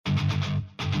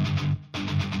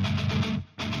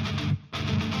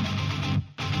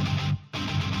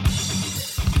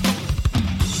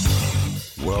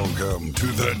Welcome to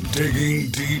the Digging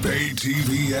Deep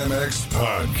ATV MX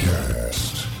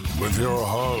podcast with your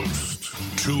host,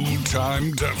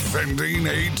 two-time defending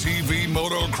ATV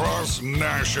motocross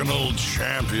national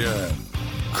champion,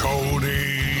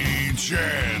 Cody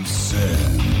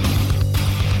Jansen.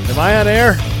 Am I on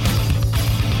air?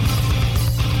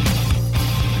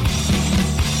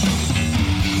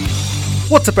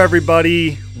 What's up,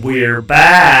 everybody? We're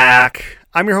back.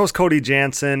 I'm your host, Cody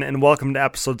Jansen, and welcome to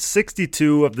episode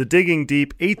 62 of the Digging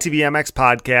Deep ATV MX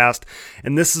podcast.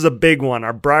 And this is a big one,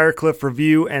 our Briarcliff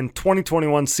review and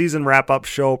 2021 season wrap-up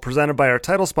show presented by our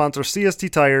title sponsor,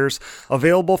 CST Tires,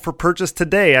 available for purchase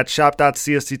today at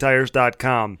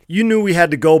shop.csttires.com. You knew we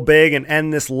had to go big and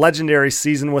end this legendary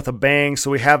season with a bang,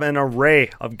 so we have an array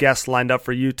of guests lined up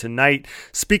for you tonight.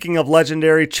 Speaking of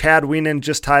legendary, Chad Wienen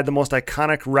just tied the most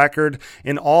iconic record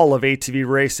in all of ATV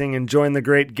racing and joined the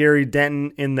great Gary Denton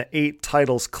in the 8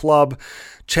 Titles Club.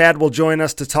 Chad will join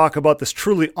us to talk about this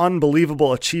truly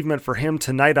unbelievable achievement for him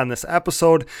tonight on this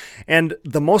episode. And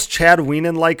the most Chad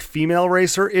Wienen-like female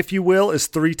racer, if you will, is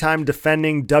 3-time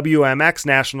defending WMX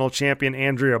national champion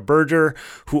Andrea Berger,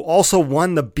 who also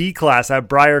won the B class at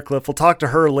Briarcliff. We'll talk to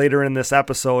her later in this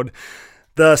episode.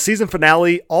 The season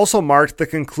finale also marked the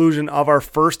conclusion of our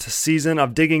first season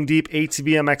of Digging Deep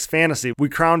ATV MX Fantasy. We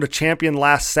crowned a champion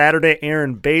last Saturday,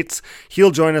 Aaron Bates.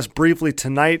 He'll join us briefly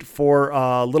tonight for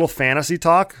a little fantasy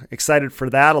talk. Excited for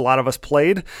that. A lot of us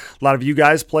played. A lot of you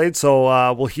guys played,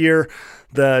 so we'll hear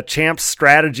the champ's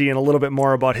strategy and a little bit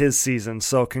more about his season.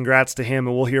 So congrats to him,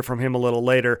 and we'll hear from him a little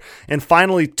later. And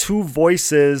finally, 2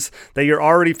 voices that you're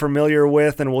already familiar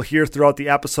with and we'll hear throughout the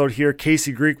episode here.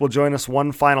 Casey Greek will join us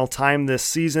one final time this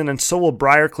season, and so will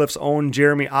Briarcliff's own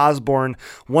Jeremy Osborne,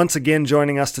 once again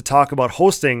joining us to talk about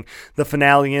hosting the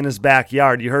finale in his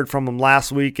backyard. You heard from him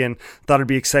last week and thought it'd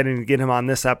be exciting to get him on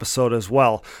this episode as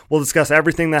well. We'll discuss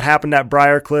everything that happened at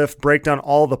Briarcliff, break down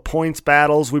all the points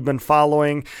battles we've been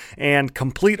following, and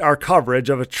complete our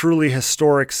coverage of a truly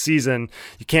historic season.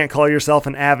 You can't call yourself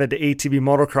an avid ATV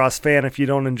motocross fan if you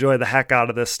don't enjoy the heck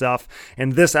out of this stuff,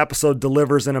 and this episode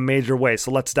delivers in a major way, so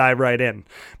let's dive right in.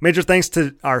 Major thanks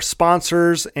to our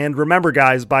sponsors, and remember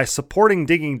guys, by supporting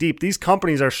Digging Deep, these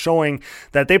companies are showing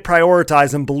that they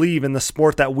prioritize and believe in the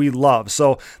sport that we love,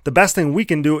 so the best thing we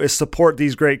can do is support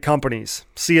these great companies.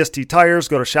 CST Tires,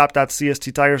 go to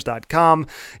shop.csttires.com.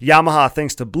 Yamaha,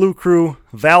 thanks to Blue Crew.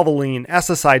 Valvoline,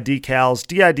 SSI Decals,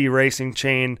 DID Racing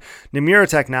Chain, Namura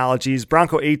Technologies,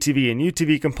 Bronco ATV and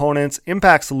UTV Components,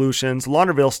 Impact Solutions,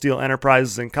 Launderville Steel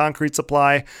Enterprises and Concrete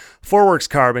Supply, Forworks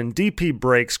Carbon, DP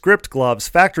Brakes, Gripped Gloves,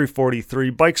 Factory 43,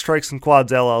 Bike Strikes and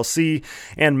Quads LLC,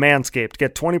 and Manscaped.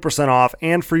 Get 20% off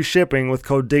and free shipping with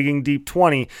code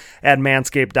DIGGINGDEEP20 at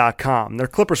manscaped.com. Their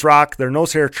clippers rock, their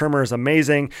nose hair trimmer is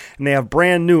amazing, and they have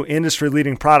brand new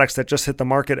industry-leading products that just hit the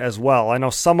market as well. I know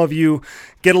some of you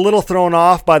get a little thrown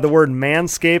off by the word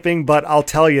manscaping, but I'll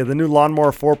tell you, the new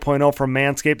Lawnmower 4.0 from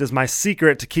Manscaped is my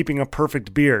secret to keeping a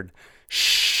perfect beard.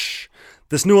 Shh.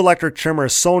 This new electric trimmer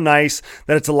is so nice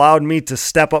that it's allowed me to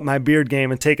step up my beard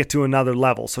game and take it to another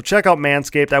level. So check out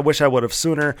Manscaped. I wish I would have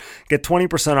sooner. Get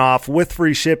 20% off with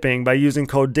free shipping by using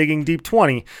code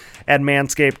DIGGINGDEEP20 at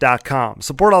manscaped.com.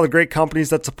 Support all the great companies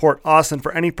that support us, and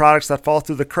for any products that fall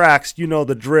through the cracks, you know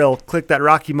the drill. Click that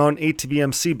Rocky Mountain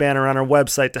ATVMC banner on our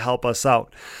website to help us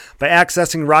out. By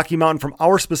accessing Rocky Mountain from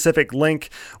our specific link,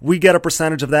 we get a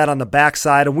percentage of that on the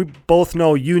backside, and we both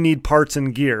know you need parts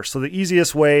and gear. So the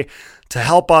easiest way to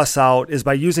help us out is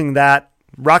by using that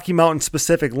Rocky Mountain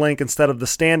specific link instead of the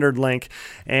standard link,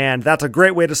 and that's a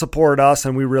great way to support us,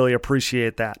 and we really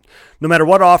appreciate that. No matter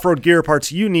what off-road gear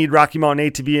parts you need, Rocky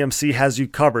Mountain ATVMC has you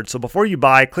covered. So before you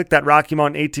buy, click that Rocky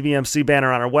Mountain ATVMC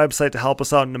banner on our website to help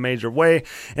us out in a major way,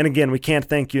 and again, we can't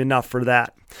thank you enough for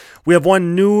that. We have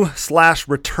one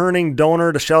new/returning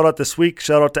donor to shout out this week.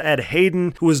 Shout out to Ed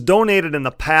Hayden, who has donated in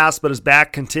the past but is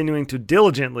back continuing to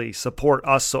diligently support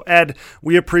us. So Ed,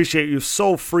 we appreciate you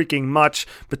so freaking much.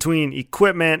 Between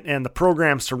equipment and the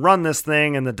programs to run this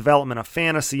thing and the development of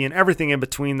fantasy and everything in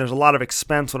between, there's a lot of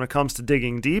expense when it comes to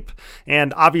Digging Deep,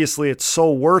 and obviously it's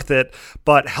so worth it,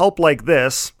 but help like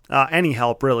this, any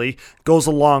help really, goes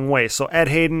a long way. So Ed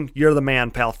Hayden, you're the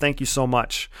man, pal. Thank you so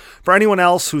much. For anyone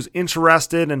else who's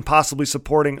interested in possibly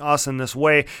supporting us in this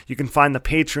way, you can find the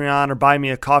Patreon or Buy Me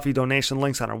a Coffee donation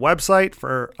links on our website.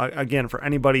 For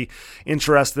anybody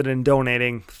interested in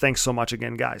donating, thanks so much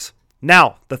again, guys.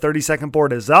 Now, the 30-second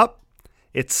board is up,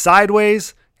 it's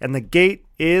sideways, and the gate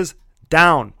is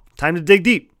down. Time to dig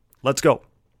deep. Let's go.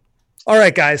 All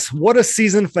right, guys, what a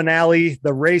season finale.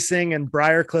 The racing and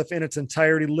Briarcliff in its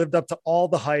entirety lived up to all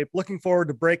the hype. Looking forward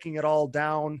to breaking it all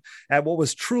down at what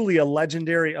was truly a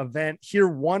legendary event. Here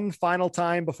one final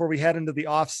time before we head into the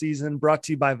off season, brought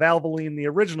to you by Valvoline, the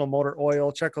original motor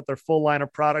oil. Check out their full line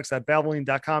of products at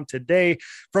valvoline.com today.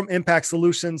 From Impact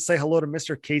Solutions, say hello to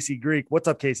Mr. Casey Greek. What's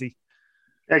up, Casey?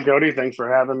 Hey, Cody, thanks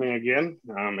for having me again.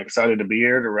 I'm excited to be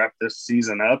here to wrap this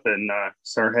season up and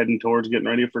start heading towards getting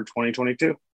ready for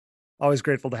 2022. Always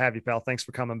grateful to have you, pal. Thanks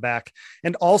for coming back.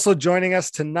 And also joining us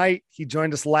tonight, he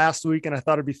joined us last week, and I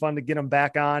thought it'd be fun to get him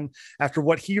back on after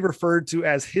what he referred to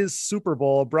as his Super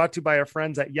Bowl, brought to you by our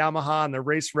friends at Yamaha and the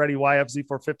Race Ready YFZ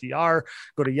 450R.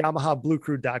 Go to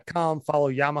YamahaBlueCrew.com,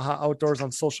 follow Yamaha Outdoors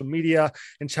on social media,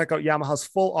 and check out Yamaha's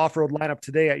full off-road lineup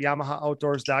today at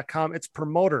YamahaOutdoors.com. It's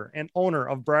promoter and owner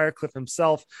of Briarcliff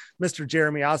himself, Mr.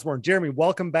 Jeremy Osborne. Jeremy,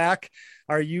 welcome back.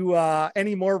 Are you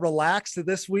any more relaxed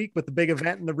this week with the big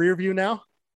event in the rear view now?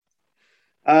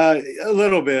 A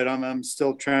little bit. I'm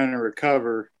still trying to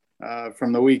recover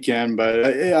from the weekend, but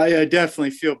I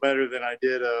definitely feel better than I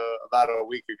did about a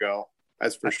week ago.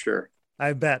 That's for sure.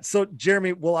 I bet. So,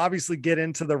 Jeremy, we'll obviously get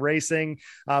into the racing,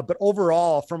 but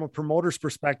overall, from a promoter's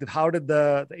perspective, how did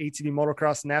the ATV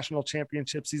Motocross National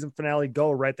Championship season finale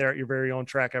go right there at your very own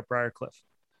track at Briarcliff?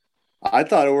 I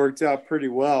thought it worked out pretty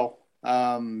well.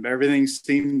 Everything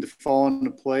seemed to fall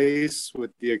into place with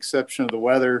the exception of the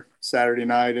weather Saturday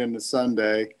night into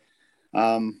Sunday.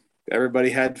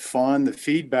 Everybody had fun. The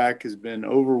feedback has been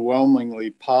overwhelmingly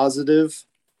positive.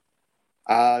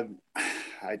 I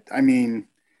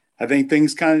think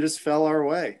things kind of just fell our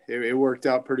way. It worked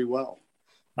out pretty well.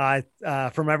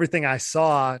 From everything I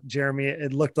saw, Jeremy,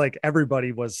 it looked like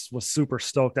everybody was super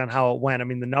stoked on how it went. I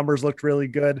mean, the numbers looked really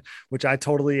good, which I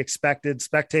totally expected.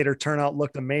 Spectator turnout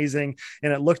looked amazing.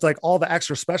 And it looked like all the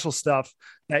extra special stuff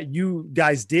that you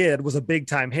guys did was a big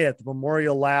time hit. The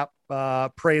memorial lap,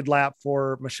 parade lap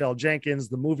for Michelle Jenkins,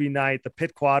 the movie night, the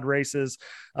pit quad races,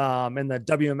 and the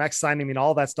WMX signing. I mean,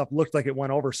 all that stuff looked like it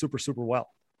went over super, super well.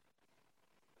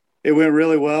 It went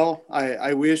really well.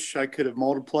 I wish I could have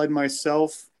multiplied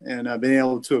myself and been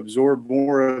able to absorb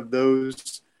more of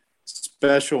those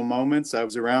special moments. I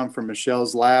was around for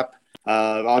Michelle's lap.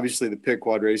 Obviously, the pit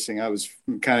quad racing, I was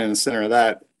kind of in the center of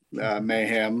that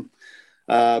mayhem.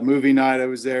 Movie night, I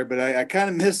was there, but I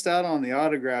kind of missed out on the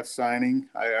autograph signing.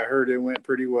 I heard it went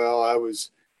pretty well. I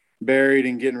was buried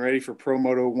and getting ready for Pro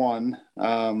Moto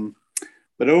 1.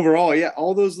 But overall, yeah,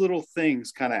 all those little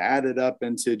things kind of added up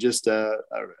into just a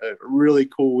really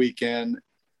cool weekend.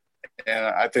 And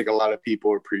I think a lot of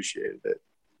people appreciated it.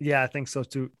 Yeah, I think so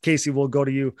too. Casey, we'll go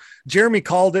to you. Jeremy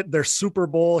called it their Super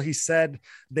Bowl. He said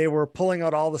they were pulling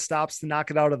out all the stops to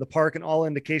knock it out of the park, and all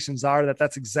indications are that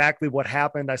that's exactly what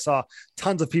happened. I saw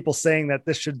tons of people saying that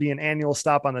this should be an annual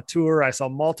stop on the tour. I saw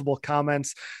multiple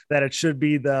comments that it should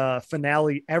be the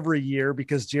finale every year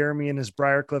because Jeremy and his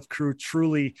Briarcliff crew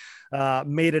truly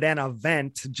made it an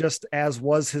event, just as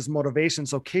was his motivation.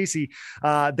 So, Casey,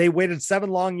 they waited 7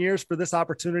 long years for this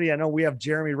opportunity. I know we have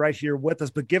Jeremy right here with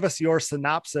us, but give us your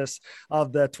synopsis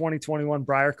of the 2021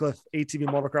 Briarcliff ATV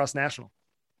Motocross National.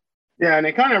 Yeah, and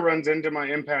it kind of runs into my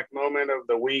impact moment of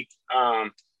the week.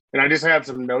 And I just have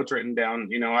some notes written down.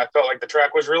 You know, I felt like the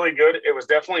track was really good. It was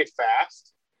definitely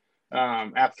fast.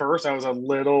 At first, I was a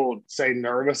little,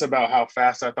 nervous about how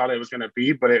fast I thought it was going to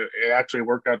be, but it actually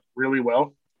worked out really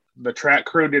well. The track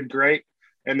crew did great.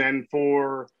 And then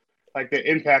for like the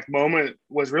impact moment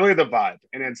was really the vibe.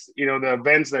 And it's, you know, the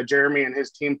events that Jeremy and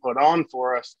his team put on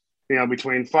for us, you know,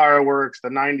 between fireworks, the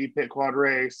 90 pit quad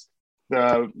race,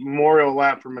 the memorial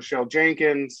lap for Michelle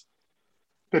Jenkins,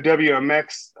 the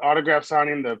WMX autograph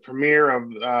signing, the premiere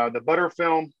of the Butter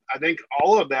film. I think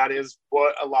all of that is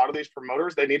what a lot of these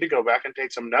promoters, they need to go back and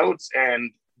take some notes. And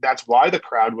that's why the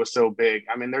crowd was so big.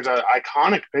 I mean, there's an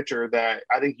iconic picture that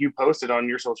I think you posted on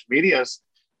your social medias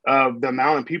of the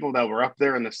amount of people that were up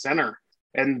there in the center.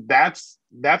 And that's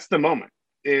the moment.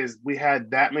 Is we had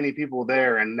that many people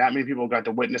there and that many people got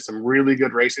to witness some really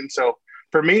good racing. So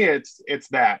for me, it's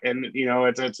that. And, you know,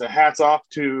 it's a hats off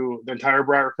to the entire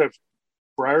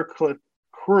Briarcliff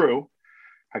crew.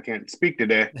 I can't speak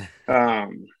today.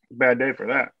 Bad day for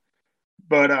that.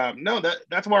 But no,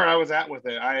 that's where I was at with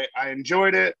it. I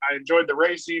enjoyed it. I enjoyed the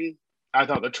racing. I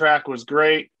thought the track was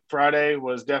great. Friday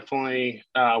was definitely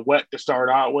wet to start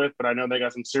out with, but I know they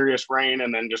got some serious rain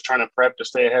and then just trying to prep to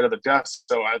stay ahead of the dust.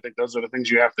 So I think those are the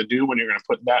things you have to do when you're going to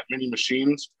put that many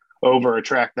machines over a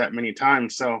track that many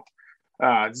times. So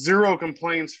 0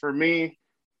 complaints for me.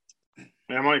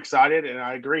 And I'm excited, and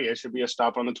I agree. It should be a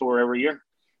stop on the tour every year.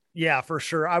 Yeah, for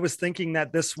sure. I was thinking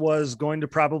that this was going to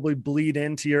probably bleed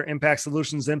into your Impact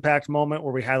Solutions Impact moment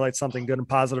where we highlight something good and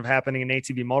positive happening in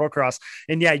ATV motocross.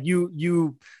 And yeah,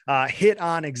 you hit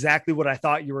on exactly what I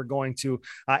thought you were going to.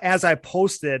 As I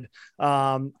posted,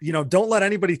 don't let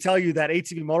anybody tell you that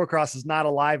ATV motocross is not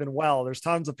alive and well. There's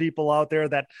tons of people out there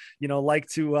that, like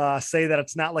to say that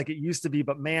it's not like it used to be,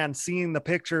 but man, seeing the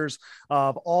pictures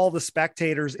of all the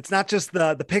spectators, it's not just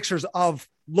the pictures of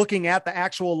looking at the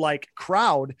actual like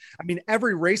crowd. I mean,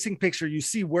 every racing picture you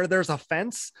see where there's a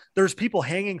fence, there's people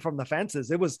hanging from the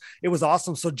fences. It was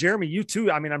awesome. So Jeremy, you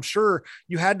too, I mean, I'm sure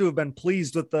you had to have been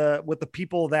pleased with the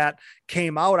people that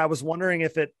came out. I was wondering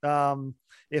if it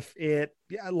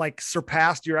like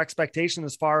surpassed your expectation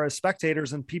as far as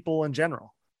spectators and people in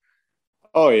general.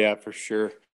 Oh yeah, for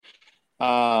sure.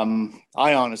 I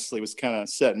honestly was kind of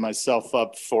setting myself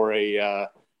up for a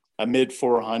mid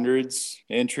 400s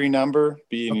entry number,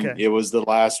 being It was the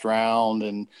last round,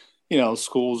 and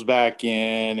school's back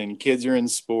in and kids are in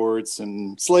sports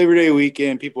and it's Labor Day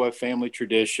weekend, people have family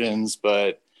traditions,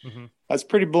 but I was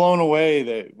pretty blown away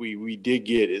that we did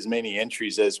get as many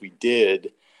entries as we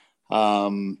did.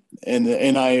 And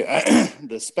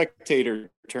the spectator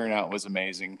turnout was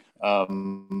amazing.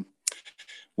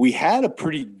 We had a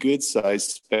pretty good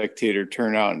sized spectator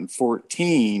turnout in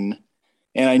 14.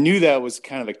 And I knew that was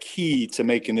kind of a key to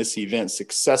making this event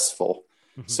successful.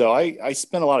 So I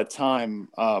spent a lot of time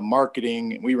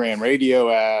marketing. We ran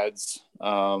radio ads.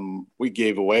 We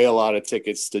gave away a lot of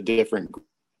tickets to different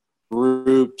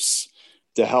groups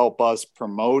to help us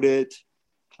promote it.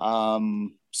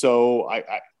 So I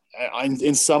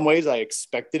in some ways I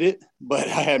expected it, but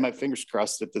I had my fingers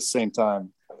crossed at the same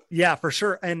time. Yeah, for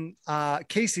sure. And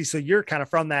Casey, so you're kind of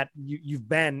from that, you've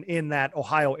been in that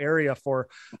Ohio area for,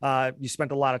 you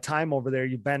spent a lot of time over there.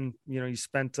 You've been, you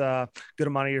spent a good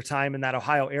amount of your time in that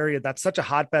Ohio area. That's such a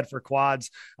hotbed for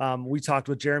quads. We talked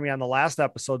with Jeremy on the last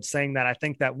episode saying that I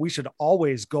think that we should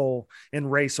always go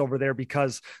and race over there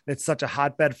because it's such a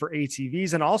hotbed for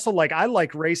ATVs. And also I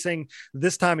like racing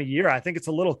this time of year. I think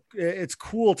it's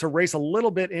cool to race a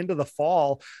little bit into the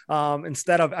fall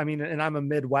instead of, and I'm a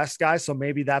Midwest guy, so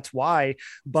maybe that's why,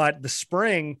 but the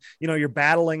spring, you're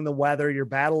battling the weather, you're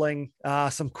battling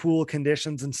some cool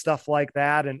conditions and stuff like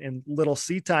that, and little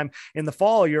seat time. In the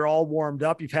fall, you're all warmed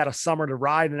up, you've had a summer to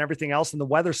ride and everything else, and the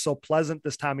weather's so pleasant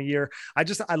this time of year.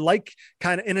 I like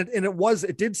kind of, and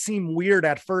it did seem weird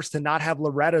at first to not have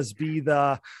Loretta's be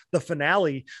the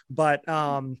finale, but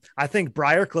I think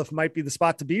Briarcliff might be the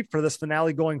spot to be for this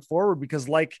finale going forward, because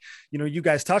you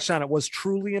guys touched on, it was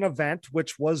truly an event,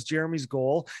 which was Jeremy's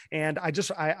goal. And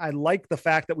I like the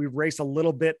fact that we race a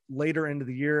little bit later into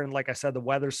the year. And like I said, the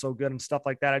weather's so good and stuff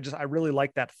like that. I really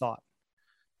like that thought.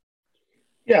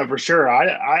 Yeah, for sure.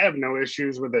 I have no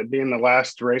issues with it being the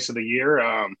last race of the year.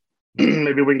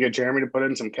 Maybe we can get Jeremy to put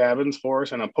in some cabins for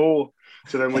us and a pool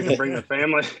so then we can bring the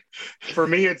family. For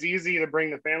me, it's easy to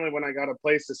bring the family when I got a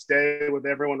place to stay with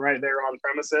everyone right there on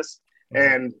premises,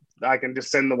 and I can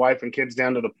just send the wife and kids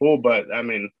down to the pool. But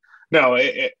no,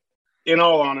 in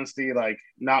all honesty,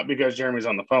 not because Jeremy's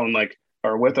on the phone,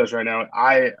 or with us right now,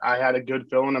 I had a good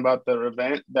feeling about the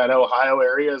event. That Ohio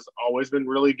area has always been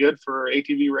really good for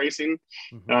ATV racing.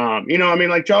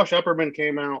 Josh Upperman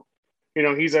came out,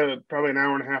 he's probably an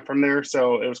hour and a half from there.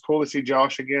 So it was cool to see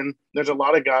Josh again. There's a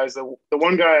lot of guys. The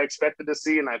one guy I expected to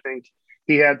see, and I think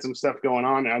he had some stuff going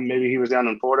on, and maybe he was down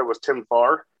in Florida, was Tim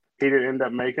Farr. He didn't end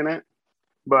up making it.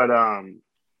 But,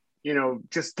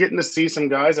 just getting to see some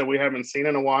guys that we haven't seen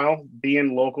in a while,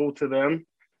 being local to them,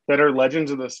 that are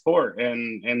legends of the sport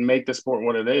and make the sport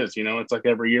what it is. It's like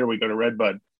every year we go to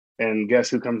Redbud and guess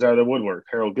who comes out of the woodwork?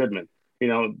 Harold Goodman.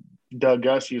 Doug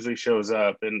Gus usually shows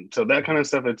up. And so that kind of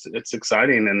stuff, it's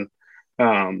exciting.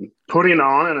 And putting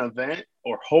on an event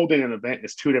or holding an event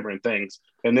is two different things.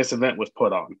 And this event was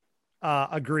put on.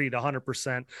 Agreed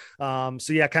 100%.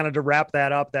 So yeah, kind of to wrap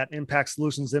that up, that Impact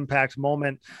Solutions Impact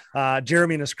moment,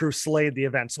 Jeremy and his crew slayed the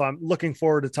event. So I'm looking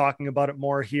forward to talking about it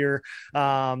more here.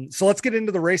 So let's get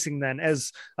into the racing then.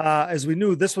 As we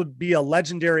knew, this would be a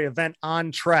legendary event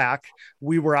on track.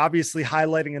 We were obviously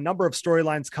highlighting a number of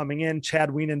storylines coming in, Chad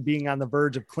Wienen being on the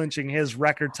verge of clinching his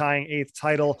record tying 8th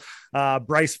title,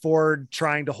 Bryce Ford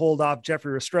trying to hold off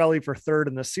Jeffrey Rastrelli for 3rd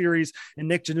in the series, and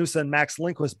Nick Janusa and Max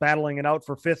Lindquist battling it out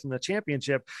for 5th in the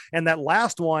championship. And that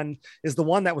last one is the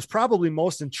one that was probably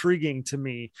most intriguing to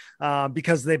me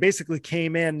because they basically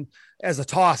came in as a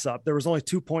toss-up. There was only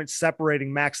 2 points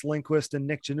separating Max Lindquist and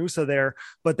Nick Janusa there,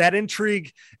 but that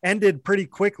intrigue ended pretty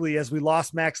quickly as we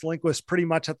lost Max Lindquist pretty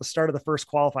much at the start of the first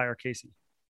qualifier, Casey.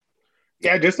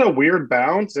 Yeah, just a weird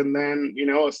bounce and then,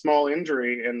 a small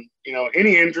injury. And,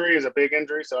 any injury is a big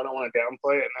injury, so I don't want to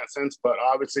downplay it in that sense. But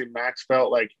obviously, Max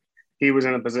felt like he was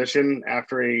in a position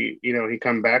after he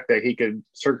come back that he could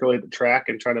circulate the track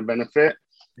and try to benefit.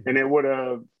 And it would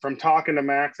have, from talking to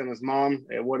Max and his mom,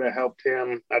 it would have helped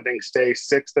him, I think, stay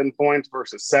sixth in points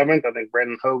versus seventh. I think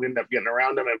Brendan Hogue ended up getting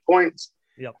around him in points.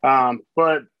 Yep.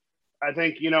 But I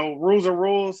think, rules are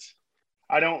rules.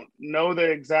 I don't know the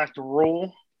exact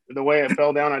rule, the way it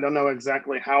fell down. I don't know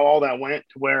exactly how all that went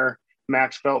to where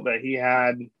Max felt that he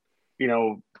had,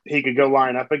 he could go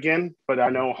line up again. But I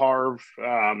know Harv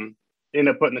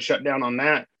ended up putting the shutdown on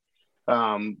that.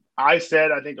 I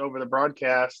said, I think over the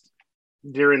broadcast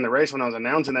during the race when I was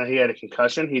announcing that he had a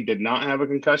concussion. He did not have a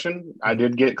concussion. I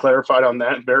did get clarified on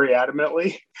that very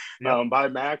adamantly by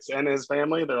Max and his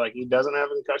family. They're like, he doesn't have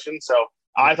a concussion. So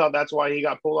I thought that's why he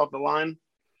got pulled off the line.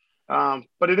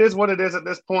 But it is what it is at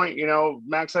this point.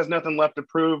 Max has nothing left to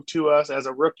prove to us as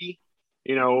a rookie.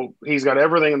 He's got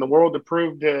everything in the world to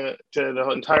prove to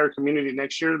the entire community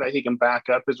next year that he can back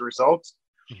up his results.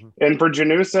 Mm-hmm. And for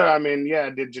Janusa, I mean,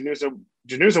 did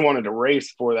Janusa wanted to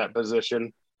race for that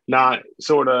position, not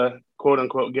sort of quote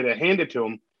unquote get it handed to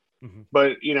him. Mm-hmm.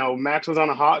 But, Max was on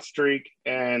a hot streak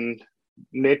and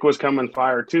Nick was coming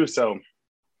fire too. So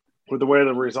with the way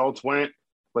the results went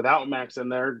without Max in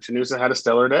there, Janusa had a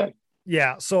stellar day.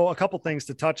 Yeah. So a couple things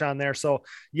to touch on there. So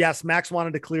yes, Max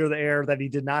wanted to clear the air that he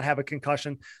did not have a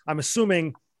concussion. I'm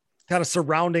assuming kind of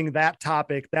surrounding that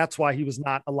topic, that's why he was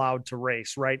not allowed to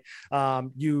race, right?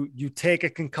 You take a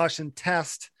concussion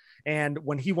test, and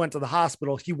when he went to the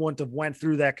hospital, he wouldn't have went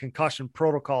through that concussion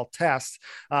protocol test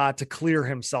to clear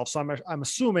himself. So I'm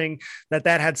assuming that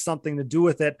had something to do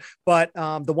with it. But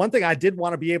the one thing I did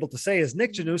want to be able to say is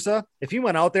Nick Janusa, if he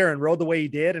went out there and rode the way he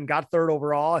did and got third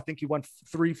overall, I think he went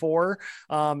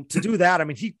 3-4 to do that. I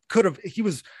mean, he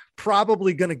was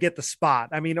probably going to get the spot.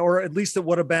 I mean, or at least it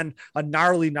would have been a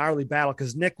gnarly battle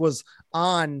because Nick was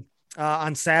on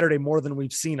Saturday more than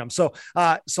we've seen him. So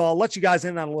I'll let you guys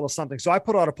in on a little something. So I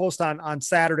put out a post on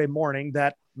Saturday morning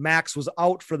that Max was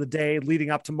out for the day leading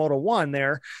up to Moto 1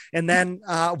 there. And then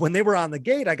when they were on the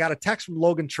gate, I got a text from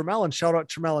Logan Tremellen, shout out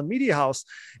Tremellen Media House,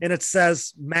 and it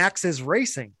says Max is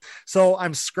racing. So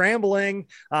I'm scrambling.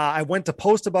 I went to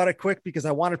post about it quick because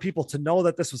I wanted people to know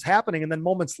that this was happening. And then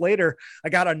moments later, I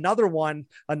got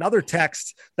another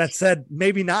text that said,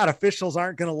 maybe not, officials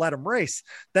aren't going to let him race.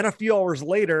 Then a few hours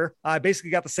later, I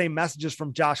basically got the same messages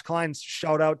from Josh Klein's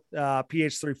shout out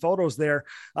PH3 Photos there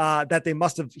that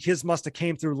his must have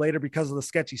came through later because of the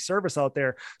sketchy service out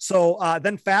there. So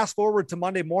then fast forward to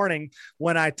Monday morning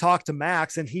when I talked to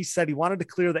Max and he said he wanted to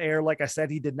clear the air. Like I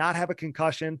said, he did not have a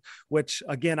concussion, which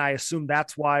again, I assume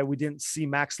that's why we didn't see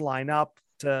Max line up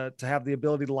to have the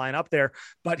ability to line up there,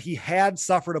 but he had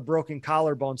suffered a broken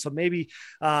collarbone. So maybe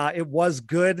it was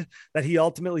good that he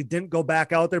ultimately didn't go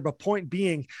back out there. But point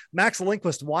being, Max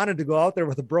Lindquist wanted to go out there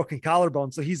with a broken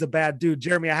collarbone. So he's a bad dude.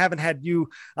 Jeremy, I haven't had you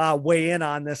weigh in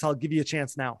on this. I'll give you a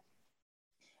chance now.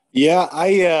 Yeah,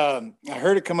 I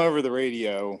heard it come over the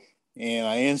radio, and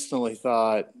I instantly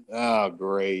thought, oh,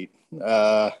 great.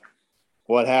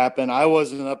 What happened? I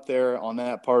wasn't up there on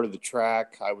that part of the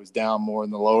track. I was down more in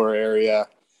the lower area.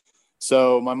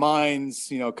 So my mind's,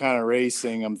 kind of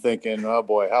racing. I'm thinking, oh,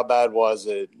 boy, how bad was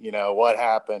it? What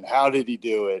happened? How did he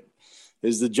do it?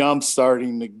 Is the jump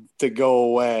starting to go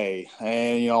away?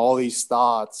 And, all these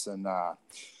thoughts and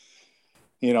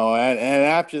and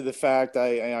after the fact,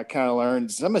 I kind of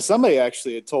learned somebody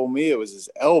actually had told me it was his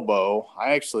elbow.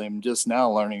 I actually am just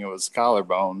now learning it was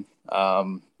collarbone.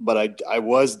 But I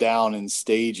was down in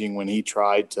staging when he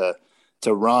tried to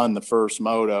run the first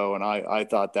moto, and I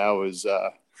thought that was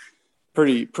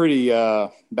pretty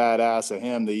badass of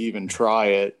him to even try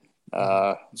it.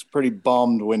 I was pretty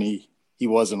bummed when he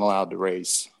wasn't allowed to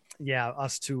race. Yeah,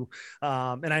 us too.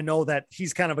 And I know that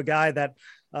he's kind of a guy that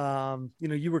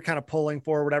you were kind of pulling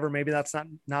for whatever, maybe that's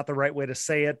not the right way to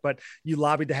say it, but you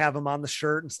lobbied to have him on the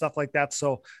shirt and stuff like that.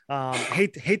 So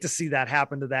hate to see that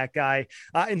happen to that guy.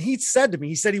 And he said to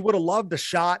me, he would have loved a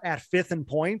shot at fifth in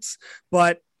points,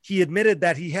 but he admitted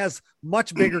that he has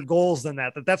much bigger goals than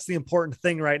that's the important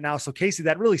thing right now. So Casey,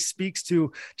 that really speaks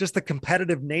to just the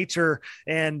competitive nature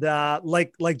and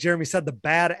like Jeremy said, the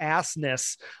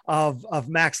badassness of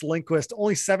Max Lindquist,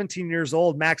 only 17 years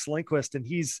old, Max Lindquist. And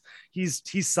he's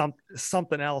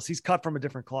something else. He's cut from a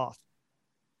different cloth.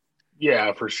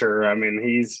 Yeah, for sure. I mean,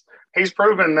 he's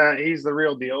proven that he's the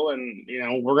real deal, and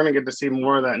we're going to get to see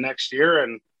more of that next year.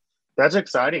 And that's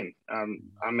exciting.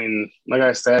 I mean, like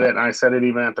I said it, and I said it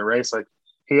even at the race, like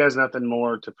he has nothing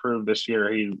more to prove this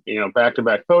year. He,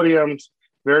 back-to-back podiums,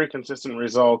 very consistent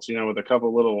results, with a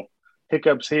couple little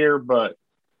hiccups here, but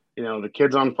the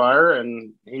kid's on fire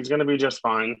and he's going to be just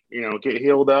fine. Get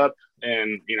healed up,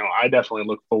 and I definitely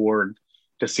look forward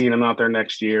to seeing him out there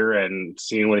next year and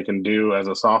seeing what he can do as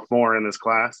a sophomore in this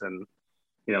class, and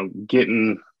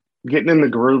getting in the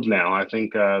groove now. I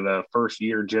think the first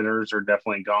year jitters are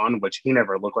definitely gone, which he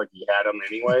never looked like he had them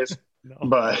anyways. No.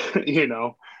 But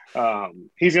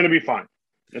he's going to be fine.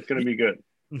 It's going to be good.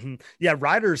 Mm-hmm. Yeah,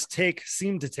 riders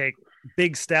seem to take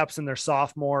big steps in their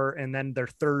sophomore and then their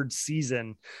third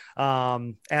season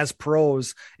as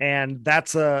pros, and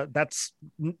that's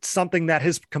something that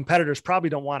his competitors probably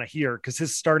don't want to hear, because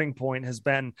his starting point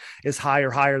is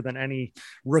higher than any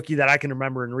rookie that I can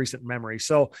remember in recent memory.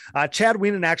 So Chad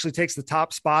Wienen actually takes the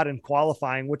top spot in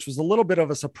qualifying, which was a little bit of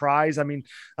a surprise. I mean,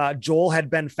 Joel had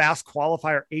been fast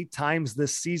qualifier 8 times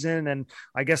this season, and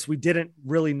I guess we didn't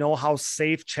really know how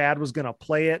safe Chad was going to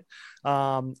play it,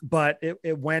 but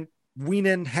it went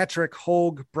Wienen, Hetrick,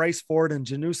 Hogue, Bryce Ford, and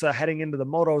Janusa heading into the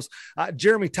motos.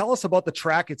 Jeremy, tell us about the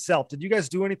track itself. Did you guys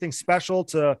do anything special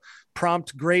to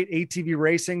prompt great ATV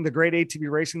racing, the great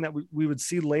ATV racing that we would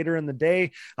see later in the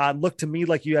day? Looked to me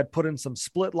like you had put in some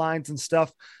split lines and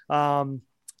stuff. Seemed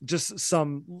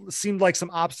like some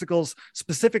obstacles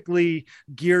specifically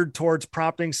geared towards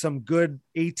prompting some good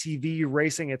ATV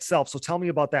racing itself. So tell me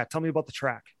about that. Tell me about the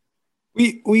track.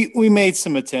 We made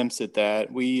some attempts at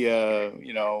that. We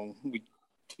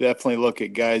definitely look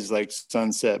at guys like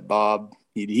Sunset Bob.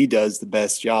 He does the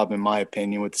best job, in my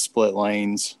opinion, with the split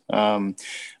lanes.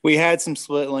 We had some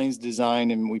split lanes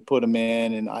designed and we put them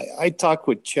in. And I talked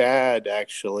with Chad,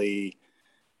 actually,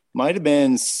 might have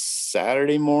been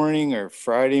Saturday morning or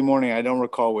Friday morning. I don't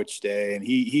recall which day. And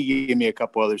he gave me a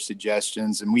couple other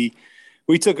suggestions, and we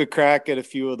took a crack at a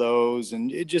few of those,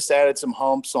 and it just added some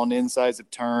humps on the insides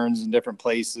of turns in different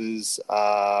places.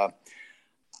 I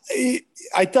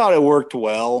thought it worked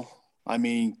well. I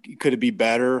mean, could it be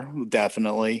better?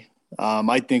 Definitely.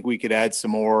 I think we could add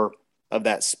some more of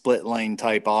that split lane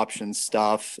type option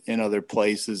stuff in other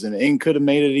places, and could have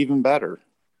made it even better.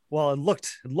 Well, it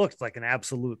looked like an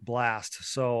absolute blast.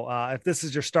 So if this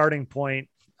is your starting point,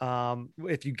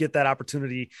 if you get that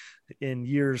opportunity in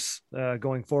years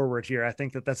going forward here, I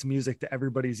think that's music to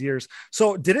everybody's ears.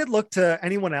 So did it look to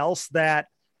anyone else that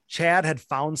Chad had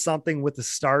found something with the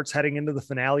starts heading into the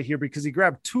finale here? Because he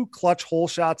grabbed 2 clutch hole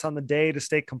shots on the day to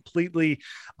stay completely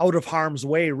out of harm's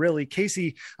way, really.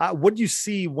 Casey, what did you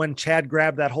see when Chad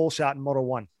grabbed that hole shot in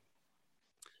Moto1?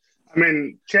 I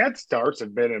mean, Chad's starts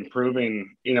have been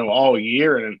improving, all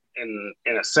year in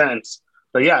a sense.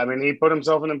 But yeah, I mean, he put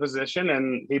himself in a position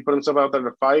and he put himself out there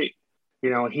to fight.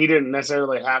 He didn't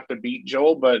necessarily have to beat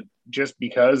Joel, but just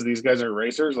because these guys are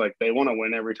racers, like, they want to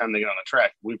win every time they get on the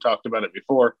track. We've talked about it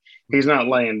before. He's not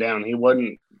laying down. He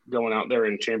wasn't going out there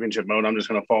in championship mode. I'm just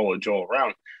going to follow Joel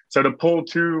around. So to pull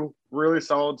 2 really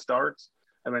solid starts,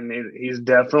 I mean, he's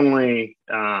definitely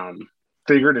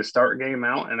figured his start game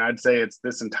out. And I'd say it's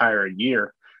this entire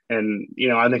year. And,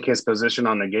 I think his position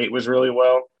on the gate was really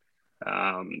well.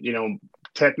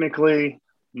 Technically,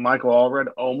 Michael Allred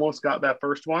almost got that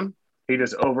first one. He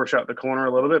just overshot the corner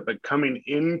a little bit, but coming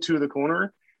into the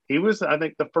corner, he was, I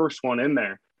think, the first one in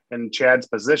there. And Chad's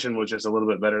position was just a little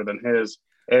bit better than his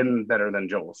and better than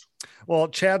Joel's. Well,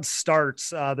 Chad starts,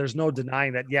 there's no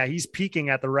denying that. Yeah, he's peaking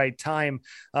at the right time.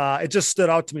 It just stood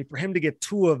out to me for him to get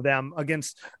 2 of them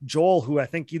against Joel, who I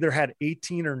think either had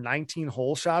 18 or 19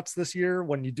 hole shots this year.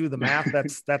 When you do the math,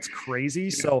 that's crazy.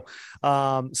 So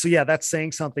yeah, that's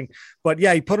saying something. But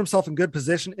yeah, he put himself in good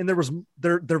position, and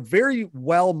there very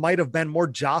well might have been more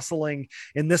jostling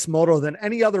in this moto than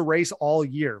any other race all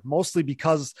year, mostly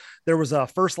because there was a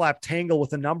first lap tangle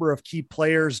with a number of key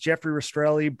players: Jeffrey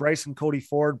Rastrelli, Bryson Cody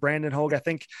Ford, Brandon Hogue. I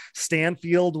think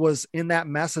Stanfield was in that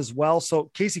mess as well. So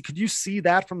Casey, could you see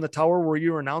that from the tower where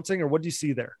you were announcing, or what do you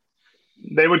see there?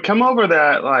 They would come over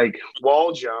that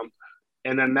wall jump,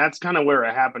 and then that's kind of where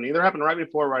it happened. Either happened right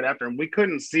before or right after, and we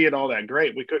couldn't see it all that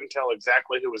great. We couldn't tell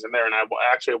exactly who was in there. And I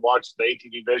actually watched the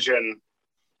ATV Vision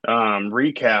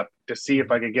recap to see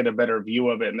if I could get a better view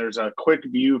of it. And there's a quick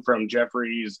view from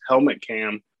Jeffrey's helmet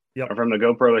cam, or from the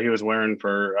GoPro that he was wearing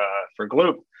for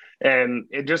Gloop. And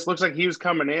it just looks like he was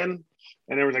coming in,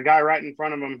 and there was a guy right in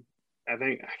front of him. I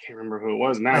can't remember who it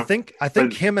was now. I think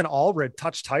him and Allred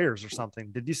touched tires or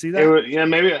something. Did you see that?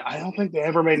 Maybe. I don't think they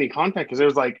ever made any contact, because it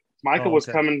was like Michael was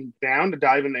coming down to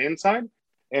dive in the inside,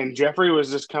 and Jeffrey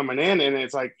was just coming in, and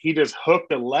it's like he just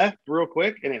hooked a left real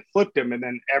quick, and it flipped him, and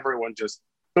then everyone just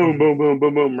boom, boom, boom,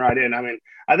 boom, boom right in. I mean,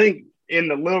 I think in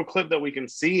the little clip that we can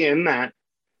see in that,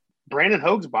 Brandon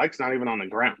Hogue's bike's not even on the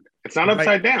ground. It's not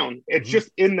upside down. It's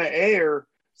just in the air,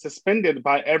 suspended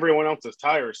by everyone else's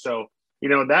tires. So,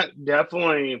 that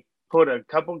definitely put a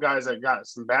couple guys that got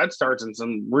some bad starts in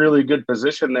some really good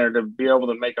position there to be able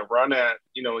to make a run at,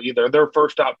 either their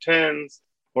first top tens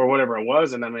or whatever it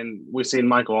was. And I mean, we seen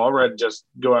Michael Allred just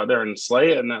go out there and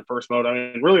slay it in that first moto. I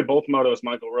mean, really both motos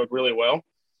Michael rode really well,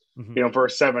 for a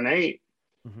 7-8.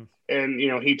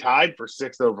 And, he tied for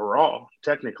sixth overall,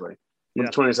 technically,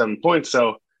 with 27 points.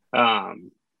 So,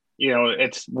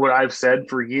 it's what I've said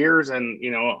for years. And,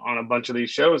 on a bunch of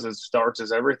these shows, is starts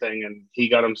is everything. And he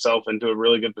got himself into a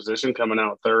really good position coming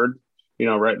out third,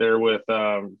 right there with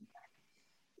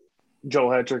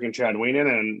Joel Hetrick and Chad Wienen,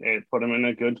 and it put him in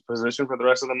a good position for the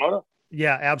rest of the moto.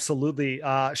 Yeah, absolutely.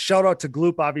 Shout out to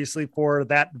Gloop, obviously, for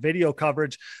that video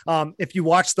coverage. If you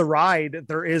watch the ride,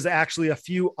 there is actually a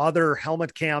few other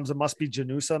helmet cams. It must be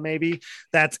Janusa, maybe,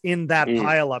 that's in that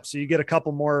pile up. So you get a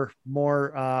couple more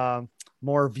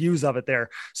views of it there.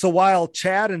 So while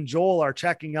Chad and Joel are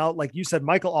checking out, like you said,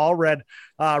 Michael Allred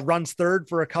runs third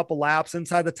for a couple laps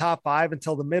inside the top 5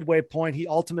 until the midway point. He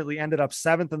ultimately ended up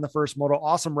 7th in the first moto.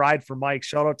 Awesome ride for Mike.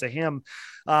 Shout out to him.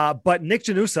 But Nick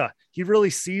Janusa, he really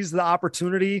seized the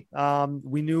opportunity.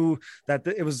 We knew that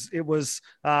it was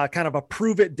kind of a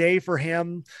prove it day for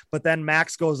him, but then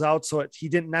Max goes out. So he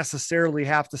didn't necessarily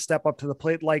have to step up to the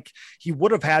plate like he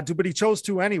would have had to, but he chose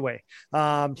to anyway.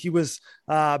 He was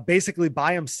basically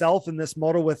by himself in this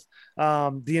moto with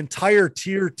the entire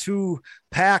tier 2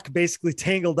 pack basically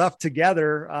tangled up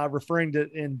together, referring to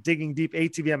in Digging Deep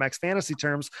ATVMX fantasy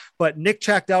terms. But Nick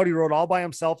checked out. He rode all by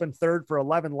himself in third for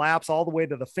 11 laps all the way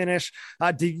to the finish.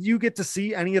 Did you get to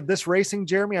see any of this racing,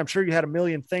 Jeremy? I'm sure you had a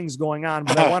million things going on,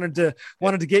 but I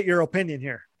wanted to get your opinion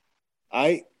here.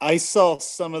 I saw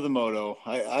some of the moto.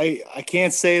 I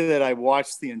can't say that I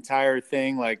watched the entire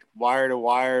thing like wire to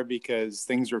wire because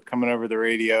things were coming over the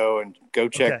radio and go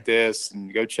check this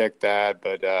and go check that.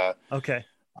 But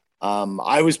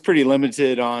I was pretty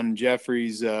limited on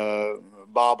Jeffrey's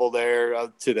bobble there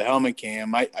to the helmet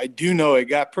cam. I do know it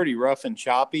got pretty rough and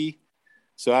choppy.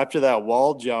 So after that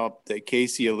wall jump that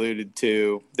Casey alluded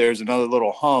to, there's another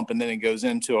little hump, and then it goes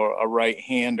into a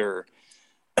right-hander.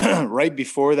 Right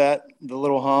before that, the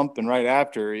little hump, and right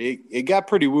after, it got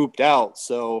pretty whooped out.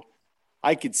 So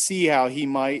I could see how he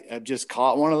might have just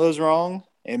caught one of those wrong,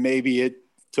 and maybe it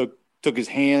took his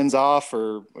hands off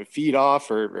or feet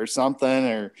off or something,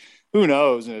 or who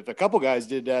knows. And if a couple guys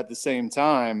did that at the same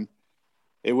time,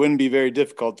 it wouldn't be very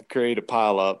difficult to create a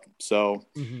pile up. So,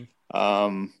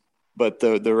 but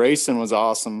the racing was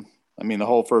awesome. I mean, the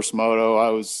whole first moto, I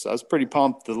was pretty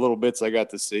pumped the little bits I got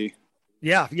to see.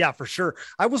 Yeah, for sure.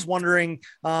 I was wondering,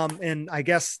 and I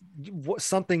guess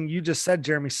something you just said,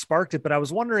 Jeremy, sparked it, but I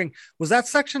was wondering, was that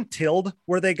section tilled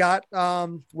where they got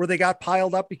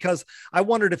piled up? Because I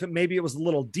wondered if maybe it was a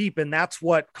little deep, and that's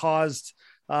what caused,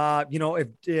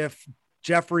 if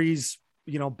Jeffrey's,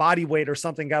 body weight or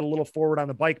something got a little forward on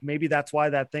the bike, maybe that's why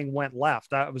that thing went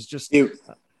left. That was just,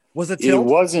 was it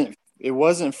tilled? It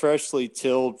wasn't freshly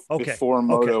tilled before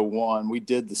Moto 1. We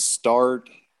did the start.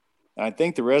 And I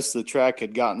think the rest of the track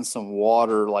had gotten some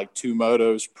water like 2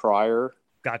 motos prior.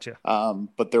 Gotcha.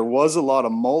 But there was a lot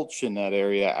of mulch in that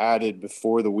area added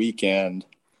before the weekend.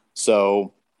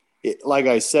 So, like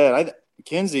I said,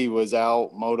 Kinsey was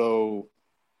out moto,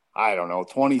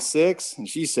 26, and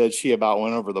she said she about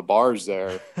went over the bars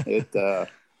there.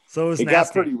 So it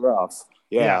got pretty rough.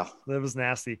 Yeah, that was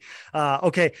nasty.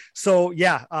 Okay. So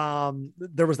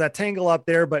there was that tangle up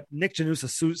there, but Nick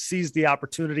Janusa seized the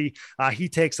opportunity. He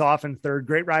takes off in third.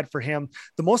 Great ride for him.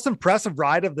 The most impressive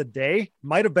ride of the day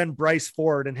might've been Bryce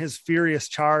Ford and his furious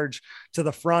charge to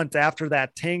the front after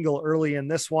that tangle early in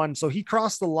this one. So he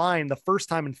crossed the line the first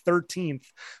time in 13th.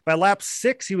 By lap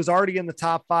 6, he was already in the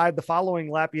top 5. The following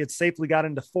lap, he had safely got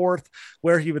into 4th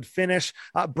where he would finish.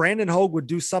 Brandon Hogue would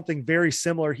do something very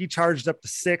similar. He charged up to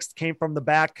 6th, came from the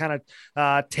back, kind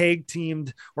of tag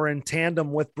teamed or in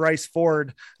tandem with Bryce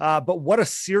Ford. But what a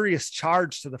serious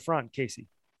charge to the front, Casey.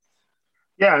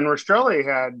 Yeah, and Rastrelli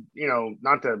had,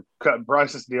 not to cut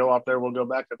Bryce's deal off there, we'll go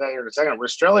back to that here in a second.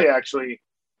 Rastrelli actually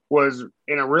was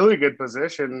in a really good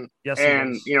position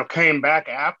and, came back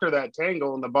after that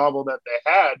tangle and the bobble that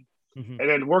they had and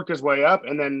then worked his way up.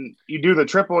 And then you do the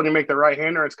triple and you make the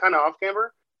right-hander. It's kind of off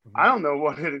camber. I don't know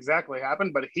what had exactly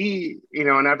happened, but he,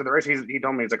 and after the race, he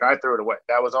told me, he's like, I threw it away.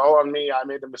 That was all on me. I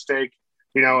made the mistake,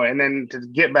 and then to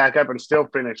get back up and still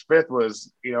finish 5th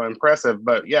was, impressive.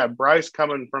 But yeah, Bryce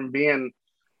coming from being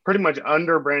pretty much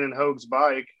under Brandon Hogue's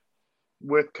bike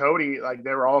with Cody, like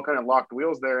they were all kind of locked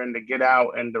wheels there, and to get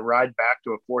out and to ride back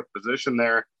to a 4th position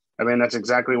there. I mean, that's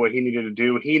exactly what he needed to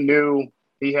do. He knew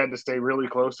he had to stay really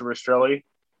close to Rastrelli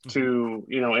to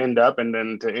end up, and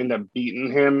then to end up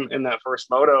beating him in that first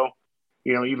moto.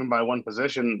 even by one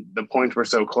position, the points were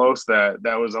so close that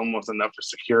was almost enough to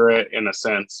secure it in a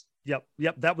sense. Yep.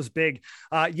 That was big.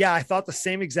 I thought the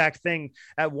same exact thing.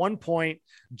 At one point,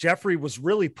 Jeffrey was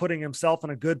really putting himself in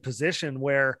a good position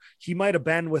where he might have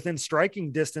been within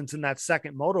striking distance in that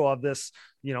second moto of this,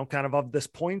 of this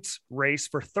points race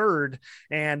for third.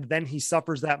 And then he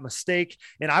suffers that mistake.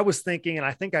 And I was thinking, and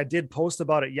I think I did post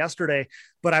about it yesterday,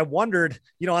 but I wondered,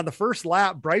 on the first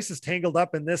lap, Bryce is tangled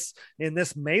up in this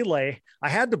melee. I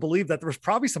had to believe that there was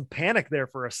probably some panic there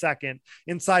for a second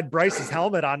inside Bryce's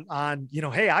helmet on,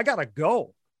 hey, I gotta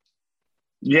go.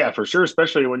 Yeah, for sure.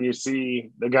 Especially when you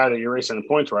see the guy that you're racing the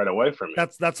points right away from you.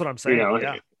 That's what I'm saying.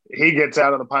 Yeah. He gets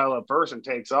out of the pile up first and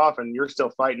takes off, and you're still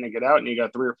fighting to get out, and you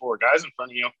got 3 or 4 guys in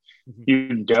front of you. Mm-hmm.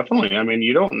 You definitely,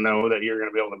 you don't know that you're going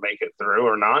to be able to make it through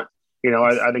or not.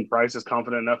 I think Bryce is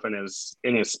confident enough in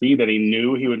his speed that he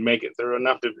knew he would make it through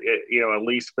enough to, at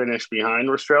least finish behind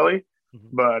Rastrelli.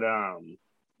 Mm-hmm. But,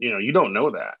 you don't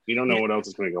know that. You don't know what else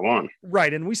is going to go on.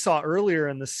 Right. And we saw earlier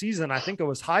in the season, I think it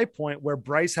was High Point, where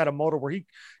Bryce had a moto where he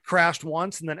crashed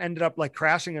once and then ended up like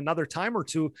crashing another time or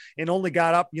two and only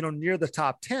got up, near the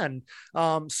top 10.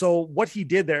 So what he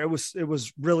did there, it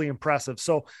was really impressive.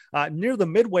 So near the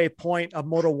midway point of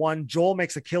Moto 1, Joel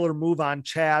makes a killer move on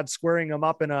Chad, squaring him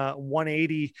up in a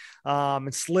 180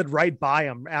 and slid right by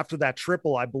him after that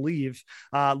triple, I believe.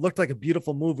 Looked like a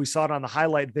beautiful move. We saw it on the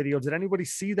highlight video. Did anybody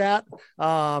see that?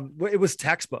 It was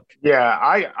textbook. Yeah,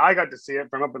 I got to see it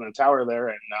from up in the tower there.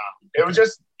 And it was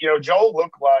just, Joel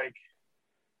looked like,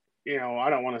 I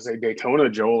don't want to say Daytona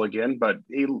Joel again, but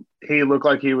he looked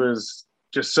like he was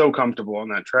just so comfortable on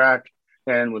that track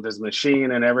and with his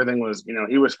machine, and everything was,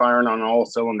 he was firing on all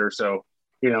cylinders. So,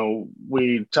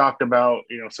 we talked about,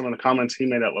 some of the comments he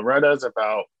made at Loretta's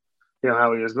about,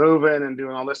 how he was moving and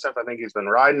doing all this stuff. I think he's been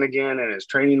riding again, and his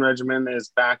training regimen is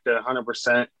back to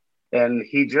 100%. And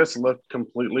he just looked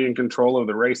completely in control of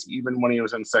the race, even when he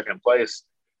was in second place,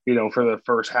 for the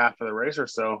first half of the race or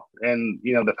so. And,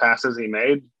 the passes he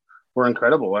made were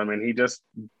incredible. He just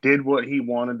did what he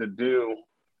wanted to do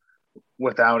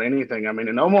without anything.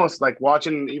 And almost like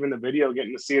watching even the video,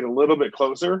 getting to see it a little bit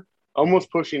closer,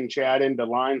 almost pushing Chad into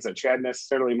lines that Chad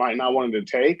necessarily might not want to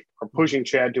take, or pushing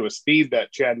Chad to a speed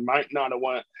that Chad might not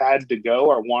have had to go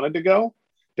or wanted to go,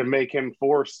 to make him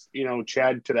force,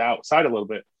 Chad to the outside a little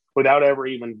bit without ever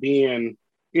even being,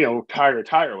 tire to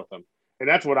tire with him. And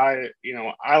that's what I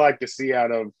like to see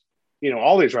out of,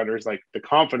 all these riders, like the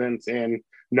confidence in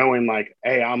knowing like,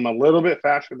 hey, I'm a little bit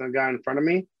faster than the guy in front of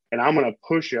me, and I'm going to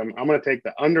push him. I'm going to take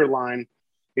the underline,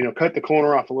 cut the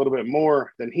corner off a little bit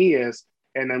more than he is.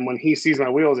 And then when he sees my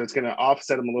wheels, it's going to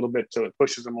offset him a little bit, so it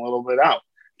pushes him a little bit out.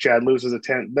 Chad loses a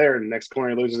 10th there. The next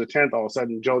corner, he loses a 10th. All of a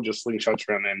sudden, Joel just slingshots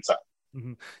around the inside.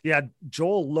 Mm-hmm. Yeah,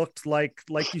 Joel looked like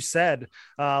you said,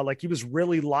 like he was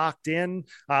really locked in.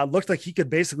 Looked like he could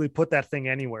basically put that thing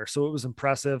anywhere. So it was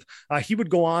impressive. He would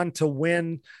go on to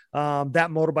win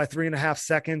that moto by 3.5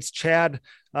 seconds. Chad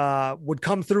would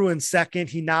come through in second.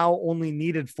 He now only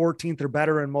needed 14th or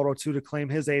better in Moto 2 to claim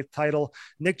his 8th title.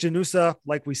 Nick Janusa,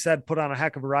 like we said, put on a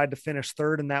heck of a ride to finish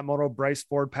third in that moto. Bryce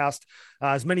Ford passed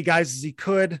as many guys as he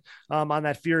could on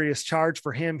that furious charge.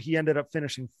 For him, he ended up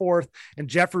finishing fourth. And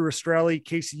Jeffrey Rastrelli,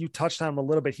 Casey, you touched on him a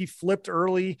little bit. He flipped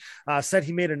early, said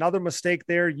he made another mistake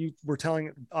there. You were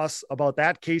telling us about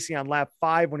that, Casey, on lap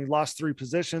 5 when he lost 3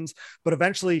 positions, but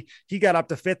eventually he got up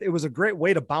to 5th. It was a great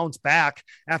way to bounce back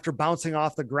after bouncing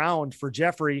off the ground for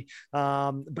Jeffrey.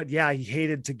 But yeah, he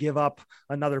hated to give up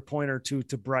another point or two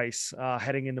to Bryce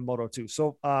heading into Moto 2.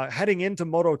 So heading into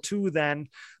Moto 2, then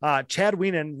Chad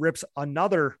Wienen rips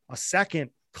a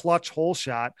second clutch hole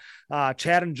shot.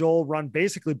 Chad and Joel run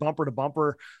basically bumper to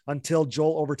bumper until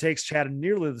Joel overtakes Chad in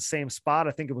nearly the same spot.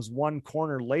 I think it was one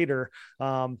corner later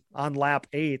on lap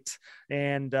 8.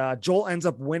 And Joel ends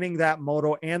up winning that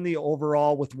moto and the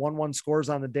overall with 1-1 scores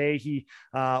on the day. He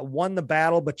won the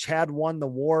battle, but Chad won the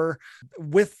war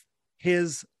with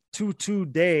his 2-2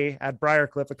 day at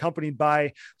Briarcliff, accompanied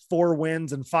by 4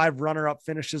 wins and 5 runner-up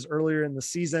finishes earlier in the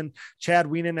season. Chad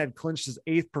Wienen had clinched his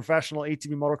 8th professional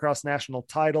ATV motocross national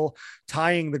title,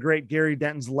 tying the great Gary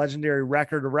Denton's legendary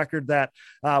record, a record that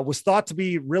was thought to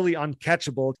be really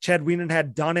uncatchable. Chad Wienen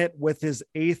had done it with his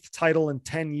 8th title in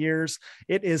 10 years.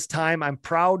 It is time. I'm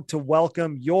proud to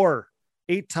welcome your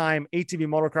 8-time ATV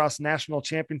motocross national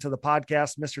champion to the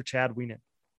podcast, Mr. Chad Wienen.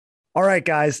 All right,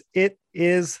 guys, it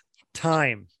is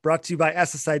time. Brought to you by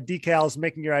SSI Decals,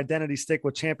 making your identity stick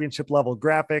with championship level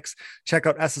graphics. Check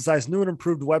out SSI's new and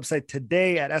improved website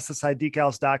today at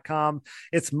ssidecals.com.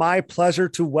 It's my pleasure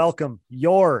to welcome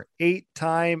your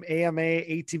 8-time AMA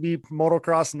ATV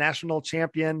motocross national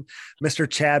champion, Mr.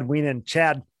 Chad Wienen.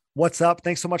 Chad, What's up?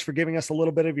 Thanks so much for giving us a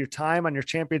little bit of your time on your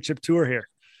championship tour here.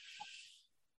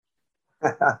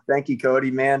 Thank you, Cody,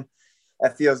 man.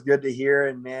 That feels good to hear.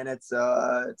 And man, it's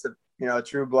a, a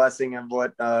true blessing of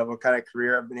what kind of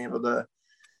career I've been able to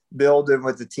build, and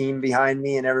with the team behind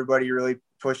me and everybody really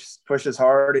pushes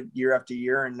hard year after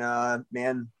year. And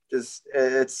man, just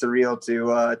it's surreal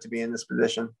to be in this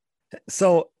position.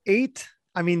 So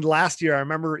last year, I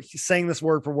remember saying this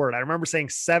word for word. I remember saying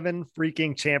 7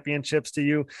 freaking championships to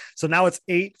you. So now it's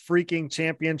 8 freaking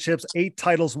championships, 8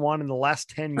 titles won in the last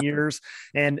 10 years.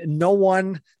 And no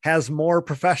one has more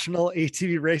professional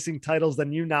ATV racing titles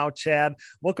than you now, Chad.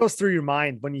 What goes through your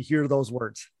mind when you hear those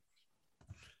words?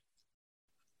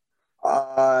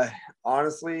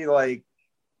 Honestly, like,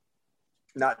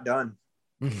 not done.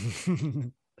 I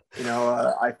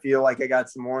feel like I got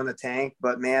some more in the tank,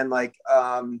 but man, like,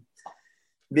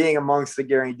 being amongst the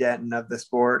Gary Denton of the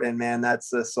sport, and man, that's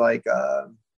just like,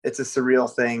 it's a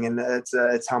surreal thing, and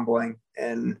it's humbling.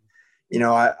 And,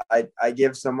 I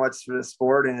give so much for the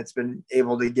sport, and it's been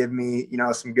able to give me,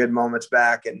 some good moments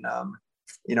back. And,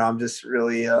 I'm just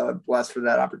really blessed for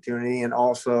that opportunity, and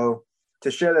also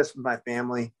to share this with my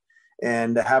family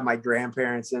and to have my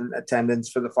grandparents in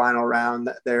attendance for the final round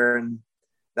there. And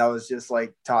that was just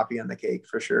like topping on the cake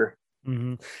for sure.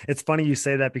 Mm-hmm. It's funny you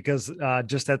say that, because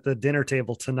just at the dinner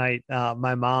table tonight,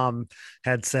 my mom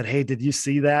had said, "Hey, did you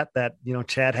see that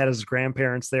Chad had his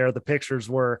grandparents there? The pictures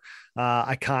were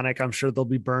iconic. I'm sure they'll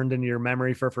be burned into your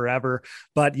memory for forever."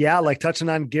 But yeah, like touching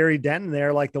on Gary Denton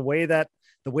there, like the way that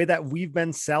we've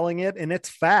been selling it, and it's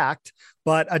fact,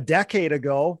 but a decade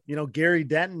ago, Gary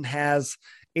Denton has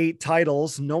 8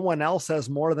 titles. No one else has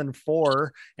more than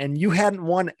 4. And you hadn't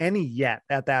won any yet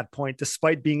at that point,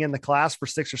 despite being in the class for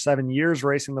 6 or 7 years,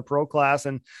 racing the pro class.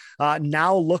 And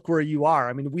now look where you are.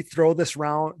 I mean, we throw this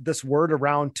word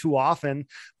around too often,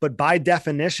 but by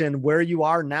definition, where you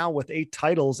are now with 8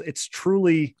 titles, it's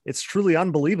truly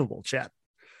unbelievable, Chad.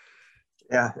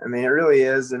 Yeah. I mean, it really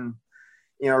is. And,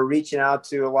 reaching out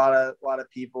to a lot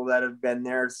of people that have been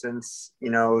there since,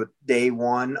 day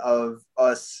one of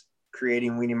us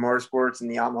creating Weenie Motorsports and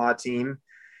the Yamaha team.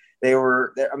 They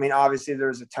were there. I mean, obviously there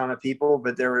was a ton of people,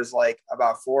 but there was like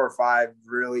about 4 or 5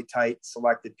 really tight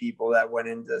selected people that went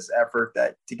into this effort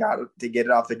to get it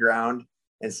off the ground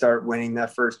and start winning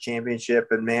that first championship.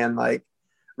 And man, like,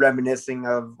 reminiscing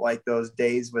of like those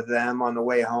days with them on the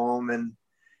way home. And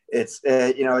it's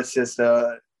just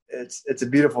it's a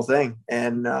beautiful thing.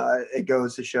 And it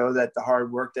goes to show that the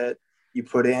hard work that you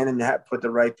put in and put the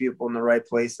right people in the right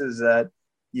places, that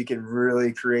you can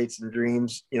really create some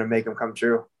dreams, make them come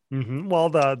true. Mm-hmm. Well,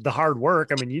 the hard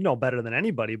work, I mean, better than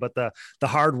anybody, but the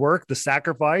hard work, the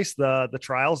sacrifice, the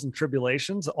trials and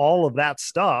tribulations, all of that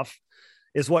stuff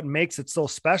is what makes it so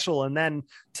special. And then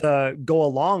to go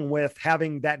along with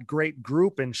having that great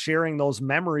group and sharing those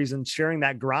memories and sharing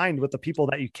that grind with the people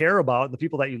that you care about, the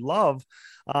people that you love,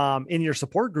 in your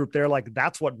support group there, like,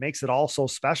 that's what makes it all so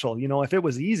special. If it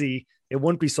was easy, it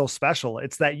wouldn't be so special.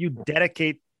 It's that you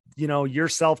dedicate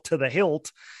yourself to the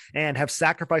hilt and have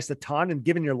sacrificed a ton and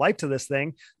given your life to this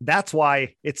thing. That's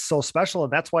why it's so special.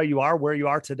 And that's why you are where you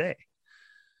are today.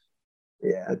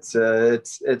 Yeah. It's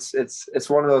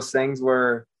one of those things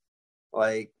where,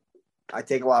 like, I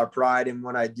take a lot of pride in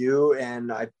what I do,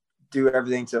 and I do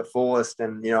everything to the fullest,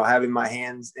 and, having my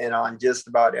hands in on just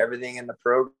about everything in the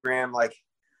program. Like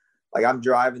I'm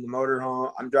driving the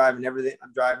motorhome, I'm driving everything.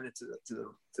 I'm driving it to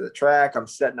the track. I'm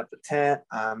setting up the tent.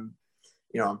 I'm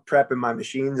prepping my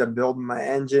machines. I'm building my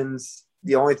engines.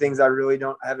 The only things I really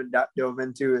haven't dove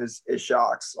into is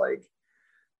shocks.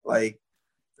 Like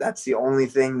that's the only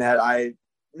thing that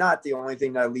not the only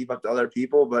thing that I leave up to other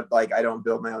people, but like, I don't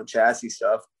build my own chassis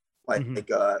stuff, like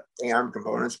arm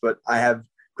components, but I have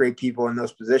great people in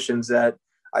those positions that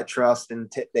I trust,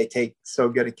 and they take so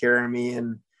good of care of me.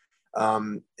 And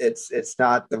it's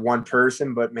not the one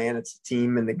person, but man, it's a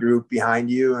team and the group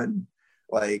behind you. And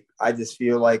like, I just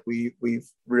feel like we've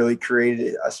really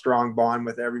created a strong bond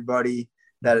with everybody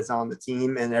that is on the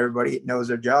team, and everybody knows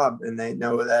their job, and they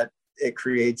know that it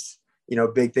creates,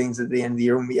 big things at the end of the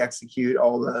year when we execute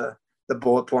all the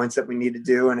bullet points that we need to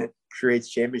do, and it creates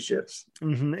championships.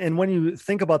 Mm-hmm. And when you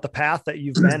think about the path that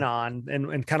you've been on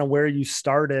and kind of where you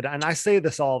started, and I say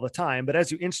this all the time, but as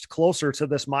you inched closer to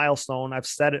this milestone, I've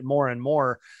said it more and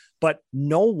more, but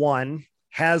no one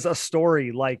has a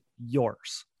story like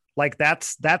yours. Like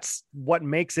that's what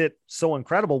makes it so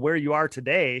incredible. Where you are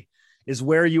today is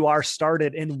where you are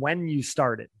started and when you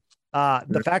started.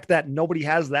 The fact that nobody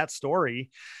has that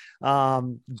story,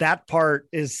 That part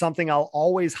is something I'll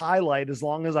always highlight as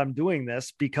long as I'm doing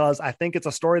this, because I think it's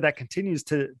a story that continues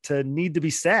to need to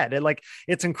be said. And like,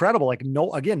 it's incredible. Like,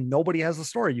 nobody has the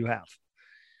story you have.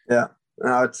 Yeah.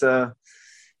 No, it's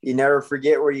you never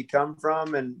forget where you come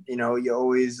from, and you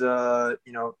always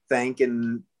thank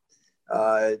and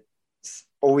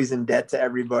always in debt to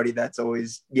everybody that's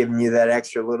always giving you that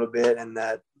extra little bit and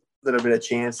that little bit of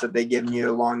chance that they given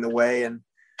you along the way. And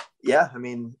yeah, I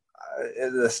mean,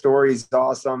 the story's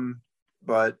awesome,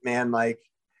 but man, like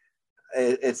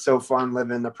it's so fun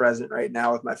living in the present right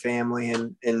now with my family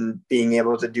and being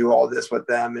able to do all this with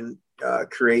them and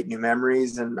create new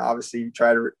memories, and obviously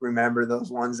try to remember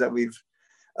those ones that we've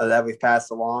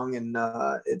passed along. And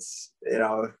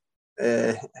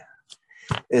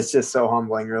it's just so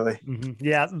humbling, really. Mm-hmm.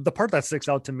 Yeah. The part that sticks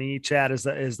out to me, Chad, is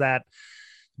that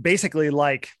basically,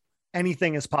 like,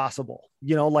 anything is possible,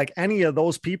 like any of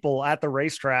those people at the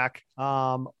racetrack,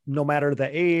 no matter the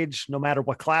age, no matter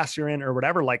what class you're in or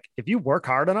whatever, like if you work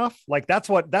hard enough, like that's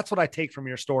what I take from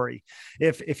your story.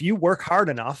 If you work hard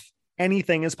enough,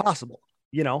 anything is possible,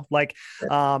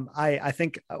 I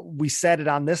think we said it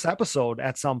on this episode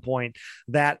at some point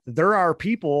that there are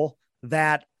people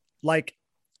that, like,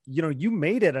 you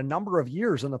made it a number of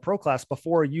years in the pro class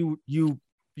before you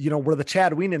were the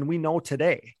Chad Wienen we know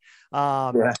today.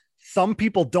 Yeah. Some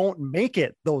people don't make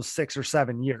it those 6 or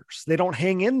 7 years. They don't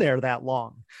hang in there that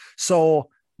long.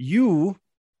 So you,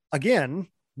 again,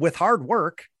 with hard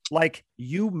work, like,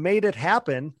 you made it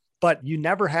happen, but you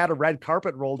never had a red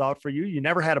carpet rolled out for you. You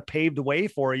never had a paved way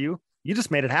for you. You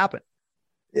just made it happen.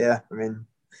 Yeah. I mean,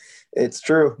 it's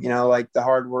true. Like the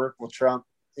hard work will trump,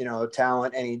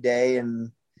 talent any day.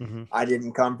 And mm-hmm. I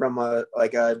didn't come from a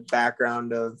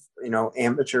background of,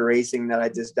 amateur racing that I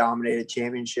just dominated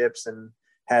championships and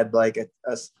had like a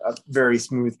very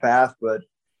smooth path. But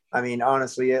I mean,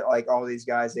 honestly, like all these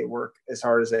guys, they work as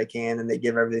hard as they can and they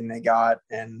give everything they got.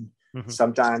 And mm-hmm.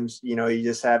 sometimes, you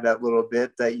just have that little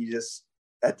bit that you just,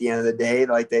 at the end of the day,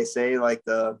 like they say, like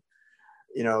the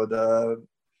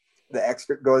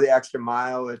extra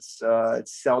mile, it's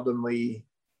seldomly,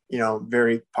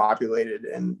 very populated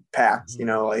and packed,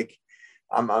 mm-hmm. Like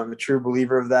I'm a true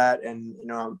believer of that. And,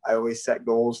 I always set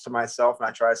goals to myself and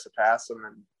I try to surpass them.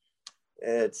 And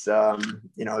it's,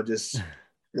 just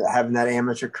having that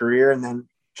amateur career and then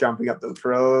jumping up to the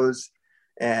pros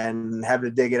and having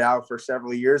to dig it out for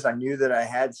several years. I knew that I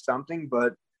had something,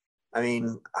 but I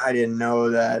mean, I didn't know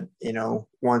that,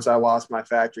 once I lost my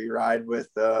factory ride with,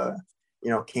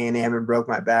 Can-Am and broke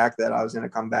my back, that I was going to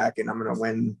come back and I'm going to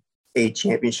win 8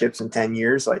 championships in 10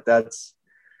 years. Like that's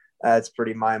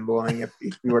pretty mind blowing. If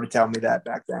you were to tell me that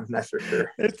back then, that's for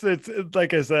sure. It's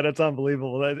like I said, it's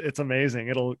unbelievable. It's amazing.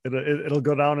 It'll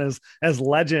go down as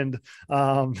legend,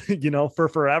 for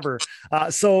forever.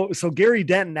 So Gary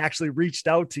Denton actually reached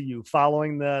out to you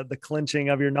following the clinching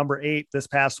of your number 8 this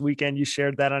past weekend. You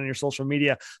shared that on your social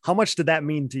media. How much did that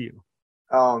mean to you?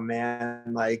 Oh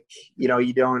man. Like,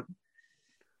 you don't,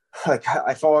 like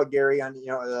I follow Gary on,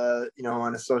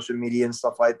 on his social media and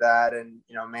stuff like that. And,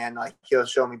 man, like he'll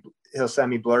send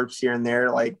me blurbs here and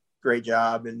there, like great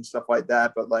job and stuff like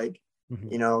that. But like, mm-hmm.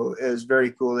 It was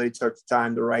very cool that he took the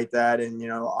time to write that. And,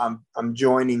 I'm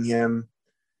joining him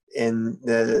in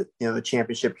the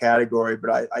championship category,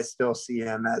 but I still see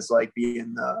him as like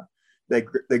being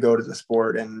the go to the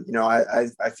sport. And,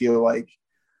 I feel like,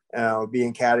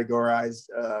 being categorized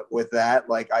with that,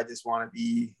 like, I just want to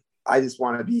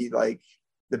be like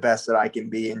the best that I can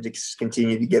be and just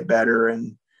continue to get better.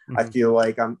 And mm-hmm. I feel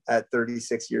like I'm at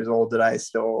 36 years old that I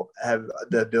still have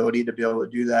the ability to be able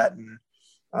to do that. And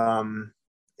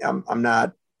I'm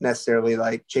not necessarily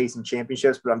like chasing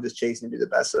championships, but I'm just chasing to do the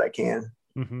best that I can.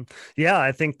 Mm-hmm. Yeah,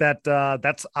 I think that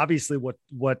that's obviously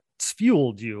what's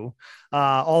fueled you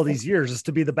all these years, is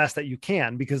to be the best that you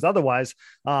can, because otherwise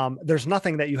there's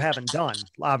nothing that you haven't done,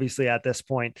 obviously, at this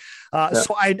point.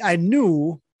 So I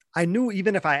knew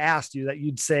even if I asked you that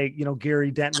you'd say,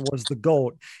 Gary Denton was the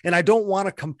GOAT. And I don't want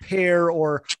to compare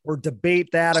or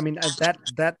debate that. I mean,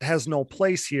 that has no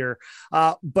place here.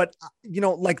 But,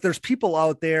 like there's people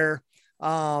out there,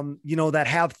 that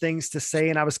have things to say.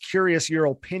 And I was curious your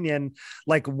opinion,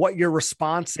 like what your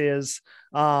response is,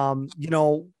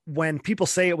 when people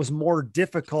say it was more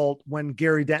difficult when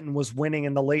Gary Denton was winning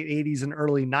in the late 80s and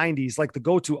early 90s, like the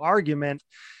go-to argument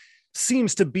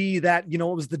seems to be that, it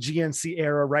was the GNC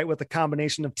era, right? With the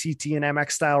combination of TT and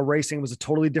MX style racing. It was a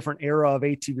totally different era of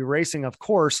ATV racing, of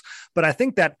course. But I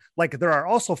think that like, there are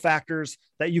also factors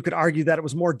that you could argue that it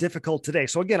was more difficult today.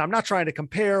 So again, I'm not trying to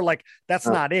compare, like, that's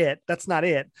not it.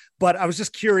 But I was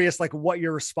just curious, like what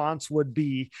your response would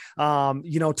be,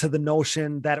 to the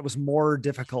notion that it was more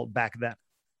difficult back then.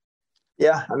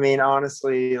 Yeah, I mean,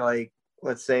 honestly, like,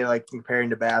 let's say, like,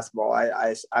 comparing to basketball,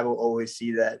 I will always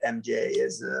see that MJ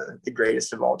is the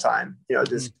greatest of all time. You know,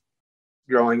 just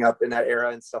growing up in that era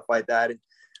and stuff like that, and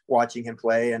watching him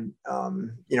play. And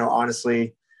you know,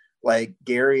 honestly, like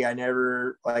Gary, I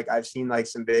never, like, I've seen like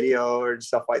some video or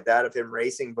stuff like that of him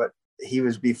racing, but he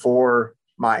was before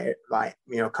my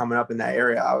you know, coming up in that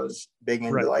area. I was big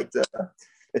into like the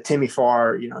Timmy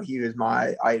Farr. You know, he was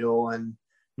my idol, and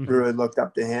really looked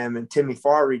up to him. And Timmy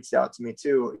Farr reached out to me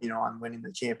too, you know, on winning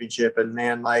the championship. And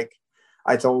man, like,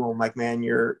 I told him, like, man,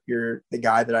 you're the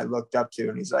guy that I looked up to.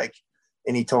 And he's like,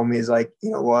 and he told me, he's like,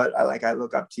 you know what, I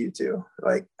look up to you too.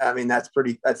 Like, I mean, that's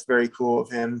very cool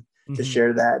of him to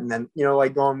share that. And then, you know,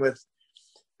 like, going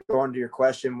to your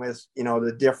question with, you know,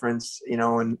 the difference, you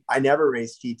know, and I never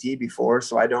raced TT before,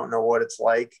 so I don't know what it's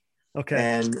like. Okay.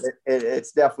 And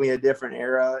it's definitely a different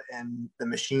era, and the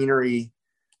machinery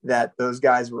that those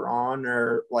guys were on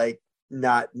are like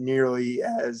not nearly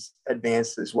as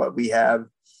advanced as what we have.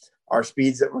 Our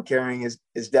speeds that we're carrying is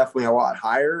definitely a lot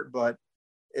higher, but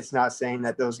it's not saying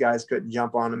that those guys couldn't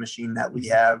jump on a machine that we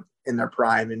have in their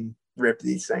prime and rip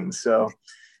these things. So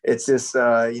it's just,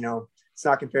 you know, it's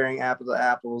not comparing apples to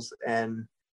apples. And,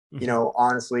 you know,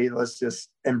 honestly, let's just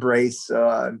embrace,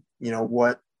 you know,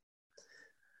 what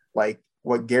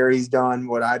Gary's done,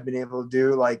 what I've been able to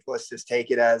do. Like, let's just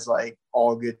take it as like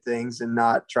all good things and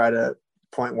not try to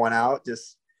point one out.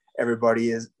 Just everybody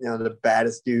is, you know, the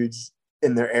baddest dudes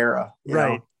in their era.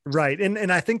 Right. Know? Right.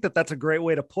 And I think that that's a great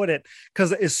way to put it,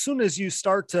 because as soon as you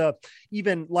start to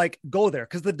even like go there,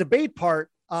 because the debate part,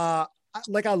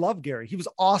 like, I love Gary. He was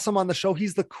awesome on the show.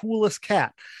 He's the coolest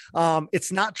cat.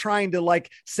 It's not trying to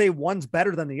like say one's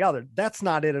better than the other. That's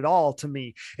not it at all to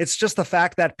me. It's just the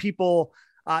fact that people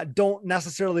don't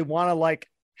necessarily want to like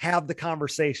have the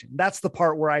conversation. That's the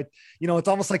part where I, you know, it's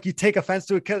almost like you take offense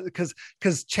to it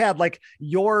because Chad, like,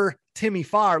 you're Timmy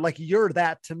Farr, like, you're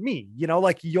that to me, you know,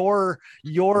 like you're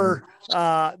you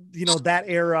know, that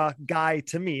era guy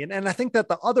to me. And I think that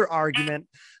the other argument,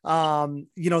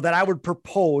 you know, that I would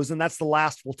propose, and that's the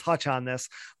last we'll touch on this,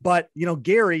 but, you know,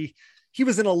 Gary, he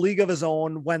was in a league of his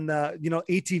own when the, you know,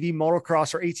 ATV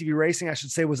motocross, or ATV racing, I should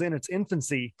say, was in its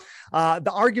infancy.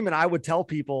 The argument I would tell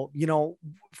people, you know,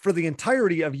 for the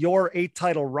entirety of your 8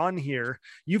 title run here,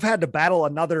 you've had to battle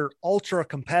another ultra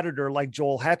competitor like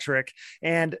Joel Hetrick.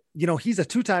 And, you know, he's a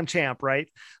 2-time champ, right?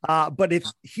 But if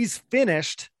he's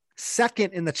finished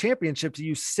second in the championship to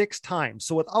you 6 times.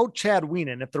 So without Chad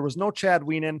Wienen, if there was no Chad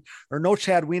Wienen or no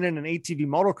Chad Wienen in ATV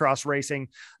motocross racing,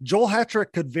 Joel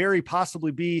Hetrick could very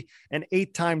possibly be an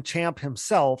 8-time champ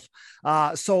himself.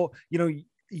 So, you know,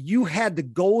 you had to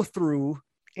go through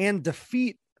and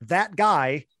defeat that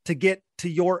guy to get to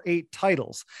your 8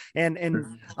 titles. And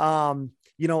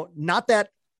you know, not that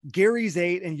Gary's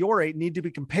 8 and your 8 need to be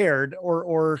compared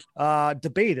or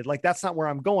debated. Like, that's not where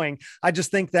I'm going. I just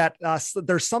think that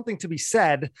there's something to be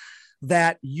said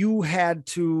that you had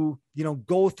to, you know,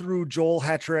 go through Joel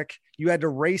Hetrick. You had to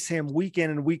race him week in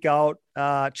and week out,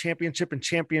 championship and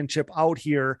championship out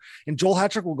here. And Joel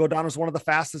Hetrick will go down as one of the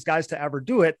fastest guys to ever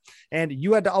do it. And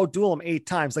you had to outduel him 8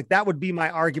 times. Like, that would be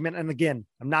my argument. And again,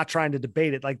 I'm not trying to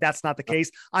debate it. Like, that's not the case.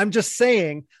 I'm just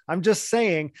saying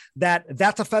that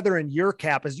that's a feather in your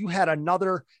cap, as you had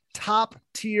another top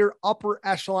tier, upper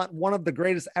echelon, one of the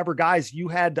greatest ever guys you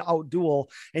had to outduel,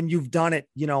 and you've done it,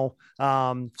 you know,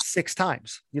 6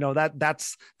 times. You know,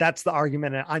 that's the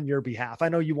argument on your behalf. I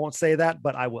know you won't say that,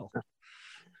 but I will.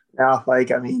 Yeah,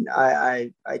 like, I mean,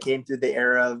 I came through the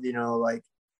era of, you know, like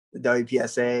the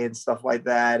WPSA and stuff like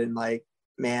that, and like,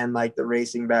 man, like, the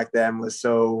racing back then was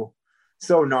so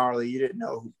gnarly. You didn't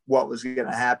know what was going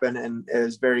to happen, and it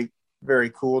was very,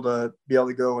 very cool to be able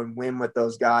to go and win with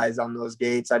those guys on those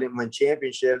gates. I didn't win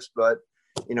championships, but,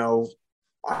 you know,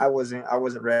 I wasn't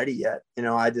ready yet. You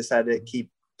know, I just had to keep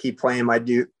paying my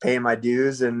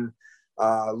dues, and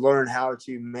learn how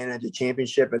to manage a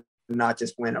championship and not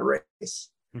just win a race.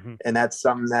 And that's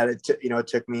something that it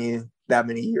took me that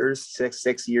many years,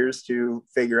 six years to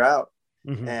figure out.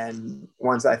 And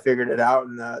once I figured it out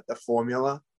in the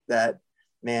formula, that,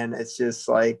 man, it's just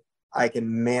like, I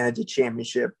can manage a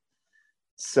championship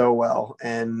so well.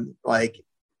 And like,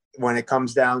 when it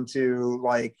comes down to,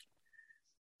 like,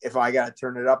 if I got to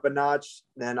turn it up a notch,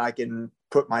 then I can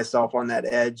put myself on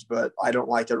that edge, but I don't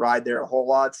like to ride there a whole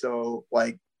lot. So,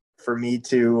 like, for me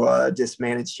to just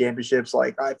manage championships,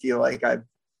 like, I feel like I've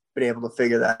been able to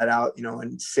figure that out, you know,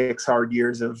 in 6 hard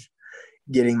years of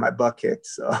getting my butt kicked.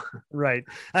 So right.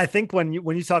 I think when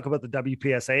you talk about the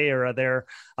WPSA era there,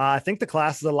 I think the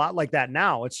class is a lot like that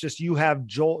now. It's just you have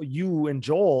you and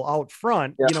Joel out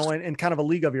front, yeah. you know, in kind of a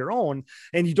league of your own,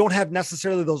 and you don't have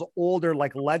necessarily those older,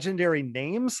 like legendary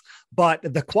names, but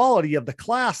the quality of the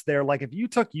class there, like if you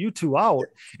took you two out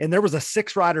and there was a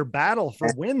 6-rider battle for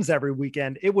wins every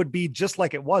weekend, it would be just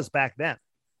like it was back then.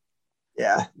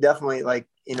 Yeah, definitely. Like,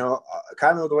 you know,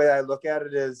 kind of the way I look at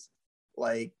it is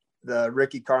like the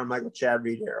Ricky Carmichael, Chad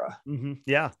Reed era. Mm-hmm.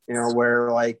 Yeah. You know, where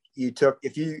like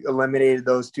if you eliminated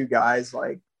those two guys,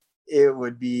 like it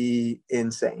would be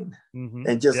insane. Mm-hmm.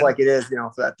 And just like it is, you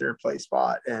know, for that 3rd place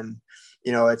spot. And,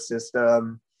 you know, it's just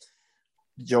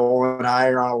Joel and I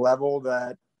are on a level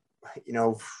that, you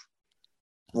know,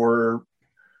 we're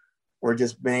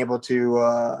just been able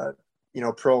to, you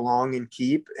know, prolong and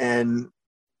keep and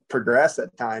progress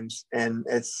at times. And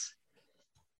it's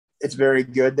very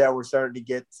good that we're starting to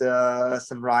get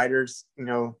some riders, you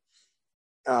know,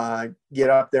 get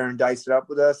up there and dice it up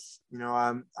with us. You know,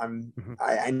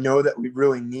 I know that we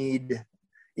really need,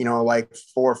 you know, like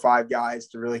 4 or 5 guys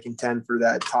to really contend for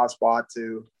that top spot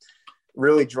to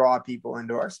really draw people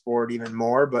into our sport even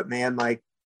more. But man, like,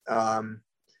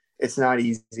 it's not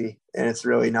easy, and it's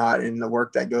really not. And the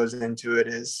work that goes into it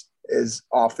is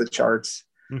off the charts.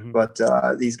 Mm-hmm. But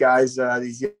these guys,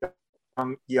 these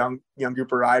young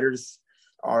group of riders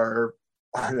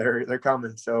they're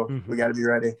coming. So we got to be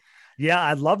ready. Yeah.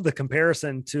 I love the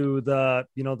comparison to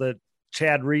the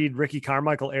Chad Reed, Ricky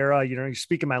Carmichael era. You know, you're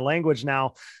speaking my language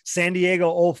now. San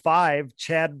Diego 05,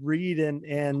 Chad Reed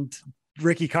and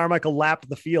Ricky Carmichael lapped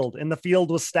the field, and the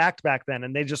field was stacked back then,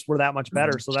 and they just were that much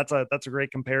better. So that's a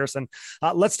great comparison.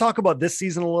 Let's talk about this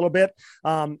season a little bit.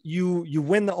 You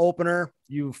win the opener.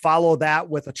 You follow that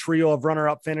with a trio of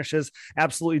runner-up finishes,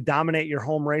 absolutely dominate your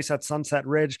home race at Sunset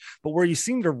Ridge. But where you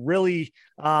seem to really,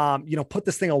 put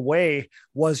this thing away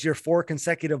was your 4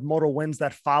 consecutive moto wins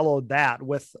that followed that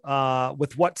with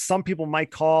what some people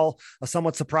might call a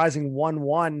somewhat surprising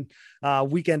 1-1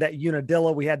 weekend at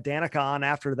Unadilla. We had Danica on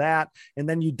after that, and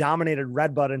then you dominated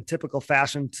Redbud in typical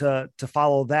fashion to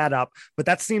follow that up. But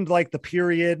that seemed like the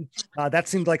period. That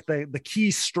seemed like the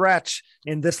key stretch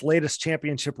in this latest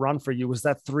championship run for you was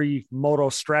that 3 moto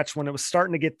stretch when it was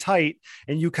starting to get tight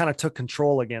and you kind of took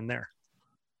control again there.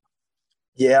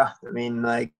 Yeah. I mean,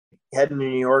 like heading to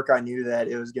New York, I knew that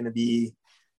it was going to be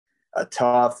a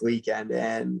tough weekend.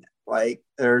 And like,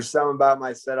 there's something about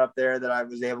my setup there that I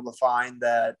was able to find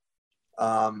that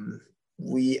I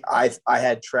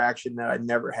had traction that I'd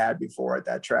never had before at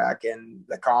that track. And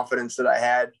the confidence that I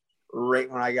had right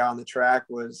when I got on the track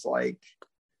was like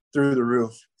through the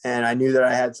roof. And I knew that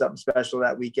I had something special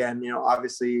that weekend. You know,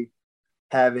 obviously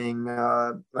having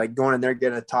like going in there,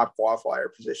 getting a top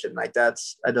qualifier position, like that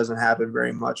doesn't happen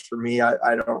very much for me.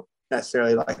 I don't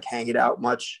necessarily like hang it out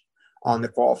much on the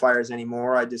qualifiers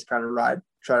anymore. I just kind of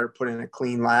try to put in a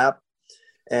clean lap.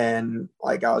 And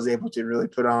like I was able to really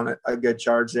put on a good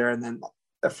charge there. And then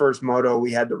the first moto,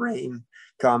 we had the rain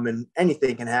come and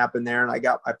anything can happen there. And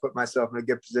I put myself in a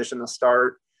good position to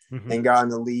start and got in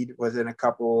the lead within a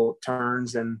couple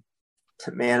turns. And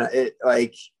man,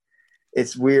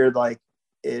 it's weird. Like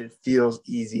it feels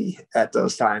easy at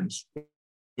those times,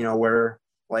 you know, where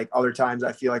like other times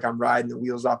I feel like I'm riding the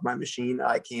wheels off my machine.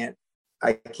 I can't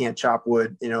chop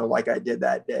wood, you know, like I did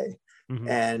that day.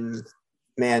 And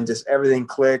man, just everything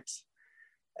clicked.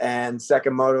 And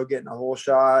second moto, getting a whole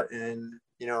shot. And,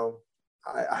 you know,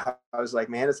 I was like,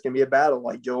 man, it's going to be a battle.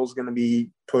 Like Joel's going to be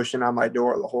pushing on my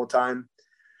door the whole time.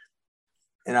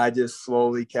 And I just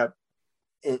slowly kept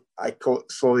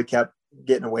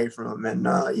getting away from him.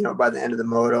 And, you know, by the end of the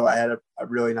moto, I had a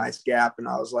really nice gap. And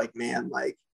I was like, man,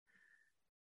 like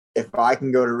if I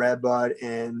can go to Redbud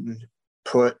and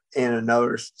put in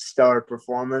another stellar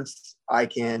performance, I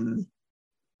can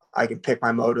pick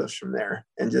my motos from there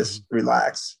and just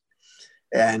relax.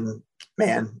 And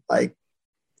man, like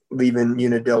leaving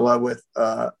Unadilla with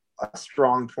a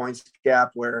strong points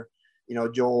gap where, you know,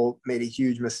 Joel made a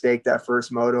huge mistake that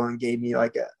first moto and gave me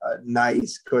like a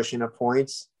nice cushion of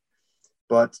points.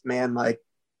 But man, like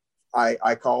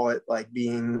I call it like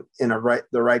being in the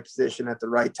right position at the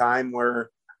right time, where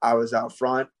I was out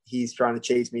front. He's trying to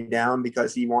chase me down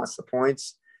because he wants the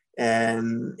points,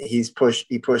 and he pushed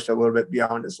a little bit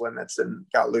beyond his limits and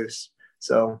got loose.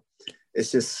 So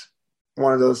it's just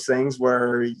one of those things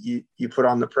where you put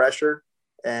on the pressure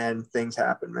and things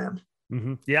happen, man.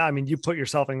 Mm-hmm. Yeah, I mean, you put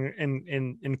yourself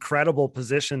in incredible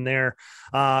position there.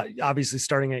 Obviously,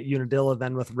 starting at Unadilla,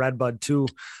 then with Redbud too,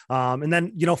 and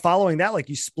then following that, like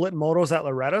you split motos at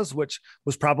Loretta's, which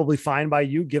was probably fine by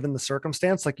you given the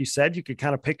circumstance. Like you said, you could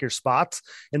kind of pick your spots.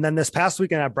 And then this past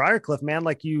weekend at Briarcliff, man,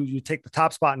 like you take the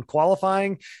top spot in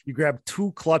qualifying, you grab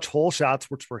 2 clutch hole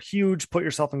shots, which were huge. Put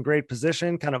yourself in great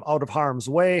position, kind of out of harm's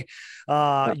way.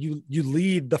 You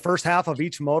lead the first half of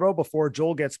each moto before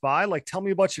Joel gets by. Like, tell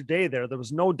me about your day there. There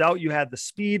was no doubt you had the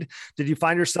speed. Did you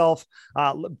find yourself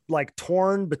like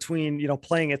torn between,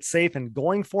 playing it safe and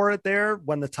going for it there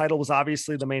when the title was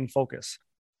obviously the main focus?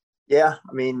 Yeah.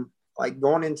 I mean, like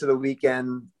going into the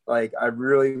weekend, like I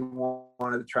really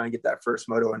wanted to try and get that first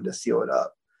moto and to seal it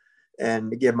up and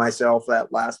to give myself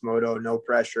that last moto, no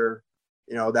pressure.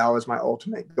 That was my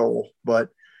ultimate goal. But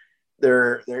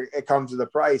there it comes to the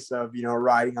price of,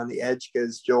 riding on the edge,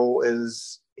 because Joel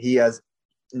he has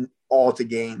all to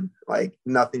gain, like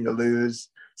nothing to lose.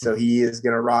 So he is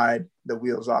going to ride the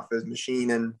wheels off his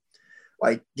machine, and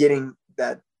like getting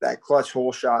that clutch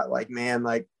hole shot, like, man,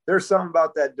 like there's something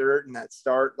about that dirt and that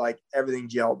start, like everything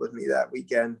gelled with me that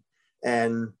weekend.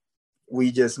 And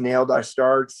we just nailed our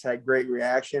starts, had great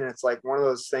reaction. It's like one of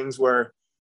those things where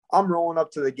I'm rolling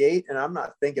up to the gate and I'm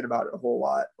not thinking about it a whole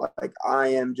lot. Like I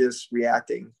am just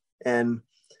reacting. And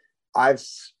I've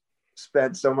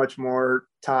spent so much more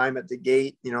time at the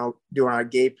gate, doing our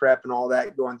gate prep and all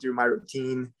that, going through my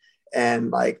routine. And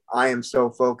like, I am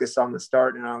so focused on the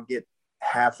start, and I don't get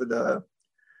half of the,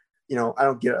 I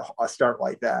don't get a start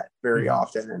like that very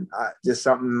often. And just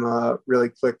something really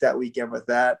clicked that weekend with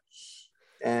that.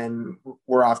 And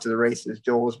we're off to the races.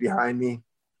 Joel was behind me,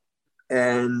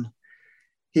 and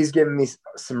he's giving me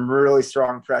some really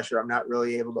strong pressure. I'm not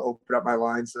really able to open up my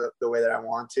lines the way that I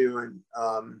want to. And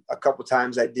a couple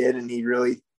times I did, and he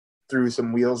really threw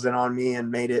some wheels in on me and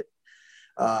made it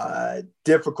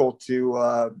difficult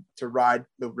to ride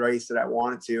the race that I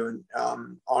wanted to.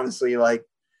 And honestly, like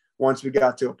once we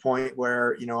got to a point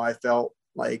where, I felt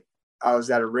like I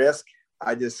was at a risk,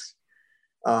 I just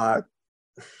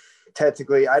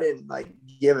technically I didn't like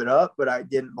give it up, but I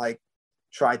didn't like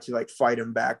try to like fight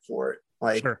him back for it.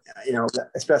 Like, sure.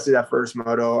 Especially that first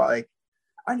moto, like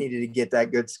I needed to get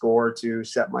that good score to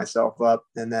set myself up.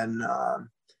 And then,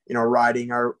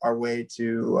 riding our way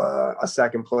to a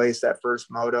second place, that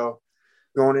first moto,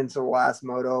 going into the last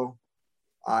moto,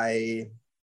 I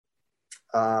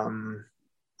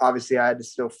obviously I had to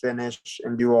still finish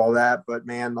and do all that, but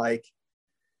man, like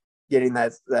getting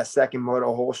that second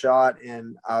moto hole shot.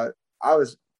 And I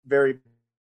was very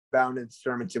bound and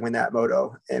determined to win that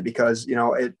moto. And because,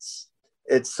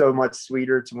 it's so much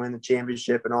sweeter to win the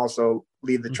championship and also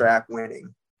leave the track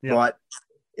winning. Yeah. But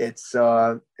it's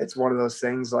one of those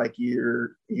things, like you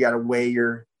got to weigh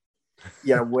the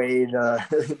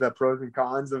pros and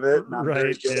cons of it. And I'm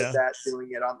very good at that, doing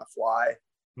it on the fly.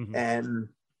 Mm-hmm. And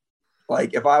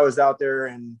like, if I was out there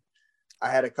and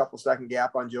I had a couple second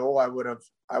gap on Joel, I would have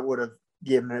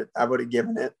given it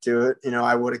to it.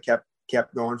 I would have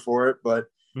kept going for it. But,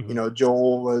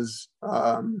 Joel was,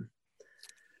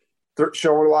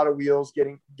 showing a lot of wheels,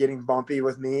 getting bumpy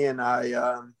with me. And I,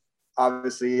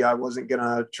 obviously I wasn't going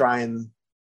to try and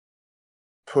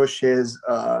push his,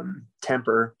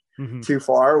 temper too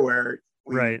far where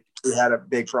we had a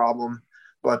big problem.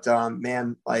 But,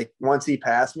 man, like once he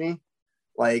passed me,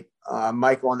 like,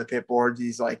 Michael on the pit board,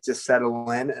 he's like, just settle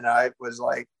in. And I was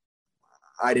like,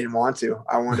 I didn't want to.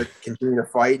 I wanted to continue to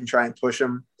fight and try and push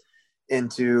him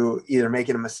into either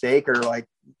making a mistake or like,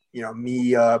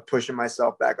 me pushing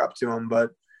myself back up to him.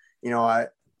 But,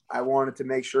 I wanted to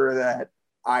make sure that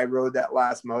I rode that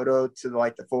last moto to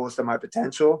like the fullest of my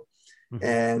potential. Mm-hmm.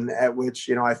 And at which,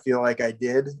 I feel like I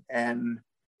did. And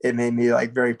it made me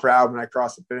like very proud when I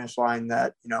crossed the finish line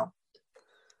that,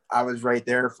 I was right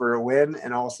there for a win.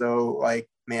 And also like,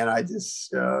 man, I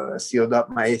just sealed up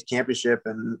my 8th championship.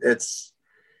 And it's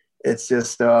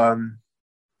just,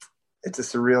 it's a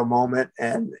surreal moment,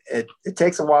 and it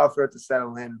takes a while for it to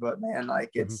settle in, but man,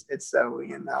 like it's settling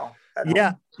in now.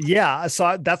 Yeah.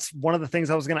 So that's one of the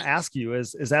things I was going to ask you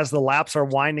is as the laps are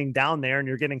winding down there and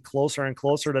you're getting closer and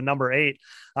closer to number 8,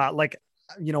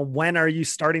 when are you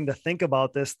starting to think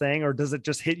about this thing, or does it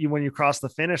just hit you when you cross the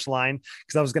finish line?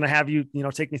 Because I was going to have you,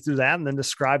 take me through that and then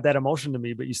describe that emotion to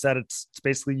me, but you said it's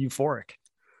basically euphoric.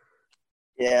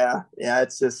 Yeah.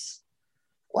 It's just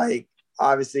like,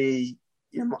 obviously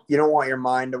you don't want your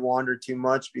mind to wander too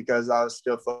much, because I was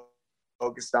still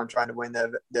focused on trying to win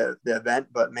the event.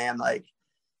 But man, like,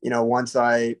 once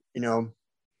we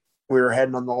were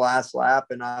heading on the last lap,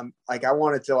 and I'm like, I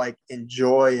wanted to like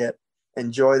enjoy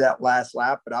that last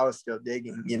lap, but I was still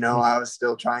digging, I was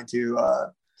still trying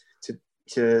to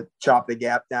to chop the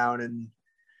gap down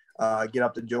and get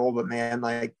up to Joel. But man,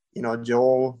 like, you know,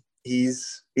 Joel,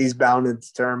 he's bound and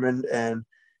determined, and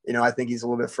you know, I think he's a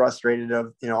little bit frustrated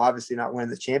of, you know, obviously not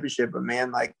winning the championship, but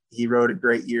man, like, he rode a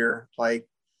great year. Like,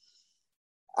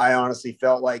 I honestly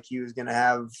felt like he was going to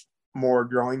have more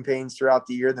growing pains throughout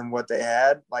the year than what they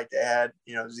had. Like, they had,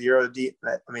 you know,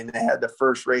 they had the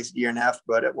first race DNF,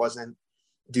 but it wasn't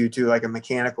due to like a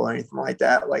mechanical or anything like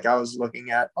that. Like, I was looking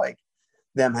at like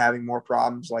them having more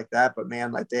problems like that, but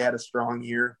man, like, they had a strong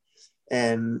year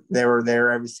and they were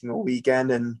there every single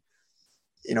weekend. And,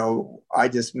 you know, I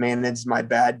just managed my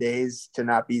bad days to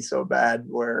not be so bad,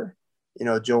 where, you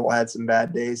know, Joel had some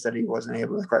bad days that he wasn't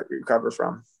able to quite recover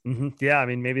from. Mm-hmm. Yeah. I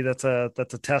mean, maybe that's a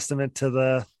testament to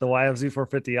the YFZ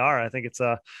 450R. I think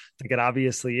it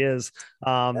obviously is.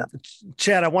 Yeah.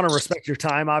 Chad, I want to respect your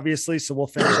time, obviously. So we'll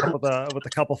finish up with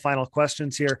a couple final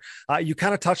questions here. You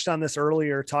kind of touched on this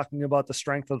earlier, talking about the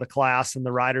strength of the class and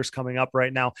the riders coming up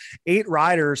right now. 8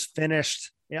 riders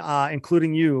finished,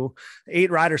 including you. 8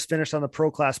 riders finished on the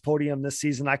pro class podium this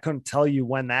season. I couldn't tell you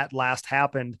when that last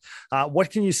happened. What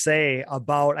can you say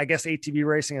about, I guess, ATV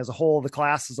racing as a whole, the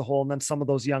class as a whole, and then some of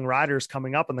those young riders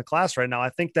coming up in the class right now? I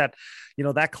think that, you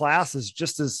know, that class is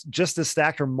just as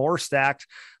stacked or more stacked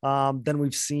than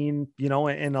we've seen, you know,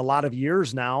 in a lot of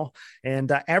years now.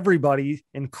 And everybody,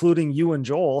 including you and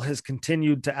Joel, has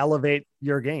continued to elevate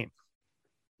your game.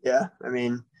 Yeah. I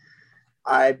mean,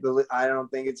 I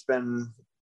don't think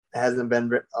hasn't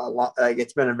been a long, like,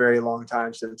 it's been a very long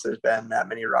time since there's been that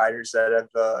many riders that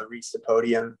have reached the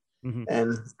podium. Mm-hmm.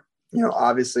 And, you know,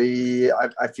 obviously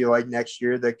I feel like next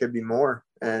year there could be more,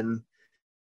 and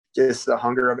just the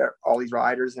hunger of all these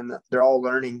riders, and they're all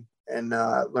learning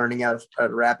learning at a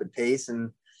rapid pace.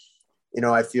 And, you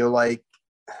know, I feel like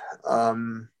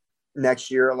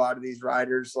next year, a lot of these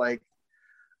riders, like,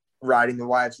 riding the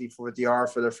YFZ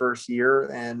 450R for their first year,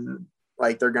 and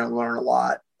like, they're going to learn a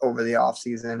lot over the off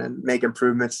season and make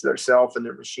improvements to themselves and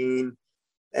their machine.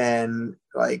 And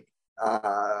like,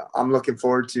 I'm looking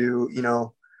forward to, you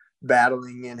know,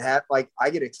 battling and I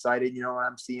get excited, you know, when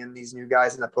I'm seeing these new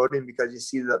guys in the podium, because you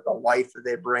see the life that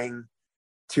they bring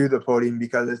to the podium,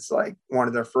 because it's like one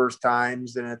of their first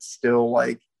times, and it's still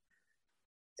like,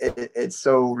 it's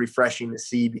so refreshing to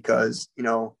see, because, you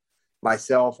know, I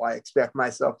expect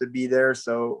myself to be there.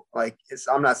 So like,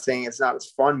 I'm not saying it's not as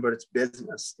fun, but it's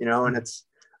business, you know, and it's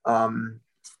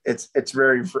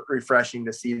very refreshing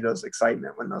to see those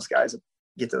excitement when those guys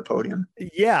get to the podium.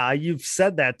 Yeah, you've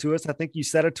said that to us. I think you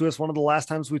said it to us one of the last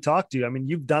times we talked to you. I mean,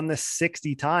 you've done this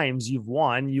 60 times. You've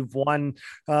won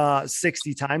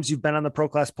 60 times. You've been on the pro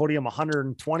class podium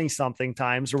 120 something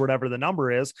times, or whatever the number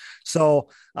is. So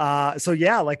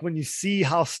yeah, like, when you see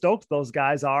how stoked those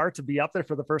guys are to be up there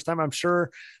for the first time, I'm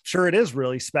sure it is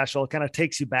really special. It kind of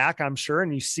takes you back, I'm sure.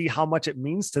 And you see how much it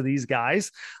means to these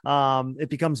guys. It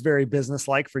becomes very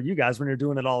business-like for you guys when you're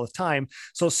doing it all the time.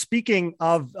 So speaking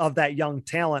of that young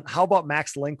talent, how about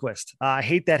Max Lindquist? I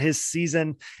hate that his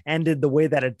season ended the way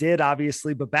that it did,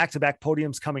 obviously, but back-to-back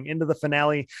podiums coming into the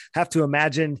finale. Have to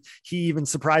imagine he even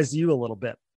surprised you a little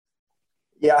bit.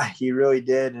 Yeah, he really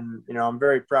did. And, you know, I'm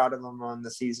very proud of him on the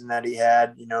season that he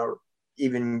had, you know,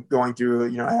 even going through,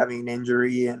 you know, having an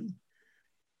injury and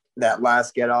that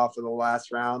last get off of the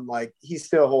last round. Like, he's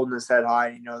still holding his head high,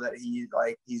 you know, that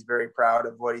he's very proud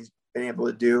of what he's been able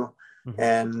to do. Mm-hmm.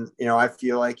 And, you know, I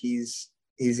feel like he's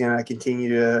going to continue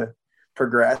to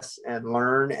progress and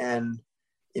learn. And,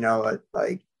 you know,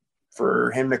 like,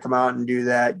 for him to come out and do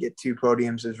that, get 2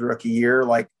 podiums his rookie year,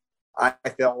 like, I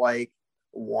felt like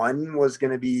one was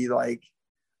going to be like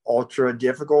ultra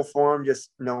difficult for him, just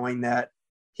knowing that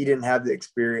he didn't have the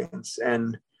experience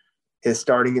and his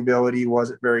starting ability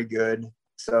wasn't very good.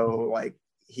 So like,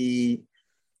 he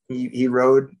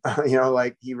rode, you know,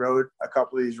 like, he rode a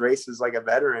couple of these races like a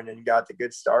veteran and got the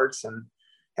good starts and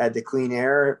had the clean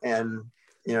air. And,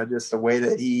 you know, just the way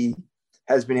that he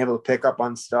has been able to pick up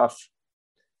on stuff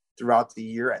throughout the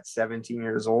year at 17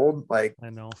 years old. Like, I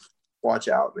know. Watch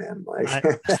out, man. Like,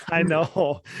 I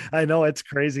know it's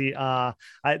crazy.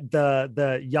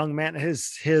 The young man,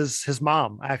 his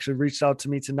mom actually reached out to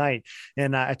me tonight,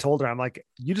 and I told her, I'm like,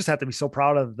 you just have to be so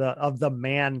proud of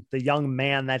the young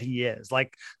man that he is.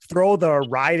 Like, throw the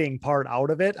riding part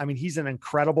out of it. I mean, he's an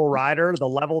incredible rider. The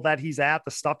level that he's at, the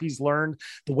stuff he's learned,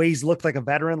 the way he's looked like a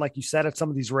veteran, like you said, at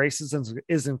some of these races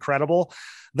is incredible.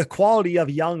 The quality of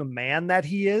young man that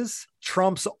he is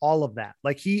trumps all of that.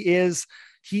 Like, he is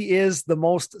he is the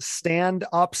most stand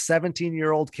up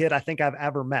 17-year-old kid I think I've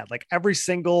ever met. Like every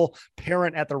single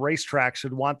parent at the racetrack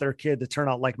should want their kid to turn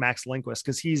out like Max Lindquist.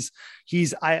 Cause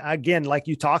again, like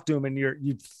you talk to him and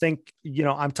you'd think,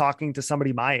 I'm talking to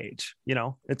somebody my age,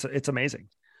 it's amazing.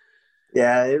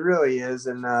 Yeah, it really is.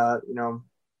 And,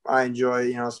 I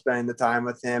enjoy, spending the time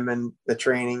with him and the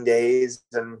training days.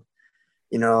 And,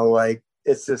 like,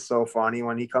 it's just so funny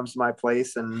when he comes to my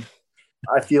place, and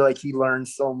I feel like he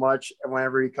learns so much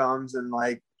whenever he comes. And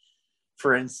like,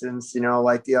 for instance,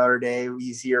 like the other day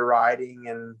he's here riding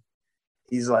and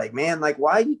he's like, man, like,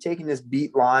 why are you taking this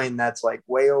beat line that's like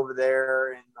way over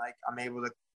there? And like, I'm able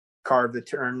to carve the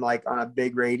turn like on a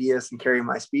big radius and carry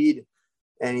my speed.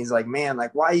 And he's like, man,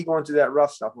 like, why are you going through that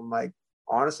rough stuff? I'm like,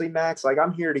 honestly, Max, like,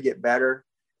 I'm here to get better.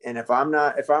 And if I'm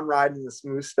riding the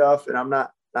smooth stuff and I'm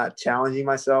not challenging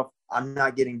myself, I'm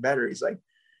not getting better. He's like,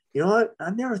 you know what?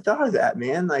 I've never thought of that,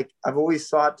 man. Like, I've always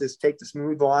thought to take the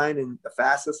smooth line and the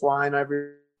fastest line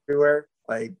everywhere.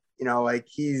 Like, like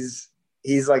he's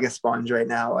like a sponge right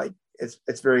now. Like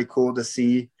it's very cool to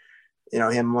see,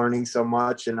 him learning so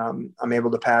much. And I'm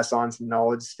able to pass on some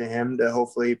knowledge to him to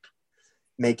hopefully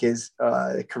make his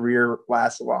career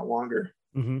last a lot longer.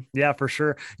 Mm-hmm. Yeah, for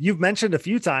sure. You've mentioned a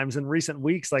few times in recent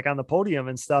weeks, like on the podium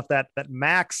and stuff, that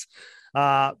Max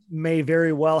may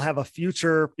very well have a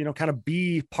future, kind of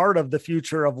be part of the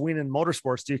future of Wienen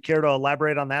Motorsports. Do you care to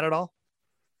elaborate on that at all?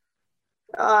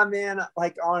 Man,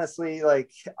 like, honestly,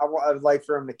 like I would like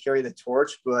for him to carry the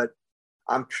torch, but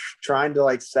I'm trying to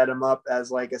like set him up as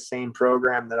like a same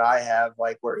program that I have,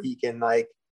 like where he can like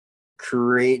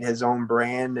create his own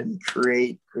brand and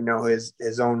create,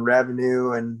 his own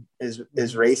revenue and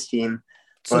his race team.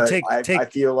 So but I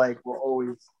feel like we'll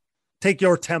always take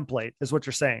your template is what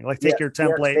you're saying. Like take your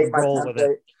template and roll with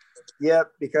it.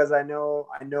 Yep. Because I know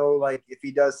like if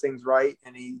he does things right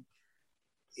and he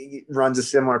runs a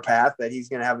similar path, that he's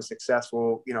going to have a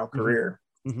successful, career.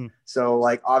 Mm-hmm. So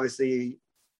like, obviously,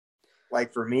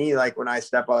 like for me, like when I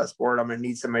step out of sport, I'm going to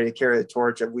need somebody to carry the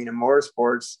torch of Wienen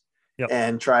Motorsports. Yep.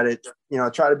 And try to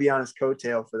be on his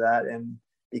coattail for that. And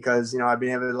because, I've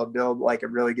been able to build like a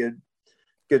really good,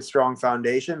 strong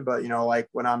foundation, but like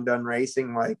when I'm done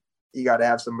racing, like you got to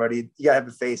have somebody, you got to have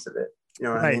a face of it. You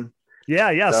know what I mean? Yeah.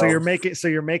 Yeah. So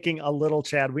you're making a little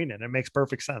Chad Wienen. It makes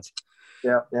perfect sense.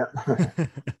 Yeah.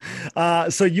 Yeah.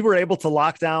 So you were able to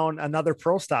lock down another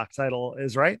pro stock title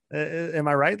right? Am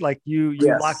I right? Like you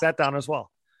yes. locked that down as well.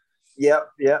 Yep.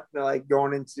 Like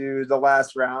going into the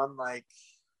last round, like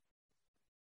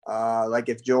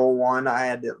if Joel won, I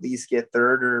had to at least get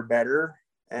third or better.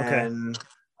 And okay.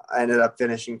 I ended up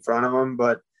finishing in front of him,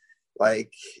 but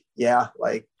like, yeah,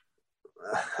 like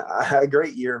a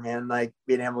great year, man, like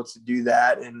being able to do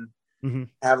that and mm-hmm.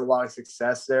 have a lot of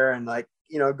success there. And like,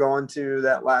 going to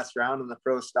that last round in the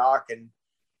pro stock and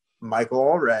Michael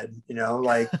Allred,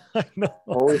 like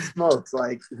holy smokes.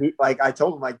 Like I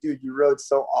told him, like, dude, you rode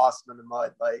so awesome in the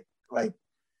mud. Like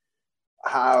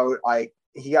how, like,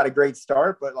 he got a great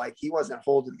start, but like he wasn't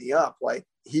holding me up. Like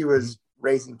he was mm-hmm.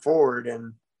 racing forward,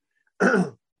 and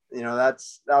that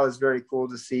was very cool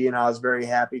to see, and I was very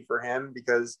happy for him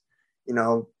because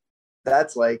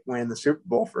that's like winning the Super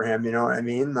Bowl for him. You know what I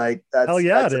mean? Like that's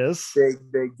it is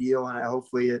big deal, and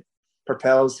hopefully it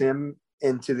propels him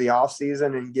into the off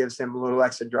season and gives him a little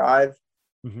extra drive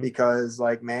mm-hmm. because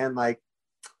like, man, like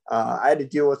I had to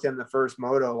deal with him the first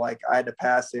moto. Like I had to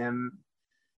pass him.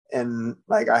 And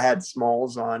like I had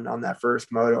smalls on that first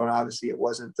moto, and obviously it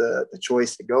wasn't the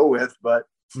choice to go with, but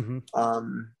mm-hmm.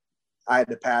 I had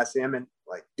to pass him, and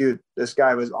like, dude, this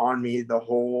guy was on me the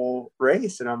whole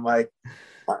race, and I'm like,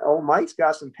 oh, Mike's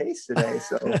got some pace today.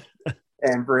 So,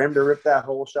 and for him to rip that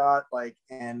whole shot, like,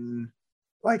 and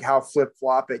like how flip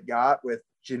flop it got with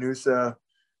Janusa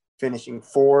finishing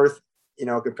fourth,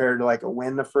 compared to like a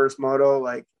win the first moto,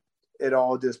 like. It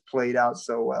all just played out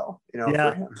so well,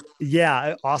 yeah. for him.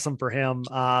 Yeah. Awesome for him.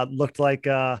 Looked like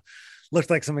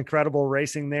some incredible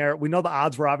racing there. We know the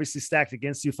odds were obviously stacked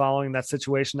against you following that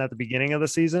situation at the beginning of the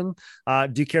season.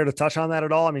 Do you care to touch on that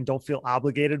at all? I mean, don't feel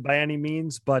obligated by any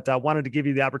means, but I wanted to give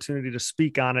you the opportunity to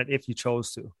speak on it if you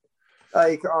chose to.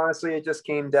 Like, honestly, it just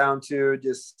came down to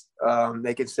just,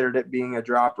 they considered it being a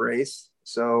drop race.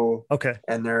 So, okay.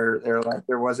 And they're like,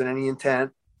 there wasn't any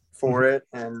intent for it.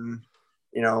 And,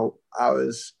 I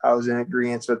was in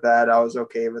agreement with that. I was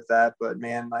okay with that, but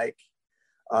man, like,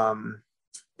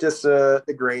 just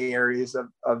the gray areas of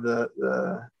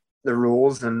the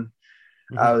rules. And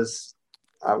mm-hmm.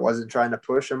 I wasn't trying to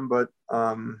push them, but,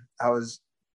 I was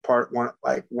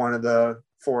one of the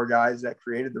 4 guys that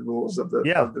created the rules of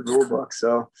the rule book.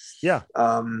 So, yeah.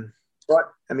 But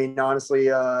I mean, honestly,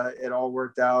 it all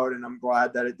worked out, and I'm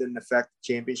glad that it didn't affect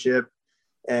the championship,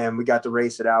 and we got to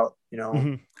race it out.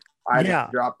 I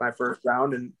dropped my first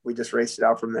round, and we just raced it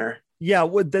out from there. Yeah,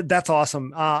 that's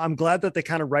awesome. I'm glad that they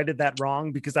kind of righted that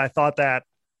wrong, because I thought that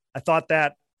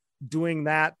doing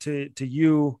that to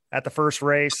you at the first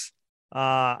race,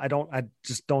 I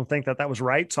just don't think that was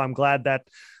right. So I'm glad that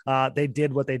they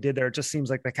did what they did there. It just seems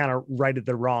like they kind of righted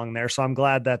the wrong there. So I'm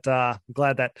glad that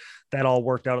that all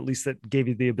worked out. At least that gave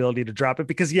you the ability to drop it,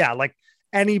 because like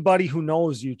anybody who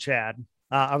knows you, Chad,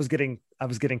 I was getting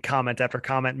comment after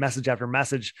comment, message after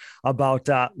message about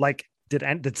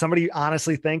did somebody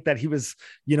honestly think that he was,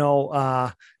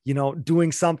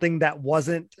 doing something that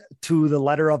wasn't to the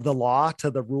letter of the law,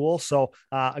 to the rule? So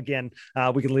again,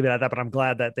 we can leave it at that, but I'm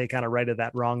glad that they kind of righted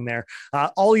that wrong there.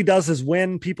 All he does is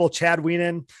win. People, Chad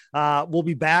Wienen will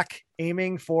be back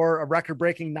aiming for a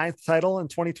record-breaking 9th title in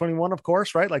 2021, of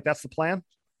course, right? Like that's the plan.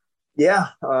 Yeah.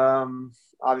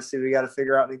 Obviously we got to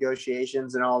figure out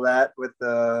negotiations and all that with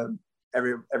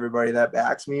everybody that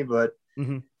backs me, but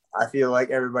I feel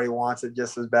like everybody wants it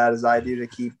just as bad as I do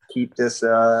to keep this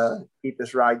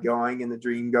ride going and the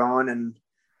dream going. And,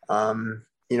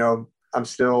 I'm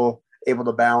still able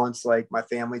to balance like my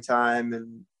family time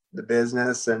and the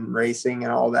business and racing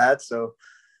and all that. So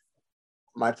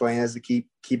my plan is to keep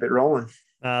it rolling.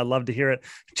 Love to hear it.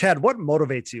 Chad, what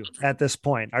motivates you at this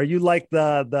point? Are you like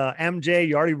the MJ?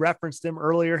 You already referenced him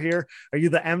earlier here. Are you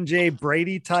the MJ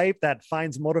Brady type that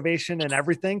finds motivation in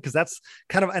everything? Because that's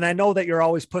kind of, and I know that you're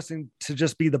always pushing to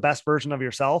just be the best version of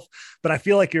yourself, but I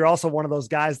feel like you're also one of those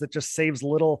guys that just saves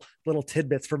little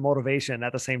tidbits for motivation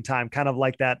at the same time, kind of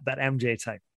like that MJ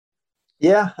type.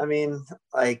 Yeah. I mean,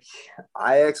 like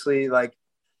I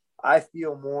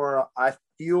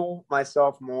feel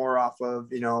myself more off of,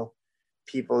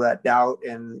 people that doubt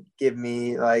and give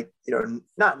me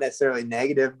not necessarily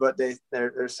negative, but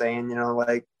they're saying,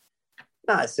 like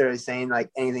not necessarily saying like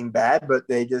anything bad, but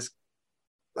they just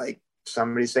like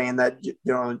somebody saying that,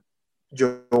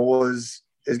 Joel is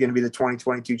going to be the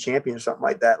 2022 champion or something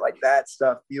like that. Like that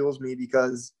stuff fuels me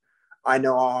because I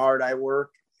know how hard I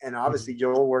work. And obviously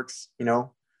Joel works,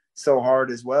 so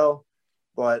hard as well,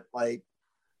 but like,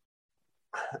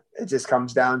 it just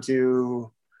comes down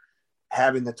to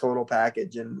having the total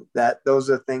package, and those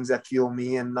are things that fuel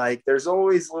me. And like, there's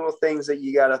always little things that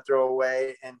you got to throw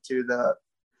away into the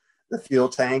fuel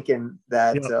tank, and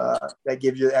that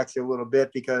gives you the extra little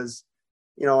bit, because,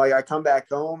 like I come back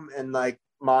home and like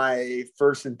my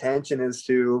first intention is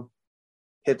to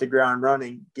hit the ground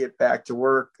running, get back to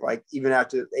work. Like even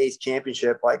after the ACE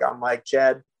championship, like I'm like,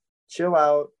 Chad, chill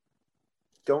out.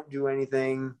 Don't do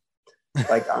anything.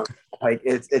 Like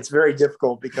it's very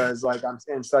difficult because like I'm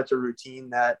in such a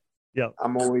routine that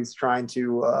I'm always trying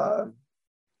to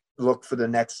look for the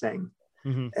next thing.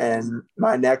 And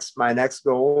my next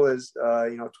goal is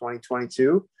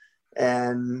 2022,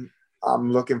 and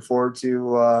I'm looking forward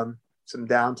to some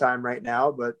downtime right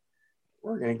now, but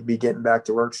we're going to be getting back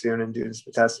to work soon and doing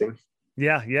some testing.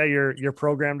 Yeah. You're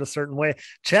programmed a certain way.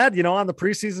 Chad, on the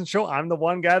preseason show, I'm the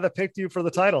one guy that picked you for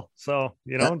the title. So,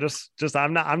 just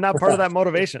I'm not part of that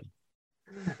motivation.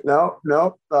 No.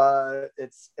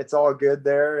 It's all good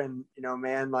there. And,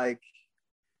 man, like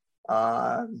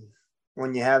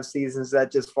when you have seasons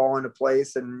that just fall into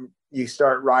place and you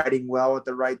start riding well at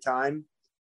the right time,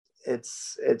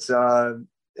 it's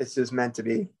just meant to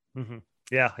be.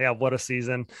 Yeah. What a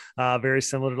season. Very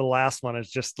similar to the last one. It's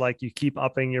just like you keep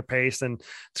upping your pace, and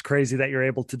it's crazy that you're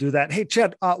able to do that. Hey,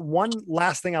 Chad, one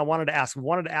last thing I wanted to ask. I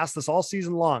wanted to ask this all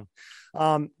season long.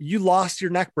 You lost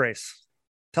your neck brace.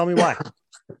 Tell me why.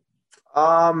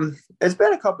 It's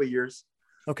been a couple of years.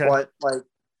 Okay. But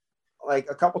like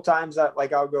a couple times that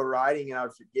like I would go riding and I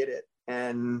would forget it,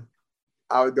 and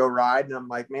I would go ride and I'm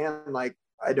like, man, like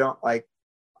I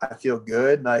feel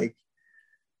good. Like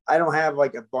I don't have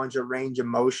like a bunch of range of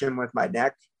motion with my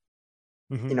neck,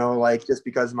 like just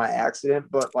because of my accident,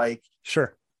 but like,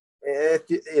 sure.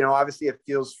 Obviously it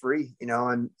feels free,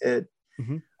 and it,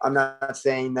 I'm not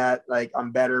saying that like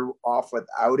I'm better off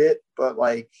without it, but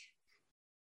like,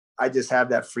 I just have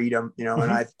that freedom,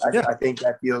 and I think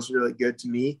that feels really good to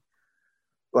me.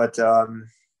 But, I'm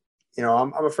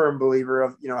a firm believer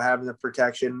of, having the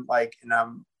protection, like, and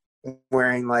I'm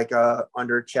wearing like a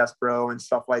under chest bro and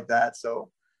stuff like that.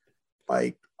 So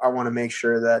like, I want to make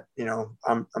sure that,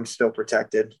 I'm still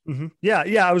protected. Mm-hmm.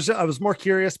 Yeah. I was more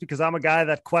curious because I'm a guy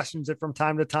that questions it from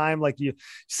time to time. Like you've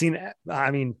seen,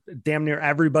 damn near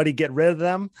everybody get rid of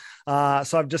them.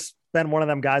 So I've just been one of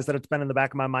them guys that it's been in the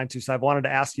back of my mind too. So I've wanted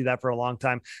to ask you that for a long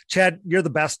time. Chad, you're the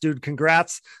best, dude.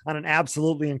 Congrats on an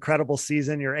absolutely incredible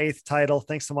season, your 8th title.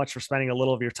 Thanks so much for spending a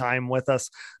little of your time with us.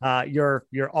 You're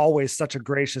always such a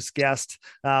gracious guest.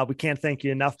 We can't thank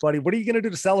you enough, buddy. What are you going to do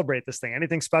to celebrate this thing?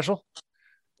 Anything special?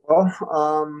 Well,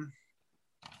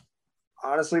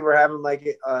 honestly, we're having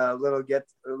like a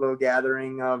little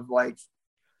gathering of like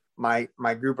my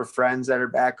group of friends that are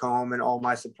back home and all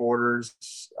my supporters.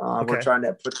 Okay. We're trying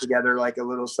to put together like a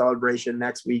little celebration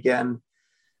next weekend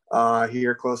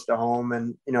here close to home,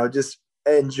 and just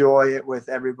enjoy it with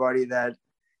everybody that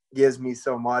gives me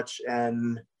so much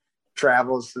and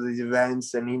travels to these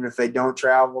events. And even if they don't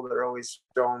travel, they're always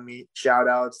throwing me shout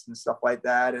outs and stuff like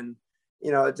that. And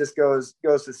it just goes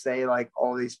to say, like,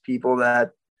 all these people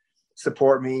that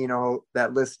support me,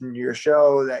 that listen to your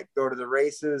show, that go to the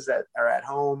races, that are at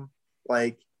home.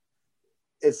 Like,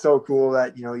 it's so cool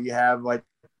that, you have like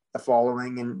a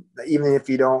following, and even if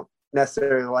you don't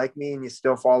necessarily like me and you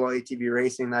still follow ATV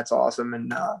racing, that's awesome.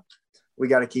 And we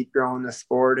got to keep growing the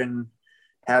sport and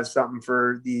have something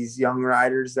for these young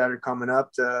riders that are coming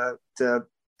up to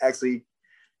actually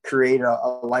create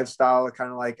a lifestyle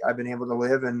kind of like I've been able to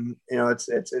live. And,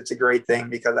 it's a great thing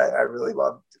because I really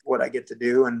love what I get to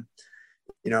do. And,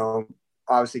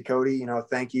 obviously Cody,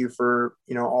 thank you for,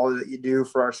 all that you do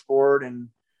for our sport. And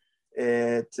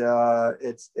it's a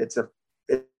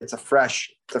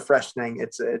fresh thing.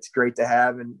 It's great to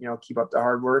have, and, keep up the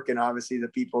hard work, and obviously the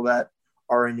people that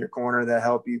are in your corner that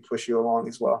help you, push you along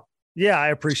as well. Yeah, I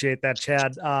appreciate that,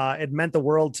 Chad. It meant the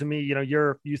world to me.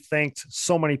 You thanked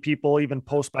so many people, even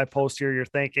post by post here. You're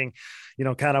thanking,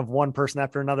 kind of one person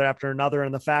after another.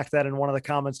 And the fact that in one of the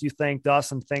comments you thanked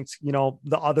us and thanked,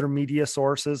 the other media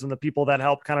sources and the people that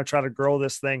helped kind of try to grow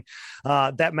this thing,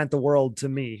 that meant the world to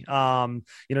me.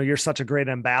 You're such a great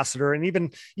ambassador,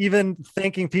 and even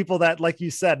thanking people that, like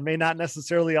you said, may not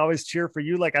necessarily always cheer for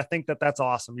you. Like, I think that's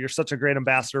awesome. You're such a great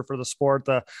ambassador for the sport.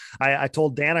 I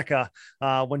told Danica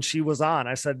when she was on,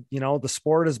 I said, the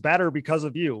sport is better because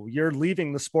of you. You're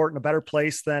leaving the sport in a better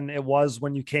place than it was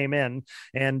when you came in.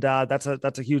 And that's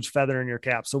a huge feather in your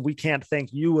cap. So we can't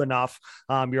thank you enough.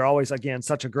 You're always, again,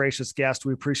 such a gracious guest.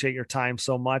 We appreciate your time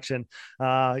so much. And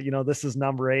this is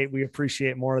number 8. We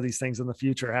appreciate more of these things in the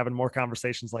future, having more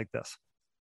conversations like this.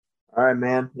 All right,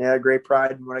 man. Yeah. Great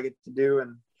pride in what I get to do.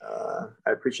 And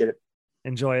I appreciate it.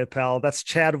 Enjoy it, pal. That's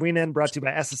Chad Wienen, brought to you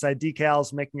by SSI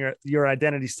Decals, making your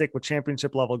identity stick with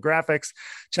championship level graphics.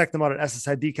 Check them out at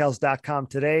ssidecals.com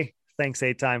today. Thanks,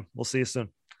 8-time. We'll see you soon.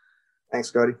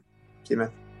 Thanks, Cody. See you, man.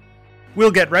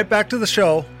 We'll get right back to the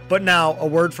show, but now a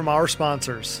word from our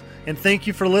sponsors. And thank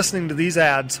you for listening to these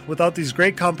ads. Without these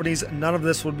great companies, none of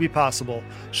this would be possible.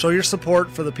 Show your support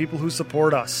for the people who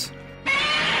support us.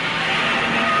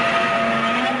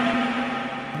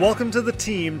 Welcome to the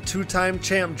team, 2-time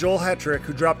champ Joel Hetrick,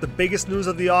 who dropped the biggest news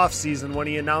of the offseason when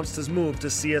he announced his move to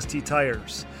CST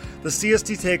Tires. The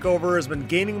CST takeover has been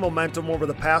gaining momentum over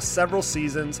the past several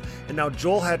seasons, and now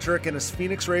Joel Hetrick and his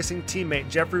Phoenix Racing teammate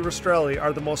Jeffrey Rastrelli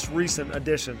are the most recent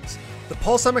additions. The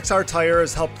Pulse MXR tire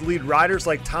has helped lead riders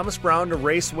like Thomas Brown to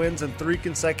race wins and 3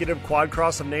 consecutive Quad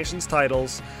Cross of Nations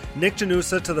titles, Nick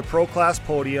Janusa to the Pro Class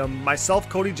podium, myself,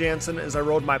 Cody Jansen, as I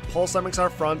rode my Pulse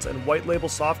MXR fronts and white label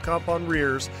soft compound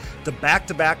rears to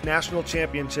back-to-back national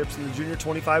championships in the Junior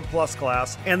 25 Plus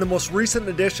class, and the most recent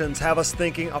additions have us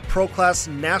thinking a Pro Class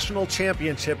national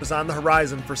championship is on the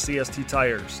horizon for CST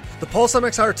tires. The Pulse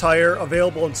MXR tire,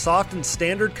 available in soft and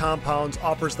standard compounds,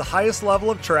 offers the highest level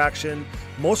of traction,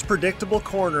 most predictable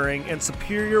cornering, and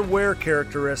superior wear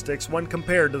characteristics when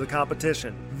compared to the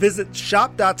competition. Visit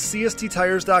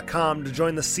shop.csttires.com to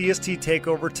join the CST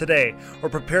takeover today, or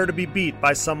prepare to be beat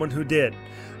by someone who did.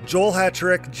 Joel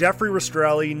Hetrick, Jeffrey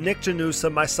Rastrelli, Nick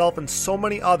Janusa, myself, and so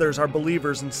many others are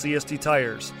believers in CST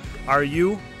tires. Are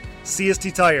you?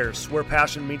 CST Tires, where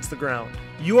passion meets the ground.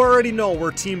 You already know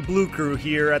we're Team Blue Crew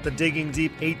here at the Digging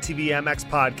Deep ATV MX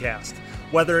podcast.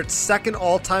 Whether it's second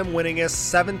all-time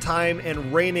winningest, 7-time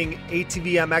and reigning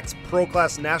ATV MX Pro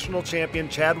Class National Champion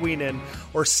Chad Wienen,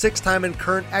 or 6-time and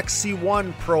current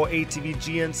XC1 Pro ATV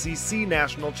GNCC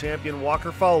National Champion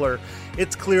Walker Fowler,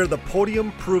 it's clear the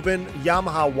podium-proven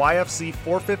Yamaha YFC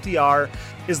 450R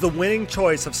is the winning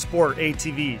choice of sport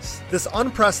ATVs. This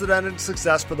unprecedented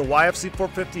success for the YFC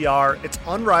 450R, its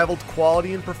unrivaled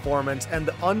quality and performance, and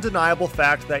the undeniable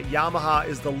fact that Yamaha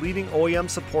is the leading OEM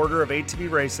supporter of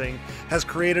ATV racing has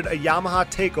created a Yamaha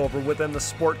takeover within the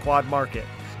sport quad market.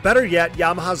 Better yet,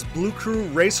 Yamaha's Blue Crew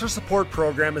Racer Support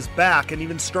Program is back and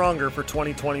even stronger for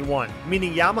 2021,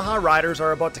 meaning Yamaha riders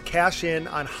are about to cash in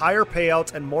on higher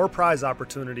payouts and more prize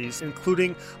opportunities,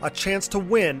 including a chance to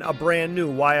win a brand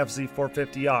new YFZ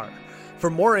 450R.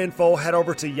 For more info, head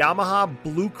over to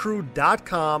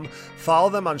YamahaBlueCrew.com, follow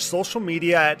them on social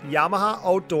media at Yamaha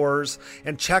Outdoors,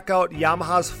 and check out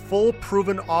Yamaha's full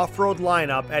proven off-road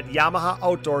lineup at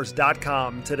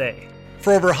YamahaOutdoors.com today.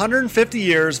 For over 150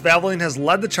 years, Valvoline has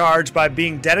led the charge by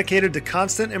being dedicated to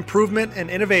constant improvement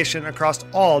and innovation across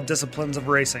all disciplines of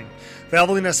racing.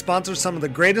 Valvoline has sponsored some of the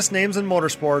greatest names in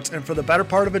motorsports, and for the better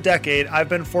part of a decade, I've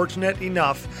been fortunate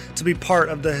enough to be part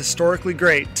of the historically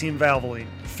great Team Valvoline.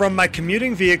 From my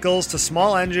commuting vehicles to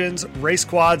small engines, race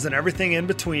quads, and everything in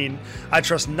between, I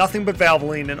trust nothing but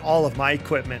Valvoline in all of my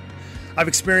equipment. I've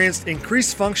experienced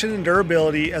increased function and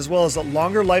durability as well as a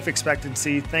longer life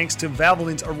expectancy thanks to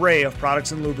Valvoline's array of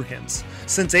products and lubricants.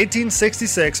 Since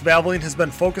 1866, Valvoline has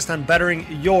been focused on bettering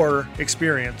your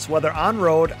experience, whether on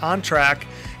road, on track,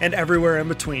 and everywhere in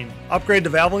between. Upgrade to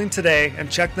Valvoline today and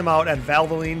check them out at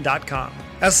valvoline.com.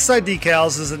 SSI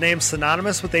Decals is a name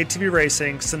synonymous with ATV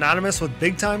racing, synonymous with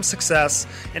big-time success,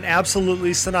 and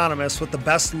absolutely synonymous with the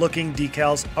best-looking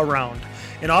decals around.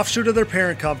 An offshoot of their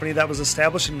parent company that was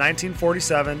established in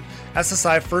 1947,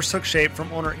 SSI first took shape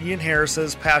from owner Ian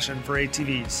Harris's passion for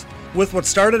ATVs. With what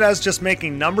started as just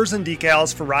making numbers and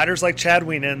decals for riders like Chad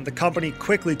Wienen, the company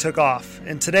quickly took off,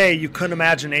 and today you couldn't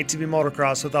imagine ATV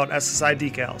motocross without SSI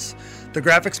decals. The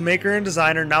graphics maker and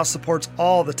designer now supports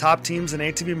all the top teams in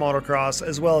ATV motocross,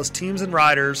 as well as teams and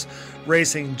riders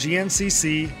racing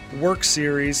GNCC, Work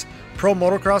Series, Pro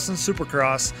Motocross and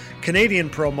Supercross, Canadian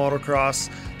Pro Motocross,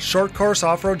 short course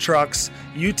off-road trucks,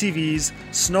 UTVs,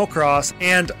 snowcross,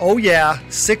 and, oh yeah,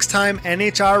 6-time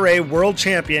NHRA World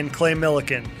Champion Clay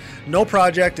Millican. No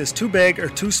project is too big or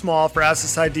too small for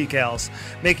SSI decals,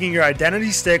 making your identity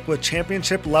stick with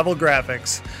championship-level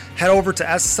graphics. Head over to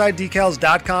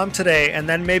SSIDecals.com today and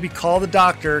then maybe call the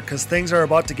doctor because things are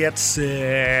about to get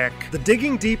sick. The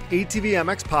Digging Deep ATV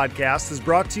MX podcast is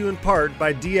brought to you in part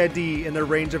by DID and their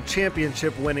range of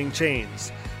championship-winning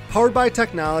chains. Powered by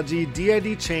technology,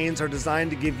 DID chains are designed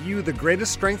to give you the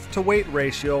greatest strength-to-weight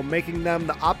ratio, making them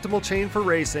the optimal chain for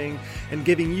racing and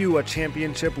giving you a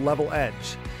championship-level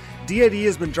edge. DID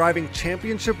has been driving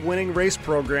championship-winning race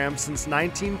programs since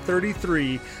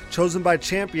 1933, chosen by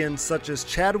champions such as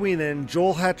Chad Wienen,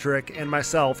 Joel Hetrick, and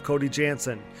myself, Cody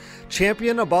Jansen.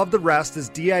 Champion above the rest is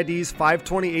DID's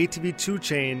 520 ATV2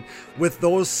 chain, with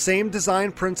those same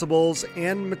design principles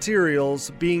and materials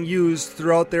being used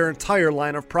throughout their entire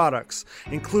line of products,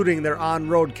 including their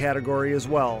on-road category as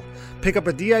well. Pick up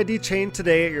a DID chain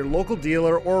today at your local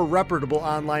dealer or a reputable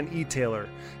online e-tailer.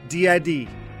 DID,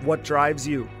 what drives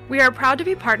you? We are proud to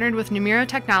be partnered with Numira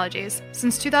Technologies.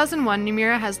 Since 2001,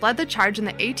 Numira has led the charge in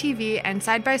the ATV and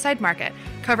side-by-side market,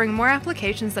 covering more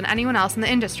applications than anyone else in the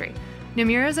industry.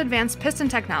 Numira's advanced piston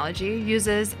technology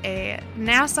uses a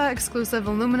NASA-exclusive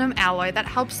aluminum alloy that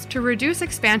helps to reduce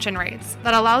expansion rates,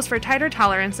 that allows for tighter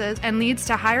tolerances, and leads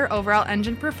to higher overall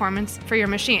engine performance for your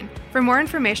machine. For more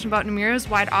information about Numira's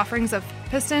wide offerings of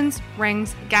pistons,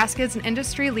 rings, gaskets, and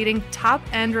industry-leading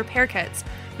top-end repair kits,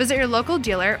 visit your local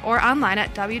dealer or online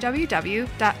at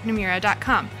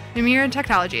www.numira.com. Numira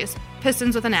Technologies,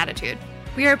 pistons with an attitude.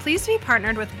 We are pleased to be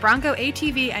partnered with Bronco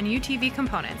ATV and UTV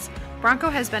Components. Bronco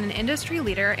has been an industry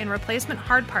leader in replacement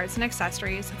hard parts and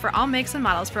accessories for all makes and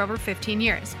models for over 15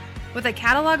 years. With a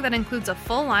catalog that includes a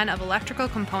full line of electrical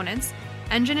components,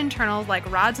 engine internals like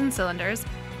rods and cylinders,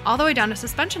 all the way down to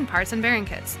suspension parts and bearing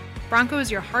kits, Bronco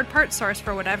is your hard part source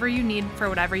for whatever you need for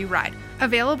whatever you ride.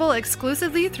 Available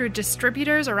exclusively through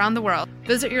distributors around the world.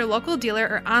 Visit your local dealer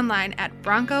or online at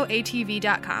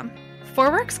broncoatv.com.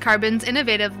 Forworks Carbon's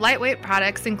innovative lightweight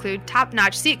products include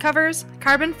top-notch seat covers,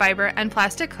 carbon fiber and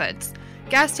plastic hoods,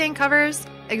 gas tank covers,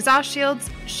 exhaust shields,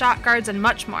 shock guards, and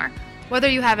much more. Whether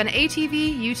you have an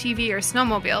ATV, UTV, or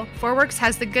snowmobile, Forworks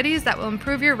has the goodies that will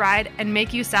improve your ride and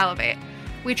make you salivate.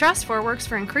 We trust Forworks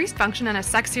for increased function and a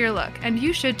sexier look, and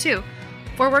you should too.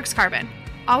 Forworks Carbon,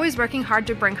 always working hard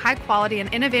to bring high-quality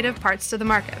and innovative parts to the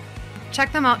market.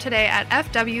 Check them out today at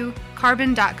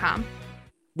fwcarbon.com.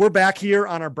 We're back here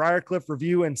on our Briarcliff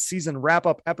review and season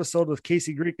wrap-up episode with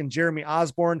Casey Greek and Jeremy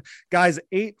Osborne. Guys,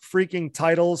 8 freaking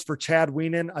titles for Chad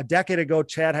Wienen. A decade ago,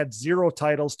 Chad had 0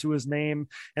 titles to his name,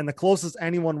 and the closest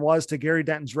anyone was to Gary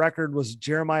Denton's record was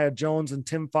Jeremiah Jones and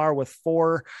Tim Farr with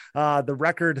 4. The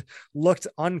record looked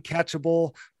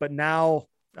uncatchable, but now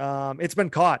it's been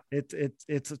caught.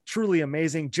 It's truly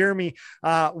amazing. Jeremy,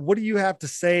 what do you have to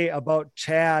say about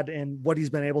Chad and what he's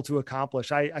been able to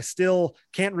accomplish? I still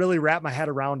can't really wrap my head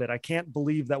around it. I can't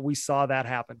believe that we saw that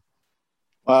happen.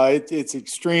 It's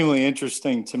extremely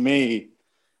interesting to me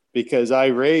because I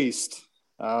raced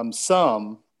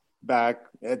some back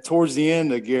towards the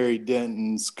end of Gary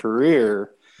Denton's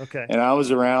career. Okay. And I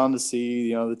was around to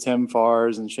see, the Tim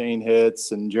Farrs and Shane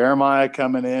Hitz and Jeremiah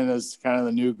coming in as kind of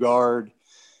the new guard.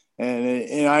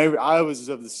 And I was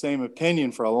of the same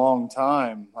opinion for a long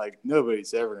time. Like,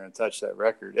 nobody's ever going to touch that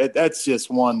record. That's just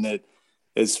one that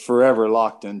is forever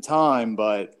locked in time.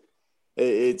 But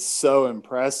it's so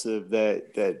impressive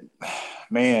that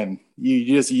man,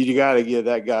 you got to give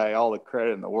that guy all the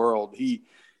credit in the world.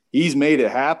 He's made it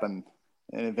happen.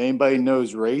 And if anybody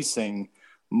knows racing,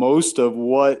 most of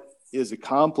what is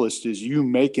accomplished is you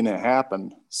making it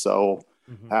happen. So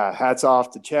hats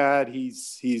off to Chad.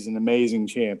 He's an amazing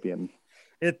champion.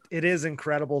 It is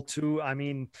incredible too. I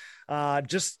mean,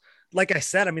 just like I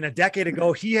said, I mean, a decade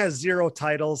ago, he has 0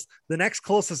 titles. The next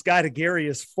closest guy to Gary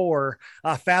is 4.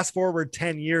 Fast forward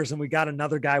 10 years and we got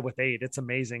another guy with 8. It's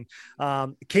amazing.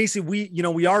 Casey,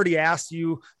 we already asked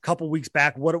you a couple weeks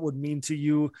back what it would mean to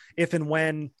you if and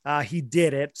when he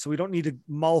did it. So we don't need to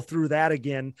mull through that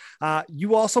again.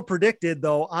 You also predicted,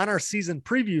 though, on our season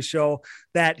preview show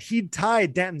that he'd tie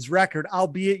Denton's record,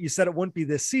 albeit you said it wouldn't be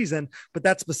this season, but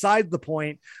that's beside the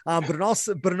point. But in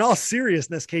all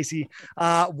seriousness, Casey,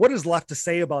 what is left to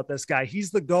say about this guy?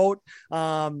 He's the GOAT.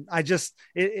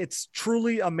 It's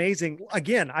truly amazing.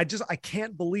 Again, I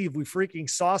can't believe we freaking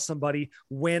saw somebody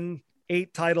win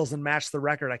 8 titles and match the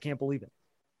record. I can't believe it.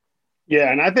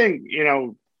 Yeah. And I think,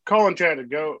 calling Chad a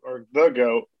GOAT or the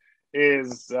GOAT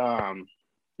is,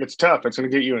 it's tough. It's going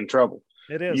to get you in trouble.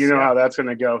 It is. How that's going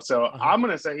to go. So I'm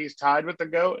going to say he's tied with the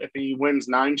GOAT. If he wins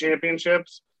 9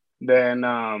 championships, then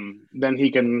he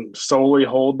can solely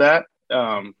hold that.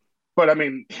 But I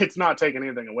mean, it's not taking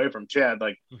anything away from Chad.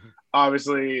 Like,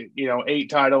 obviously, 8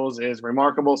 titles is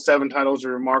remarkable. 7 titles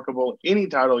are remarkable. Any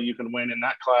title you can win in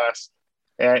that class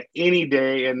at any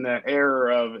day in the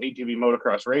era of ATV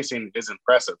motocross racing is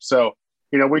impressive. So,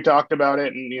 we talked about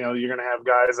it, and, you're going to have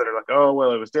guys that are like, oh,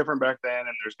 well, it was different back then.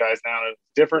 And there's guys now that's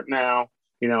different now.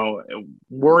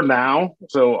 We're now.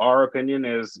 So our opinion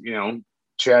is,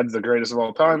 Chad's the greatest of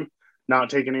all time, not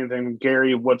taking anything from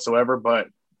Gary whatsoever. But,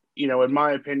 in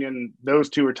my opinion, those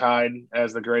two are tied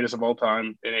as the greatest of all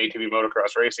time in ATV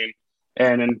motocross racing.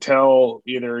 And until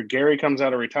either Gary comes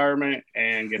out of retirement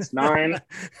and gets 9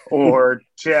 or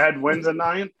Chad wins a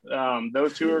 9th,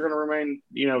 those two are going to remain,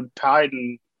 tied.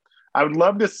 And I would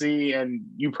love to see, and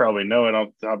you probably know it off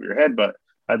the top of your head, but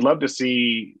I'd love to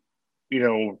see,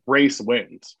 race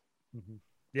wins.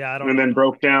 Yeah. And then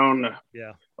broke down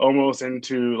almost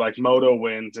into like moto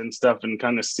wins and stuff and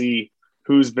kind of see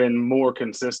who's been more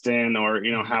consistent or,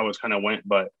 how it's kind of went.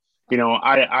 But,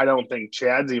 I don't think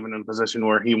Chad's even in a position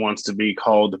where he wants to be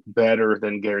called better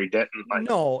than Gary Denton. Like,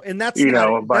 no, and that's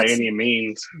by any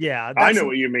means. Yeah. I know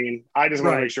what you mean. I just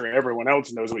want to make sure everyone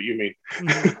else knows what you mean.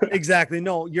 Exactly.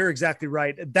 No, you're exactly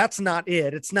right. That's not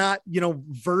it. It's not,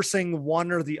 versing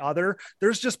one or the other.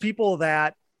 There's just people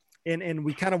that, and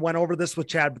we kind of went over this with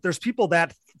Chad, but there's people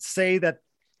that say that,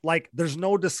 like, there's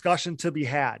no discussion to be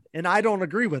had. And I don't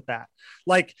agree with that.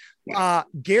 Like,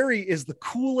 Gary is the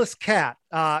coolest cat.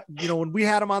 When we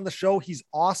had him on the show, he's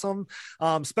awesome.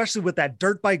 Especially with that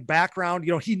dirt bike background,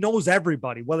 he knows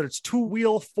everybody, whether it's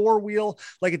 2-wheel, 4-wheel,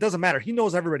 like, it doesn't matter. He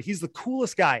knows everybody. He's the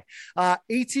coolest guy.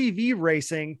 ATV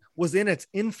racing was in its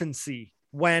infancy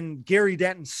when Gary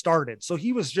Denton started. So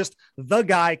he was just the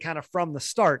guy kind of from the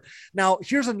start. Now,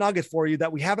 here's a nugget for you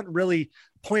that we haven't really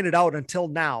pointed out until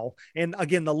now. And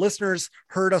again, the listeners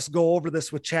heard us go over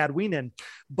this with Chad Wienen,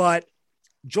 but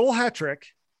Joel Hetrick.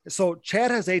 So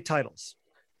Chad has 8 titles.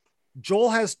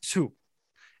 Joel has 2.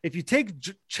 If you take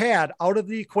Chad out of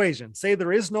the equation, say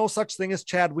there is no such thing as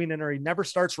Chad Wienen, or he never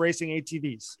starts racing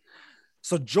ATVs.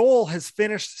 So Joel has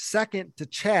finished second to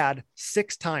Chad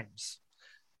 6 times.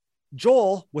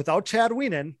 Joel, without Chad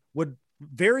Wienen, would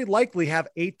very likely have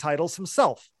 8 titles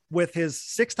himself, with his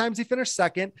 6 times he finished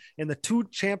second and the 2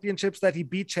 championships that he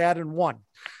beat Chad and won.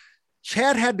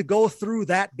 Chad had to go through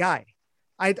that guy.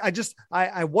 I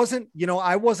wasn't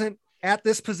at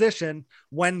this position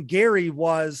when Gary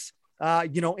was,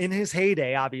 in his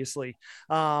heyday, obviously.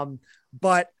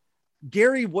 But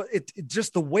Gary,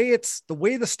 just the way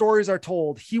the stories are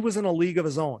told, he was in a league of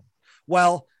his own.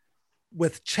 Well,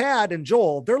 with Chad and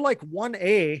Joel, they're like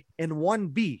 1A and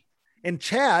 1B. And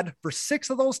Chad, for 6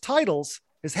 of those titles,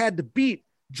 has had to beat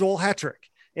Joel Hetrick.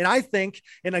 And I think,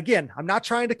 and again, I'm not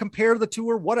trying to compare the two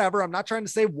or whatever. I'm not trying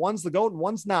to say one's the GOAT and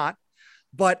one's not.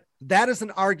 But that is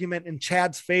an argument in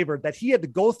Chad's favor, that he had to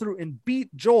go through and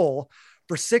beat Joel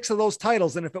for 6 of those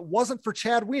titles. And if it wasn't for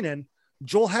Chad Wienen,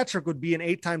 Joel Hetrick would be an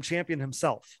 8-time champion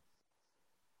himself.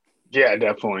 Yeah,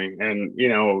 definitely. And,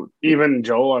 even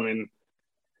Joel, I mean,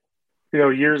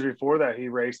 years before that, he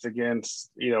raced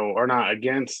against, or not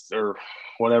against or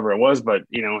whatever it was, but,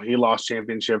 he lost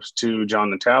championships to John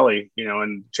Natale,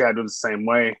 and Chad was the same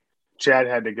way. Chad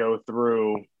had to go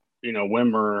through,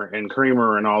 Wimmer and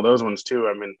Creamer and all those ones too.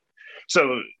 I mean,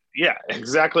 so yeah,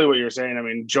 exactly what you're saying. I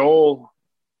mean, Joel,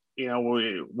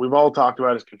 we've all talked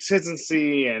about his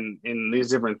consistency and in these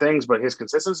different things, but his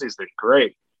consistency has been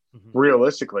great. Mhm.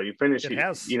 Realistically, he finished, It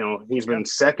has. he's been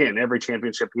second in every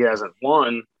championship he hasn't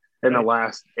won in the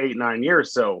last 8-9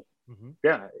 years. So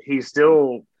yeah,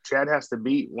 Chad has to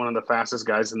beat one of the fastest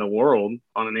guys in the world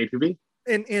on an ATV.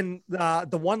 And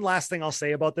the one last thing I'll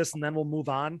say about this, and then we'll move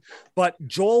on, but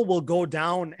Joel will go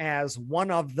down as one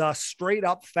of the straight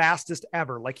up fastest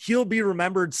ever. Like, he'll be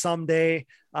remembered someday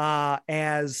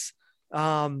as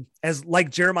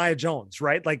like Jeremiah Jones,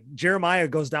 right? Like, Jeremiah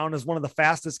goes down as one of the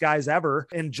fastest guys ever,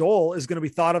 and Joel is going to be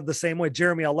thought of the same way.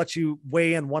 Jeremy, I'll let you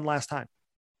weigh in one last time.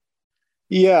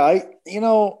 Yeah,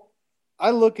 I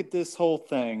look at this whole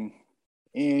thing,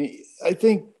 and I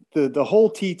think the whole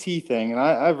TT thing, and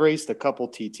I've raced a couple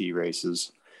TT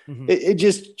races. Mm-hmm. It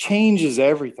just changes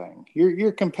everything.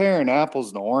 You're comparing apples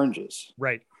and oranges.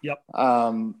 Right. Yep.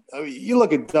 You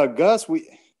look at Doug Gus.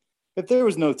 If there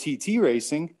was no TT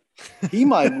racing, we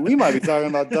might be talking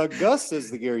about Doug Gus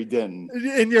as the Gary Denton.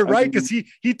 And you're right, because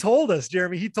he told us,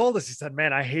 Jeremy. He told us. He said,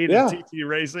 "Man, I hated TT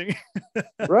racing."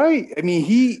 Right. I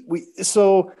mean,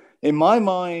 so in my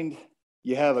mind,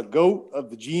 you have a GOAT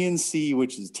of the GNC,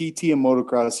 which is TT and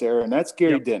motocross era, and that's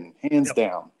Gary Denton, hands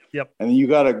down. Yep. And then you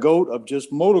got a GOAT of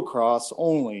just motocross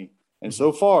only, and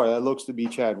so far that looks to be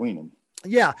Chad Wienen.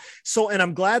 Yeah. So, and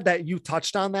I'm glad that you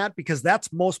touched on that, because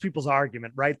that's most people's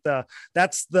argument, right?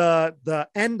 That's the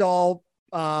end all.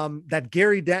 That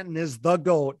Gary Denton is the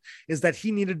GOAT, is that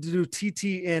he needed to do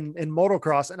TT in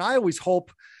motocross. And I always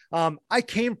hope, I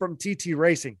came from TT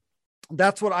racing.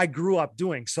 That's what I grew up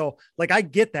doing. So, like, I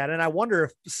get that. And I wonder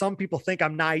if some people think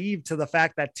I'm naive to the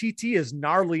fact that TT is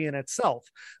gnarly in itself.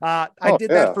 I did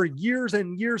that for years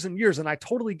and years and years, and I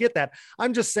totally get that.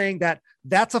 I'm just saying that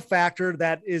that's a factor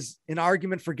that is an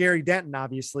argument for Gary Denton,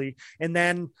 obviously. And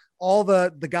then all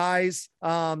the guys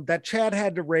that Chad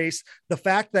had to race, the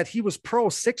fact that he was pro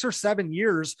 6 or 7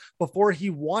 years before he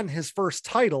won his first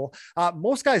title.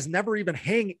 Most guys never even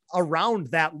hang around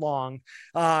that long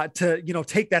to,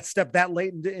 take that step that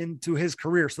late into his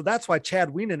career. So that's why Chad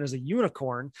Wienen is a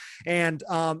unicorn. And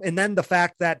then the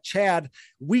fact that Chad,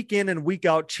 week in and week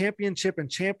out, championship and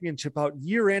championship out,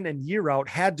 year in and year out,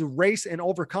 had to race and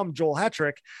overcome Joel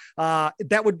Hetrick.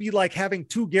 That would be like having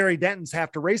two Gary Dentons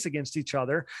have to race against each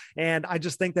other. And I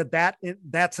just think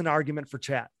that's an argument for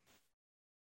Chad.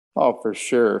 Oh, for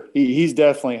sure. He's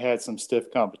definitely had some stiff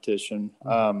competition.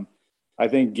 I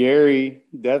think Gary,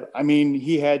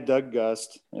 he had Doug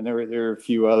Gust, and there were a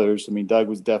few others. I mean, Doug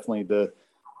was definitely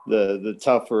the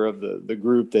tougher of the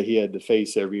group that he had to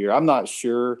face every year. I'm not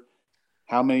sure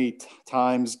how many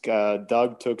times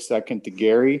Doug took second to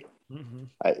Gary. Mm-hmm.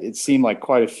 It seemed like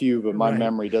quite a few, but my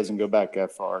memory doesn't go back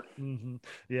that far. Mm-hmm.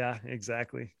 Yeah,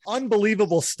 exactly.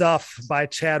 Unbelievable stuff by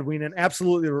Chad Wienen.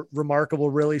 Absolutely remarkable,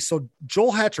 really. So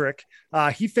Joel Hetrick,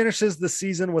 he finishes the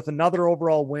season with another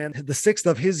overall win, the 6th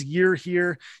of his year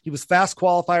here. He was fast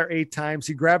qualifier 8 times.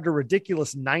 He grabbed a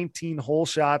ridiculous 19 hole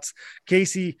shots.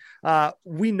 Casey,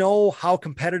 we know how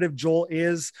competitive Joel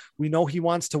is. We know he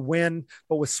wants to win,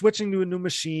 but with switching to a new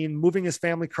machine, moving his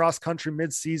family cross country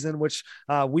mid-season, which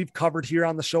we've covered here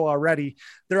on the show already,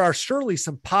 there are surely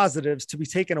some positives to be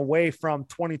taken away from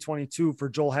 2022 for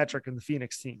Joel Hetrick and the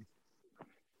Phoenix team.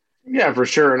 Yeah, for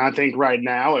sure. And I think right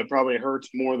now it probably hurts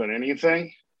more than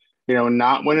anything,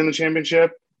 not winning the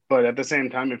championship. But at the same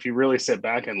time, if you really sit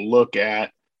back and look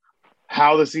at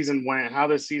how the season went, how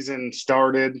the season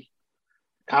started,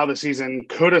 how the season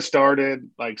could have started,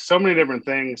 like so many different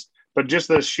things, but just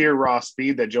the sheer raw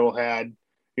speed that Joel had,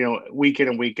 week in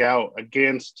and week out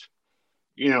against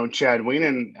Chad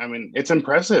Wienen, I mean, it's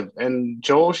impressive. And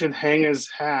Joel should hang his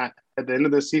hat at the end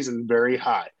of the season very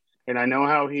high. And I know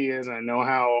how he is. And I know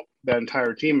how that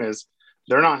entire team is.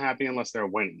 They're not happy unless they're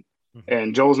winning. Mm-hmm.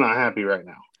 And Joel's not happy right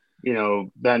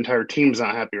now. That entire team's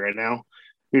not happy right now.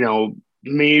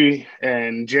 Me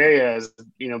and Jay, as,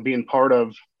 being part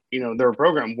of, their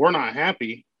program, we're not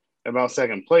happy about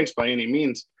second place by any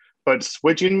means. But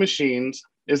switching machines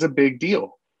is a big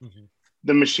deal. Mm-hmm.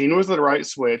 The machine was the right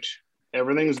switch.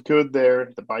 Everything's good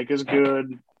there. The bike is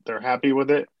good. They're happy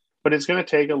with it, but it's going to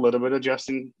take a little bit of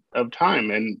adjusting of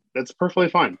time, and that's perfectly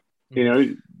fine.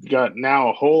 You got now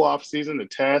a whole off season to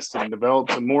test and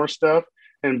develop some more stuff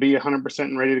and be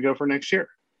 100% ready to go for next year.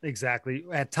 Exactly.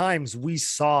 At times we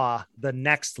saw the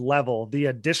next level,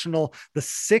 the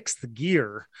sixth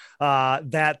gear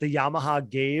that the Yamaha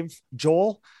gave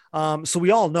Joel. So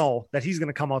we all know that he's going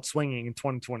to come out swinging in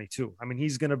 2022. I mean,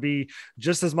 he's going to be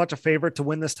just as much a favorite to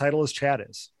win this title as Chad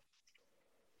is.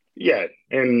 Yeah.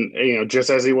 And, just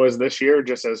as he was this year,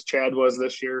 just as Chad was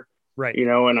this year, right.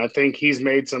 And I think he's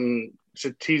made some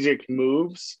strategic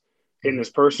moves in his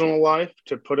personal life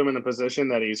to put him in a position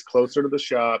that he's closer to the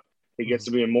shop. He gets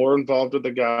to be more involved with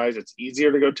the guys. It's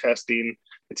easier to go testing.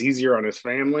 It's easier on his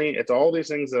family. It's all these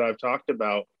things that I've talked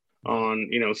about on,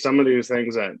 some of these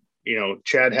things that,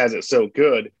 Chad has it so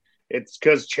good. It's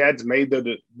because Chad's made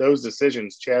those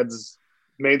decisions. Chad's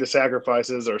made the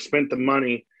sacrifices or spent the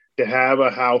money to have a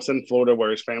house in Florida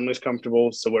where his family's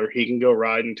comfortable, so where he can go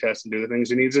ride and test and do the things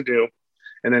he needs to do.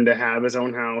 And then to have his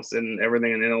own house and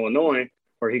everything in Illinois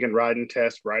where he can ride and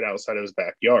test right outside of his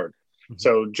backyard.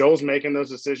 So Joel's making those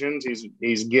decisions.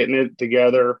 He's getting it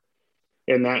together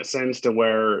in that sense to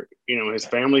where, his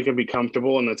family can be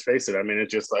comfortable. And let's face it, I mean,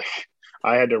 it's just like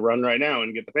I had to run right now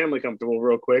and get the family comfortable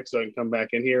real quick so I can come back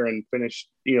in here and finish,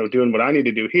 doing what I need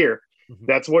to do here. Mm-hmm.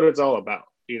 That's what it's all about,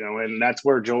 and that's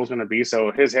where Joel's going to be.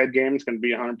 So his head game is going to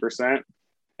be 100%.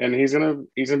 And he's going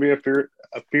to be a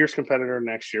fierce competitor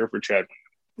next year for Chad.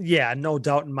 Yeah, no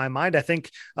doubt in my mind. I think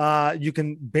you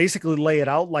can basically lay it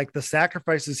out like the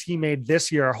sacrifices he made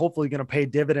this year are hopefully going to pay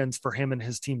dividends for him and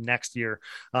his team next year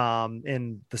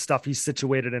in the stuff he's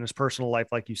situated in his personal life,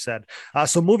 like you said.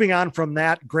 So moving on from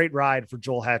that, great ride for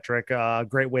Joel Hetrick.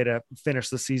 Great way to finish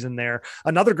the season there.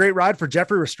 Another great ride for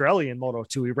Jeffrey Rastrelli in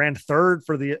Moto2. He ran third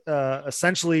for the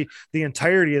essentially the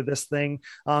entirety of this thing.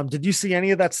 Did you see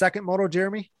any of that second moto,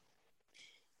 Jeremy?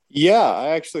 Yeah,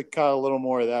 I actually caught a little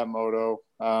more of that moto.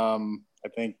 I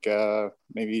think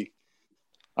maybe,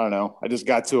 I don't know. I just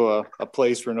got to a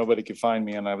place where nobody could find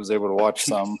me and I was able to watch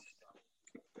some.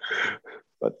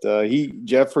 But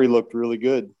Jeffrey looked really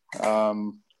good.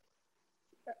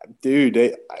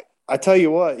 Dude, I tell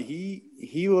you what,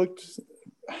 he looked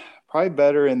probably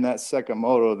better in that second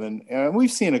moto than, and we've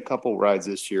seen a couple rides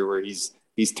this year where he's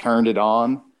turned it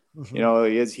on.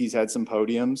 Mm-hmm. He's had some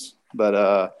podiums,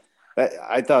 but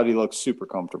I thought he looked super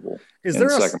comfortable.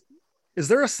 Is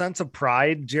there a sense of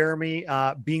pride, Jeremy,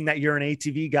 being that you're an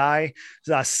ATV guy,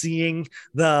 seeing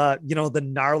the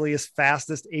gnarliest,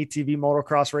 fastest ATV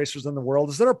motocross racers in the world?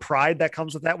 Is there a pride that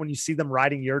comes with that when you see them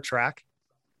riding your track?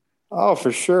 Oh,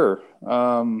 for sure.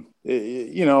 I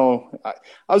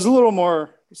was a little more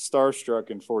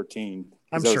starstruck in 14.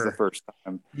 I'm sure. That was the first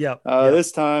time. Yep.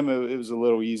 This time it was a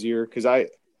little easier because I'd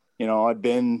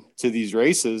been to these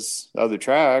races, other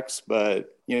tracks, but,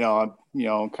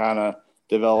 kind of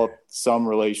developed some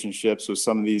relationships with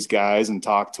some of these guys and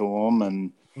talked to them.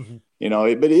 And,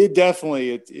 but it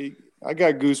definitely, I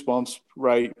got goosebumps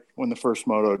right when the first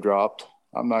moto dropped.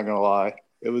 I'm not going to lie.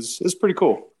 It was pretty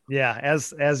cool. Yeah,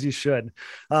 as you should.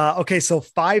 Okay, so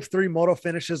 5-3 moto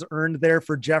finishes earned there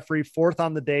for Jeffrey, fourth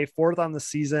on the day, fourth on the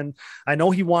season. I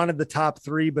know he wanted the top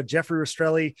three, but Jeffrey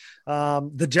Rastrelli,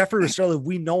 the Jeffrey Rastrelli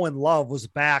we know and love, was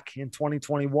back in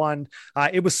 2021.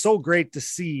 It was so great to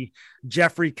see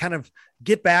Jeffrey kind of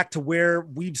get back to where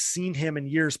we've seen him in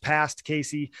years past.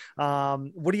 Casey,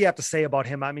 what do you have to say about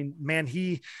him? I mean, man,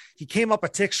 he came up a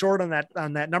tick short on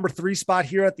that number 3 spot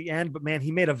here at the end, but man,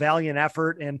 he made a valiant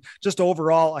effort, and just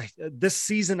overall, this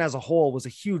season as a whole was a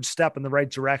huge step in the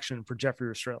right direction for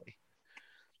Jeffrey Rastrelli.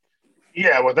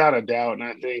 Yeah, without a doubt. And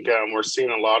I think we're seeing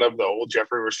a lot of the old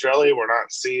Jeffrey Rastrelli. We're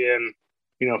not seeing,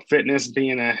 fitness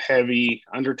being a heavy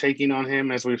undertaking on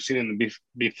him as we've seen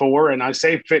before. And I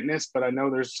say fitness, but I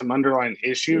know there's some underlying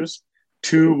issues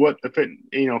to what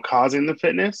causing the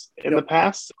fitness in the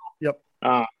past. Yep.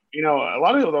 A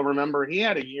lot of people don't remember he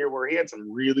had a year where he had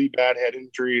some really bad head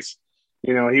injuries.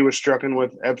 He was stricken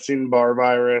with Epstein-Barr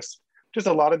virus, just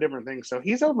a lot of different things. So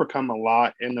he's overcome a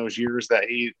lot in those years that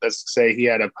let's say he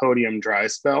had a podium dry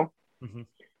spell. Mm-hmm.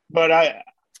 But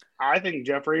I think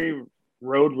Jeffrey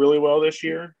rode really well this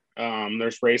year.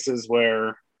 There's races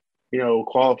where,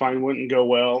 qualifying wouldn't go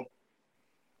well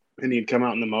and he'd come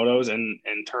out in the motos and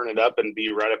turn it up and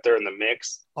be right up there in the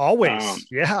mix. Always.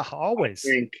 Always. I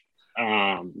think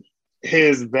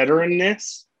his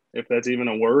veteranness, if that's even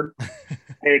a word,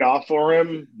 paid off for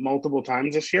him multiple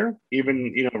times this year,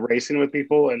 even, racing with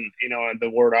people. And, the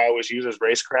word I always use is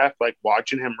racecraft, like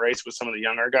watching him race with some of the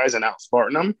younger guys and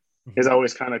out-Spartan them is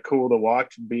always kind of cool to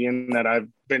watch, being that I've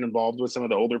been involved with some of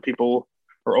the older people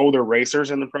or older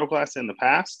racers in the pro class in the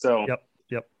past. So,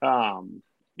 Yep.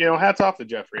 Hats off to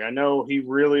Jeffrey. I know he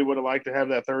really would have liked to have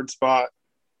that third spot,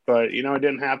 but, it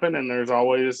didn't happen. And there's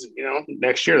always,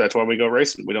 next year, that's why we go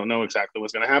racing. We don't know exactly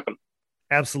what's going to happen.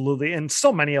 Absolutely. And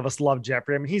so many of us love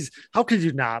Jeffrey. I mean, how could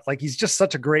you not? Like, he's just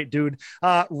such a great dude.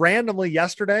 Randomly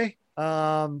yesterday,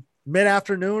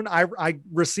 mid-afternoon, I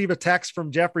receive a text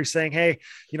from Jeffrey saying, "Hey,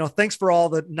 thanks for all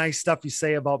the nice stuff you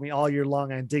say about me all year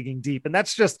long on Digging Deep." And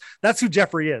that's who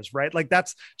Jeffrey is, right? Like,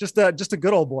 that's just a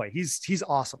good old boy. He's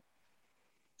awesome.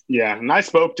 Yeah. And I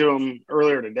spoke to him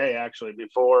earlier today, actually,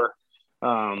 before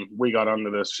we got onto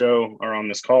this show, or on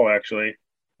this call, actually.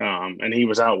 And he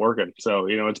was out working. So,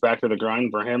 it's back to the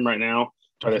grind for him right now.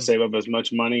 Try to save up as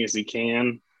much money as he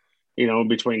can,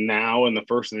 between now and the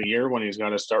first of the year, when he's got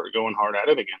to start going hard at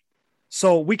it again.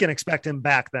 So we can expect him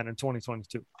back then in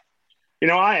 2022.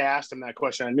 I asked him that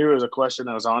question. I knew it was a question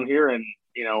that was on here. And,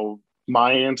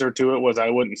 my answer to it was I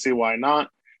wouldn't see why not.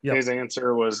 Yep. His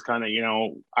answer was kind of,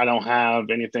 I don't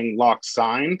have anything locked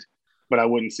signed, but I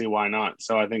wouldn't see why not.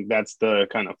 So I think that's the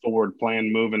kind of forward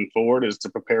plan moving forward, is to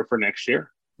prepare for next year.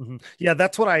 Mm-hmm. Yeah,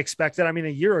 that's what I expected. I mean, a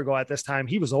year ago at this time,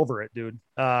 he was over it, dude.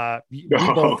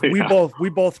 We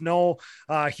both know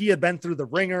he had been through the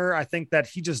ringer. I think that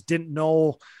he just didn't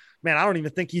know. Man, I don't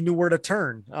even think he knew where to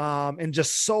turn. And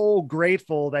just so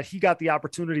grateful that he got the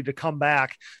opportunity to come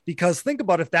back, because think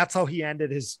about if that's how he ended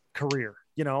his career.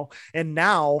 And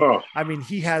now, I mean,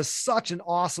 he has such an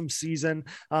awesome season.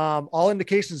 All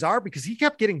indications are because he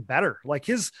kept getting better, like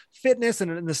his fitness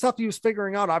and the stuff he was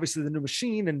figuring out, obviously the new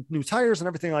machine and new tires and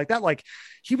everything like that. Like,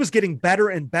 he was getting better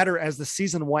and better as the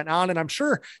season went on. And I'm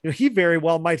sure, he very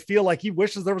well might feel like he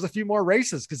wishes there was a few more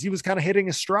races, because he was kind of hitting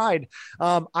his stride.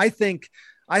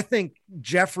 I think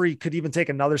Jeffrey could even take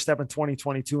another step in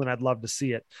 2022, and I'd love to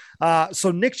see it.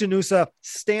 So Nick Janusa,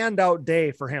 standout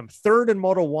day for him. Third in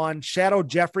Moto1, shadowed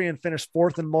Jeffrey and finished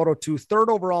fourth in Moto2, third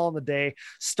overall on the day,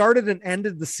 started and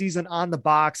ended the season on the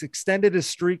box, extended his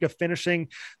streak of finishing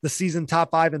the season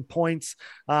top 5 in points,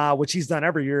 which he's done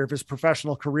every year of his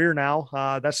professional career now.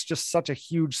 That's just such a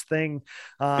huge thing.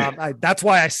 That's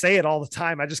why I say it all the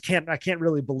time. I can't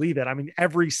really believe it. I mean,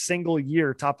 every single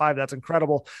year, top 5, that's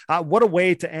incredible. What a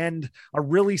way to end a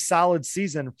really solid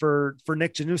season for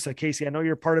Nick Janusa. Casey, I know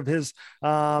you're part of his,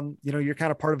 you're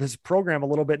kind of part of his program a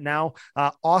little bit now.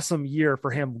 Awesome year for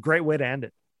him. Great way to end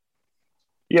it.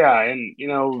 Yeah. And,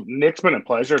 Nick's been a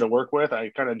pleasure to work with. I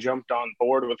kind of jumped on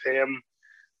board with him,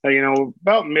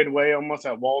 about midway almost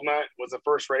at Walnut was the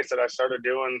first race that I started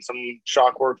doing some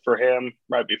shock work for him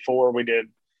right before we did.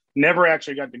 Never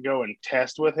actually got to go and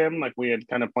test with him. Like, we had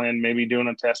kind of planned maybe doing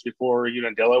a test before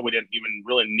Unadilla. We didn't even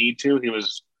really need to. He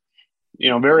was,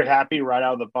 very happy right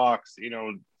out of the box.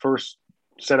 First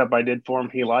setup I did for him,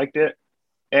 he liked it.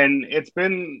 And it's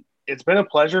been a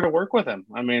pleasure to work with him.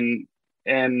 I mean,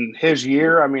 and his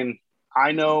year, I mean,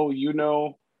 I know,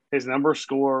 his number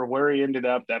score, where he ended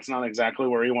up, that's not exactly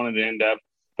where he wanted to end up.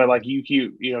 But like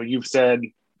you've said,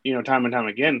 time and time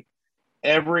again,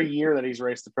 every year that he's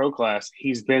raced the pro class,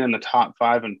 he's been in the top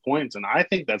 5 in points. And I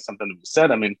think that's something to be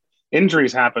said. I mean,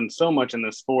 injuries happen so much in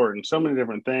this sport and so many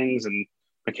different things and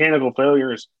mechanical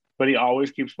failures, but he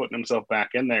always keeps putting himself back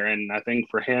in there. And I think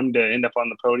for him to end up on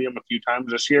the podium a few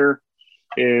times this year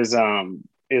is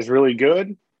really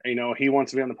good. He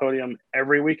wants to be on the podium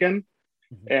every weekend.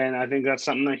 Mm-hmm. And I think that's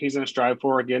something that he's going to strive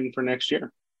for again for next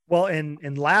year. Well, in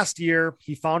last year,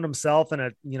 he found himself in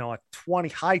a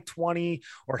high 20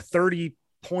 or 30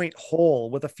 point hole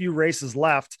with a few races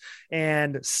left,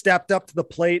 and stepped up to the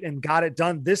plate and got it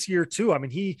done this year too. I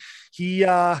mean, he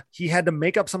had to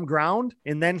make up some ground,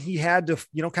 and then he had to,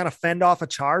 kind of fend off a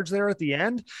charge there at the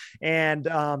end. And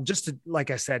just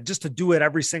to do it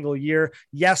every single year.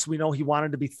 Yes, we know he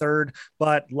wanted to be third,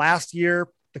 but last year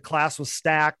the class was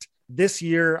stacked. This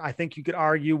year, I think you could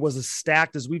argue, was as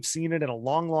stacked as we've seen it in a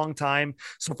long, long time.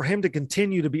 So for him to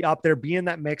continue to be up there, be in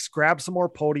that mix, grab some more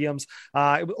podiums,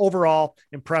 overall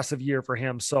impressive year for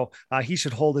him. So he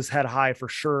should hold his head high for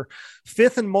sure.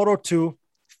 Fifth in Moto2,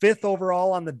 5th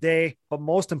overall on the day, but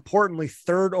most importantly,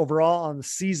 3rd overall on the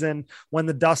season when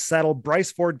the dust settled.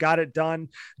 Bryce Ford got it done.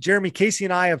 Jeremy, Casey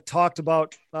and I have talked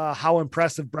about how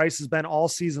impressive Bryce has been all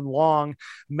season long,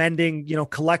 mending,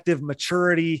 collective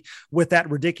maturity with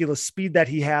that ridiculous speed that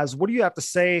he has. What do you have to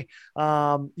say,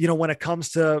 when it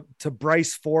comes to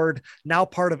Bryce Ford, now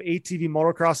part of ATV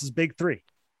Motocross's Big Three?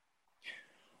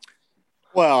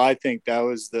 Well, I think that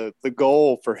was the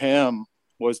goal for him,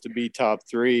 was to be top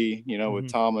 3,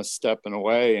 with Thomas stepping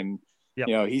away. And,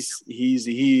 yep.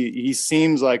 He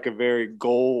seems like a very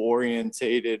goal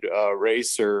orientated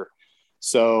racer.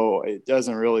 So it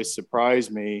doesn't really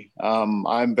surprise me.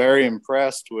 I'm very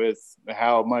impressed with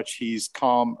how much he's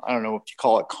calm. I don't know if you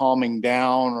call it calming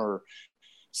down or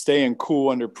staying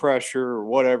cool under pressure or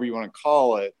whatever you want to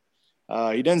call it.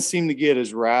 he doesn't seem to get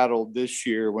as rattled this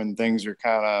year when things are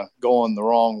kind of going the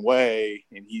wrong way,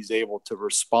 and he's able to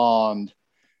respond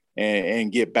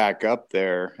and get back up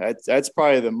there. That's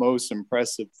probably the most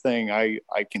impressive thing I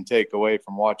can take away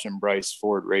from watching Bryce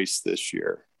Ford race this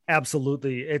year.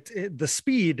 Absolutely. The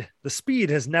speed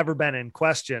has never been in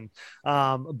question.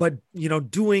 But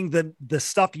doing the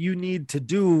stuff you need to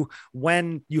do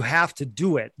when you have to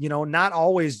do it, not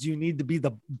always do you need to be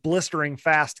the blistering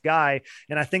fast guy.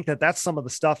 And I think that's some of the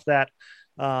stuff that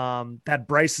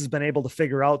Bryce has been able to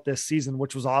figure out this season,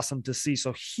 which was awesome to see.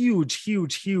 So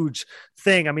huge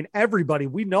thing. I mean,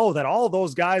 we know that all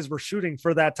those guys were shooting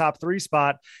for that top 3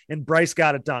 spot, and Bryce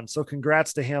got it done. So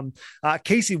congrats to him.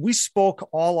 Casey, we spoke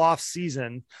all off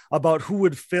season about who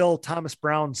would fill Thomas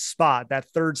Brown's spot,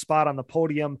 that 3rd spot on the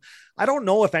podium. I don't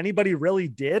know if anybody really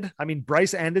did. I mean,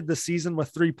 Bryce ended the season with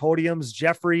 3 podiums.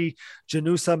 Jeffrey,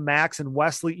 Janusa, Max, and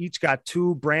Wesley each got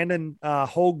 2. Brandon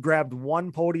Hogue grabbed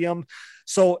 1 podium.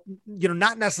 So,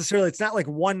 not necessarily, it's not like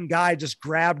one guy just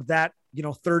grabbed that,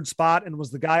 3rd spot and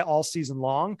was the guy all season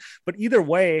long. But either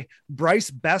way, Bryce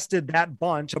bested that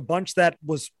bunch, a bunch that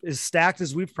was as stacked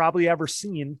as we've probably ever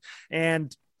seen.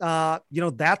 And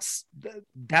that's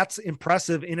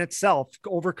impressive in itself,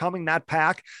 overcoming that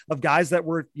pack of guys that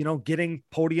were, getting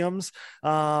podiums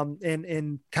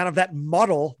and kind of that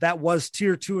muddle that was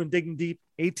tier 2 and Digging Deep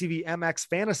ATV MX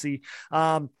Fantasy.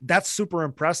 That's super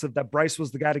impressive that Bryce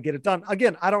was the guy to get it done.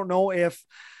 Again, I don't know if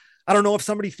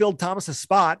somebody filled Thomas's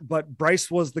spot, but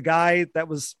Bryce was the guy that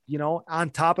was,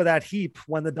 on top of that heap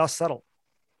when the dust settled.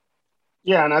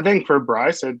 Yeah, and I think for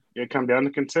Bryce, it come down to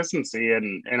consistency,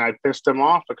 and I pissed him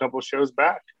off a couple shows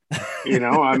back.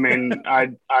 I mean, I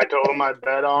told him I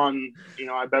bet on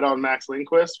Max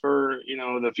Lindquist for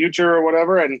the future or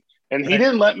whatever, and he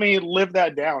didn't let me live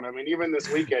that down. I mean, even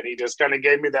this weekend, he just kind of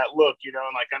gave me that look, and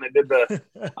I kind of did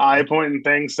the eye pointing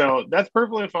thing. So that's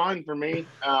perfectly fine for me.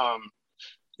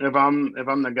 If I'm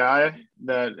the guy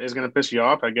that is going to piss you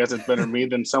off, I guess it's better me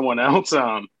than someone else.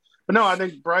 But no, I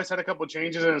think Bryce had a couple of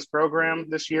changes in his program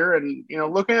this year. And,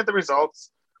 looking at the results,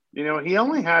 he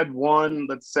only had one,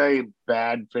 let's say,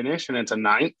 bad finish, and it's a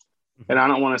 9th. And I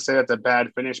don't want to say that's a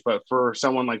bad finish, but for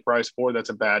someone like Bryce Ford, that's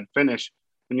a bad finish.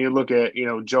 When you look at,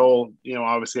 Joel,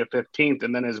 obviously a 15th,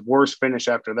 and then his worst finish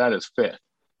after that is 5th.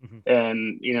 Mm-hmm.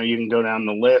 And, you can go down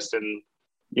the list and,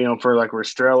 for like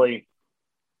Rastrelli,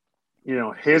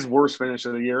 his worst finish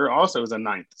of the year also is a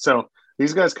 9th. So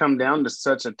these guys come down to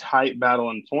such a tight battle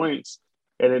in points,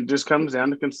 and it just comes down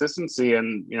to consistency.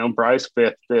 And, Bryce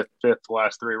 5th,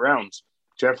 last 3 rounds.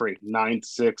 Jeffrey 9th,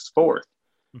 6th,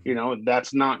 4th.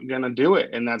 That's not going to do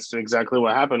it. And that's exactly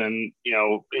what happened. And,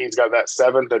 he's got that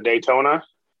 7th at Daytona.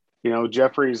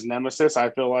 Jeffrey's nemesis, I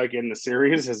feel like, in the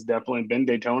series has definitely been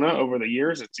Daytona over the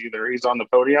years. It's either he's on the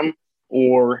podium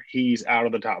or he's out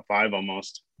of the top 5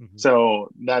 almost. Mm-hmm. So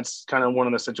that's kind of one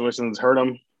of the situations that hurt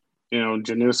him.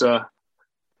 Janusa,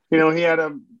 he had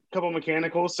a couple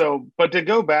mechanicals. So, but to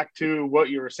go back to what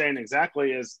you were saying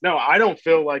exactly is, no, I don't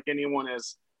feel like anyone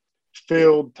has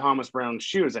filled Thomas Brown's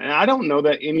shoes. And I don't know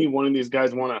that any one of these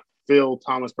guys want to fill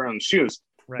Thomas Brown's shoes.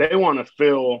 Right. They want to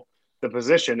fill the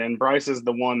position. And Bryce is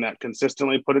the one that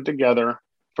consistently put it together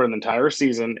for the entire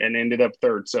season and ended up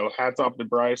 3rd. So hats off to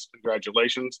Bryce.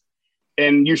 Congratulations.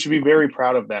 And you should be very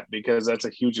proud of that, because that's a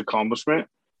huge accomplishment.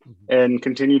 Mm-hmm. And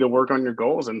continue to work on your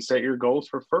goals and set your goals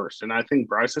for first. And I think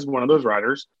Bryce is one of those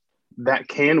riders that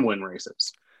can win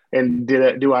races. And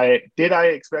did I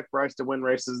expect Bryce to win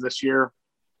races this year?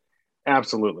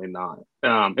 Absolutely not.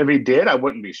 If he did, I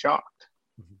wouldn't be shocked.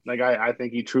 Mm-hmm. Like I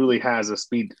think he truly has the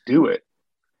speed to do it.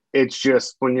 It's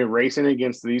just when you're racing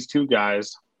against these 2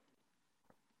 guys,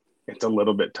 it's a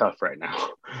little bit tough right now.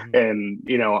 Mm-hmm.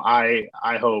 And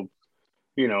I hope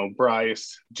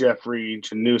Bryce, Jeffrey,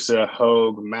 Janusa,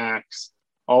 Hogue, Max,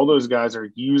 all those guys are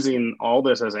using all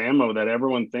this as ammo that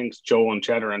everyone thinks Joel and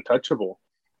Chad are untouchable.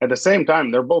 At the same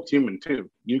time, they're both human too.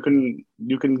 You can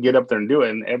get up there and do it.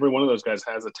 And every one of those guys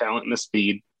has the talent and the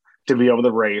speed to be able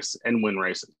to race and win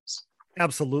races.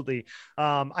 Absolutely.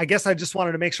 I guess I just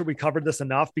wanted to make sure we covered this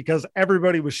enough, because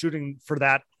everybody was shooting for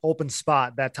that open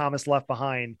spot that Thomas left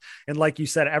behind. And like you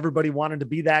said, everybody wanted to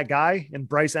be that guy, and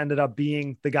Bryce ended up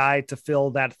being the guy to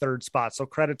fill that 3rd spot. So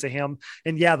credit to him.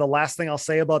 And yeah, the last thing I'll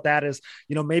say about that is,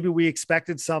 maybe we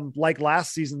expected some, like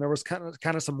last season, there was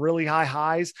kind of some really high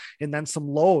highs and then some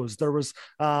lows. There was,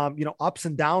 ups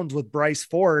and downs with Bryce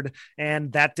Ford,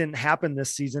 and that didn't happen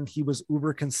this season. He was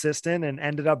uber consistent and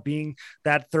ended up being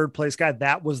that 3rd place guy.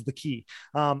 That was the key.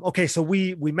 Okay. So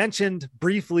we mentioned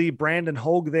briefly Brandon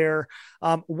Hogue there.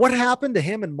 What happened to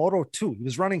him in Moto 2? He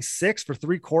was running 6 for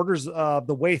 3/4 of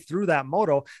the way through that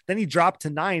moto. Then he dropped to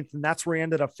 9th, and that's where he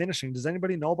ended up finishing. Does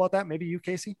anybody know about that? Maybe you,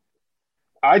 Casey?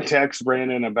 I text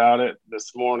Brandon about it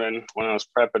this morning when I was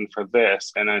prepping for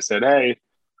this, and I said, hey,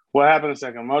 what happened in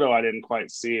second moto? I didn't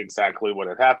quite see exactly what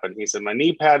had happened. He said, my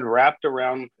knee pad wrapped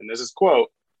around, and this is quote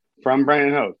from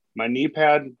Brandon Hogue, my knee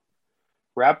pad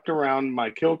wrapped around my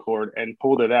kill cord and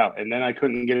pulled it out, and then I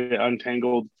couldn't get it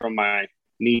untangled from my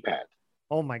knee pad.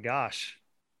 Oh my gosh.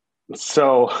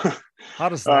 So how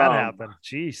does that happen?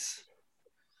 Jeez.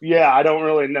 Yeah, I don't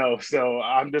really know. So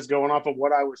I'm just going off of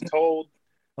what I was told.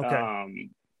 Okay.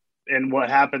 And what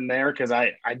happened there, because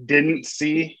I didn't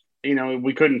see,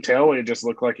 we couldn't tell. It just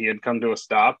looked like he had come to a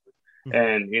stop.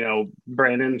 Mm-hmm. And,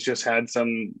 Brandon's just had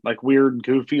some like weird,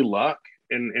 goofy luck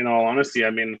in all honesty. I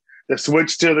mean, the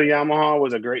switch to the Yamaha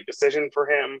was a great decision for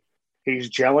him. He's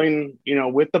gelling,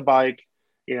 with the bike,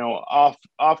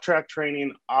 off track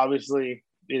training. Obviously,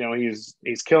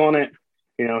 he's killing it.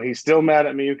 He's still mad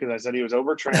at me because I said he was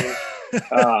overtrained.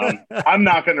 I'm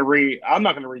not going to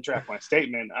retract my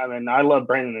statement. I mean, I love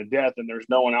Brandon to death, and there's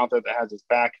no one out there that has his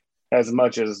back as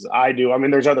much as I do. I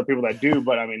mean, there's other people that do,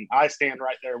 but I mean, I stand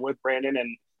right there with Brandon,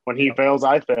 and when he fails,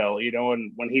 I fail,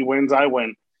 and when he wins, I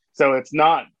win. So it's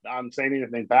not, I'm saying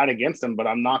anything bad against him, but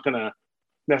I'm not going to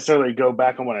necessarily go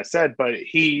back on what I said. But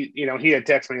he had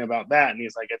texted me about that, and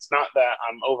he's like, it's not that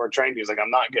I'm overtrained. He's like, I'm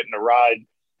not getting to ride,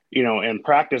 and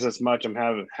practice as much. I'm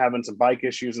having some bike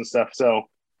issues and stuff. So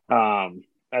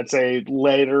I'd say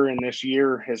later in this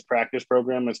year, his practice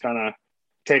program is kind of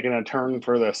taking a turn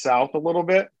for the south a little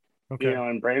bit. Okay.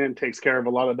 And Brandon takes care of a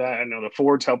lot of that. I know the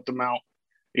Fords helped him out,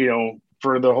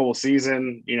 for the whole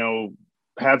season.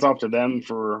 Hats off to them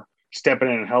for stepping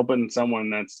in and helping someone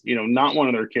that's, not one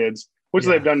of their kids, which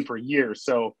they've done for years.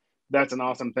 So that's an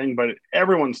awesome thing. But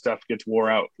everyone's stuff gets wore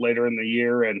out later in the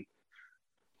year and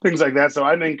things like that. So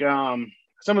I think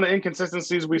some of the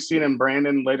inconsistencies we've seen in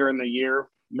Brandon later in the year,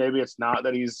 maybe it's not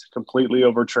that he's completely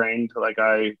overtrained. Like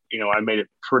I made a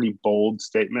pretty bold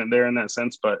statement there in that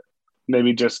sense, but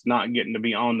maybe just not getting to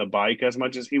be on the bike as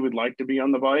much as he would like to be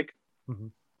on the bike. Mm-hmm.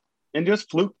 And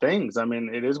just fluke things. I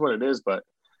mean, it is what it is, but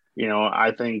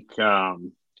I think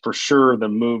for sure the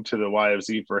move to the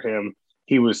YFZ for him,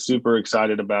 he was super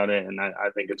excited about it. And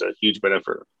I think it's a huge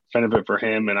benefit for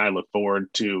him. And I look forward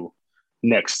to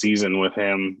next season with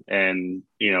him and,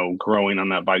 growing on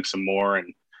that bike some more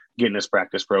and getting his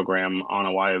practice program on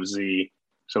a YFZ.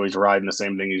 So he's riding the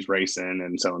same thing he's racing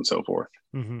and so on and so forth.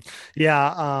 Mm-hmm.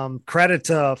 Yeah. Credit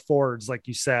to Fords, like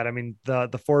you said. I mean,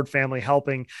 the Ford family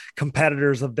helping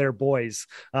competitors of their boys,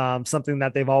 something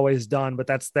that they've always done, but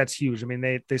that's huge. I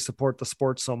mean, they support the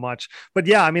sport so much. But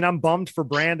yeah, I mean, I'm bummed for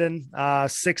Brandon,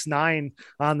 6'9"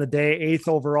 on the day, 8th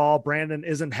overall. Brandon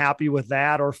isn't happy with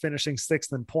that or finishing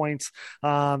 6th in points.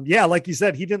 Yeah, like you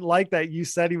said, he didn't like that. You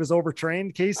said he was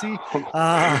overtrained, Casey.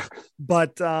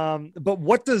 But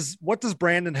what does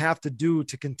Brandon have to do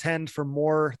to contend for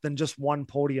more than just one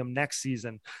podium next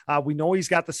season? We know he's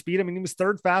got the speed. I mean, he was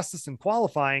 3rd fastest in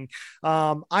qualifying.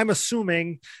 I'm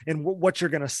assuming, and what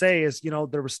you're going to say is,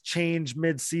 there was change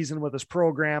mid-season with his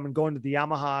program and going to the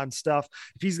Yamaha and stuff.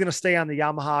 If he's going to stay on the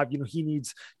Yamaha, he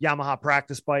needs Yamaha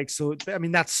practice bikes. So, I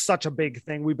mean, that's such a big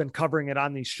thing. We've been covering it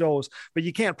on these shows, but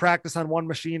you can't practice on one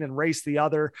machine and race the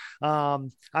other.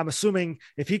 I'm assuming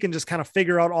if he can just kind of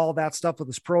figure out all that stuff with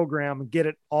his program and get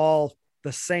it all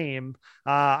the same,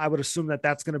 I would assume that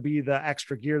that's going to be the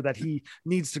extra gear that he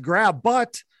needs to grab,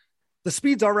 but the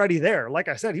speed's already there. Like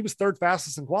I said, he was 3rd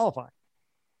fastest in qualifying.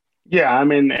 Yeah. I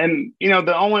mean, and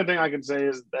the only thing I could say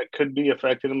is that could be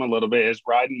affected him a little bit is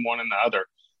riding one and the other,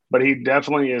 but he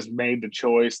definitely has made the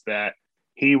choice that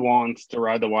he wants to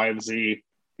ride the YFZ,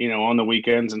 on the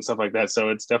weekends and stuff like that. So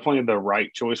it's definitely the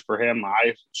right choice for him.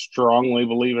 I strongly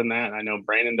believe in that. I know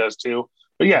Brandon does too.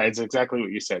 But yeah, it's exactly what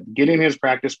you said. Getting his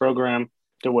practice program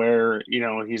to where,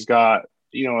 he's got,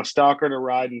 a stalker to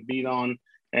ride and beat on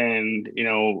and,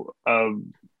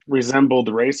 resembled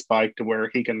race bike to where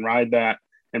he can ride that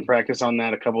and practice on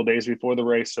that a couple of days before the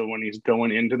race. So when he's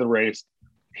going into the race,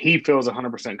 he feels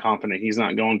 100% confident. He's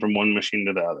not going from one machine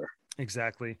to the other.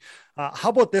 Exactly. How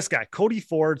about this guy, Cody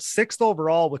Ford, 6th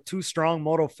overall with 2 strong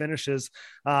moto finishes,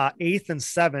 8th and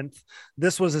 7th.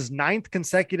 This was his 9th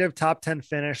consecutive top 10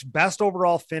 finish, best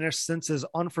overall finish since his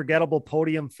unforgettable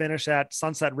podium finish at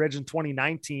Sunset Ridge in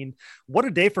 2019. What a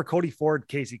day for Cody Ford,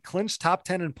 Casey. Clinched top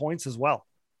 10 in points as well.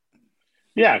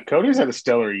 Yeah, Cody's had a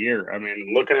stellar year. I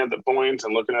mean, looking at the points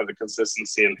and looking at the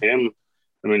consistency in him,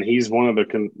 I mean, he's one of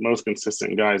the most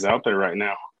consistent guys out there right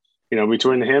now.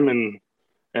 Between him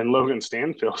and Logan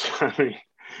Stanfield, I mean,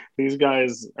 these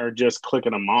guys are just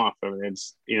clicking them off. I mean,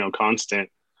 it's, constant.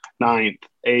 ninth,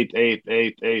 eighth, eighth,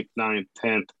 eighth, eighth, ninth,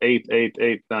 10th, eighth, eighth,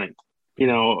 eighth, ninth,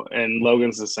 and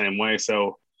Logan's the same way.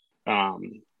 So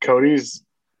Cody's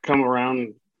come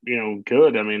around,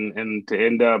 good. I mean, and to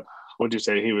end up, what'd you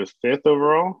say? He was 5th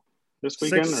overall this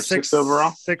weekend or 6th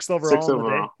overall? 6th overall. 6th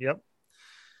overall. Yep.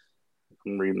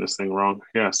 I'm reading this thing wrong.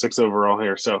 Yeah, 6th overall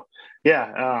here. So,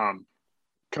 yeah,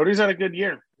 Cody's had a good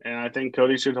year, and I think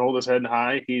Cody should hold his head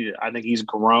high. I think he's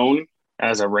grown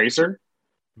as a racer,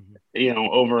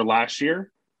 over last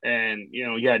year. And,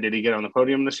 did he get on the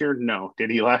podium this year? No.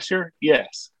 Did he last year?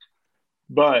 Yes.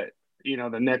 But,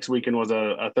 the next weekend was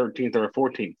a 13th or a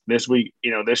 14th. This week,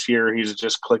 this year, he's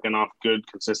just clicking off good,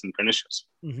 consistent finishes.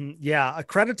 Mm-hmm. Yeah, a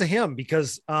credit to him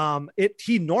because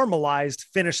he normalized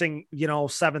finishing,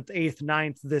 7th, 8th,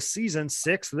 9th this season,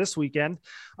 6th this weekend.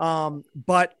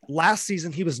 But last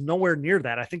season, he was nowhere near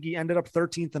that. I think he ended up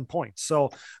 13th in points. So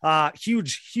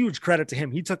huge credit to him.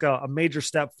 He took a major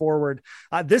step forward.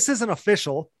 This isn't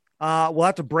official. We'll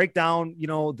have to break down,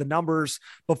 the numbers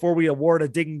before we award a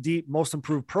Digging Deep Most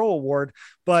Improved Pro award.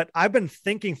 But I've been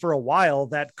thinking for a while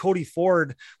that Cody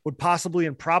Ford would possibly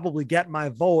and probably get my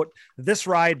vote. This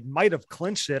ride might have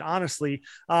clinched it, honestly.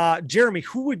 Jeremy,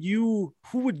 who would you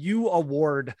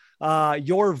award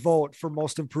your vote for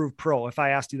Most Improved Pro if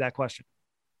I asked you that question?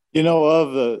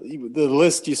 Of the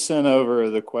list you sent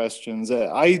over the questions,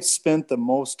 I spent the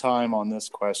most time on this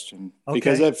question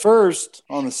because at first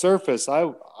on the surface,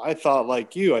 I thought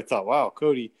like you, wow,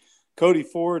 Cody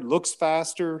Ford looks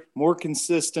faster, more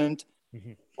consistent,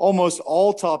 almost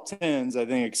all top 10s, I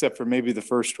think, except for maybe the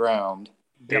first round.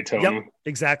 Daytona. Yep,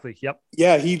 exactly. Yep.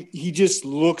 Yeah. He just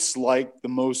looks like the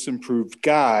most improved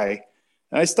guy.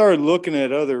 And I started looking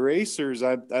at other racers.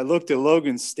 I looked at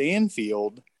Logan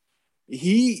Stanfield.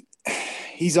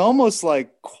 He's almost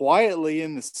like quietly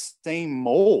in the same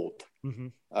mold.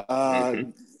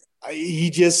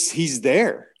 He's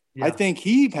there. Yeah. I think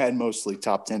he had mostly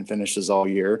top 10 finishes all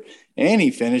year, and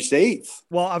he finished 8th.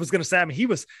 Well, I was going to say,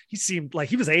 he seemed like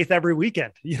he was 8th every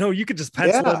weekend. You could just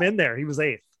pencil him in there. He was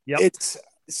 8th. Yep.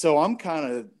 So I'm kind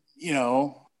of,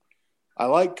 I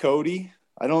like Cody.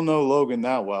 I don't know Logan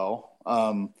that well.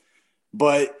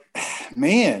 But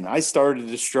man, I started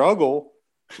to struggle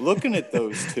looking at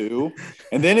those two.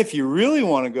 And then if you really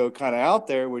want to go kind of out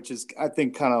there, which is, I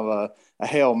think, kind of a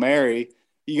Hail Mary,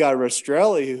 you got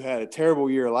Rastrelli, who had a terrible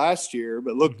year last year,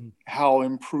 but look how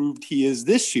improved he is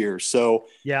this year. So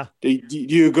yeah, do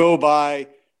you go by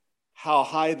how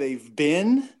high they've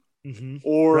been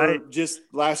or just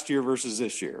last year versus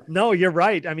this year? No, you're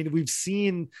right. We've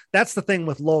seen, that's the thing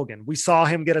with Logan. We saw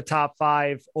him get a top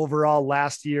 5 overall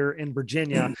last year in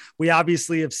Virginia. We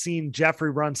obviously have seen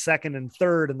Jeffrey run 2nd and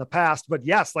 3rd in the past, but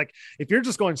yes, like if you're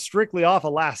just going strictly off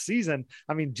of last season,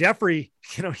 Jeffrey,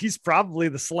 he's probably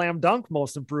the slam dunk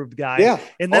most improved guy. Yeah.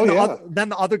 And then then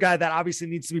the other guy that obviously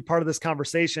needs to be part of this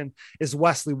conversation is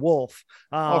Wesley Wolf.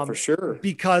 For sure.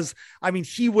 Because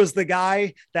he was the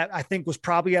guy that I think was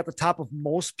probably at the top of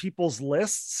most people's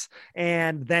lists,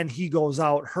 and then he goes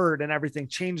out hurt and everything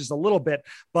changes a little bit.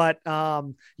 But I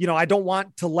don't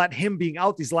want to let him being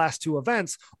out these last 2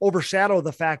 events overshadow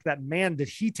the fact that, man, did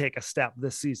he take a step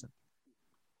this season.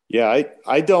 Yeah,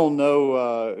 I don't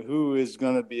know who is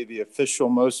going to be the official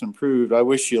most improved. I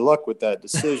wish you luck with that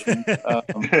decision.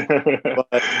 But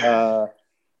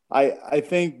I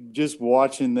think just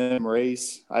watching them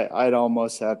race, I'd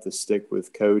almost have to stick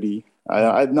with Cody.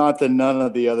 Not that none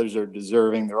of the others are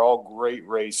deserving. They're all great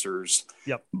racers.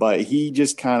 Yep. But he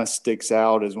just kind of sticks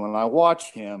out as when I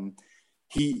watch him,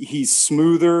 he's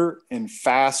smoother and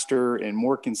faster and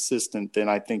more consistent than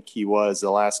I think he was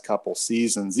the last couple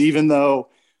seasons, even though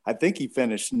I think he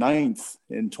finished 9th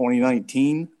in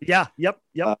 2019. Yeah. Yep.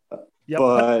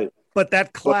 But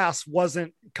that class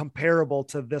wasn't comparable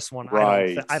to this one.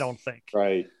 Right. I don't think.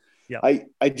 Right. Yeah.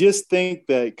 I just think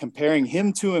that comparing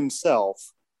him to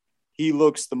himself, he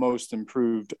looks the most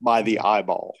improved by the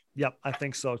eyeball. Yep, I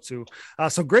think so too.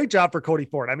 So great job for Cody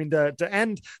Ford. To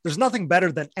end, there's nothing better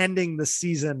than ending the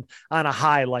season on a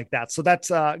high like that. So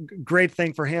that's a great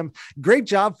thing for him. Great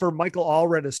job for Michael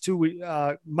Allred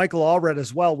Michael Allred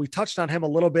as well. We touched on him a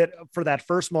little bit for that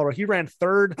first moto. He ran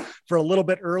 3rd for a little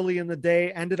bit early in the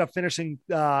day, ended up finishing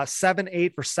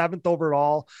 7-8 for 7th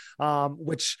overall,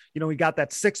 which, he got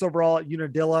that 6th overall at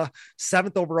Unadilla,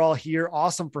 7th overall here.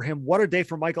 Awesome for him. What a day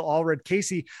for Michael Allred.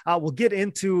 Casey, we'll get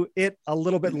into it a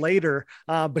little bit later,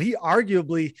 but he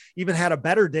arguably even had a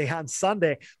better day on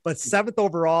Sunday, but 7th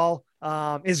overall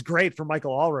is great for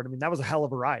Michael Allred. That was a hell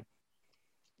of a ride.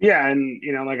 Yeah. And,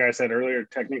 like I said earlier,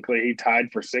 technically he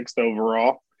tied for 6th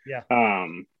overall. Yeah.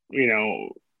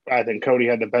 I think Cody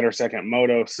had the better second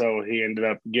moto, so he ended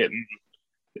up getting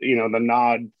the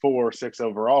nod for 6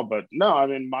 overall. But no, I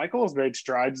mean, Michael's made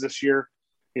strides this year.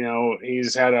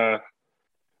 He's had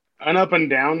an up and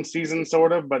down season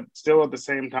sort of, but still at the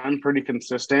same time pretty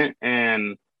consistent.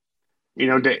 And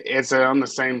it's on the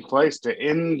same place to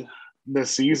end the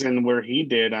season where he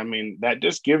did. I mean, that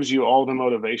just gives you all the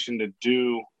motivation to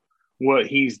do what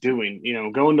he's doing,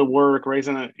 going to work,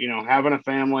 raising having a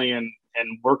family and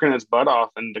working his butt off,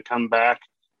 and to come back,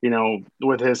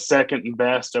 with his second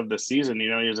best of the season. He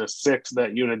was a 6th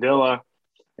at Unadilla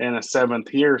and a 7th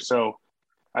here. So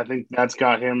I think that's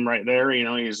got him right there.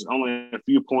 He's only a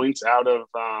few points out of,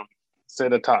 say,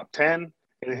 the top 10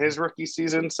 in his rookie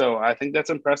season. So I think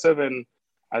that's impressive. And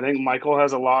I think Michael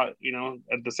has a lot,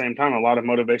 at the same time, a lot of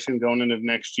motivation going into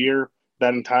next year.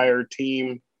 That entire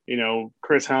team,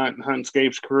 Chris Hunt,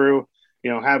 Huntscape's crew,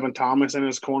 having Thomas in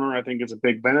his corner, I think is a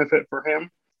big benefit for him.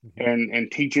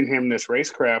 And teaching him this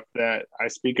racecraft that I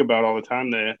speak about all the time,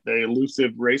 the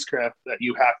elusive racecraft that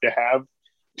you have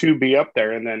to be up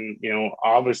there. And then,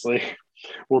 obviously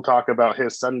we'll talk about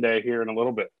his Sunday here in a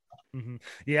little bit. Mm-hmm.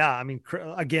 Yeah. I mean,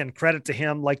 again, credit to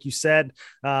him. Like you said,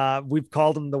 we've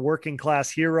called him the working class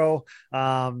hero,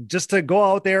 just to go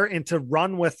out there and to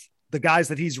run with the guys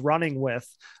that he's running with.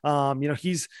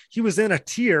 He was in a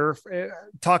tier,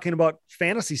 talking about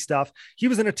fantasy stuff. He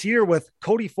was in a tier with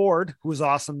Cody Ford, who was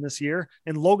awesome this year,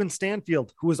 and Logan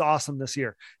Stanfield, who was awesome this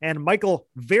year. And Michael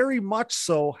very much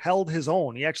so held his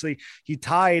own. He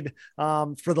tied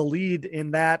for the lead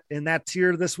in that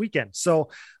tier this weekend. So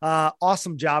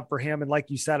awesome job for him. And like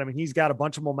you said, I mean, he's got a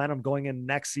bunch of momentum going in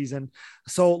next season.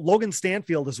 So Logan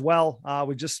Stanfield as well.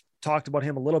 We just talked about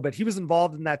him a little bit. He was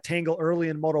involved in that tangle early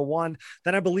in Moto1.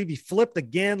 Then I believe he flipped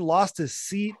again, lost his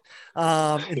seat,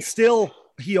 and still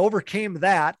he overcame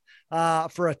that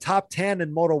for a top 10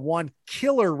 in Moto1.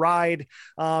 Killer ride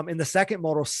in the second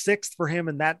Moto, 6th for him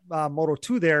in that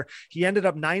Moto2 there. He ended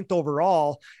up 9th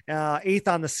overall, 8th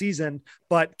on the season.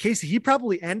 But Casey, he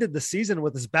probably ended the season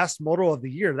with his best Moto of the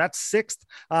year. That's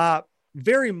 6th.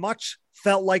 Very much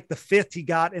felt like the 5th he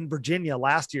got in Virginia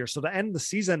last year. So to end the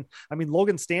season, I mean,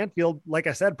 Logan Stanfield, like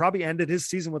I said, probably ended his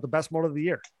season with the best moto of the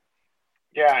year.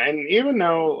 Yeah. And even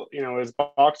though, his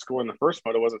box score in the first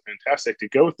moto wasn't fantastic, to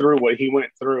go through what he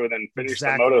went through and then finish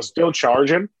the moto still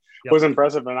charging was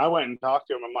impressive. And I went and talked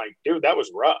to him. I'm like, dude, that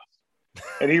was rough.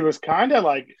 And he was kind of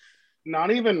like,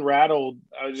 not even rattled.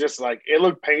 I was just like, it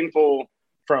looked painful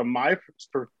from my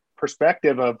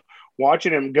perspective of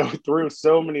watching him go through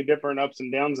so many different ups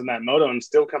and downs in that moto and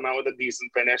still come out with a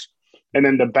decent finish. And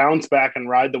then to bounce back and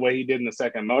ride the way he did in the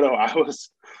second moto,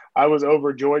 I was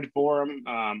overjoyed for him.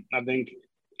 I think,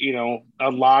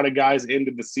 a lot of guys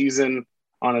ended the season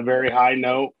on a very high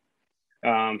note.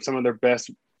 Some of their best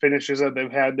finishes that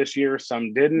they've had this year,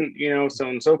 some didn't, so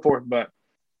on and so forth. But,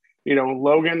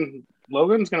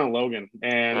 Logan's going to Logan,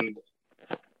 and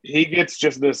he gets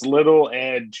just this little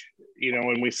edge,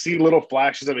 and we see little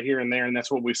flashes of it here and there. And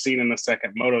that's what we've seen in the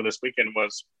second moto this weekend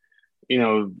was,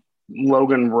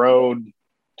 Logan rode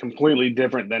completely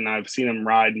different than I've seen him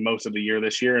ride most of the year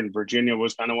this year. And Virginia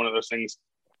was kind of one of those things,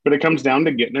 but it comes down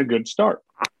to getting a good start.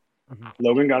 Mm-hmm.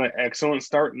 Logan got an excellent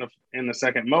start in the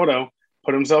second moto,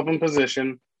 put himself in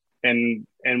position and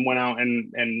went out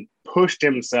and pushed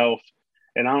himself.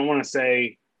 And I don't want to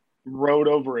say rode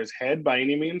over his head by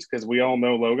any means, because we all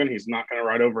know Logan, he's not going to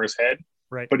ride over his head.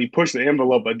 Right. But he pushed the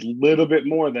envelope a little bit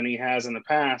more than he has in the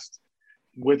past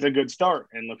with a good start,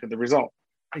 and look at the result.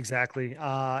 Exactly.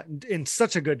 And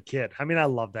such a good kid. I mean, I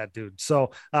love that dude.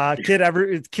 So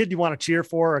kid you want to cheer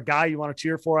for, a guy you want to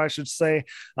cheer for, I should say.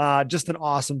 Just an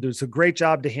awesome dude. So great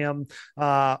job to him.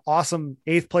 Awesome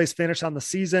 8th place finish on the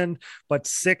season, but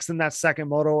 6th in that second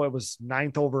moto. It was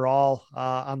 9th overall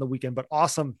on the weekend, but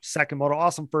awesome second moto,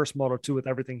 awesome first moto too, with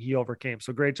everything he overcame.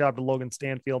 So great job to Logan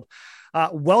Stanfield.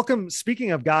 Welcome.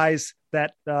 Speaking of guys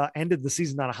that ended the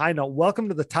season on a high note, welcome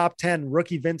to the top 10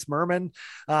 rookie Vince Merman.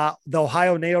 The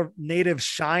Ohio native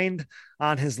shined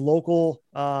on his local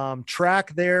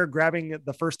track there, grabbing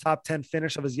the first top 10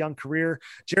 finish of his young career.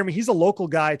 Jeremy, he's a local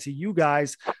guy to you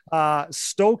guys.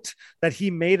 Stoked that he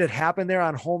made it happen there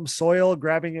on home soil,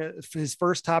 grabbing his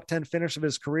first top 10 finish of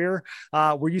his career.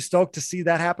 Were you stoked to see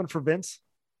that happen for Vince?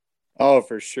 Oh,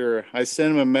 for sure. I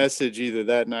sent him a message either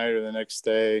that night or the next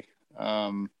day.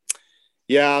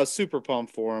 Yeah, I was super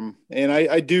pumped for him. And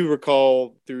I do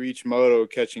recall through each moto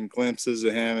catching glimpses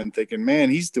of him and thinking, man,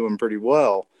 he's doing pretty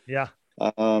well. Yeah.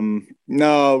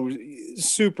 No,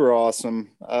 super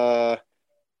awesome.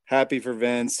 Happy for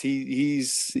Vince.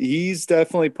 He's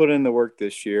definitely put in the work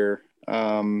this year.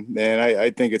 And I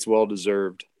think it's well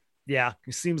deserved. Yeah,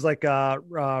 he seems like a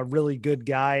really good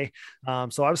guy.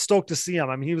 So I was stoked to see him.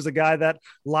 I mean, he was a guy that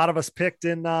a lot of us picked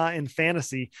in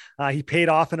fantasy. He paid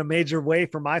off in a major way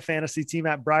for my fantasy team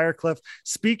at Briarcliff.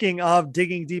 Speaking of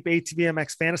digging deep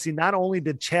ATVMX fantasy, not only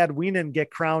did Chad Wienen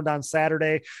get crowned on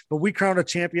Saturday, but we crowned a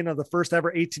champion of the first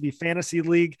ever ATV Fantasy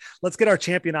League. Let's get our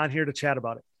champion on here to chat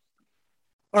about it.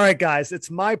 All right, guys,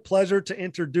 it's my pleasure to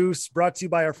introduce, brought to you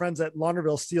by our friends at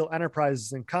Launderville Steel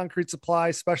Enterprises and Concrete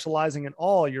Supply, specializing in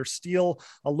all your steel,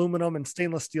 aluminum, and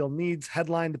stainless steel needs,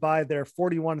 headlined by their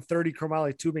 4130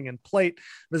 chromoly tubing and plate.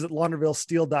 Visit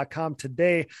laundervillesteel.com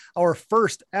today. Our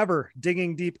first ever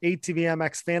Digging Deep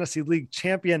ATVMX Fantasy League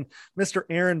champion, Mr.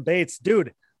 Aaron Bates.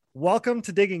 Dude, welcome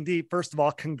to Digging Deep. First of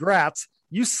all, congrats.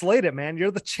 You slayed it, man.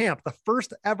 You're the champ, the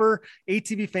first ever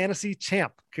ATV Fantasy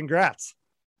champ. Congrats.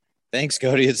 Thanks,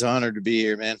 Cody. It's an honor to be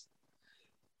here, man.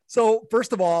 So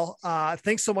first of all,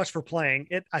 thanks so much for playing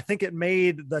it. I think it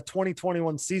made the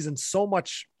 2021 season so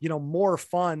much, more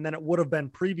fun than it would have been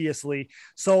previously.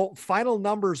 So final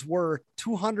numbers were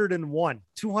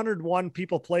 201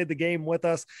 people played the game with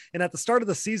us. And at the start of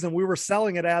the season, we were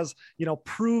selling it as,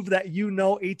 prove that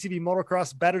ATV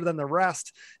motocross better than the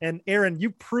rest. And Aaron,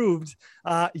 you proved,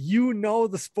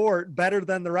 the sport better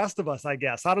than the rest of us, I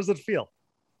guess. How does it feel?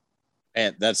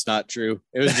 And that's not true.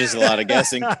 It was just a lot of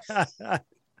guessing, but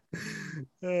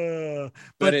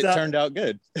it turned out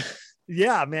good.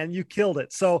 Yeah, man, you killed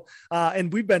it. So,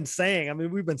 and we've been saying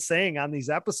on these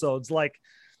episodes, like,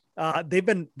 they've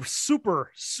been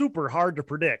super, super hard to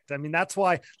predict. I mean, that's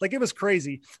why, like, it was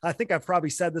crazy. I think I've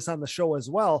probably said this on the show as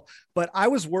well, but I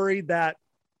was worried that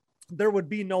there would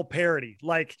be no parity.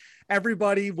 Like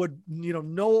everybody would,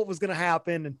 know what was going to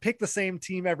happen and pick the same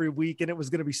team every week. And it was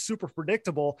going to be super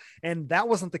predictable. And that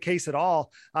wasn't the case at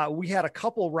all. We had a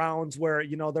couple rounds where,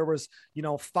 there was,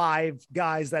 5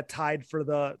 guys that tied for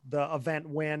the event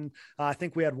win. I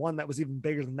think we had one that was even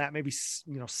bigger than that, maybe,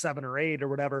 7 or 8 or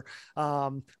whatever.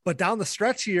 But down the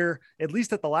stretch here, at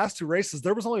least at the last 2 races,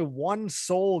 there was only one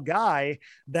sole guy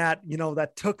that,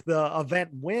 that took the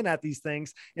event win at these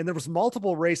things. And there was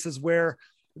multiple races where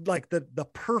like the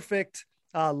perfect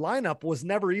lineup was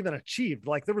never even achieved.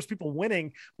 Like there was people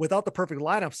winning without the perfect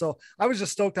lineup. So I was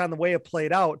just stoked on the way it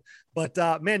played out, but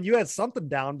man, you had something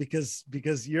down because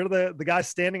you're the guy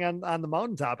standing on the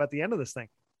mountaintop at the end of this thing.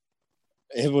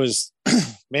 It was,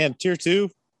 man, tier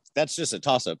 2. That's just a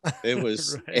toss up. It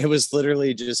was, right. It was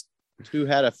literally just who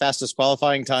had a fastest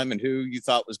qualifying time and who you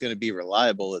thought was going to be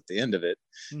reliable at the end of it.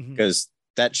 Because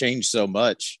that changed so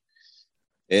much.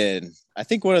 And I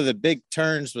think one of the big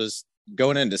turns was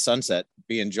going into Sunset,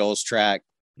 being Joel's track,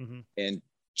 and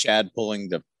Chad pulling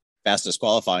the fastest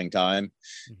qualifying time.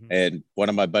 And one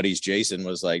of my buddies, Jason,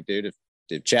 was like, dude,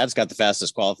 if Chad's got the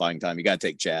fastest qualifying time, you got to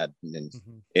take Chad. And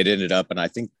it ended up, and I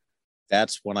think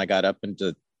that's when I got up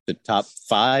into the top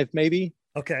 5, maybe.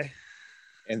 Okay.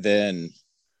 And then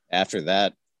after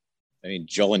that, I mean,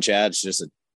 Joel and Chad's just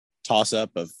a toss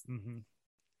up of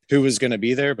who was going to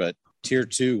be there, but tier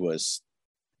 2 was,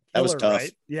 that was tough.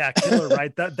 Right? Yeah. Killer,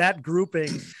 right. That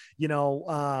grouping,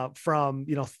 from,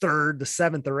 3rd to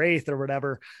 7th or 8th or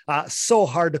whatever, so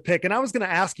hard to pick. And I was going to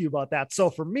ask you about that. So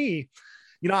for me,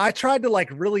 I tried to like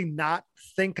really not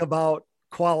think about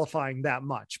qualifying that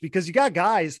much because you got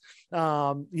guys,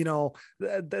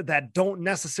 that don't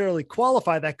necessarily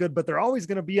qualify that good, but they're always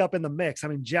going to be up in the mix. I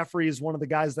mean, Jeffrey is one of the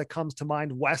guys that comes to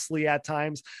mind. Wesley at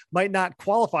times might not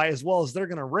qualify as well as they're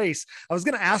going to race. I was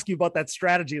going to ask you about that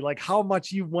strategy, like how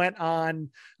much you went on,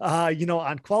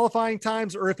 on qualifying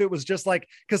times, or if it was just like,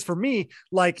 cause for me,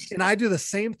 like, and I do the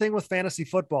same thing with fantasy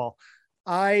football.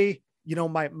 My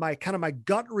kind of my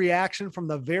gut reaction from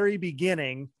the very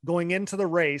beginning going into the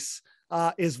race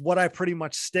is what I pretty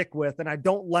much stick with. And I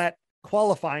don't let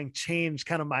qualifying change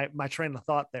kind of my train of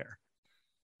thought there.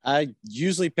 I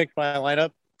usually pick my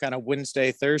lineup kind of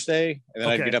Wednesday, Thursday, and then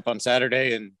I'd get up on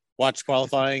Saturday and watch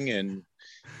qualifying and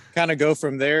kind of go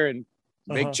from there and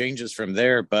make changes from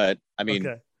there. But I mean,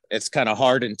 it's kind of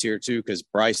hard in tier 2 because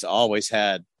Bryce always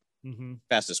had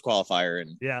fastest qualifier.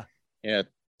 And yeah, it's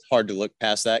hard to look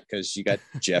past that because you got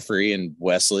Jeffrey and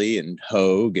Wesley and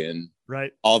Hogue and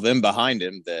all them behind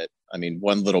him that, I mean,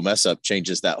 one little mess up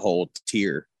changes that whole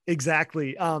tier.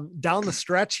 Exactly. Down the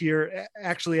stretch here,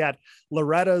 actually at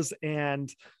Loretta's and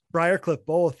Briarcliff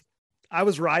both, I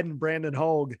was riding Brandon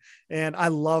Hogue, and I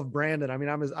love Brandon. I mean,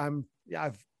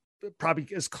 I've probably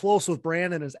as close with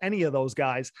Brandon as any of those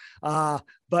guys.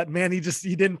 But man, he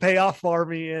didn't pay off for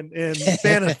me in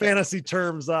fantasy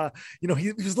terms. He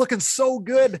was looking so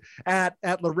good at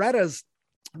Loretta's.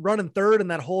 running third in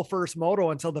that whole first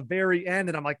moto until the very end.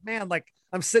 And I'm like, man, like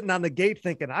I'm sitting on the gate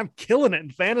thinking I'm killing it in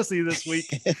fantasy this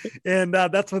week. And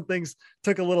that's when things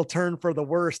took a little turn for the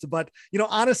worst. But,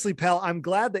 honestly, pal, I'm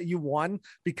glad that you won,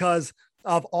 because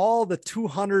of all the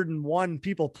 201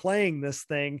 people playing this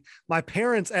thing, my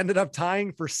parents ended up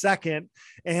tying for second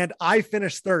and I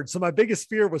finished third. So my biggest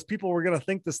fear was people were going to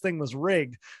think this thing was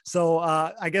rigged. So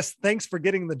I guess thanks for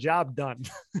getting the job done.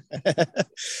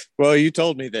 Well, you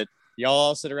told me that y'all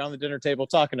all sit around the dinner table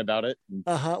talking about it.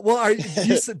 Well,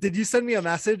 did you send me a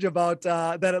message about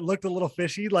that it looked a little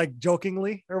fishy, like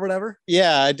jokingly or whatever?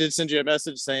 Yeah, I did send you a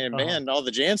message saying, man, all the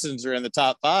Jansons are in the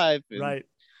top 5. Right.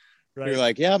 You're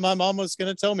like, yeah, my mom was going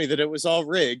to tell me that it was all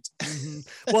rigged.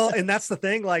 Well, and that's the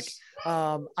thing. Like,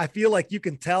 I feel like you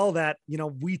can tell that,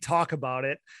 we talk about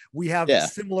it. We have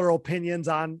similar opinions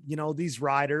on, these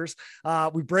riders.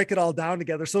 We break it all down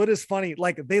together. So it is funny.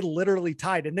 Like they literally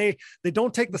tied, and they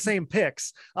don't take the same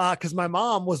picks. Cause my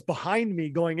mom was behind me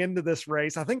going into this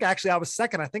race. I think actually I was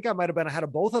second. I think I might've been ahead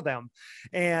of both of them.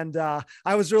 And,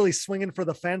 I was really swinging for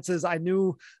the fences. I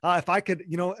knew, if I could,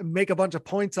 make a bunch of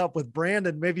points up with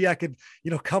Brandon, maybe I could,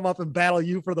 come up and battle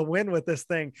you for the win with this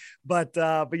thing. But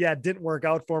yeah, it didn't work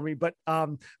out for me. But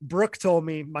Brooke told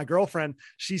me, my girlfriend,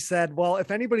 she said, well, if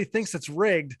anybody thinks it's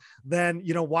rigged, then,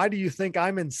 why do you think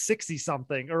I'm in 60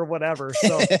 something or whatever?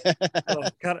 So,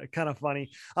 kind of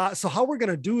funny. So how we're going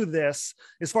to do this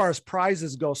as far as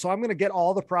prizes go. So I'm going to get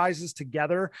all the prizes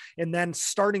together, and then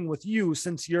starting with you,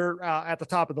 since you're at the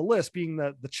top of the list being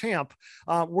the champ,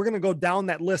 we're going to go down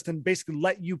that list and basically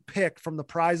let you pick from the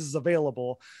prizes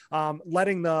available,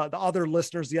 letting the other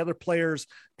listeners, the other players,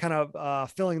 kind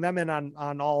of filling them in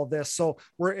on all of this. So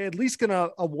we're at least going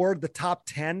to award the top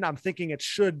 10. I'm thinking it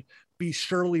should be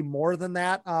surely more than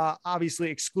that. Obviously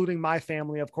excluding my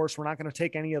family. Of course, we're not going to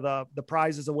take any of the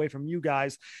prizes away from you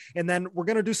guys. And then we're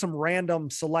going to do some random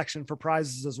selection for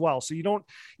prizes as well. So you don't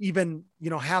even,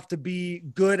 have to be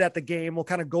good at the game. We'll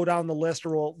kind of go down the list,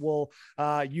 or we'll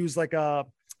use like a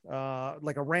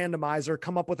randomizer,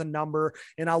 come up with a number,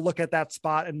 and I'll look at that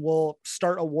spot and we'll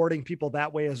start awarding people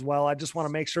that way as well. I just want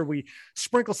to make sure we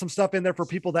sprinkle some stuff in there for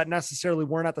people that necessarily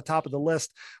weren't at the top of the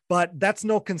list, but that's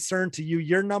no concern to you.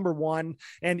 You're number one,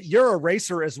 and you're a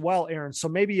racer as well, Aaron. So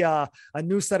maybe a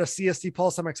new set of CST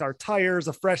Pulse MXR tires,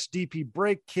 a fresh DP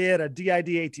brake kit, a DID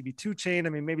ATV 2 chain. I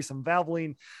mean, maybe some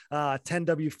Valvoline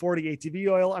 10W40 ATV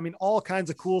oil. I mean, all kinds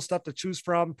of cool stuff to choose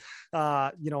from.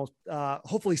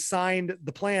 Hopefully signed.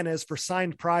 The plan is for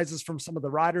signed prizes from some of the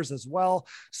riders as well.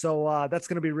 So that's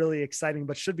going to be really exciting,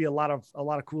 but should be a lot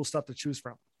of cool stuff to choose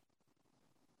from.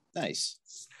 Nice.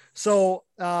 So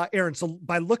Aaron, so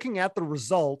by looking at the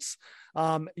results,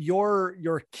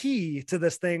 your key to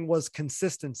this thing was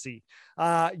consistency.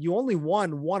 You only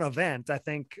won one event, I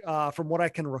think, from what I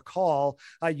can recall.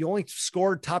 You only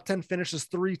scored top 10 finishes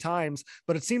 3 times,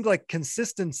 but it seemed like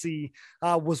consistency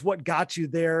was what got you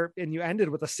there, and you ended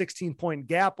with a 16-point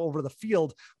gap over the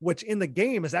field, which in the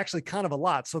game is actually kind of a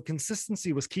lot. So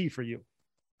consistency was key for you.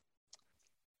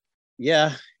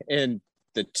 Yeah, and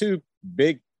the 2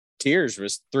 big tiers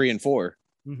was 3 and 4.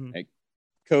 Mm-hmm. Like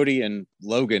Cody and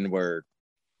Logan were,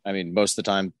 I mean, most of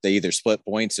the time they either split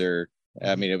points or,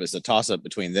 I mean, it was a toss up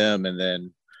between them. And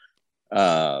then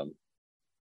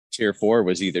tier 4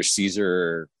 was either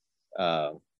Caesar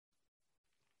or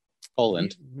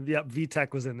Poland. Yep.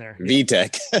 VTech was in there.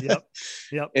 VTech.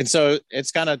 Yep. And so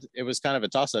it was kind of a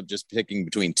toss up just picking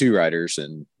between 2 riders.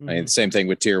 And I mean, same thing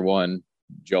with tier 1,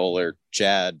 Joel or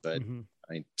Chad, but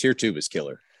I mean, tier 2 was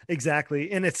killer.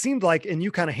 Exactly. And it seemed like, and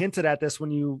you kind of hinted at this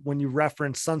when you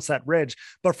referenced Sunset Ridge,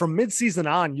 but from mid-season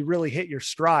on, you really hit your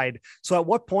stride. So at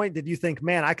what point did you think,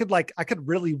 man, I could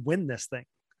really win this thing?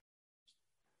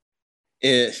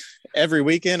 Every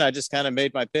weekend, I just kind of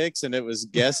made my picks and it was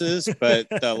guesses, but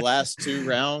the last 2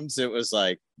 rounds, it was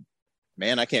like,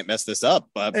 man, I can't mess this up.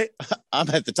 I'm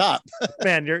at the top.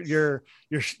 Man, you're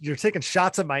taking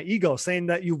shots at my ego, saying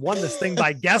that you won this thing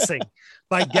by guessing.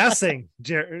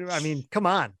 I mean, come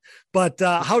on. But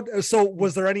so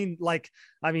was there any,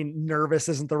 nervous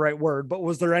isn't the right word, but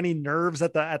was there any nerves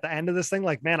at the end of this thing?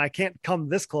 Like, man, I can't come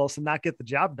this close and not get the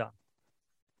job done.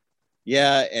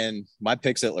 Yeah. And my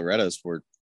picks at Loretta's were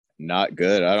not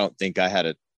good. I don't think I had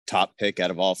a top pick out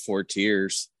of all 4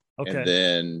 tiers. Okay. And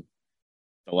then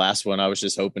the last one, I was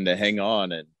just hoping to hang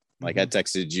on. And I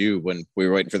texted you when we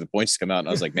were waiting for the points to come out, and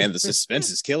I was like, man, the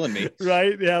suspense is killing me.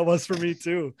 Right. Yeah, it was for me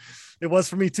too. It was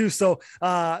for me too. So,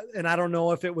 and I don't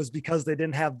know if it was because they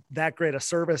didn't have that great a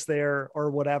service there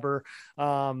or whatever.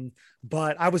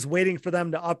 But I was waiting for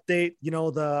them to update,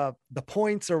 the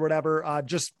points or whatever,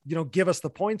 just, give us the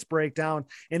points breakdown,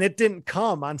 and it didn't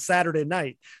come on Saturday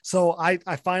night. So I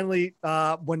finally,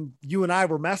 when you and I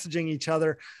were messaging each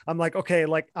other, I'm like, okay,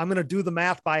 like I'm going to do the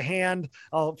math by hand.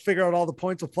 I'll figure out all the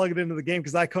points. We'll plug it into the game,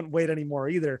 'cause I couldn't wait anymore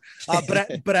either.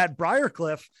 But at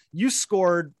Briarcliff, you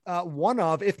scored one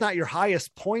of, if not your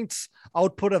highest points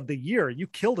output of the year. You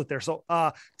killed it there. So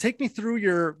take me through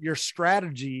your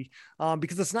strategy,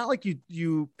 because it's not like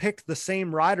you picked the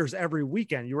same riders every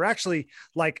weekend. You were actually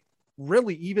like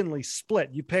really evenly split.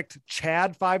 You picked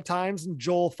Chad 5 times and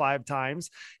Joel 5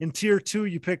 times. In tier 2,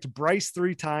 you picked Bryce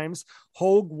 3 times,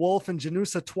 Hogue, Wolf, and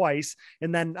Janusa twice.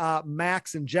 And then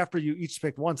Max and Jeffrey, you each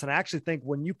picked once. And I actually think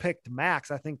when you picked Max,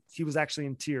 I think he was actually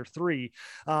in tier 3.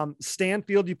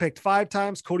 Stanfield, you picked 5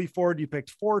 times. Cody Ford, you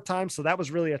picked 4 times. So that was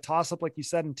really a toss up, like you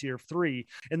said, in tier 3.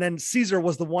 And then Caesar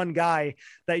was the one guy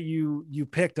that you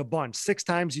picked a bunch. 6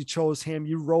 times you chose him.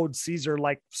 You rode Caesar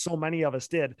like so many of us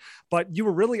did, but you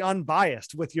were really unbiased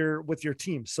with your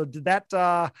team. So did that,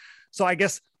 so I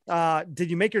guess, did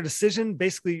you make your decision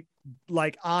basically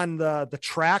like on the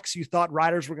tracks you thought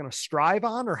riders were going to strive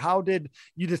on, or how did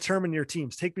you determine your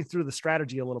teams? Take me through the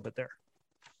strategy a little bit there.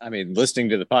 I mean, listening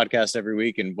to the podcast every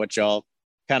week and what y'all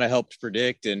kind of helped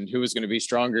predict and who was going to be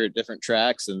stronger at different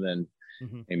tracks. And then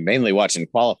and mainly watching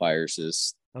qualifiers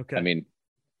is, okay. I mean,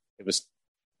 it was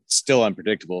still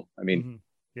unpredictable. I mean,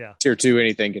 yeah, tier 2,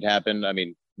 anything could happen. I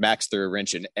mean, Max threw a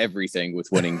wrench in everything with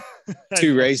winning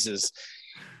 2 races.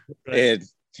 Right. And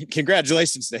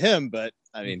congratulations to him. But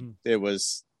I mean,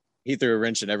 he threw a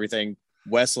wrench in everything.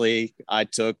 Wesley, I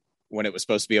took when it was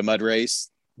supposed to be a mud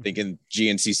race, thinking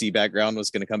GNCC background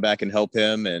was going to come back and help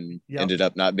him, and ended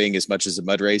up not being as much as a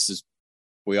mud race as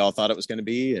we all thought it was going to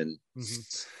be. And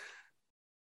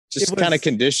just kind of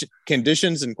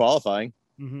conditions and qualifying.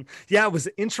 Yeah, it was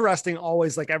interesting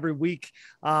always, like every week,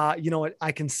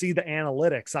 I can see the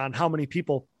analytics on how many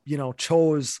people,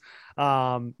 chose,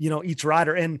 each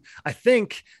rider. And I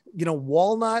think,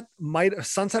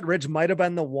 Sunset Ridge might've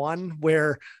been the one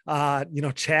where,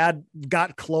 Chad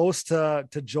got close to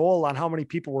Joel on how many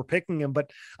people were picking him. But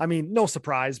I mean, no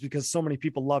surprise because so many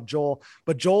people love Joel,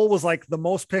 but Joel was like the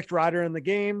most picked rider in the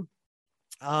game.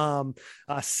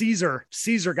 Caesar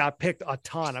got picked a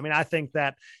ton. I mean, I think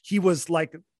that he was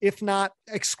like, if not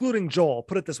excluding Joel,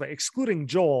 put it this way, excluding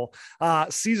Joel,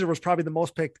 Caesar was probably the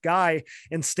most picked guy,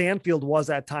 and Stanfield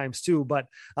was at times too. But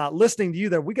listening to you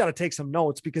there, we got to take some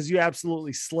notes because you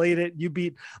absolutely slayed it. You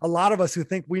beat a lot of us who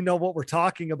think we know what we're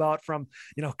talking about from,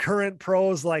 current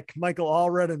pros like Michael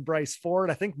Allred and Bryce Ford.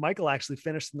 I think Michael actually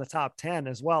finished in the top 10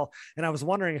 as well. And I was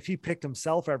wondering if he picked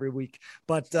himself every week,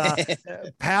 but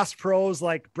past pros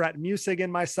like Brett Musig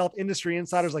and myself, industry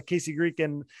insiders like Casey Greek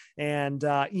and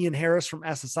Ian Harris from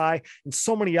SSI, and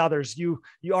so many others. You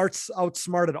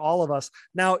outsmarted all of us.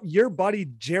 Now, your buddy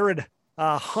Jared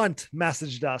Hunt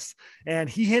messaged us, and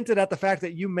he hinted at the fact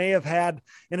that you may have had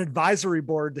an advisory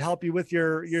board to help you with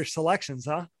your selections,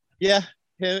 huh? Yeah,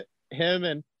 him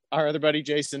and our other buddy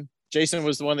Jason. Jason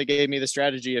was the one that gave me the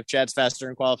strategy of Chad's faster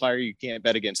in qualifier. You can't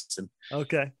bet against him.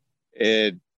 Okay.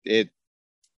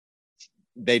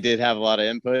 They did have a lot of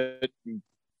input.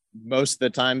 Most of the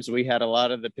times we had a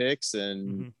lot of the picks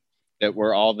and that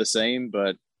were all the same,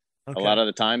 but a lot of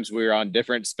the times we were on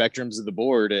different spectrums of the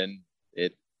board, and I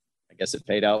guess it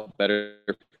paid out better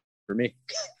for me.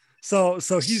 So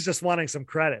he's just wanting some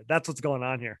credit. That's what's going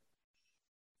on here.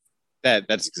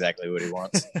 That's exactly what he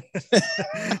wants.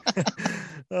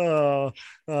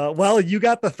 Well, you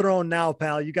got the throne now,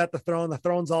 pal. You got the throne. The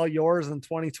throne's all yours in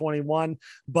 2021.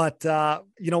 But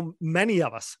many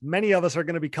of us are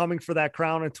going to be coming for that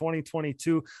crown in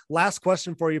 2022. Last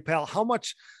question for you, pal. How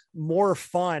much more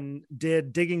fun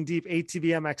did Digging Deep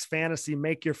ATVMX Fantasy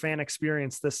make your fan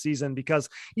experience this season? Because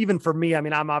even for me, I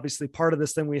mean, I'm obviously part of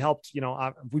this thing. We helped,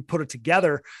 we put it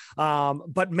together.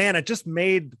 But man, it just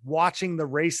made watching the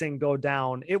racing go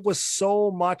down. It was so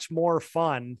much more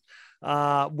fun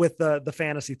with the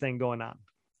fantasy thing going on.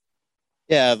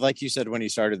 Yeah. Like you said, when you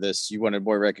started this, you wanted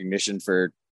more recognition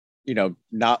for,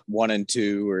 not 1 and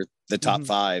 2 or the top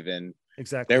 5. And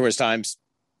exactly, there was times,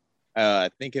 I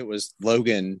think it was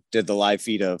Logan did the live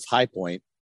feed of High Point,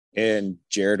 and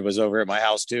Jared was over at my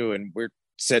house too. And we're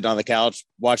sitting on the couch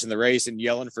watching the race and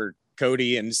yelling for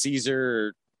Cody and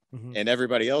Caesar and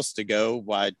everybody else to go,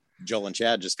 while Joel and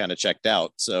Chad just kind of checked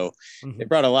out. So it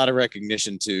brought a lot of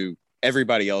recognition to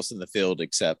everybody else in the field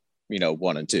except,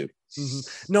 1 and 2.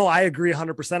 No, I agree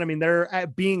 100%. I mean,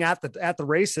 they're being at the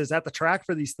races, at the track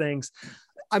for these things.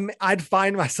 I'd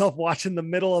find myself watching the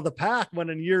middle of the pack when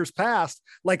in years past,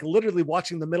 like literally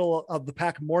watching the middle of the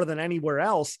pack more than anywhere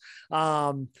else.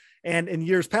 And in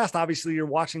years past, obviously you're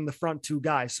watching the front two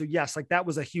guys. So yes, like that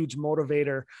was a huge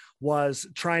motivator, was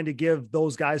trying to give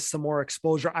those guys some more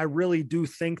exposure. I really do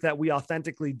think that we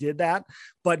authentically did that,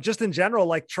 but just in general,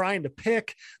 like trying to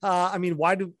pick,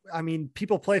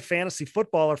 people play fantasy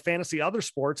football or fantasy other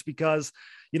sports because,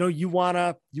 you want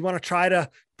to try to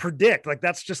predict, like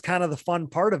that's just kind of the fun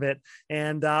part of it.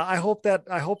 And I hope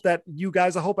that you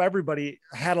guys, I hope everybody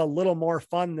had a little more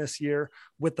fun this year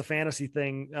with the fantasy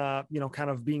thing, kind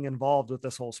of being involved with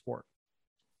this whole sport.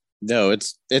 No,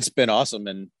 it's been awesome.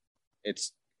 And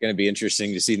it's going to be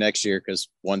interesting to see next year, because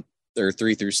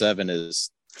 3 through 7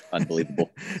 is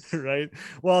unbelievable. Right.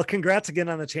 Well, congrats again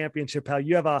on the championship, pal.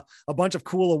 You have a bunch of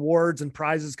cool awards and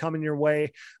prizes coming your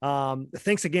way.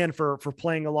 Thanks again for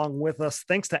playing along with us.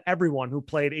 Thanks to everyone who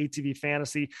played ATV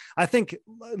Fantasy. I think,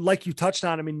 like you touched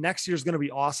on, next year's going to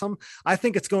be awesome. I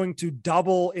think it's going to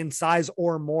double in size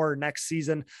or more next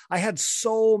season. I had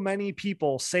so many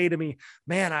people say to me,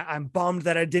 man, I'm bummed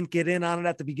that I didn't get in on it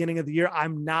at the beginning of the year.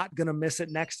 I'm not going to miss it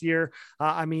next year.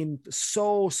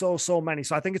 So many.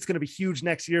 So I think it's going to be huge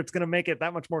next year. It's going to make it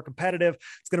that much more competitive.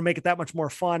 It's going to make it that much more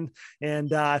fun.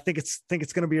 And I think it's going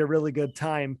to be a really good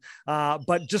time.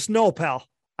 But just know, pal,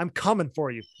 I'm coming for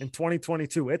you in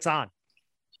 2022. It's on.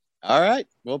 All right,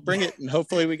 we'll bring it. And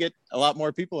hopefully we get a lot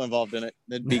more people involved in it.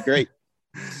 It'd be great.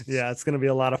 Yeah, it's going to be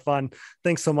a lot of fun.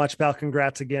 Thanks so much, pal.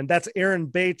 Congrats again. That's Aaron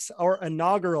Bates, our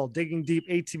inaugural Digging Deep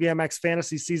ATVMX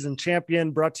Fantasy Season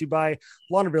Champion, brought to you by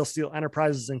Launderville Steel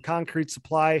Enterprises and Concrete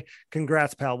Supply.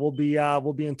 Congrats, pal. We'll be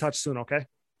in touch soon. Okay.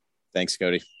 Thanks,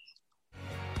 Cody.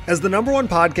 As the #1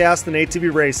 podcast in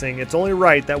ATV racing, it's only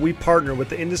right that we partner with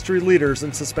the industry leaders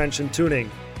in suspension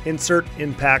tuning. Insert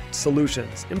Impact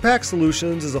Solutions. Impact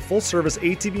Solutions is a full-service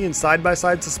ATV and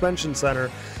side-by-side suspension center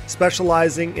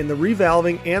specializing in the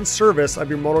revalving and service of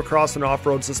your motocross and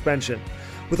off-road suspension.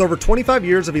 With over 25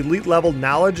 years of elite-level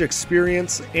knowledge,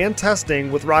 experience, and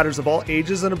testing with riders of all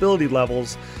ages and ability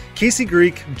levels, Casey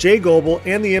Greek, Jay Goebel,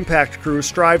 and the Impact crew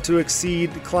strive to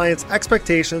exceed clients'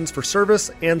 expectations for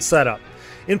service and setup.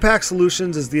 Impact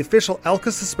Solutions is the official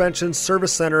Elka Suspension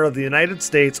Service Center of the United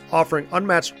States, offering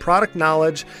unmatched product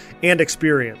knowledge and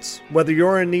experience. Whether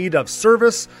you're in need of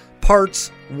service,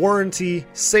 parts, warranty,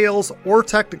 sales, or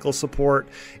technical support,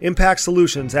 Impact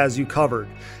Solutions has you covered.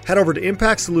 Head over to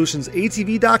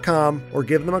ImpactSolutionsATV.com or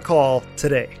give them a call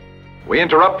today. We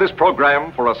interrupt this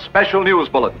program for a special news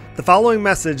bulletin. The following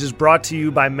message is brought to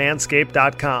you by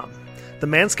Manscaped.com. The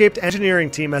Manscaped engineering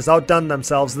team has outdone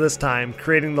themselves this time,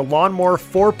 creating the Lawnmower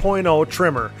 4.0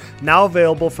 trimmer, now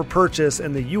available for purchase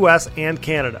in the US and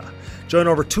Canada. Join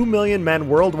over 2 million men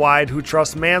worldwide who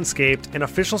trust Manscaped, an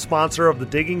official sponsor of the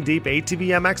Digging Deep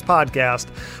ATVMX podcast,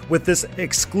 with this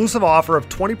exclusive offer of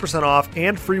 20% off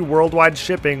and free worldwide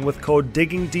shipping with code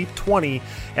DIGGINGDEEP20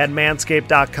 at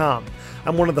Manscaped.com.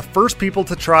 I'm one of the first people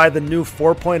to try the new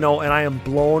 4.0 and I am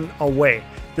blown away.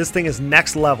 This thing is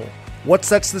next level. What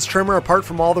sets this trimmer apart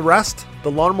from all the rest?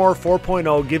 The Lawnmower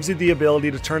 4.0 gives you the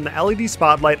ability to turn the LED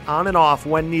spotlight on and off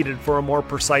when needed for a more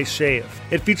precise shave.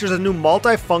 It features a new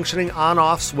multi-functioning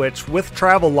on-off switch with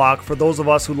travel lock for those of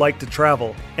us who like to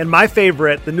travel. And my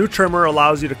favorite, the new trimmer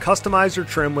allows you to customize your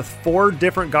trim with 4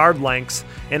 different guard lengths,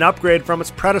 an upgrade from its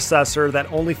predecessor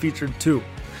that only featured 2.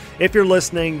 If you're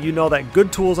listening, you know that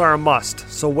good tools are a must,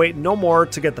 so wait no more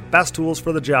to get the best tools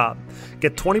for the job.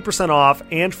 Get 20% off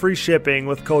and free shipping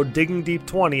with code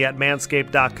DIGGINGDEEP20 at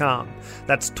Manscaped.com.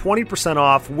 That's 20%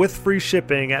 off with free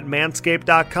shipping at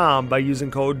Manscaped.com by using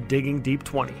code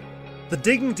DIGGINGDEEP20. The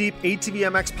Digging Deep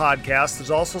ATVMX podcast is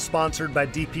also sponsored by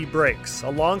DP Brakes, a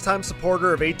longtime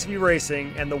supporter of ATV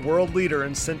racing and the world leader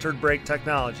in sintered brake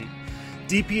technology.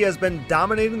 DP has been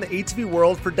dominating the ATV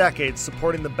world for decades,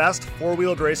 supporting the best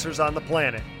four-wheeled racers on the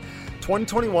planet.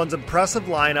 2021's impressive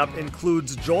lineup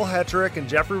includes Joel Hetrick and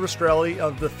Jeffrey Rastrelli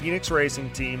of the Phoenix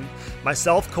Racing Team,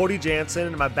 myself, Cody Jansen,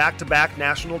 and my back-to-back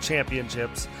national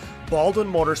championships,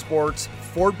 Baldwin Motorsports,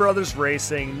 Ford Brothers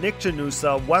Racing, Nick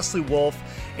Janusa, Wesley Wolf,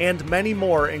 and many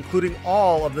more, including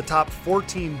all of the top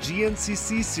 14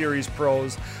 GNCC Series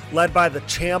pros, led by the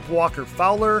champ Walker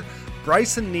Fowler,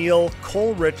 Bryson Neal,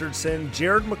 Cole Richardson,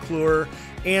 Jared McClure,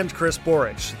 and Chris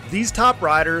Borich. These top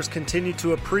riders continue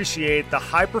to appreciate the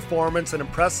high performance and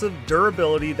impressive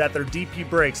durability that their DP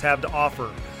brakes have to offer,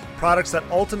 products that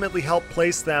ultimately help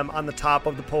place them on the top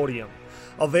of the podium.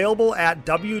 Available at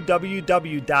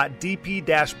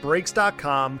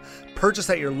www.dp-brakes.com, purchase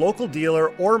at your local dealer,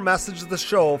 or message the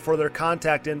show for their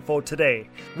contact info today.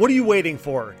 What are you waiting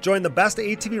for? Join the best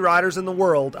ATV riders in the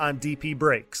world on DP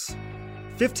Brakes.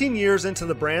 15 years into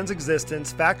the brand's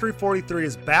existence, Factory 43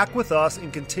 is back with us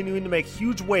and continuing to make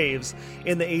huge waves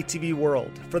in the ATV world.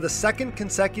 For the second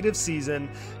consecutive season,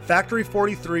 Factory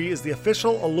 43 is the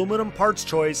official aluminum parts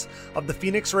choice of the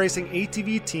Phoenix Racing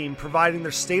ATV team, providing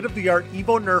their state-of-the-art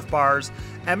Evo Nerf bars,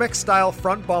 MX-style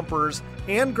front bumpers,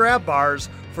 and grab bars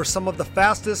for some of the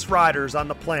fastest riders on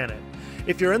the planet.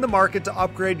 If you're in the market to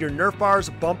upgrade your Nerf bars,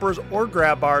 bumpers, or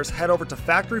grab bars, head over to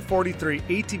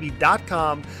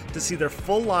factory43atv.com to see their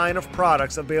full line of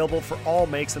products available for all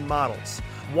makes and models.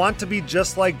 Want to be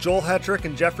just like Joel Hetrick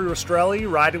and Jeffrey Rastrelli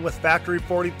riding with Factory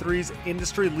 43's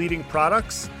industry-leading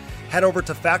products? Head over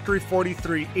to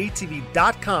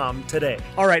factory43atv.com today.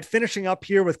 All right, finishing up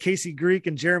here with Casey Greek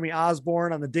and Jeremy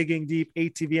Osborne on the Digging Deep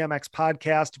ATVMX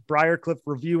podcast, Briarcliff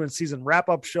review and season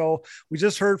wrap-up show. We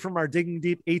just heard from our Digging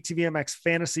Deep ATVMX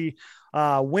fantasy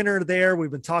winner there.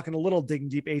 We've been talking a little Digging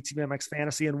Deep ATVMX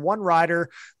fantasy, and one rider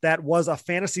that was a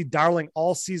fantasy darling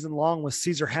all season long was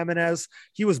Cesar Jimenez.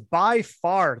 He was by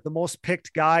far the most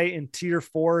picked guy in Tier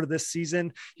 4 this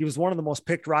season. He was one of the most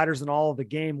picked riders in all of the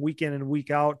game, week in and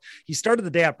week out. He started the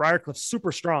day at Briarcliff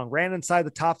super strong, ran inside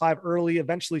the top 5 early,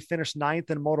 eventually finished 9th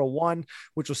in Moto 1,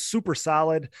 which was super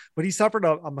solid, but he suffered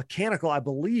a mechanical, I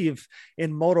believe,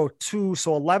 in Moto 2.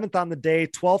 So 11th on the day,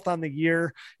 12th on the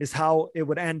year is how it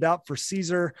would end up for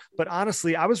Cesar. But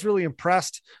honestly, I was really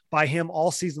impressed by him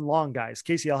all season long, guys.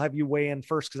 Casey, I'll have you weigh in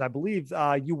first, because I believe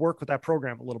you work with that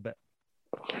program a little bit.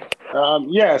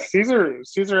 Yeah, Cesar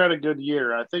had a good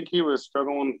year. I think he was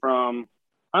struggling from,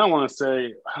 I don't know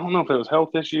if it was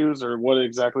health issues or what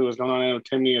exactly was going on. I know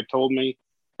Timmy had told me.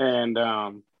 And,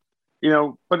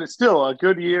 but it's still a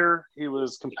good year. He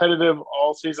was competitive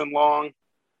all season long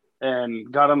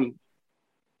and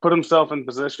put himself in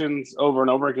positions over and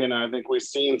over again. And I think we've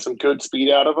seen some good speed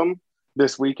out of him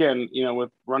this weekend, with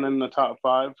running the top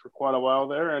 5 for quite a while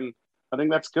there. And I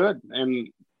think that's good. And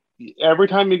every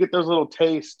time you get those little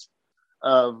tastes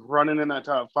of running in that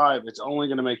top 5, it's only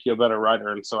going to make you a better rider.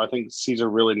 And so I think Cesar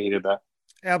really needed that.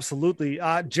 Absolutely.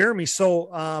 Jeremy,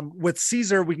 so with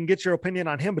Cesar, we can get your opinion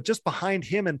on him, but just behind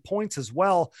him in points as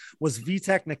well was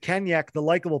Vitek Nakeniak, the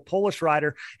likable Polish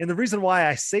rider. And the reason why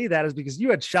I say that is because you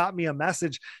had shot me a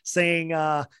message saying,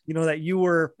 that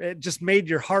it just made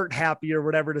your heart happy or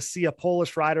whatever to see a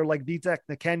Polish rider like Vitek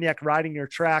Nakeniak riding your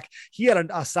track. He had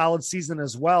a solid season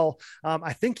as well.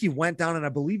 I think he went down and I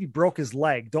believe he broke his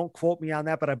leg. Don't quote me on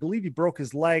that, but I believe he broke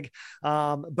his leg.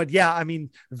 But yeah, I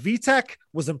mean, Vitek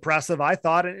was impressive, I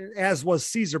thought, as was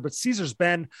Cesar, but Cesar's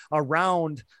been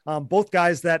around, both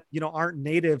guys that, aren't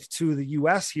native to the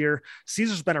US here.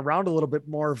 Cesar's been around a little bit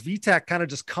more. Vitek kind of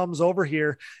just comes over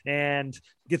here and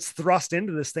gets thrust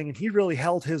into this thing, and he really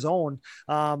held his own.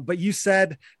 But you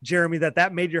said, Jeremy,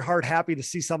 that made your heart happy to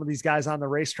see some of these guys on the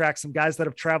racetrack, some guys that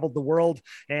have traveled the world,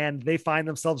 and they find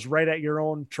themselves right at your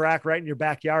own track, right in your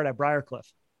backyard at Briarcliff.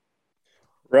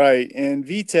 Right. And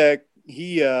Vitek,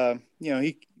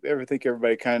 I think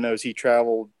everybody kind of knows he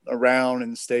traveled around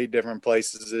and stayed different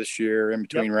places this year in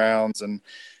between rounds. And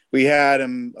we had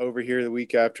him over here the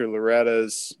week after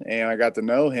Loretta's, and I got to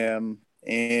know him,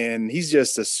 and he's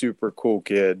just a super cool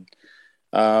kid.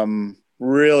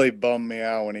 Really bummed me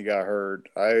out when he got hurt.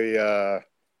 I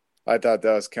thought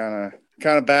that was kind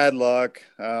of bad luck.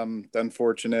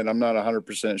 Unfortunate. I'm not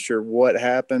 100% sure what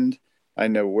happened. I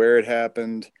know where it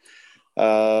happened.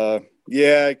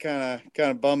 Yeah, it kind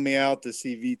of bummed me out to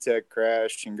see Vitek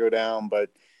crash and go down, but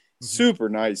super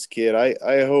nice kid.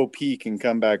 I hope he can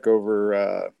come back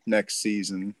over next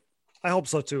season. I hope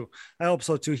so too.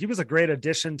 He was a great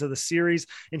addition to the series,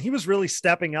 and he was really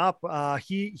stepping up.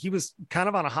 He was kind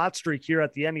of on a hot streak here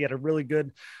at the end. He had a really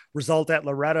good result at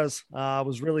Loretta's.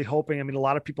 Was really hoping. I mean, a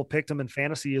lot of people picked him in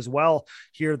fantasy as well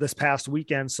here this past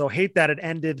weekend. So hate that it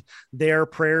ended there.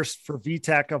 Prayers for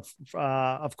Vitek,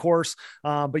 of course.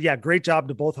 But yeah, great job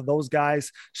to both of those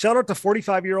guys. Shout out to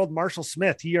 45-year-old Marshall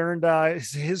Smith. He earned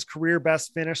his career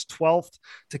best finish, 12th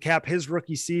to cap his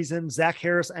rookie season. Zach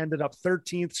Harris ended up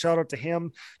 13th. Shout out to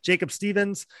him. Jacob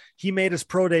Stevens, he made his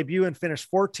pro debut and finished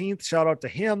 14th. Shout out to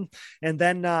him. And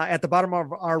then at the bottom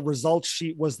of our results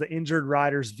sheet was the injured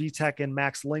riders, Vitek and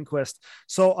Max Lindquist.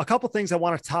 So a couple things I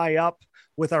want to tie up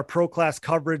with our pro class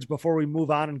coverage before we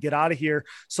move on and get out of here.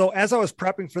 So as I was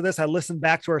prepping for this, I listened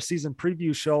back to our season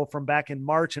preview show from back in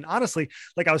March. And honestly,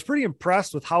 I was pretty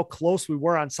impressed with how close we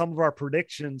were on some of our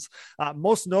predictions.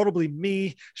 Most notably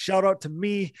me, shout out to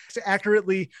me,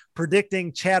 accurately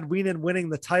predicting Chad Wienen winning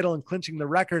the title and clinching the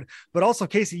record. But also,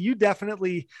 Casey, you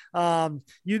definitely,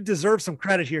 you deserve some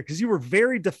credit here because you were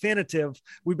very definitive.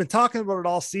 We've been talking about it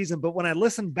all season, but when I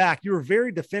listened back, you were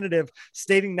very definitive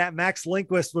stating that Max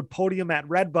Lindquist would podium at that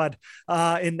Redbud.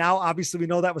 And now obviously we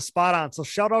know that was spot on. So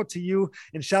shout out to you,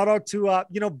 and shout out to,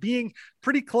 being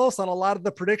pretty close on a lot of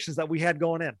the predictions that we had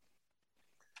going in.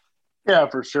 Yeah,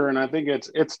 for sure. And I think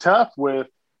it's tough with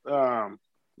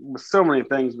so many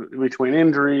things between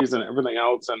injuries and everything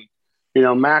else. And,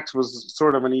 Max was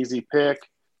sort of an easy pick.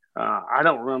 I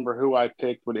don't remember who I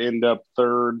picked would end up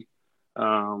third.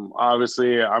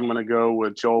 Obviously, I'm going to go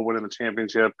with Joel winning the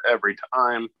championship every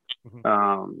time.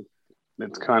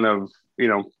 It's kind of,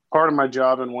 part of my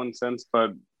job in one sense,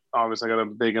 but obviously I got a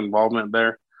big involvement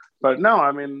there. But no,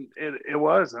 I mean, it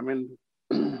was. I mean,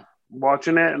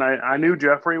 watching it, and I knew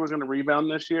Jeffrey was going to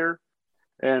rebound this year,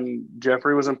 and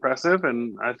Jeffrey was impressive,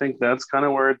 and I think that's kind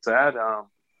of where it's at.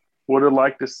 Would have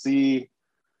liked to see,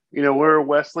 where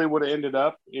Wesley would have ended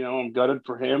up. I'm gutted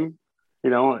for him.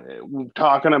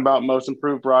 Talking about most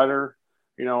improved rider,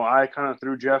 I kind of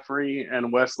threw Jeffrey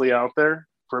and Wesley out there.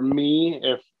 For me,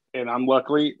 and I'm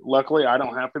luckily I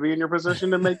don't have to be in your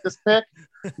position to make this pick,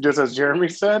 just as Jeremy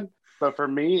said. But for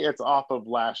me, it's off of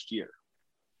last year.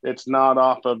 It's not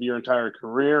off of your entire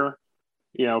career,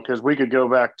 because we could go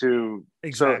back to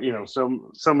exactly.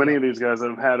 So many of these guys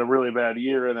have had a really bad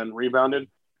year and then rebounded,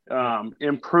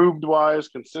 improved wise,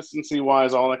 consistency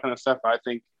wise, all that kind of stuff. I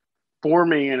think for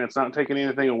me, and it's not taking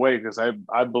anything away, because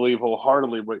I believe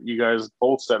wholeheartedly what you guys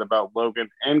both said about Logan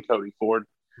and Cody Ford.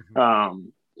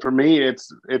 For me,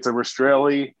 it's a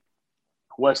Rastrelli,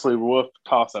 Wesley Wolf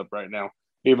toss up right now.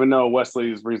 Even though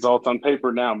Wesley's results on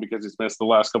paper now, because he's missed the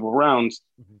last couple of rounds,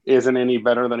 isn't any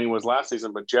better than he was last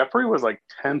season. But Jeffrey was like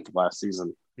 10th last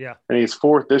season. Yeah. And he's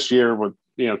 4th this year with,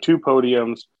 2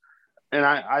 podiums. And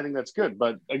I think that's good.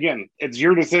 But again, it's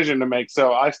your decision to make.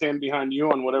 So I stand behind you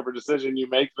on whatever decision you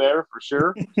make there for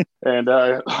sure. And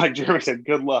like Jeremy said,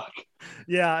 good luck.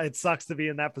 Yeah, it sucks to be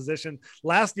in that position.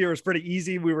 Last year was pretty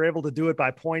easy. We were able to do it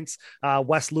by points.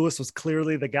 Wes Lewis was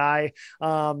clearly the guy.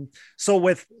 So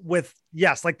with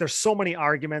yes, like there's so many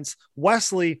arguments.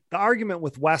 Wesley, the argument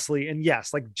with Wesley, and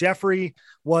yes, like Jeffrey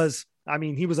was,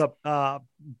 he was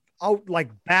out like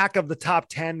back of the top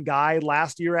 10 guy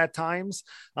last year at times.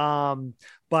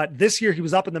 But this year he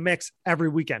was up in the mix every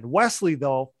weekend. Wesley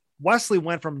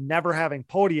went from never having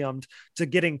podiumed to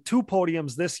getting 2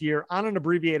 podiums this year on an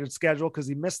abbreviated schedule, because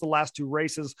he missed the last 2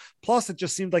 races. Plus it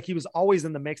just seemed like he was always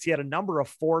in the mix. He had a number of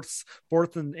fourth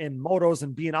in motos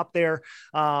and being up there.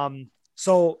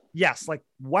 So yes, like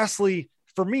Wesley,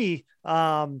 for me,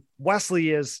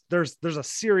 Wesley is, there's a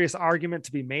serious argument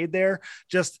to be made there.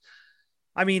 It's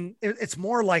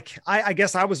more like, I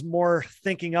guess I was more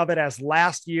thinking of it as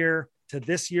last year to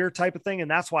this year type of thing.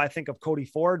 And that's why I think of Cody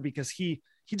Ford, because he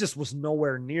just was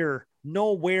nowhere near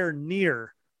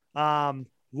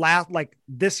like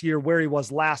this year where he was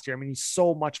last year. He's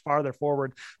so much farther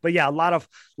forward, but yeah, a lot of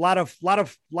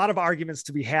arguments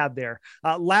to be had there.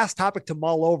 Last topic to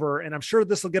mull over, and I'm sure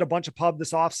this will get a bunch of pub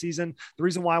this off season. The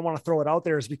reason why I want to throw it out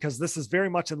there is because this is very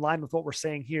much in line with what we're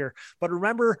saying here. But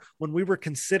remember when we were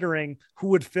considering who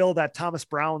would fill that Thomas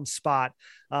Brown spot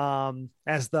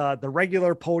as the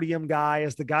regular podium guy,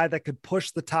 as the guy that could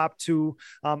push the top 2,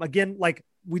 again, like,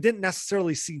 we didn't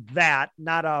necessarily see that,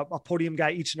 not a podium guy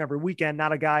each and every weekend,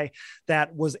 not a guy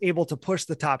that was able to push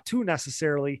the top 2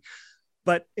 necessarily.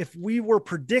 But if we were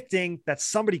predicting that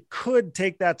somebody could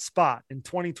take that spot in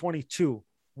 2022,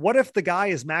 what if the guy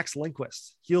is Max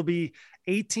Lindquist? He'll be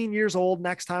 18 years old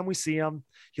next time we see him.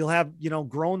 He'll have,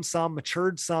 grown some,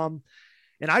 matured some.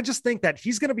 And I just think that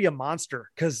he's going to be a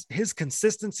monster because his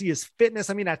consistency, his fitness.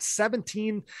 At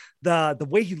 17, the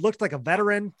way he looked like a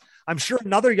veteran, I'm sure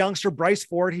another youngster, Bryce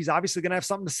Ford, he's obviously going to have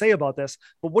something to say about this,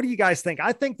 but what do you guys think?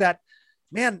 I think that,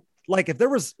 man, like if there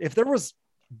was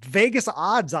Vegas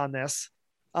odds on this,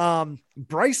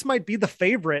 Bryce might be the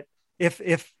favorite.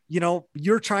 If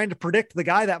you're trying to predict the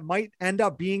guy that might end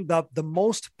up being the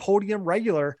most podium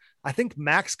regular, I think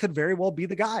Max could very well be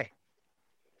the guy.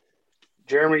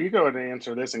 Jeremy, you go ahead and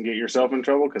answer this and get yourself in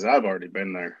trouble, because I've already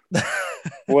been there.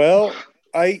 Well,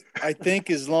 I think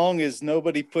as long as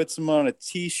nobody puts him on a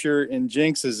T-shirt and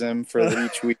jinxes him for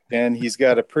each weekend, he's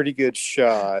got a pretty good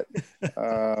shot.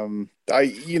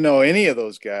 Any of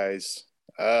those guys,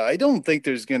 I don't think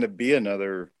there's going to be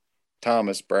another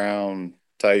Thomas Brown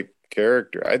type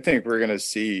character. I think we're going to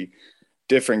see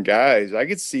different guys. I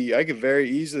could very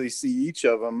easily see each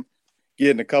of them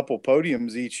getting a couple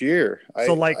podiums each year.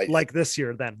 So like this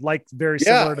year, then, like very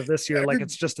similar to this year, like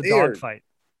it's just a dogfight.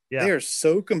 Yeah, they are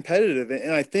so competitive,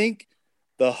 and I think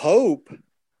the hope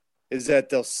is that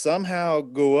they'll somehow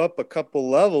go up a couple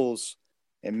levels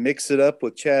and mix it up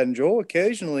with Chad and Joel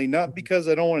occasionally. Not because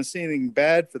I don't want to see anything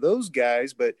bad for those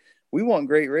guys, but we want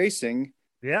great racing.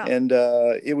 Yeah, and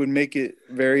it would make it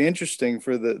very interesting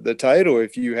for the title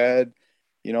if you had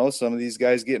some of these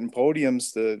guys getting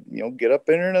podiums to, get up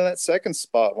into that second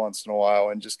spot once in a while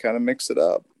and just kind of mix it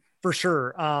up. For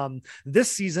sure.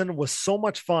 This season was so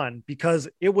much fun because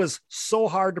it was so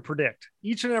hard to predict.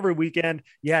 Each and every weekend,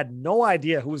 you had no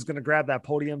idea who was going to grab that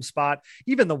podium spot,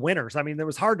 even the winners. I mean, it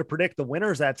was hard to predict the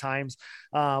winners at times,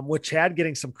 with Chad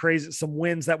getting some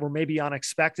wins that were maybe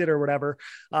unexpected or whatever.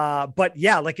 But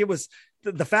yeah, like it was,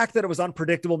 the fact that it was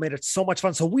unpredictable made it so much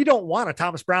fun. So we don't want a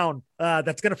Thomas Brown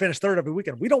that's going to finish third every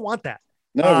weekend. We don't want that.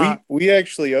 No, we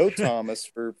actually owe Thomas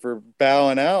for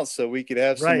bowing out so we could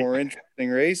have some more interesting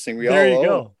racing. There you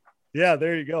go. Yeah,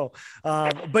 there you go.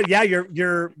 But yeah,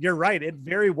 you're right. It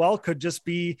very well could just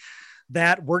be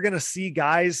that we're going to see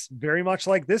guys very much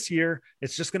like this year.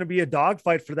 It's just going to be a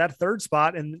dogfight for that third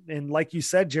spot. And like you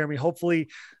said, Jeremy, hopefully,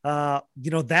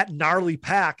 that gnarly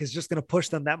pack is just going to push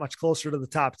them that much closer to the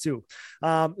top too.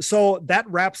 So that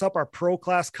wraps up our pro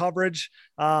class coverage.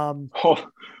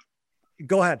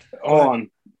 Go ahead. Hold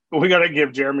on. We got to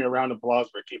give Jeremy a round of applause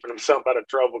for keeping himself out of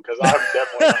trouble because I'm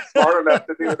definitely not smart enough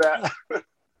to do that.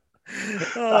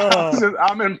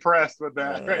 I'm impressed with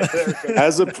that right there.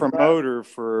 As a promoter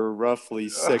for roughly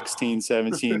 16,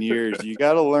 17 years, you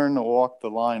got to learn to walk the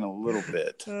line a little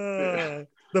bit. The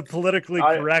politically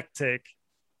correct take.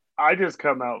 I just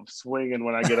come out swinging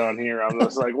when I get on here. I'm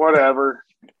just like, whatever.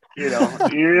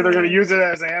 You're either going to use it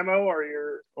as ammo or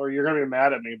you're going to be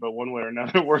mad at me, but one way or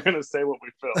another, we're going to say what we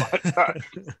feel.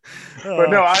 But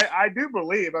no, I do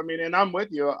believe, and I'm with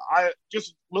you. I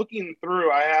just looking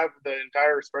through, I have the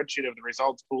entire spreadsheet of the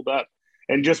results pulled up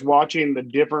and just watching the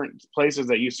different places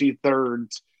that you see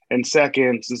thirds and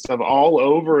seconds and stuff all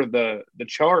over the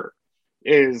chart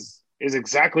is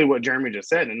exactly what Jeremy just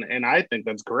said. And I think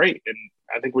that's great. And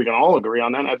I think we can all agree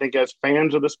on that. I think as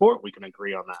fans of the sport, we can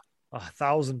agree on that.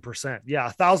 1,000%. Yeah,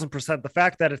 1,000%. The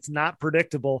fact that it's not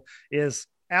predictable is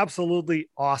absolutely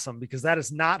awesome because that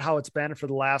is not how it's been for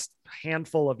the last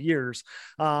handful of years.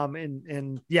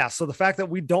 And yeah, so the fact that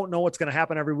we don't know what's going to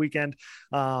happen every weekend,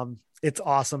 it's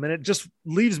awesome. And it just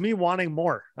leaves me wanting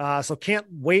more. So can't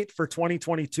wait for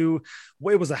 2022.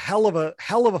 It was a hell of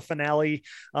a finale,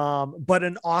 but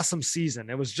an awesome season.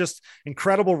 It was just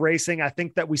incredible racing. I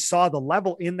think that we saw the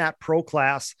level in that pro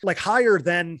class, like higher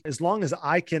than as long as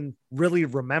I can really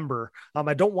remember.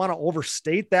 I don't want to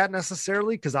overstate that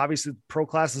necessarily because obviously pro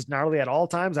class is gnarly at all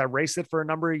times. I raced it for a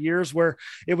number of years where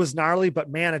it was gnarly,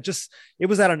 but man, it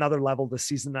was at another level this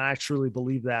season. And I truly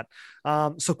believe that.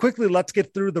 So quickly, let's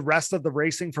get through the rest of the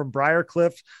racing from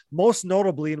Briarcliff. Most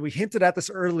notably, and we hinted at this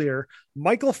earlier,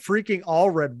 Michael freaking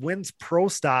Allred wins pro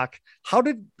stock. How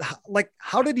did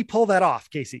he pull that off,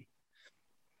 Casey?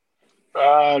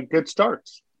 Good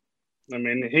starts.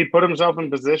 He put himself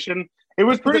in position. It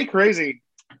was pretty crazy.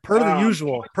 Per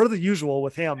the usual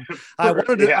with him. I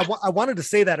wanted to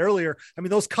say that earlier.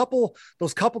 Those couple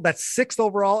that 6th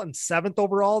overall and 7th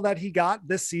overall that he got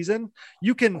this season,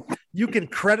 you can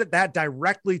credit that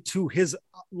directly to his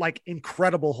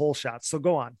incredible hole shots. So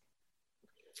go on.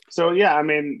 So yeah,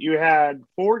 you had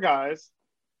 4 guys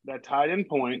that tied in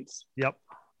points. Yep.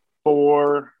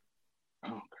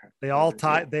 They all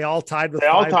tied.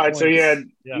 Points. So you had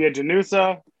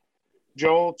Janusa,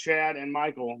 Joel, Chad, and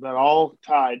Michael that all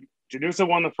tied. Janusa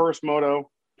won the first moto.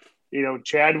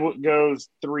 Chad goes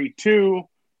 3-2.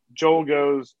 Joel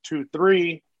goes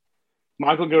 2-3.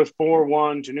 Michael goes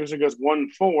 4-1. Janusa goes 1-4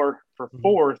 for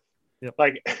 4th. Yep.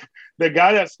 The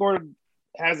guy that scored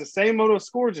has the same moto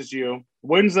scores as you,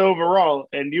 wins the overall,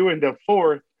 and you end up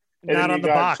 4th. And not then on the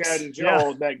box. Chad and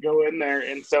Joel that go in there.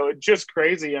 And so it's just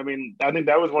crazy. I think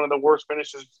that was one of the worst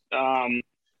finishes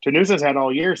Janusa's had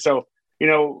all year. So,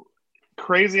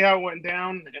 crazy how it went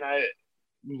down. And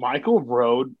Michael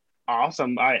rode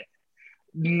awesome.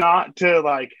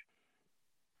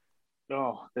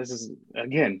 This is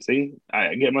again, see,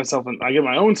 I get my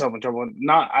own self in trouble.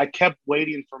 I kept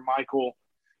waiting for Michael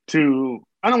to,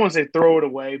 I don't want to say throw it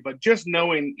away, but just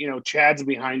knowing, Chad's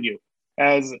behind you.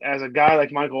 As a guy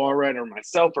like Michael Allred or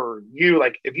myself or you,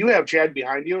 if you have Chad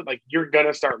behind you, you're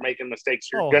gonna start making mistakes.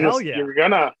 You're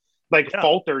gonna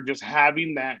falter just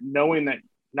having that, knowing that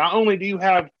not only do you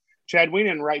have Chad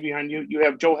Wienen right behind you, you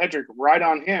have Joel Hedrick right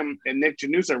on him and Nick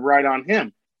Janusa right on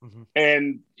him. Mm-hmm.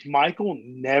 And Michael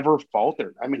never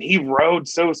faltered. He rode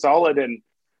so solid, and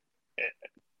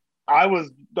I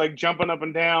was jumping up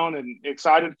and down and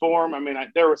excited for him.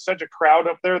 There was such a crowd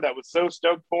up there that was so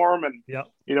stoked for him. And,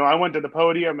 I went to the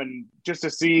podium and just to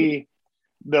see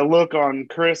the look on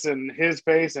Chris and his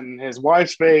face and his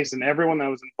wife's face and everyone that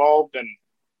was involved and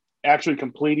actually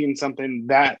completing something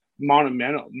that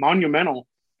monumental.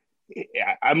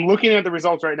 I'm looking at the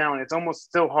results right now and it's almost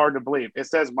still hard to believe. It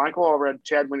says Michael Allred,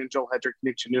 Chad Wienen, Joel Hedrick,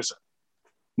 Nick Janusa.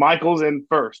 Michael's in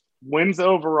first, wins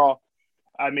overall.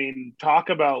 I mean, talk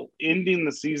about ending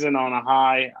the season on a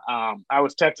high. I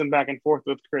was texting back and forth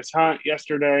with Chris Hunt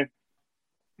yesterday,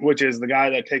 which is the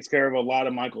guy that takes care of a lot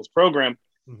of Michael's program.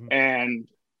 Mm-hmm. And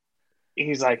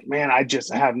he's like, man, I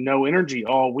just have no energy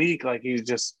all week. Like,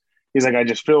 he's like, I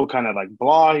just feel kind of like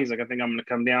blah. He's like, I think I'm going to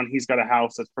come down. He's got a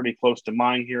house that's pretty close to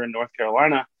mine here in North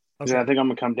Carolina. He said, I think I'm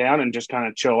going to come down and just kind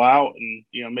of chill out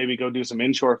and, maybe go do some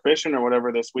inshore fishing or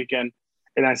whatever this weekend.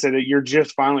 And I said that you're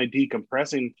just finally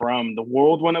decompressing from the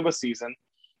whirlwind of a season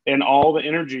and all the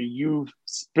energy you've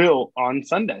spilled on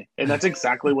Sunday. And that's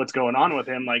exactly what's going on with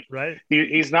him. Like, right.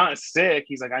 He's not sick.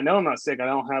 He's like, I know I'm not sick. I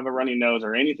don't have a runny nose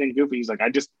or anything goofy. He's like, I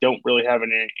just don't really have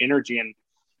any energy. And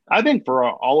I think for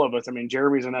all of us, I mean,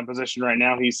 Jeremy's in that position right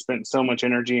now. He's spent so much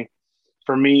energy.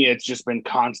 For me, it's just been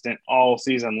constant all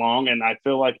season long. And I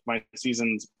feel like my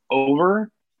season's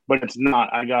over, but it's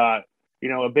not. I got,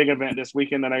 a big event this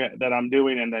weekend that I'm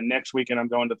doing. And then next weekend I'm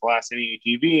going to the last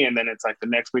ATV. And then it's like the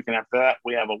next weekend after that,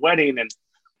 we have a wedding. And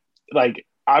like,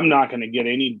 I'm not going to get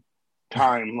any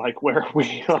time like where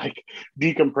we like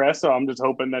decompress. So I'm just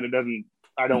hoping that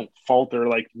I don't falter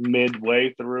like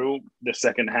midway through the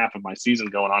second half of my season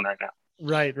going on right now.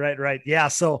 Right. Yeah.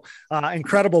 So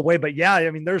incredible way, but yeah, I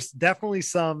mean, there's definitely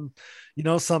some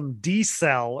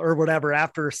decel or whatever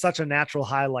after such a natural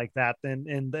high like that.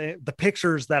 And the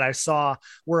pictures that I saw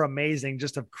were amazing,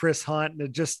 just of Chris Hunt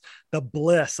and just the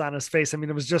bliss on his face. I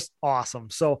mean, it was just awesome.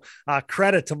 So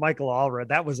credit to Michael Allred.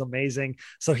 That was amazing.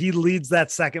 So he leads that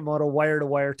second moto wire to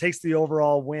wire, takes the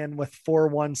overall win with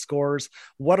 4-1 scores.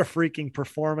 What a freaking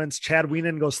performance. Chad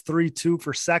Wienen goes 3-2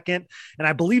 for second. And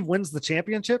I believe wins the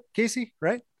championship, Casey,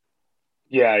 right?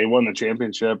 Yeah, he won the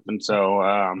championship. And so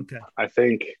I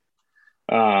think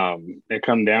it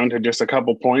come down to just a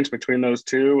couple points between those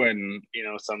two and,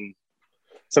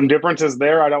 some differences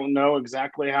there. I don't know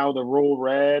exactly how the rule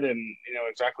read and,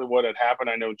 exactly what had happened.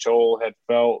 I know Joel had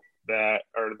felt that,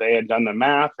 or they had done the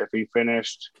math. If he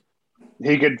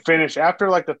could finish after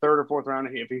like the third or fourth round.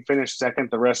 If he finished second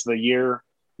the rest of the year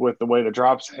with the way the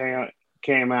drops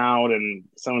came out and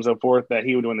so on and so forth, that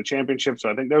he would win the championship.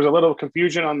 So I think there was a little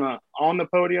confusion on the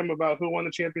podium about who won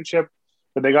the championship,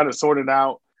 but they got it sorted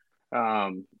out.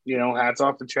 Hats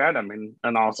off to Chad. I mean,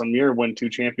 an awesome year, win 2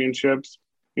 championships.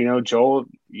 Joel,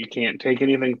 you can't take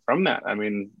anything from that. I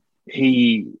mean,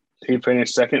 he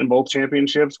finished second in both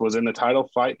championships, was in the title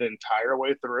fight the entire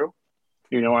way through.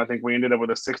 I think we ended up with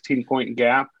a 16-point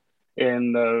gap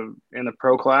in the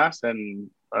pro class and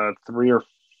a 3 or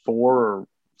 4 or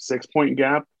 6-point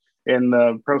gap in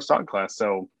the pro stock class.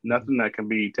 So nothing that can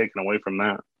be taken away from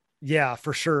that. Yeah,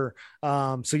 for sure.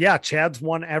 So yeah, Chad's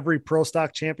won every pro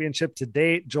stock championship to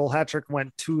date. Joel Hetrick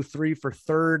went 2-3 for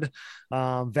third.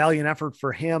 Valiant effort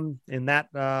for him in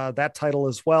that title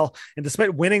as well. And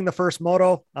despite winning the first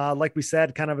moto, like we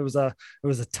said, kind of it was a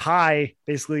tie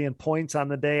basically in points on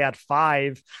the day at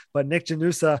 5. But Nick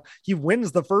Janusa, he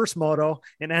wins the first moto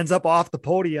and ends up off the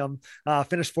podium.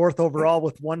 Finished 4th overall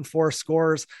with 1-4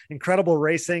 scores. Incredible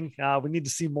racing. We need to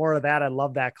see more of that. I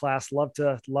love that class. Love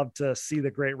to see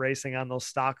the great racing on those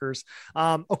stockers.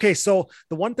 Okay, so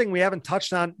the one thing we haven't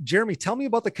touched on, Jeremy, tell me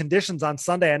about the conditions on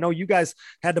Sunday. I know you guys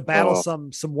had to battle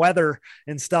some weather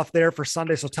and stuff there for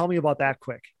Sunday, so tell me about that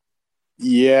quick.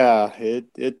 Yeah,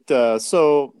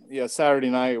 so Saturday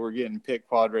night we're getting pit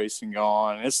quad racing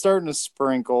going. It's starting to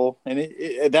sprinkle, and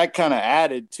it that kind of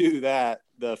added to that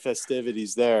the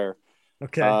festivities there.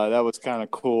 Okay, that was kind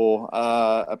of cool.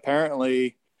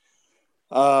 Apparently,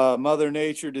 Mother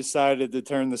Nature decided to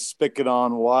turn the spigot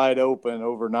on wide open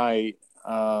overnight.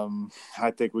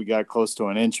 I think we got close to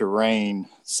an inch of rain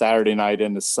Saturday night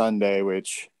into Sunday,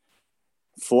 which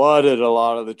flooded a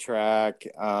lot of the track.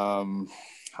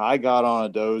 I got on a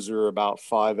dozer about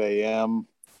 5 a.m.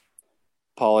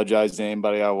 Apologize to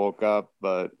anybody I woke up,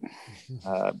 but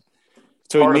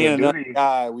so me and another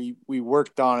guy, we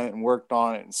worked on it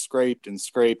and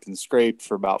scraped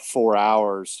for about 4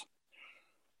 hours.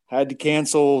 Had to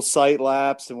cancel sight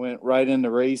laps and went right into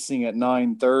racing at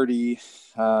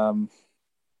 9:30.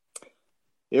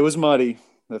 It was muddy.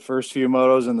 The first few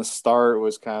motos in the start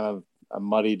was kind of a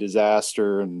muddy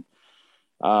disaster and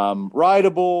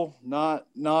rideable,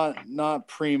 not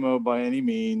primo by any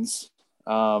means.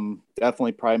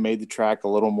 Definitely probably made the track a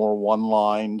little more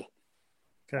one-lined.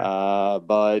 Okay.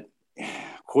 But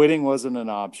quitting wasn't an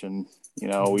option.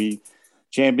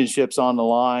 Championships on the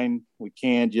line. We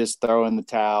can't just throw in the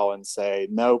towel and say,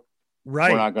 nope,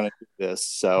 we're not going to do this.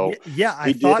 So yeah,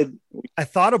 I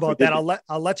thought about that.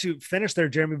 I'll let you finish there,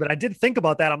 Jeremy, but I did think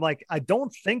about that. I'm like, I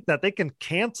don't think that they can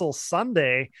cancel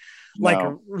Sunday.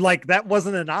 Like that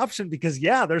wasn't an option because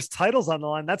there's titles on the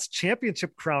line. That's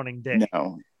championship crowning day.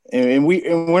 No. and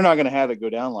we're not going to have it go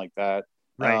down like that.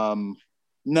 Right.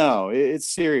 No, it's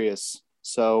serious.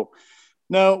 So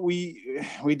no,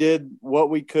 we did what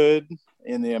we could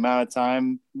in the amount of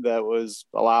time that was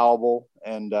allowable.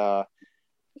 And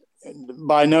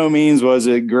by no means was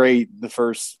it great the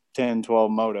first 10,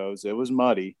 12 motos. It was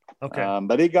muddy. Okay.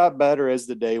 But it got better as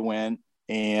the day went.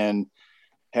 And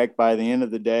heck, by the end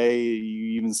of the day,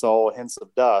 you even saw hints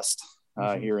of dust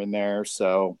here and there.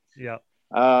 So yeah,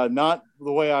 not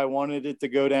the way I wanted it to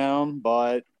go down,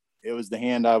 but it was the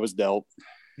hand I was dealt.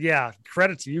 Yeah,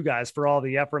 credit to you guys for all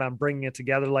the effort on bringing it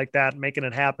together like that, making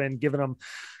it happen,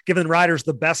 giving riders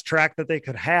the best track that they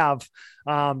could have.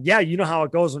 Yeah, you know how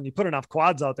it goes when you put enough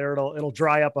quads out there, it'll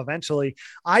dry up eventually.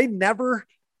 I never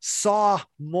saw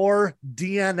more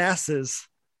DNSs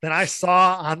than I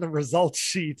saw on the results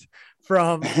sheet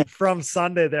from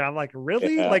Sunday there. I'm like,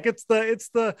 really? Yeah. Like it's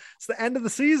the end of the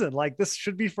season. Like this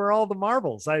should be for all the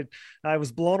marbles. I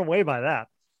was blown away by that.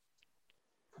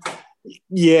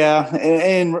 Yeah,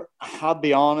 and I'll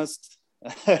be honest,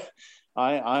 I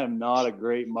am not a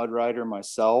great mud rider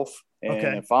myself,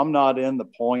 and if I'm not in the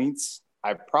points,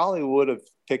 I probably would have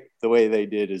picked the way they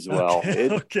did as well.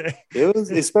 It was,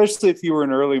 especially if you were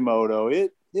in early moto,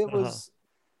 it was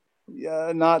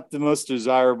not the most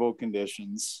desirable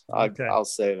conditions. I'll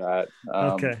say that.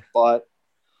 But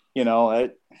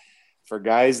for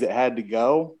guys that had to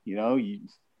go,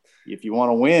 if you want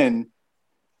to win,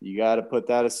 you got to put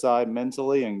that aside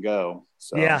mentally and go.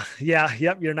 So yep,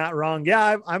 you're not wrong.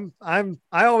 Yeah,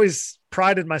 I always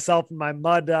prided myself in my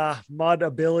mud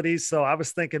abilities. So I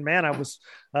was thinking, man, I was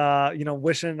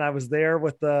wishing I was there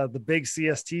with the big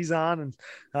CSTs on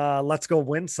and let's go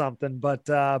win something. But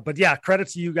yeah, credit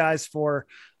to you guys for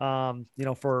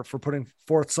for putting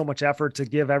forth so much effort to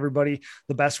give everybody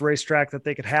the best racetrack that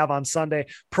they could have on Sunday.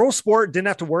 Pro Sport didn't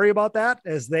have to worry about that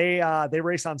as they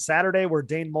race on Saturday, where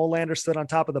Dane Molander stood on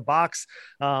top of the box,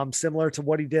 similar to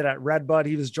what he did at Redbud.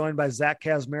 He was joined by Zach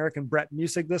Kazmarek and Brett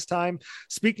Musick this time.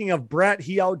 Speaking of Brett,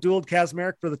 he outdueled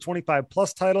Kazmarek for the 25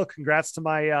 plus title. Congrats to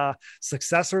my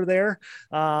successor there.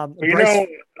 Go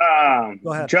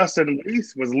ahead. Justin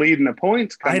Weiss was leading the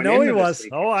points. I know he was.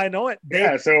 Oh, I know it.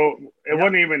 So it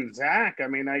wasn't even Zach. I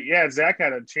mean, Zach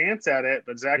had a chance at it,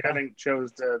 but Zach, I think,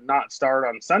 chose to not start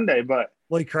on Sunday. But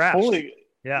he crashed.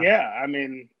 I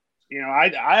mean,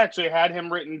 I actually had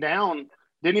him written down.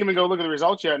 Didn't even go look at the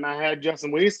results yet, and I had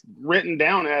Justin Weiss written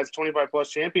down as 25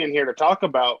 plus champion here to talk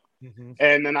about. Mm-hmm.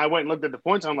 And then I went and looked at the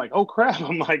points. I'm like, oh crap!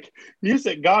 I'm like,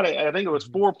 Musick got it. I think it was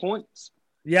 4 points.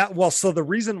 Yeah, well, so the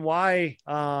reason why,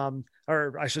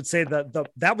 or I should say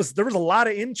there was a lot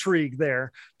of intrigue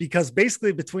there, because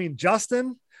basically between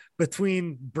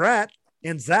Brett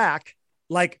and Zach,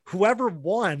 like whoever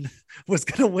won was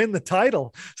going to win the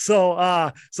title. So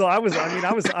I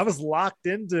was locked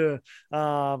into,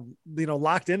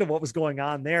 what was going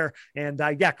on there. And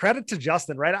credit to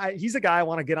Justin, right? He's a guy I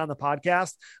want to get on the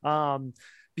podcast.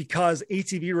 Because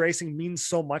ATV racing means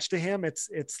so much to him. It's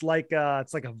like a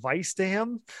vice to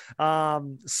him.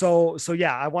 So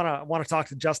yeah, I want to talk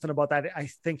to Justin about that. I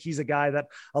think he's a guy that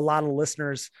a lot of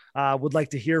listeners would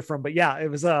like to hear from. But yeah,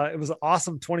 it was an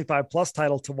awesome 25 plus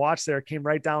title to watch there. It came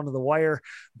right down to the wire.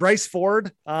 Bryce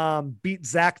Ford beat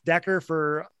Zach Decker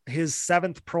for his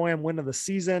 7th Pro-Am win of the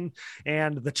season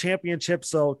and the championship.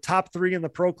 So top 3 in the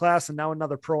pro class and now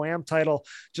another Pro-Am title,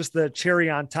 just the cherry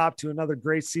on top to another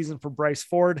great season for Bryce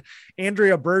Ford.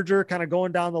 Andrea Berger kind of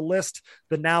going down the list,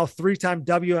 the now 3-time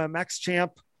WMX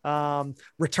champ,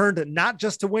 returned not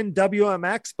just to win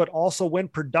WMX, but also win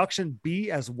Production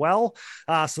B as well.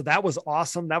 So that was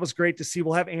awesome. That was great to see.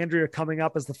 We'll have Andrea coming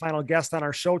up as the final guest on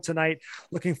our show tonight.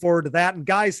 Looking forward to that. And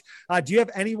guys, do you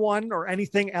have anyone or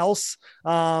anything else,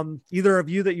 either of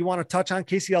you, that you want to touch on?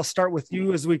 Casey, I'll start with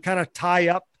you as we kind of tie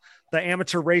up the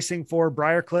amateur racing for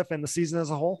Briarcliff and the season as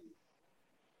a whole.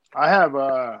 I have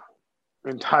a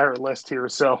entire list here,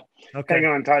 so hang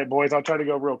on tight, boys. I'll try to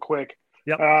go real quick.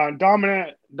 Yep.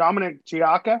 Dominic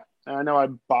Chiaka. I know I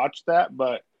botched that,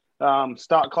 but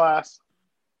stock class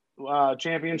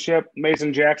championship.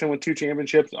 Mason Jackson with 2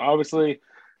 championships. Obviously,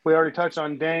 we already touched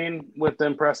on Dane with the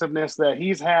impressiveness that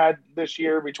he's had this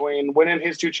year between winning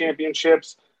his 2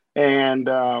 championships and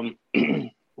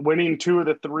winning 2 of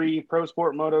the 3 Pro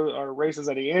Sport Moto races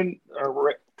that he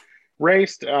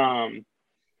raced.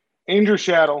 Andrew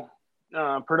Shaddle,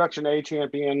 Production A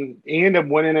champion. He ended up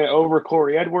winning it over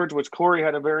Corey Edwards, which Corey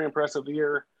had a very impressive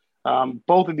year.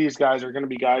 Both of these guys are going to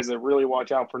be guys that really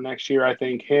watch out for next year. I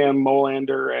think him,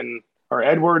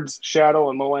 Edwards, Shaddle,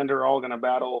 and Molander are all going to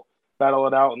battle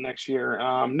it out next year.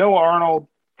 Noah Arnold,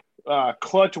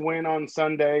 clutch win on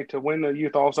Sunday to win the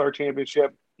Youth All-Star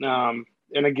Championship. And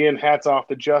again, hats off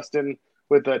to Justin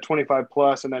with the 25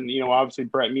 plus, and then, you know, obviously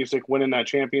Brett Music winning that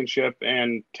championship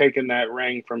and taking that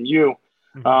ring from you.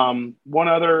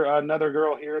 Another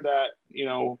girl here that, you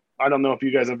know, I don't know if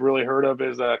you guys have really heard of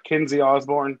is Kinsey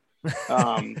Osborne.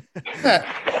 Her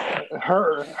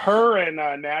and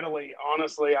Natalie,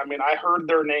 honestly, I mean, I heard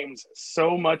their names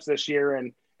so much this year,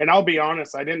 and I'll be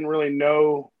honest, I didn't really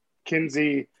know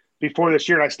Kinsey before this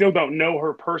year, and I still don't know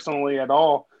her personally at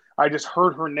all. I just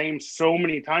heard her name so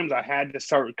many times I had to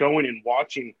start going and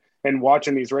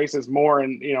watching these races more.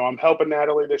 And, you know, I'm helping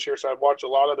Natalie this year, so I've watched a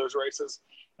lot of those races.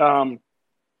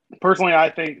 Personally, I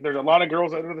think there's a lot of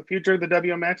girls out of the future of the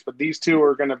WMX, but these two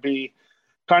are going to be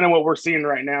kind of what we're seeing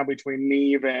right now between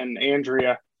Neve and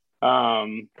Andrea.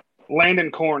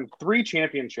 Landon Korn, 3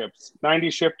 championships,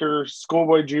 90 shifter,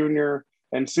 Schoolboy Junior,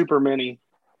 and Super Mini.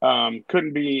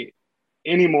 Couldn't be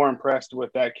any more impressed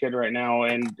with that kid right now,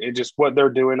 and it just what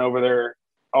they're doing over there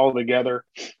all together.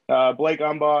 Blake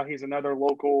Umbaugh, he's another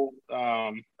local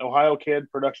Ohio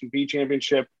kid, Production B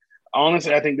championship.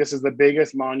 Honestly, I think this is the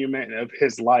biggest monument of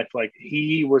his life. Like,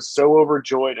 he was so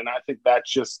overjoyed, and I think that's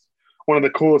just one of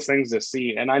the coolest things to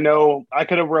see. And I know I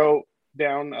could have wrote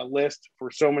down a list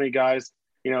for so many guys.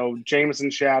 You know,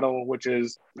 Jameson Shaddle, which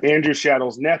is Andrew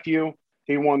Shaddle's nephew,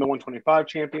 he won the 125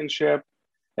 championship.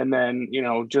 And then, you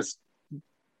know, just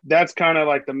that's kind of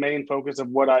like the main focus of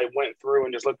what I went through,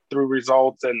 and just looked through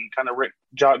results and kind of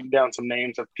jotted down some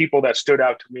names of people that stood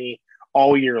out to me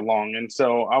all year long. And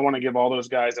so I want to give all those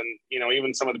guys, and, you know,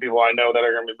 even some of the people I know that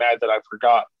are going to be mad that I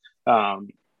forgot,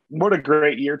 what a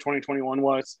great year 2021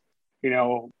 was. You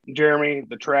know, Jeremy,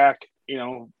 the track, you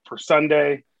know, for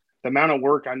Sunday, the amount of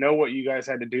work, I know what you guys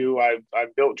had to do.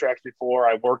 I've built tracks before.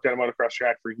 I've worked at a motocross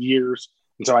track for years.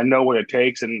 And so I know what it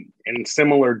takes, and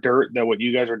similar dirt that what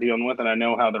you guys are dealing with. And I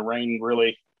know how the rain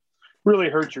really, really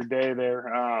hurts your day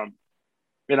there.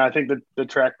 And I think that the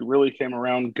track really came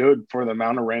around good for the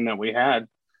amount of rain that we had.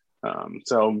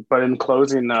 But in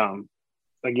closing,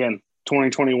 again,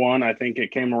 2021, I think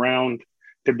it came around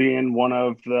to being one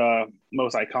of the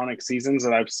most iconic seasons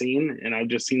that I've seen. And I've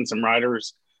just seen some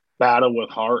riders battle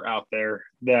with heart out there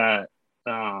that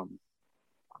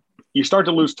you start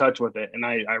to lose touch with it. And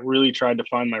I really tried to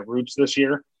find my roots this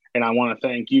year. And I want to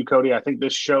thank you, Cody. I think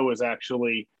this show has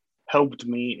actually helped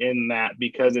me in that,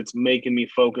 because it's making me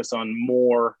focus on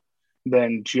more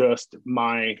than just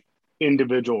my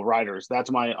individual riders. That's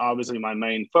obviously my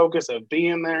main focus of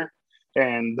being there.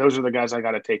 And those are the guys I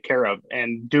got to take care of.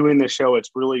 And doing this show,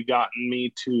 it's really gotten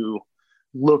me to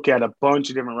look at a bunch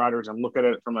of different riders and look at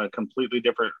it from a completely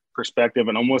different perspective,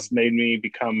 and almost made me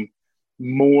become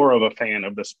more of a fan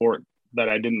of the sport that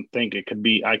I didn't think I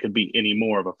could be any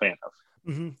more of a fan of.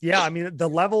 Mm-hmm. Yeah. I mean, the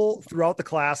level throughout the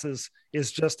classes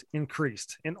is just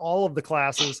increased in all of the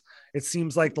classes. It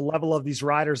seems like the level of these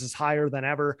riders is higher than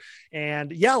ever.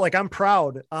 And yeah, like, I'm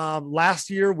proud.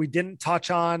 Last year we didn't touch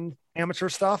on amateur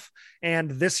stuff, and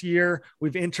this year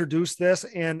we've introduced this,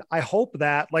 and I hope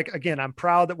that, like, again, I'm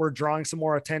proud that we're drawing some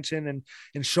more attention and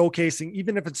showcasing,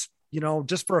 even if it's, you know,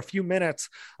 just for a few minutes,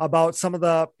 about some of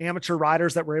the amateur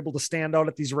riders that were able to stand out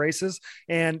at these races.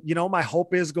 And, you know, my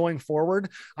hope is going forward,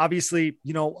 obviously,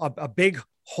 you know, a big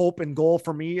hope and goal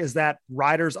for me is that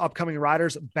upcoming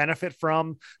riders benefit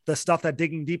from the stuff that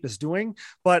Digging Deep is doing.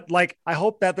 But, like, I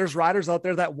hope that there's riders out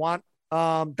there that want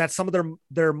that some of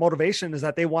their motivation is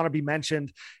that they want to be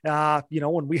mentioned, you know,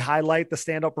 when we highlight the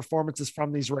standout performances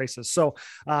from these races. So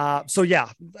yeah,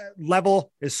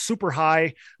 level is super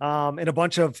high, and a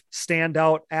bunch of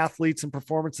standout athletes and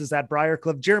performances at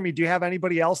Briarcliff. Jeremy, do you have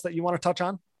anybody else that you want to touch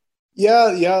on?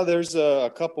 Yeah. There's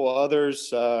a couple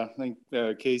others. I think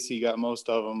Casey got most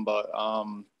of them, but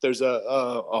there's a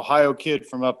Ohio kid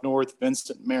from up north,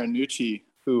 Vincent Marinucci,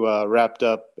 who wrapped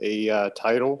up a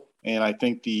title. And I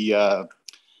think the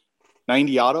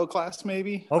 90 auto class,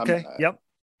 maybe. Okay. Yep.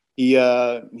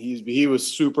 He was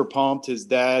super pumped. His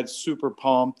dad's super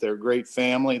pumped. They're a great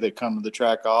family. They come to the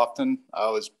track often.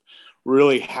 I was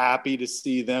really happy to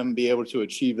see them be able to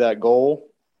achieve that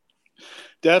goal.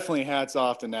 Definitely hats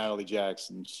off to Natalie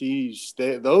Jackson.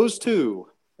 Those two,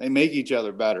 they make each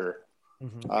other better.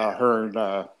 Mm-hmm.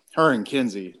 Her and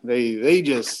Kinsey, they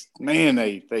just, man,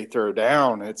 they throw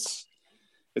down.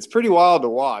 It's pretty wild to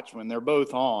watch when they're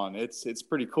both on. It's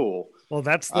pretty cool. Well,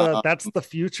 that's the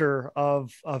future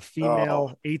of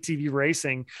female ATV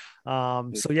racing.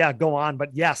 So yeah, go on. But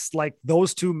yes, like,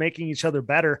 those two making each other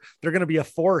better, they're going to be a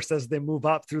force as they move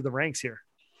up through the ranks here.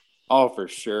 Oh, for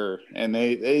sure. And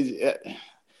I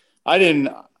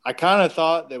kind of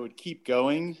thought they would keep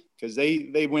going, because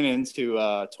they went into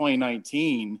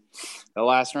 2019, the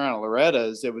last round of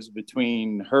Loretta's. It was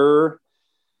between her,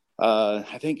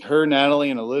 I think her,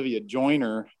 Natalie, and Olivia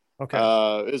Joyner. Okay.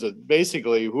 It was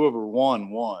basically whoever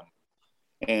won.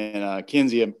 And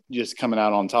Kinsey just coming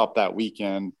out on top that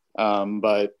weekend.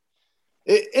 But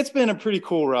it's been a pretty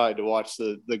cool ride to watch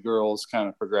the girls kind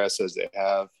of progress as they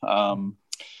have.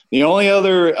 The only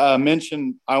other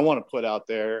mention I want to put out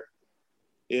there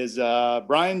is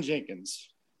Brian Jenkins.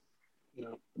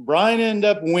 Brian ended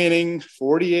up winning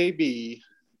 40 AB,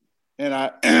 and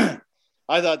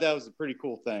I thought that was a pretty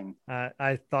cool thing.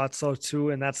 I thought so too,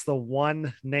 and that's the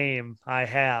one name I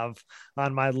have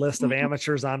on my list of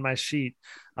amateurs on my sheet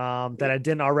that I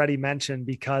didn't already mention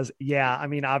because, I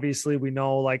mean, obviously we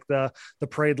know like the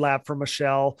parade lap for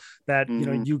Michelle that,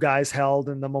 you guys held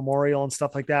in the memorial and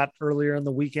stuff like that earlier in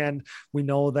the weekend. We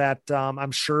know that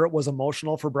I'm sure it was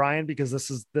emotional for Brian because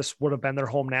this would have been their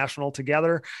home national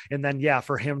together. And then,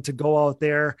 for him to go out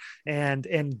there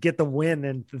and get the win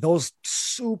and those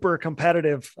super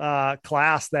competitive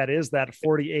class that is that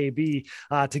 40 AB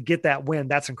to get that win,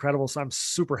 that's incredible. So I'm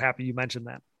super happy you mentioned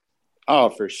that. Oh,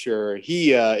 for sure.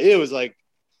 It was like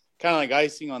kind of like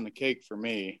icing on the cake for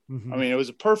me. I mean, it was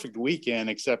a perfect weekend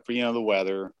except for, the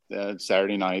weather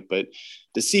Saturday night, but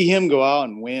to see him go out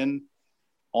and win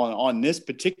on this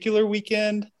particular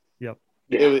weekend, it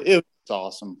was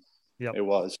awesome. It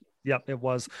was. Yep, it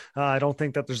was. I don't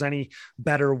think that there's any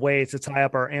better way to tie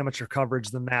up our amateur coverage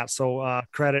than that. So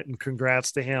credit and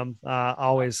congrats to him.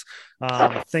 Always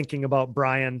thinking about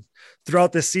Brian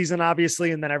throughout this season,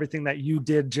 obviously, and then everything that you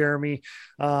did, Jeremy,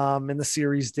 in the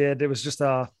series did. It was just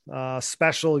a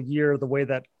special year, the way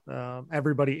that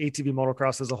everybody, ATV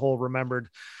motocross as a whole, remembered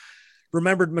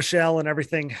Michelle and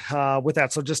everything with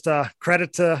that. So just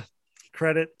credit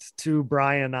to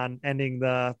Brian on ending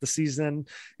the season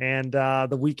and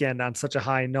the weekend on such a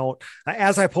high note.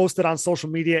 As I posted on social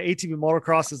media, ATV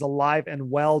motocross is alive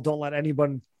and well. Don't let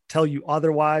anyone tell you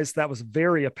otherwise. That was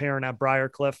very apparent at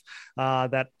Briarcliff,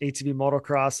 that ATV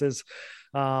motocross is,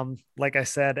 like I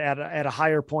said, at a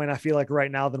higher point, I feel like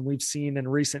right now than we've seen in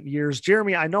recent years.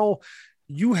 Jeremy, I know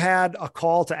you had a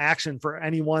call to action for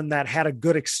anyone that had a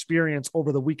good experience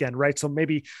over the weekend, right? So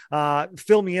maybe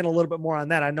fill me in a little bit more on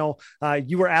that. I know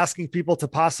you were asking people to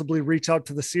possibly reach out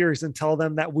to the series and tell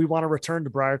them that we want to return to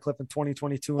Briarcliff in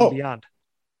 2022 and beyond.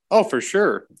 Oh, for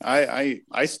sure. I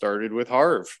started with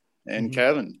Harv and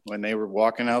Kevin when they were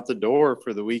walking out the door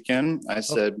for the weekend. I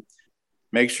said,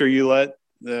 make sure you let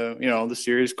the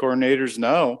series coordinators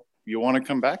know you want to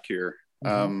come back here.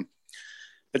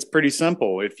 It's pretty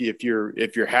simple. If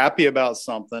you're happy about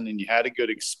something and you had a good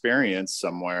experience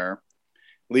somewhere,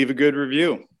 leave a good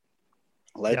review.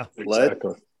 Let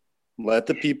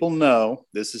the people know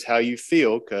this is how you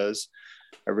feel, because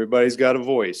everybody's got a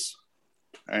voice.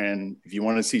 And if you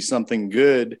want to see something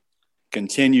good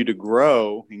continue to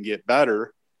grow and get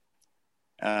better,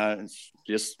 it's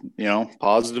just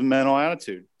positive mental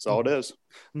attitude. That's all it is.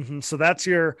 So that's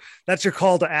your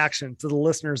call to action to the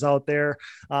listeners out there.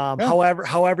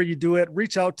 However you do it,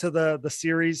 reach out to the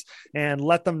series and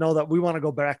let them know that we want to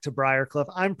go back to Briarcliff.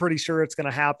 I'm pretty sure it's going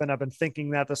to happen. I've been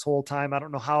thinking that this whole time. I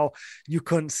don't know how you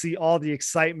couldn't see all the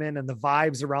excitement and the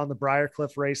vibes around the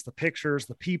Briarcliff race, the pictures,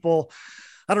 the people.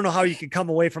 I don't know how you can come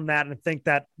away from that and think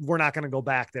that we're not going to go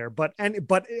back there, but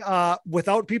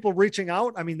without people reaching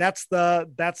out, I mean, that's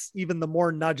even the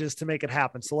more nudges to make it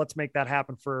happen. So let's make that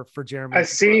happen for Jeremy. I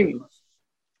seen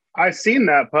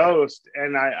that post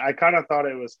and I kind of thought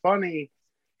it was funny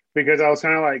because I was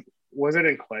kind of like, was it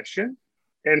in question?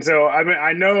 And so, I mean,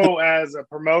 I know as a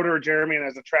promoter, Jeremy, and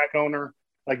as a track owner,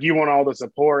 like you want all the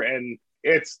support and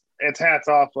it's hats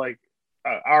off. Like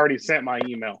I already sent my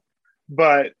email,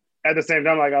 but at the same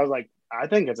time, like I was like, I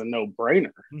think it's a no-brainer.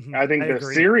 I think the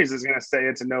series is going to say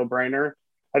it's a no-brainer.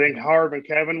 I think Harv and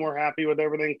Kevin were happy with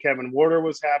everything. Kevin Warder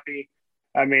was happy.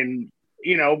 I mean,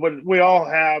 but we all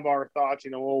have our thoughts,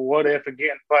 well, what if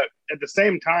again? But at the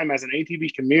same time, as an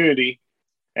ATV community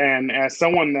and as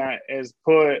someone that has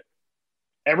put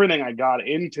everything I got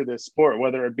into this sport,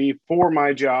 whether it be for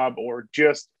my job or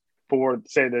just for,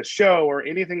 say, this show or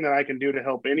anything that I can do to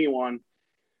help anyone,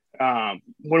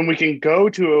 when we can go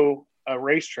to a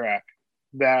racetrack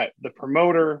that the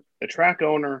promoter, the track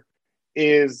owner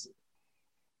is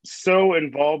so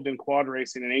involved in quad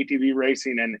racing and ATV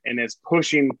racing and is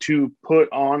pushing to put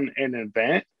on an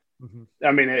event,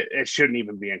 I mean, it shouldn't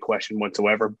even be in question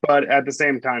whatsoever. But at the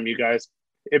same time, you guys,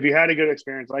 if you had a good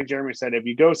experience, like Jeremy said, if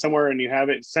you go somewhere and you have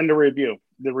it, send a review.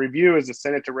 The review is to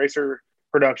send it to Racer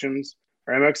Productions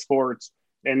or MX Sports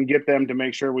and get them to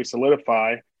make sure we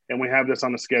solidify and we have this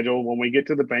on the schedule when we get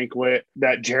to the banquet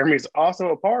that Jeremy's also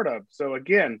a part of. So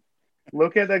again,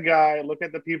 look at the guy, look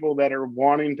at the people that are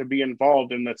wanting to be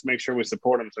involved, and let's make sure we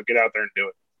support them. So get out there and do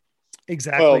it.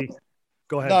 Exactly. Well,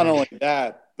 go ahead. Not only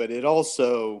that, but it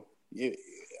also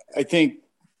I think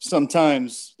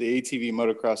sometimes the ATV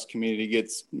motocross community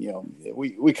gets,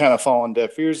 we kind of fall on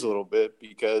deaf ears a little bit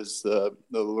because the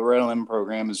Loretta Lynn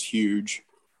program is huge.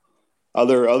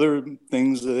 Other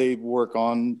things that they work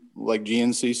on, like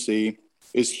GNCC,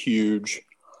 is huge.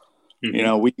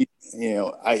 Mm-hmm.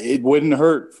 It wouldn't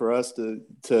hurt for us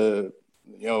to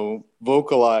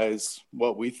vocalize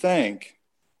what we think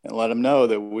and let them know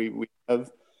that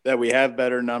we have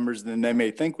better numbers than they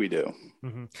may think we do.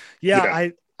 Mm-hmm. Yeah.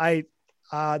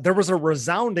 There was a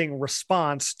resounding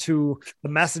response to the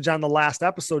message on the last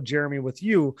episode, Jeremy, with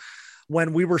you,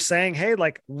 when we were saying, hey,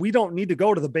 like, we don't need to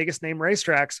go to the biggest name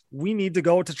racetracks. We need to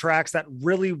go to tracks that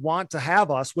really want to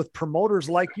have us, with promoters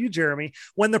like you, Jeremy.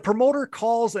 When the promoter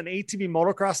calls an ATV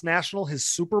Motocross National his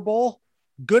Super Bowl,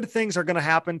 good things are going to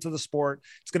happen to the sport.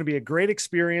 It's going to be a great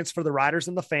experience for the riders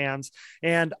and the fans.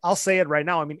 And I'll say it right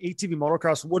now. I mean, ATV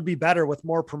motocross would be better with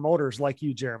more promoters like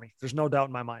you, Jeremy. There's no doubt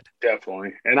in my mind.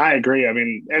 Definitely. And I agree. I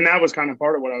mean, and that was kind of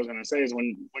part of what I was going to say is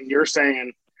when you're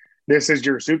saying this is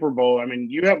your Super Bowl, I mean,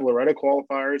 you have Loretta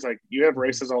qualifiers, like you have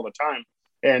races all the time,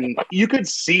 and you could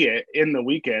see it in the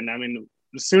weekend. I mean,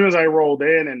 as soon as I rolled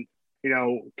in and,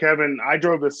 Kevin, I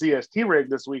drove the CST rig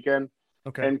this weekend.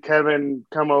 Okay. And Kevin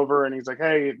come over and he's like,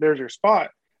 hey, there's your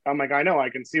spot. I'm like, I know, I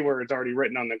can see where it's already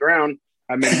written on the ground.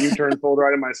 I made a U-turn, pulled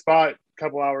right in my spot. A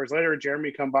couple hours later,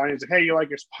 Jeremy come by and he's like, hey, you like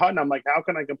your spot? And I'm like, how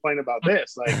can I complain about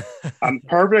this? Like, I'm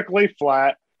perfectly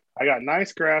flat. I got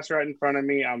nice grass right in front of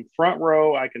me. I'm front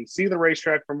row. I can see the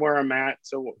racetrack from where I'm at.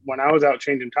 So when I was out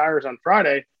changing tires on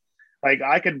Friday, like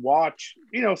I could watch,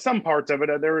 some parts of it.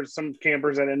 There were some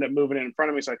campers that ended up moving in front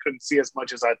of me, so I couldn't see as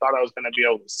much as I thought I was going to be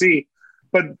able to see.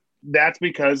 But that's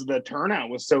because the turnout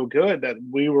was so good that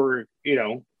we were,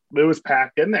 it was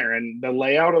packed in there, and the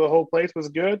layout of the whole place was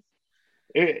good.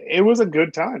 It was a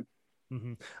good time.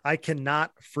 Mm-hmm. I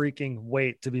cannot freaking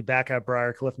wait to be back at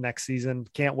Briarcliff next season.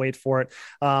 Can't wait for it.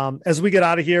 As we get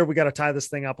out of here, we got to tie this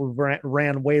thing up. We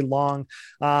ran way long,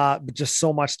 but just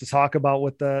so much to talk about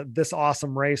with this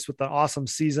awesome race, with the awesome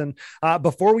season.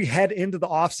 Before we head into the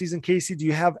off season, Casey, do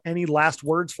you have any last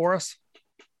words for us?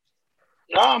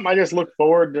 I just look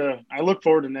forward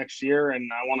to next year, and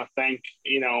I want to thank,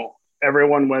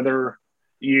 everyone, whether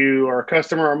you are a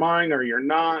customer of mine or you're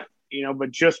not,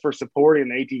 but just for supporting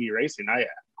the ATV racing.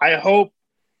 I hope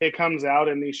it comes out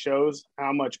in these shows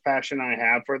how much passion I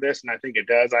have for this, and I think it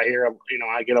does. I hear,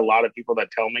 I get a lot of people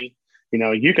that tell me,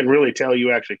 you can really tell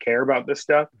you actually care about this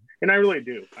stuff, and I really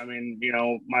do. I mean,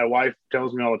 my wife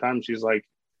tells me all the time, she's like,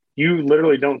 you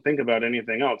literally don't think about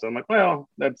anything else. I'm like, well,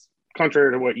 that's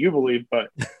contrary to what you believe, but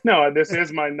no, this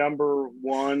is my number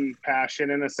one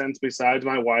passion in a sense, besides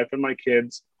my wife and my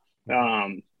kids.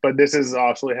 But this is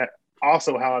also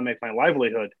how I make my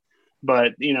livelihood.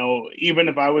 But, even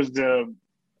if I was to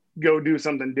go do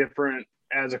something different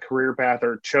as a career path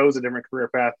or chose a different career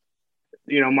path,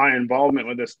 my involvement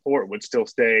with this sport would still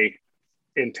stay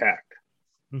intact.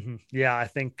 Mm-hmm. Yeah, I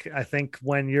think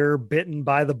when you're bitten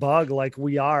by the bug like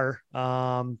we are,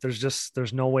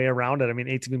 there's no way around it. I mean,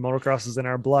 ATV motocross is in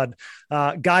our blood.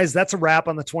 Guys, that's a wrap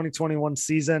on the 2021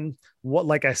 season.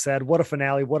 Like I said, what a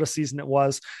finale, what a season it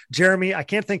was. Jeremy, I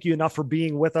can't thank you enough for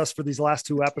being with us for these last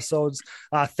two episodes.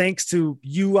 Thanks to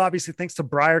you, obviously. Thanks to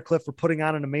Briarcliff for putting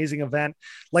on an amazing event.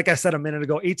 Like I said a minute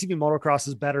ago, ATV motocross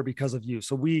is better because of you.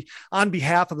 So we, on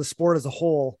behalf of the sport as a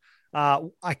whole,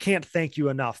 I can't thank you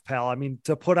enough, pal. I mean,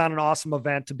 to put on an awesome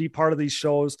event, to be part of these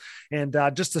shows, and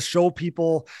just to show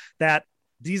people that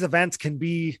these events can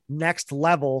be next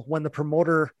level when the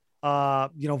promoter,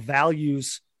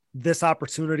 values this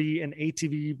opportunity in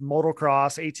ATV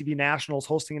motocross, ATV nationals,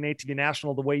 hosting an ATV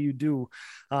national the way you do.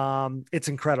 It's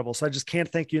incredible. So I just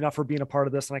can't thank you enough for being a part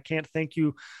of this. And I can't thank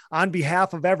you on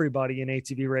behalf of everybody in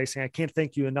ATV racing. I can't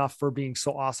thank you enough for being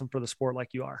so awesome for the sport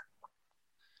like you are.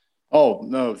 Oh,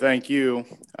 no, thank you.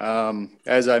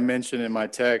 As I mentioned in my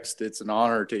text, it's an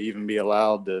honor to even be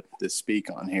allowed to speak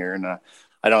on here. And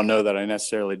I don't know that I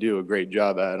necessarily do a great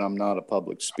job at it. I'm not a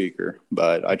public speaker,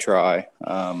 but I try.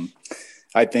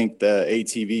 I think the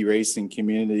ATV racing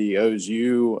community owes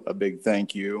you a big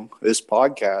thank you. This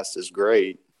podcast is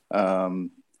great.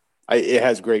 It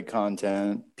has great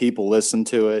content. People listen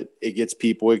to it. It gets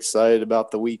people excited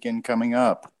about the weekend coming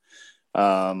up.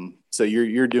 So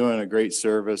you're doing a great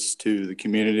service to the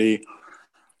community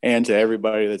and to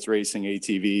everybody that's racing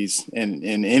ATVs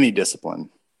in any discipline.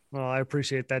 Well, I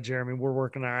appreciate that, Jeremy. We're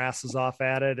working our asses off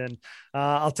at it. And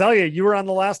I'll tell you, you were on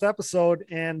the last episode,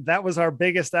 and that was our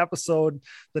biggest episode.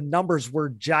 The numbers were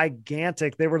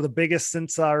gigantic. They were the biggest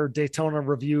since our Daytona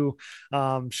review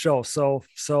show. So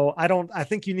I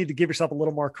think you need to give yourself a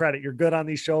little more credit. You're good on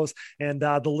these shows, and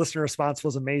the listener response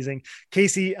was amazing.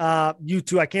 Casey, you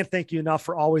too. I can't thank you enough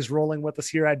for always rolling with us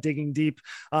here at Digging Deep.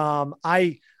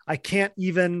 I can't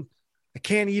even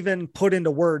put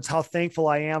into words how thankful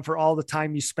I am for all the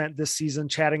time you spent this season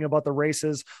chatting about the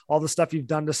races, all the stuff you've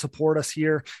done to support us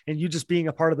here, and you just being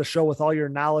a part of the show with all your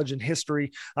knowledge and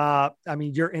history. I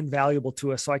mean, you're invaluable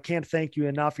to us. So I can't thank you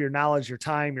enough. Your knowledge, your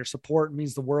time, your support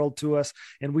means the world to us.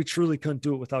 And we truly couldn't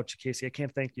do it without you, Casey. I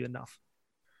can't thank you enough.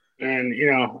 And,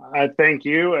 I thank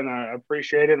you, and I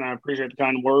appreciate it. And I appreciate the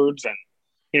kind words, and,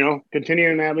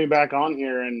 continuing to have me back on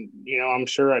here. And, I'm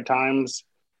sure at times,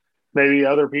 maybe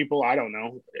other people, I don't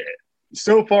know.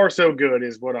 So far, so good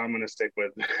is what I'm going to stick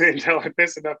with. Until I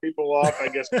piss enough people off, I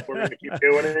guess we're going to keep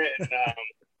doing it.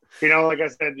 And, like I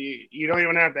said, you don't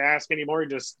even have to ask anymore.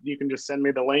 You can just send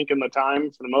me the link and the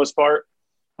time for the most part,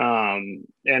 and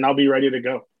I'll be ready to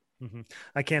go. Mm-hmm.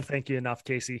 I can't thank you enough,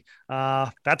 Casey.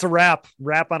 That's a wrap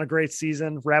on a great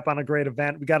season, wrap on a great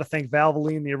event. We got to thank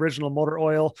Valvoline, the original motor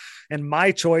oil, and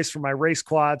my choice for my race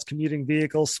quads, commuting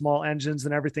vehicles, small engines,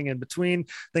 and everything in between.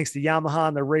 Thanks to Yamaha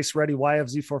and their race ready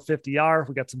YFZ 450R.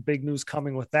 We got some big news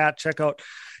coming with that. Check out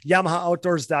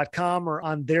YamahaOutdoors.com or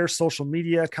on their social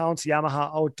media accounts,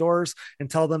 Yamaha Outdoors, and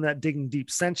tell them that Digging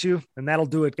Deep sent you. And that'll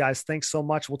do it, guys. Thanks so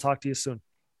much. We'll talk to you soon.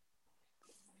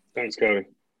 Thanks, Cody.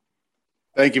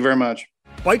 Thank you very much.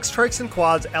 Bikes, Trikes, and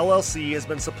Quads LLC has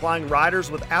been supplying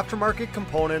riders with aftermarket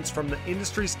components from the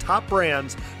industry's top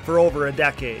brands for over a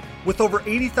decade. With over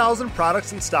 80,000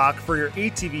 products in stock for your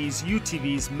ATVs,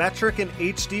 UTVs, metric and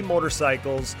HD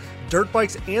motorcycles, dirt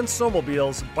bikes, and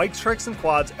snowmobiles, Bikes, Trikes, and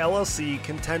Quads LLC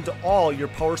can tend to all your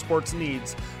power sports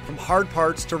needs, from hard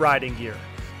parts to riding gear.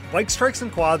 Bikes, Trikes,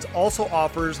 and Quads also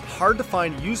offers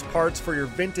hard-to-find used parts for your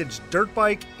vintage dirt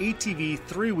bike, ATV,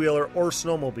 three-wheeler, or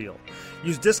snowmobile.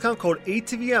 Use discount code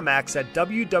ATVMX at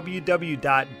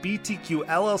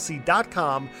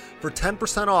www.btqllc.com for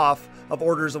 10% off of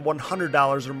orders of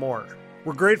 $100 or more.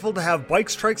 We're grateful to have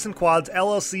Bikes, Trikes, and Quads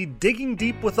LLC digging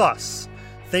deep with us.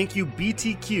 Thank you,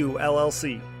 BTQ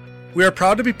LLC. We are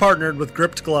proud to be partnered with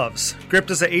Gript Gloves.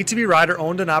 Gript is an ATV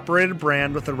rider-owned and operated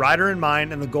brand with the rider in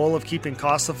mind and the goal of keeping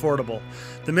costs affordable.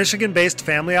 The Michigan-based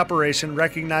family operation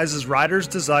recognizes riders'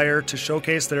 desire to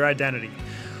showcase their identity.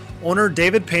 Owner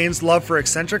David Payne's love for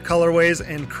eccentric colorways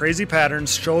and crazy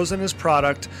patterns shows in his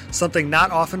product, something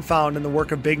not often found in the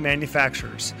work of big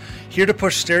manufacturers. Here to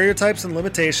push stereotypes and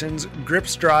limitations,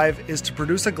 Gript's drive is to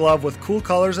produce a glove with cool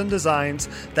colors and designs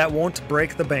that won't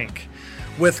break the bank.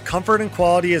 With comfort and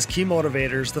quality as key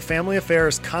motivators, the family affair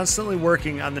is constantly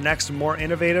working on the next more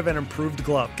innovative and improved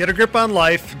glove. Get a grip on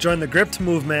life, join the Gript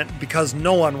movement, because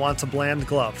no one wants a bland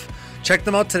glove. Check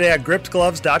them out today at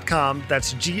griptgloves.com,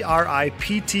 that's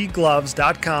GRIPT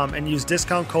gloves.com, and use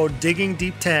discount code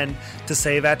DIGGINGDEEP10 to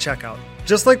save at checkout.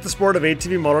 Just like the sport of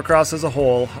ATV motocross as a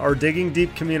whole, our Digging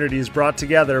Deep community is brought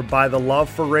together by the love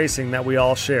for racing that we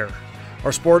all share.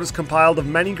 Our sport is compiled of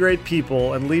many great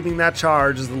people, and leading that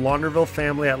charge is the Launderville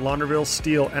family at Launderville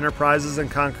Steel Enterprises and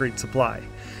Concrete Supply.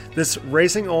 This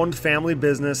racing-owned family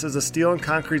business is a steel and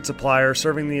concrete supplier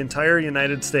serving the entire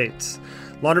United States.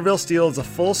 Launderville Steel is a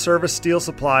full-service steel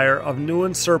supplier of new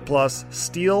and surplus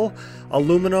steel,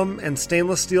 aluminum, and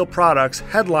stainless steel products,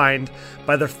 headlined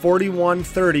by the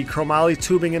 4130 chromoly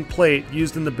tubing and plate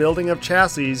used in the building of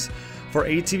chassis for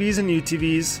ATVs and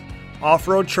UTVs,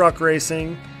 off-road truck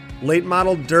racing, late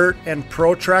model dirt and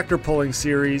pro tractor pulling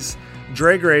series,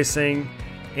 drag racing,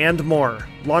 and more.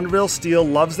 Launderville Steel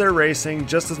loves their racing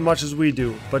just as much as we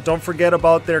do, but don't forget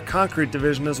about their concrete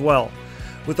division as well.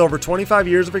 With over 25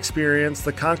 years of experience,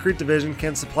 the concrete division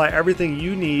can supply everything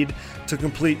you need to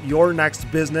complete your next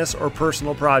business or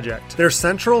personal project. Their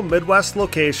central Midwest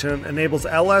location enables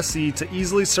LSE to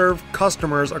easily serve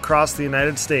customers across the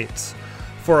United States.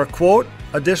 For a quote,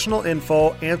 additional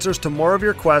info, answers to more of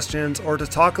your questions, or to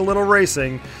talk a little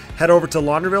racing, head over to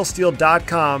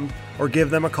laundervillesteel.com or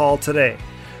give them a call today.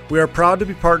 We are proud to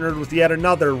be partnered with yet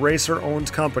another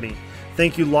racer-owned company.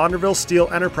 Thank you, Launderville Steel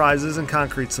Enterprises and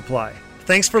Concrete Supply.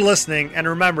 Thanks for listening, and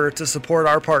remember to support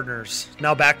our partners.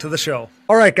 Now back to the show.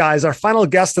 All right, guys, our final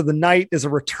guest of the night is a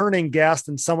returning guest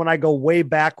and someone I go way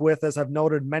back with, as I've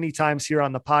noted many times here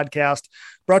on the podcast.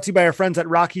 Brought to you by our friends at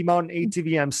Rocky Mountain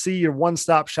ATVMC, your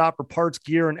one-stop shop for parts,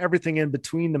 gear, and everything in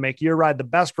between to make your ride the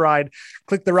best ride.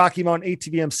 Click the Rocky Mountain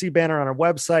ATVMC banner on our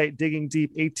website,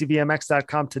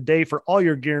 diggingdeepatvmx.com today for all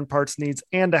your gear and parts needs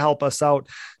and to help us out.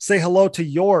 Say hello to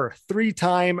your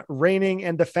 3-time reigning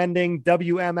and defending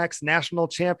WMX national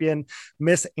champion,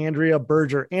 Miss Andrea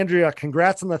Berger. Andrea,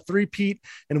 congrats on the three-peat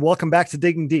and welcome back to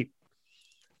Digging Deep.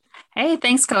 Hey,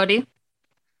 thanks, Cody.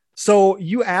 So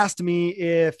you asked me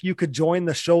if you could join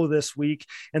the show this week,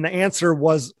 and the answer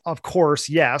was, of course,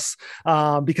 yes,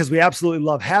 because we absolutely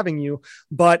love having you.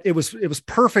 But it was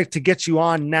perfect to get you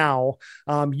on now.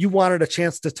 You wanted a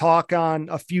chance to talk on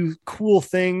a few cool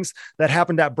things that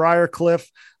happened at Briarcliff.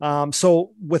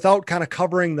 So without kind of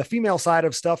covering the female side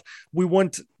of stuff,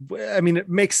 it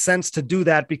makes sense to do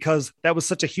that because that was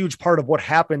such a huge part of what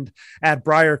happened at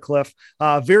Briarcliff.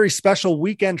 Very special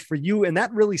weekend for you, and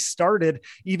that really started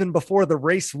even before the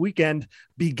race weekend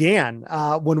began,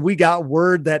 when we got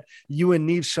word that you and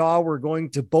Neve Shaw were going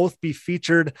to both be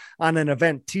featured on an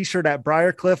event t-shirt at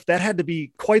Briarcliff. That had to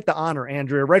be quite the honor,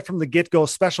 Andrea, right from the get-go.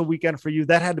 Special weekend for you.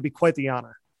 That had to be quite the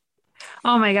honor.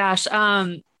 Oh my gosh.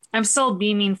 I'm still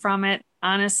beaming from it,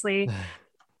 honestly.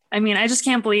 I mean, I just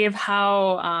can't believe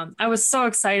how I was so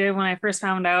excited when I first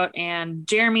found out, and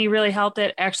Jeremy really helped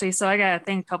it, actually. So I got to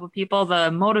thank a couple of people, the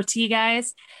Moto T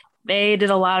guys. They did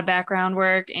a lot of background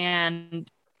work, and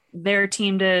their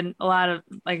team did a lot of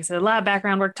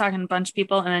background work, talking to a bunch of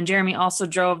people. And then Jeremy also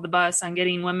drove the bus on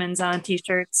getting women's on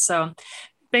t-shirts. So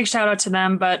big shout out to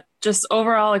them, but just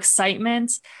overall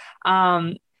excitement.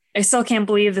 I still can't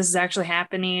believe this is actually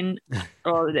happening.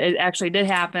 Well, it actually did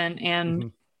happen.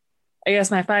 And I guess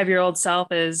my 5-year-old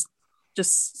self is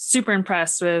just super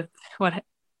impressed with what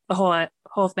the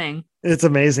whole thing. It's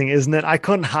amazing, isn't it? I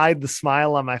couldn't hide the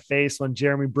smile on my face when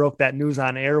Jeremy broke that news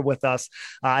on air with us.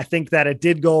 I think that it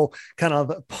did go kind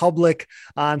of public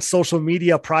on social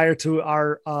media prior to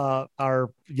our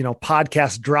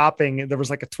podcast dropping. There was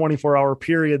like a 24-hour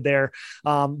period there.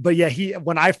 But yeah,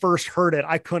 when I first heard it,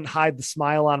 I couldn't hide the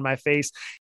smile on my face.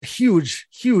 Huge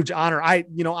honor. I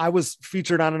was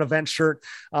featured on an event shirt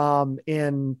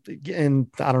in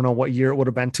I don't know what year it would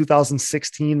have been,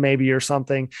 2016 maybe or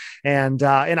something. And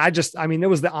it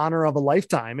was the honor of a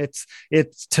lifetime. It's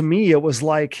to me, it was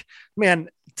like, man,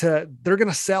 they're going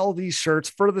to sell these shirts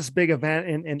for this big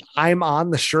event. And I'm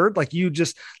on the shirt. Like you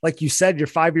said, your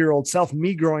 5-year-old self,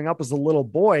 me growing up as a little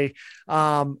boy,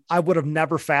 I would have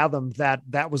never fathomed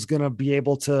that was going to be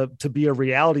able to be a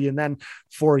reality. And then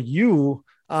for you,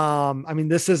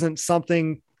 this isn't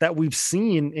something that we've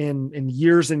seen in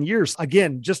years and years.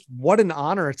 Again, just what an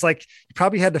honor. It's like, you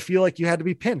probably had to feel like you had to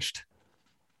be pinched.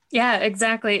 Yeah,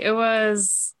 exactly. It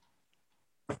was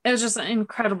just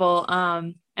incredible.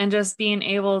 And just being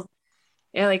able,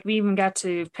 we even got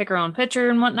to pick our own picture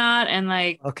and whatnot, and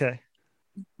okay,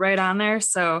 right on there.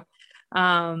 So,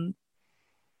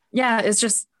 it's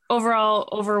just overall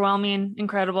overwhelming,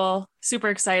 incredible, super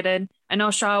excited. I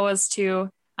know Shaw was too.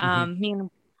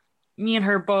 Me and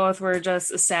her both were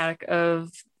just ecstatic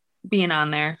of being on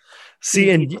there.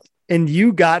 See, and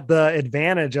you got the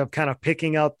advantage of kind of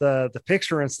picking out the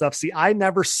picture and stuff. See, I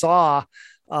never saw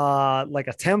like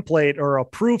a template or a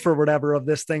proof or whatever of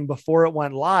this thing before it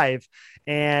went live,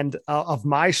 and of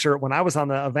my shirt when I was on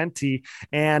the event tee,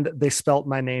 and they spelt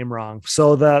my name wrong.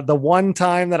 So the one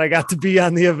time that I got to be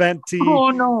on the event tee, oh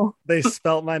no, they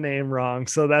spelt my name wrong.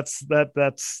 So that's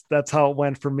how it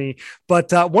went for me.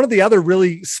 But one of the other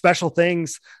really special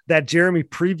things that Jeremy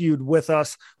previewed with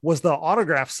us was the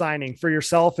autograph signing for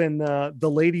yourself and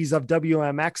the ladies of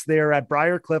WMX there at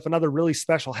Briarcliff. Another really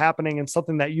special happening and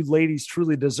something that you ladies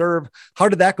truly deserve. How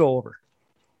did that go over?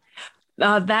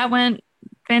 That went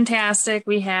fantastic.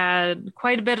 We had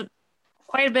quite a bit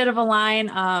of a line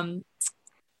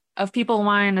of people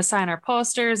wanting to sign our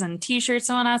posters and t-shirts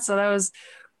and whatnot. So that was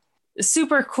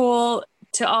super cool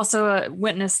to also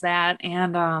witness that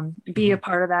and be a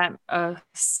part of that.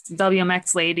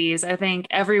 WMX ladies, I think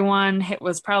everyone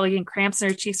was probably getting cramps in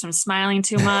their cheeks from smiling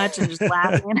too much and just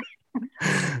laughing.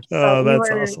 That's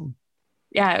awesome.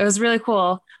 Yeah, it was really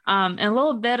cool. And a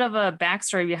little bit of a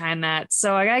backstory behind that.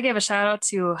 So I gotta give a shout out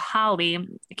to Holly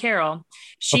Carroll.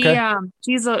 She's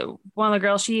one of the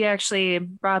girls. She actually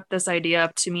brought this idea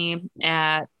up to me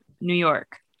at New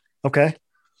York. Okay.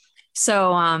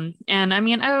 So, and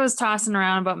I was tossing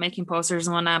around about making posters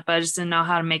and whatnot, but I just didn't know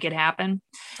how to make it happen.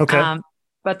 Okay.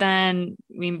 But then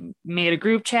we made a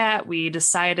group chat. We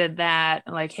decided that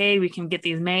like, hey, we can get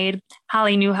these made.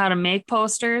 Holly knew how to make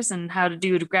posters and how to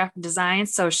do graphic design.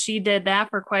 So she did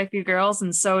that for quite a few girls.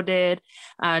 And so did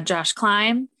Josh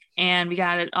Klein. And we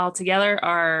got it all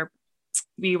together.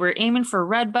 We were aiming for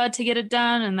Redbud to get it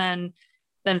done. And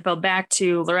then fell back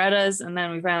to Loretta's. And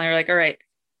then we finally were like, all right,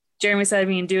 Jeremy said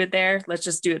we can do it there. Let's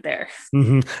just do it there.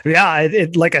 Mm-hmm. Yeah.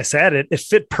 It like I said, it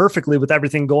fit perfectly with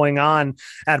everything going on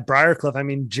at Briarcliff. I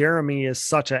mean, Jeremy is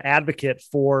such an advocate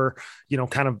for,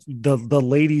 kind of the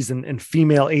ladies and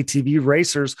female ATV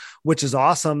racers, which is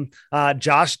awesome.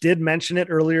 Josh did mention it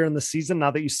earlier in the season.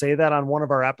 Now that you say that on one of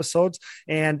our episodes.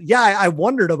 And yeah, I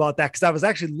wondered about that because I was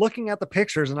actually looking at the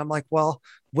pictures and I'm like, well,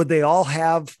 would they all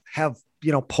have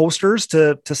posters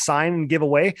to sign and give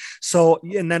away? So,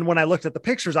 and then when I looked at the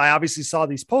pictures, I obviously saw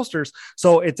these posters.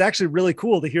 So it's actually really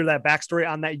cool to hear that backstory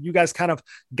on that. You guys kind of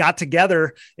got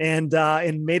together and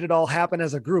made it all happen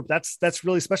as a group. That's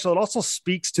really special. It also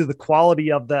speaks to the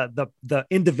quality of the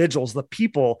individuals, the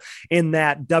people in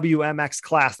that WMX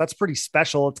class. That's pretty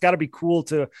special. It's got to be cool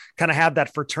to kind of have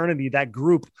that fraternity, that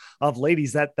group of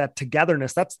ladies, that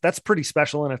togetherness. That's pretty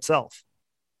special in itself.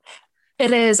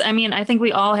 It is. I mean, I think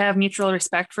we all have mutual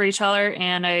respect for each other.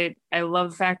 And I love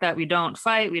the fact that we don't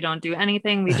fight. We don't do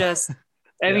anything. We just,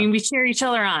 I mean, we cheer each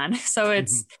other on. So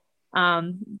it's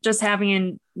just having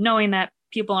and knowing that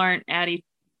people aren't at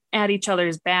each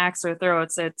other's backs or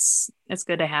throats. It's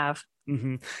good to have.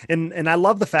 Mm-hmm. And I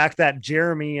love the fact that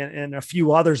Jeremy and a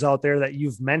few others out there that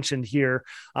you've mentioned here,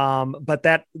 but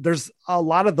that there's a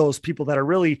lot of those people that are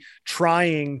really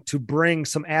trying to bring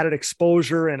some added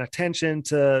exposure and attention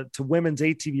to women's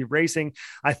ATV racing.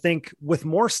 I think with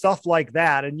more stuff like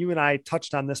that, and you and I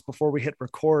touched on this before we hit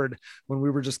record when we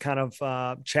were just kind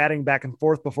of chatting back and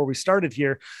forth before we started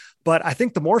here. But I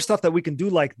think the more stuff that we can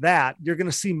do like that, you're going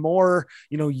to see more,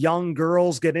 young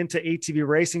girls get into ATV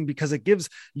racing because it gives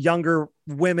younger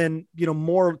women,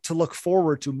 more to look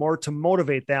forward to, more to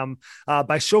motivate them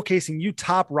by showcasing you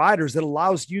top riders. It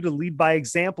allows you to lead by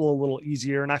example a little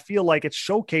easier. And I feel like it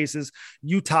showcases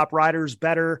you top riders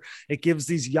better. It gives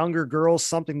these younger girls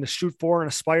something to shoot for and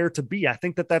aspire to be. I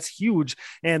think that that's huge.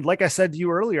 And like I said to you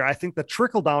earlier, I think the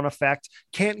trickle down effect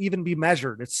can't even be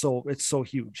measured. It's so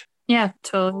huge. Yeah,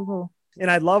 totally. And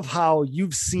I love how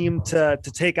you've seemed to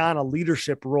take on a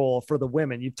leadership role for the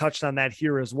women. You've touched on that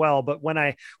here as well. But when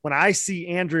I see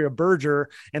Andrea Berger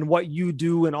and what you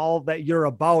do and all that you're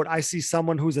about, I see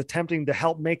someone who's attempting to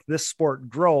help make this sport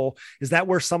grow. Is that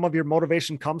where some of your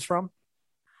motivation comes from?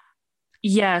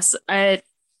 Yes, it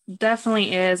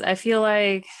definitely is. I feel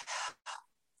like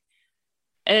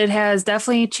it has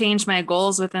definitely changed my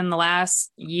goals within the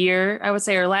last year, I would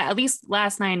say, or at least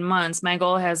last 9 months. My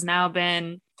goal has now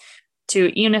been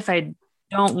to, even if I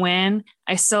don't win,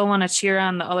 I still want to cheer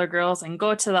on the other girls and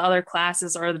go to the other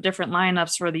classes or the different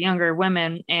lineups for the younger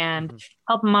women and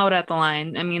help them out at the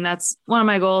line. I mean, that's one of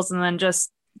my goals. And then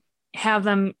just have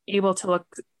them able to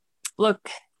look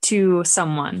to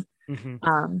someone.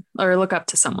 Or look up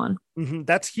to someone.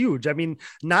 That's huge. I mean,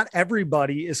 not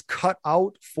everybody is cut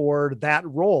out for that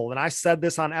role. And I said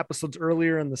this on episodes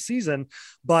earlier in the season,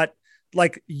 but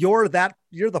like you're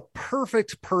the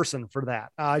perfect person for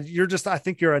that. I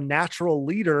think you're a natural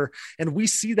leader, and we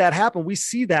see that happen. We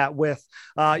see that with,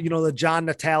 the John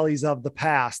Natalies of the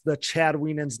past, the Chad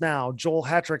Wienans now, Joel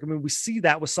Hetrick. I mean, we see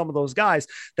that with some of those guys,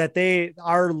 that they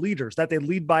are leaders, that they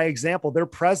lead by example. Their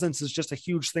presence is just a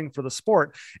huge thing for the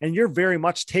sport. And you're very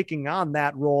much taking on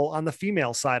that role on the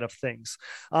female side of things.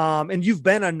 And you've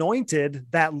been anointed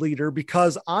that leader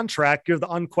because on track, you're the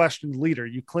unquestioned leader.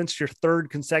 You clinched your third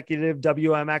consecutive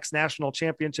WMX national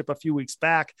championship a few weeks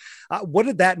back. What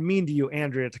did that mean to you,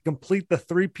 Andrea, to complete the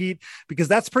three-peat? Because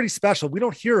that's pretty special. We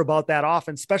don't hear about that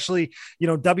often, especially,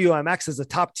 WMX is a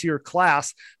top tier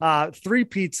class.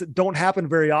 Three-peats don't happen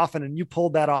very often, and you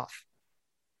pulled that off.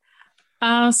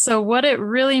 So what it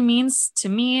really means to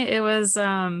me, it was,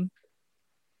 I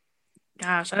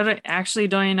don't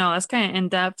even know. That's kind of in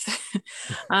depth.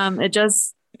 It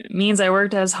just means I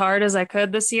worked as hard as I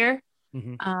could this year.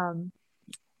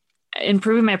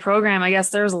 Improving my program. I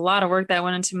guess there was a lot of work that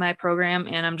went into my program,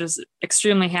 and I'm just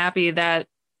extremely happy that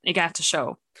it got to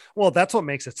show. Well, that's what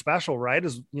makes it special, right?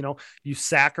 Is, you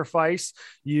sacrifice,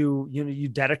 you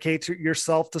dedicate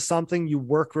yourself to something, you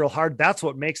work real hard. That's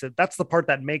what makes it, that's the part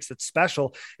that makes it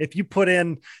special. If you put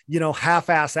in,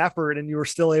 half-ass effort and you were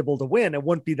still able to win, it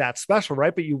wouldn't be that special,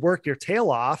 right? But you work your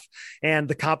tail off and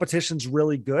the competition's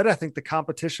really good. I think the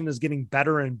competition is getting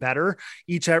better and better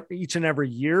each and every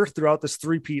year throughout this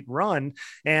three-peat run.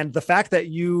 And the fact that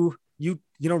you you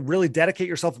really dedicate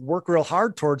yourself, work real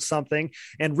hard towards something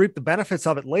and reap the benefits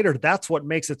of it later. That's what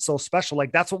makes it so special.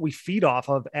 Like that's what we feed off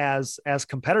of as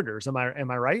competitors. Am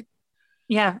I right?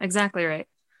 Yeah, exactly right.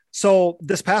 So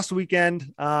this past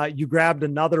weekend, you grabbed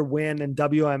another win in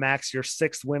WMX, your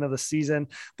 6th win of the season,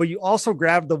 but you also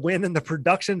grabbed the win in the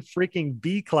production freaking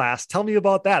B class. Tell me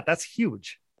about that. That's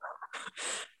huge.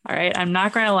 All right. I'm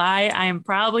not going to lie. I am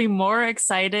probably more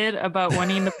excited about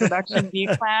winning the production B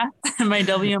class than my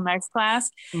WMX class.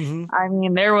 Mm-hmm. I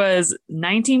mean, there was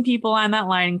 19 people on that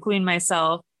line, including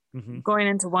myself, going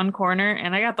into one corner,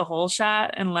 and I got the whole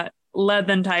shot and led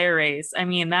the entire race. I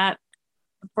mean, that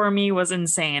for me was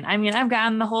insane. I mean, I've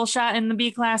gotten the whole shot in the B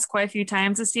class quite a few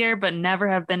times this year, but never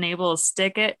have been able to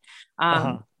stick it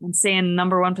and stay in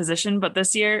number 1 position. But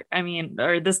this year, I mean,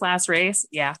 or this last race,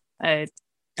 yeah, I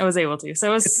was able to. So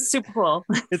it was super cool.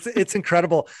 It's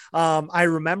incredible. I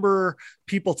remember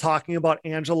people talking about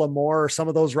Angela Moore or some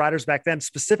of those riders back then,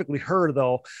 specifically her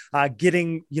though,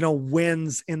 getting,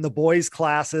 wins in the boys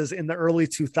classes in the early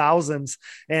 2000s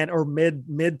or mid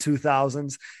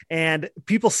 2000s. And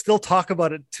people still talk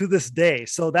about it to this day.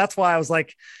 So that's why I was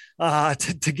like,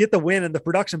 to get the win in the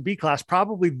production B class,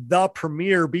 probably the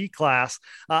premier B class.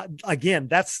 Again,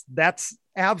 that's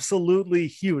absolutely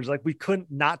huge. Like we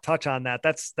couldn't not touch on that.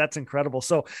 That's incredible.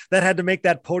 So that had to make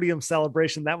that podium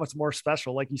celebration that much more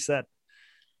special, like you said.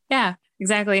 Yeah,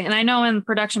 exactly. And I know in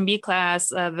production B class,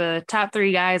 the top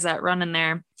 3 guys that run in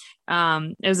there,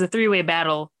 it was a 3-way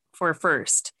battle for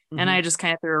first. And I just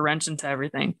kind of threw a wrench into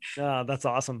everything. That's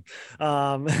awesome.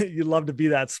 You'd love to be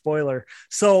that spoiler.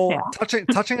 So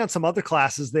touching on some other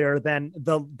classes there, then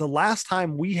the last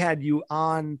time we had you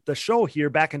on the show here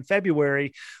back in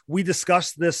February, we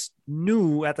discussed this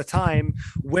new at the time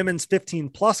women's 15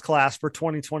 plus class for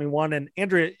 2021. And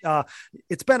Andrea,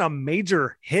 it's been a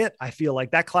major hit. I feel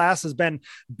like that class has been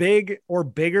big or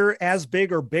bigger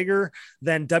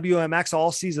than WMX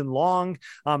all season long.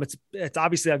 It's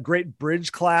obviously a great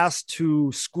bridge class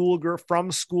to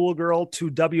from schoolgirl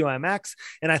to WMX.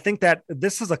 And I think that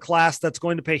this is a class that's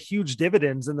going to pay huge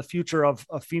dividends in the future of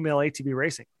female ATV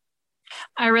racing.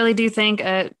 I really do think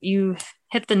you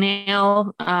hit the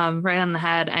nail right on the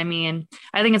head. I mean,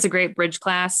 I think it's a great bridge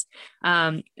class.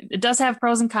 It does have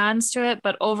pros and cons to it,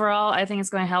 but overall, I think it's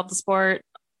going to help the sport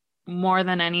more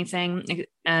than anything.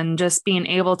 And just being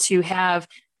able to have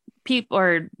people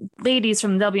or ladies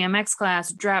from the WMX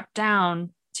class drop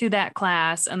down to that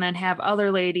class and then have other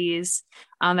ladies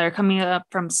that are coming up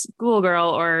from schoolgirl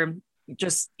or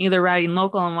just either riding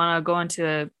local and want to go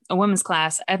into a women's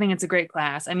class. I think it's a great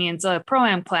class. I mean, it's a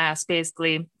pro-am class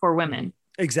basically for women.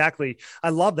 Exactly. I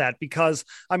love that because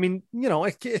I mean,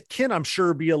 it can, I'm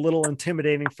sure, be a little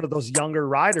intimidating for those younger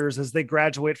riders as they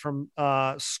graduate from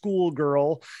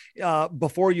schoolgirl.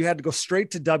 Before you had to go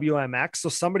straight to WMX. So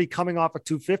somebody coming off a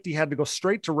 250 had to go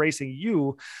straight to racing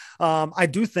you. I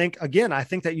do think, again, I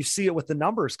think that you see it with the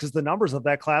numbers because the numbers of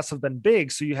that class have been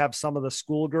big. So you have some of the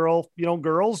schoolgirl,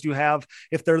 girls, you have,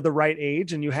 if they're the right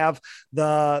age, and you have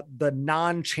the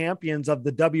non-champions of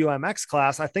the WMX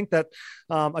class. I think that,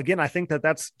 again,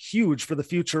 that's huge for the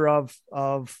future of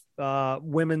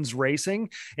women's racing.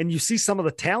 And you see some of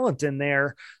the talent in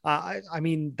there. I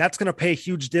mean, that's going to pay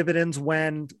huge dividends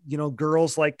when,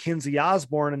 girls like Kinsey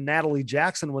Osborne and Natalie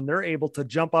Jackson, when they're able to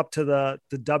jump up to the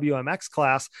WMX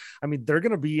class, I mean, they're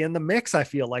going to be in the mix. I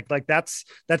feel like that's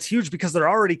huge because they're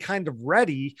already kind of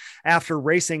ready after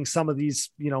racing some of these,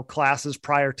 classes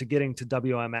prior to getting to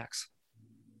WMX.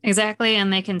 Exactly.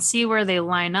 And they can see where they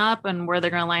line up and where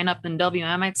they're going to line up in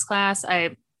WMX class.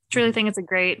 I truly think it's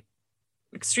a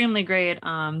extremely great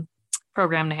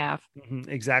program to have.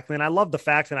 Exactly. And I love the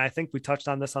fact, and I think we touched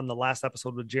on this on the last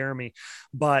episode with Jeremy,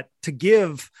 but to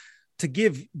give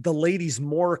the ladies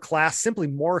more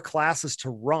classes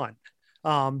to run.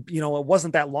 It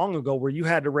wasn't that long ago where you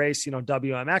had to race,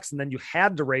 WMX, and then you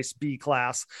had to race B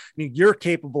class. I mean, you're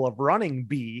capable of running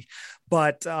B,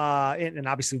 but, and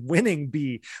obviously winning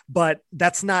B, but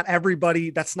that's not everybody.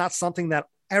 That's not something that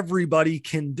everybody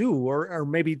can do, or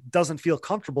maybe doesn't feel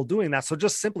comfortable doing that. So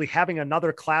just simply having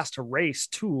another class to race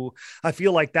too, I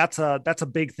feel like that's a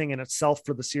big thing in itself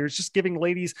for the series, just giving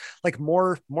ladies like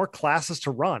more classes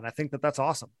to run. I think that's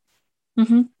awesome.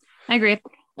 I agree.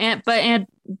 And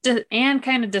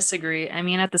kind of disagree. I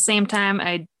mean, at the same time,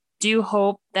 I do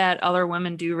hope that other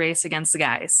women do race against the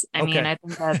guys. I mean, I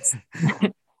think that's,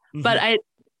 but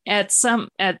at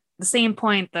the same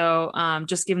point though,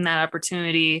 just giving that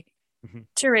opportunity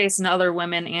to race in other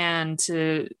women and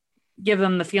to give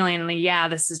them the feeling, like, yeah,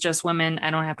 this is just women. I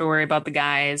don't have to worry about the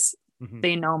guys.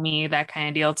 They know me, that kind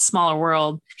of deal. It's a smaller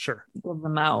world. Sure. Give them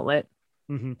an outlet.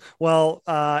 Mm-hmm. Well,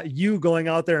 you going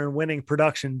out there and winning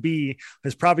production B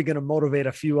is probably going to motivate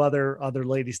a few other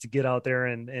ladies to get out there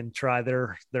and try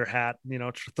their hat,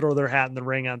 throw their hat in the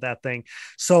ring on that thing.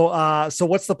 So, so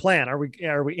what's the plan? Are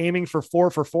we aiming for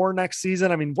 4 for 4 next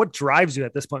season? I mean, what drives you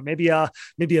at this point? Maybe a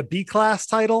B class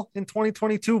title in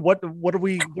 2022. What do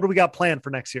we got planned for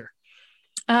next year?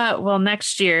 Well,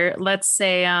 next year, let's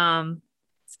say,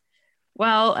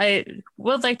 well, I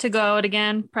would like to go out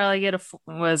again, probably get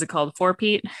what is it called?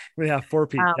 4-peat. Yeah.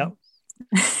 4-peat.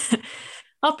 Yep.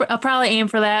 I'll probably aim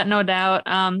for that. No doubt.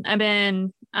 I've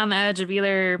been on the edge of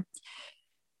either,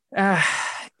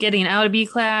 getting out of B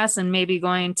class and maybe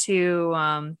going to,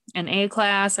 an A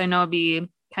class. I know it'd be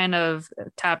kind of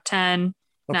top 10,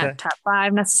 okay. Not top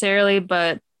 5 necessarily,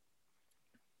 but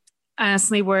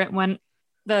honestly, when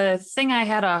the thing I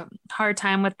had a hard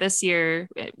time with this year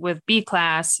with B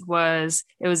class was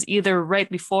it was either right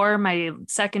before my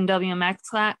second WMX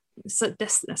class,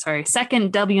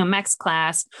 second WMX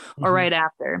class, or Mm-hmm. right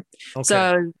after. Okay.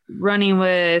 So running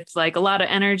with like a lot of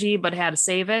energy, but had to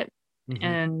save it,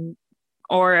 Mm-hmm.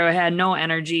 or I had no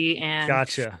energy and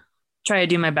Gotcha. try to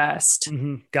do my best.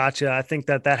 Mm-hmm. Gotcha. I think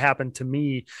that happened to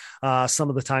me some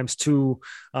of the times too,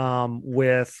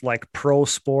 with like pro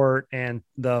sport, and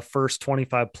the first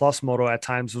 25 plus moto at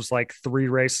times was like 3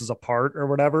 races apart or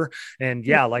whatever. And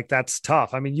yeah, like that's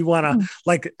tough. I mean, you want to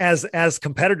like, as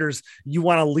competitors, you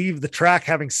want to leave the track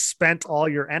having spent all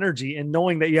your energy and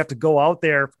knowing that you have to go out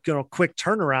there, quick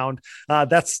turnaround.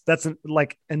 That's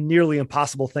like a nearly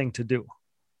impossible thing to do.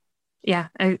 Yeah,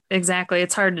 exactly.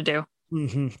 It's hard to do.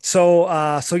 Mm-hmm.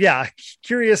 So yeah,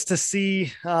 curious to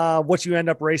see what you end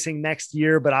up racing next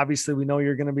year, but obviously we know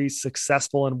you're going to be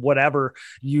successful in whatever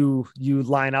you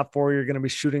line up for. You're going to be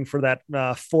shooting for that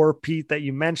 4-peat that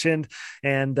you mentioned.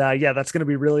 And yeah, that's going to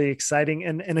be really exciting.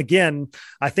 And again,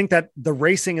 I think that the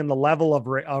racing and the level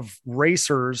of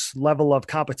racers, level of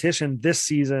competition this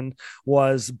season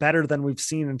was better than we've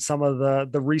seen in some of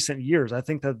the recent years. I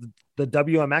think that the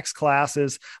WMX class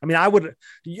is,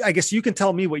 I guess you can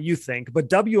tell me what you think, but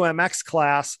WMX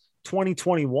class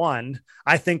 2021,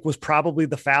 I think was probably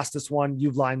the fastest one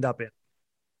you've lined up in.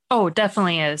 Oh,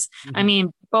 definitely is. Mm-hmm. I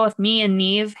mean, both me and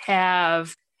Neve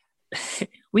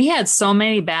we had so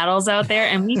many battles out there,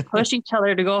 and we push each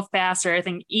other to go faster, I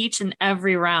think, each and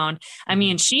every round. I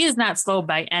mean, she is not slow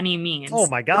by any means. Oh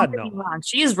my God, no.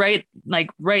 She is right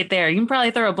there. You can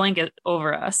probably throw a blanket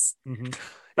over us. Mm-hmm.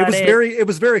 It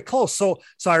was very close. So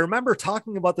I remember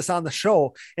talking about this on the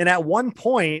show. And at one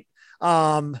point,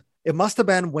 it must've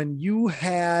been when you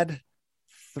had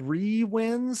 3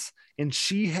 wins and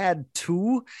she had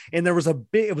 2. And it was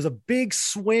a big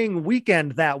swing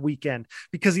weekend that weekend,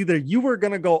 because either you were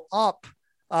going to go up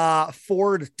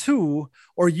 4-2,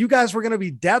 or you guys were going to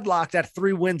be deadlocked at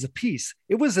 3 wins apiece.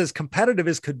 It was as competitive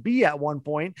as could be at one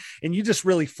point, and you just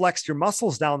really flexed your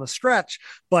muscles down the stretch.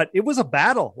 But it was a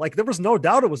battle. Like, there was no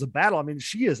doubt it was a battle. I mean,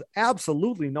 she is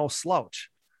absolutely no slouch.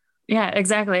 Yeah,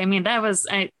 exactly. I mean, that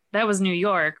was New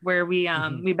York, where we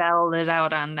we battled it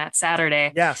out on that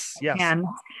Saturday. Yes. And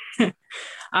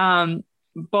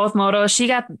both motos, she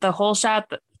got the whole shot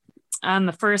on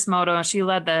the first moto. She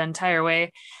led the entire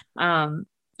way.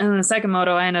 And the second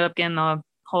moto, I ended up getting the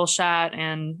whole shot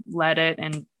and led it.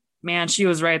 And man, she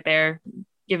was right there,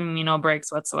 giving me no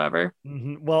breaks whatsoever.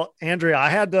 Mm-hmm. Well, Andrea, I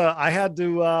had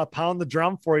to pound the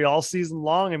drum for you all season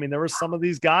long. I mean, there were some of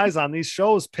these guys on these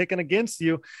shows picking against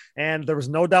you, and there was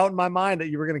no doubt in my mind that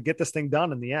you were going to get this thing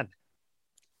done in the end.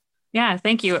 Yeah,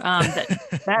 thank you.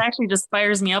 That actually just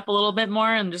fires me up a little bit more,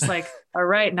 and just like, all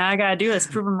right, now I got to do this,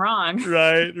 prove them wrong.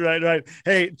 Right.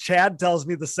 Hey, Chad tells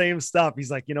me the same stuff. He's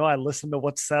like, I listen to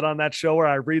what's said on that show, or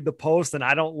I read the post and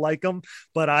I don't like them,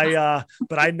 but I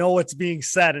know what's being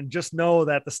said, and just know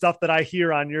that the stuff that I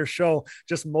hear on your show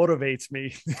just motivates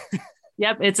me.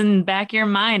 Yep, it's in the back of your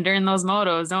mind during those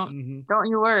motos. Don't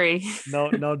you worry.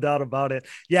 No doubt about it.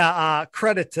 Yeah,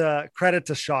 credit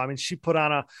to Shaw. I mean, she put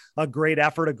on a great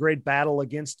effort, a great battle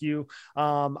against you.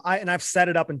 I've said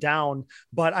it up and down,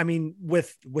 but I mean,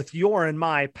 with your and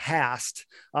my past,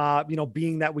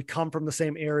 being that we come from the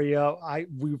same area,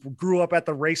 we grew up at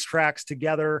the racetracks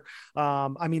together.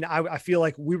 I mean, I feel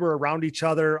like we were around each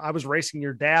other. I was racing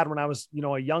your dad when I was,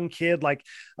 a young kid. Like,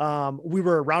 we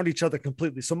were around each other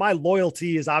completely. So my loyalty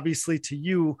is obviously to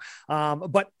you,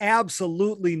 but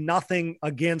absolutely nothing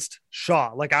against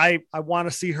Shaw. Like, I want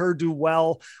to see her do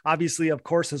well, obviously, of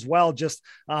course, as well. Just,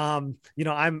 I'm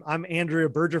Andrea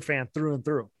Berger fan through and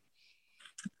through.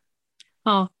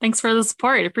 Oh, thanks for the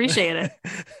support. Appreciate it.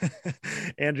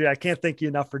 Andrea, I can't thank you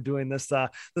enough for doing this.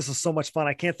 This is so much fun.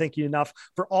 I can't thank you enough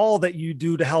for all that you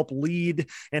do to help lead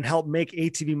and help make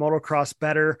ATV motocross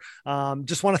better.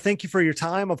 Just want to thank you for your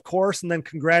time, of course, and then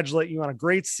congratulate you on a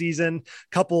great season.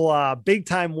 Couple big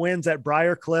time wins at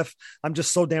Briarcliff. I'm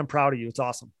just so damn proud of you. It's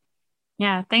awesome.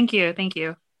 Yeah, thank you. Thank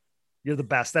you. You're the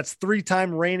best. That's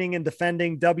 3-time reigning and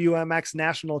defending WMX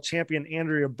national champion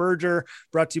Andrea Berger,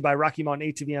 brought to you by Rocky Mountain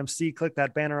ATV MC. Click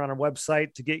that banner on our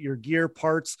website to get your gear,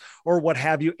 parts, or what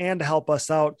have you, and to help us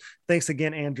out. Thanks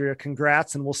again, Andrea.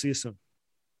 Congrats, and we'll see you soon.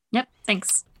 Yep,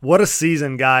 thanks. What a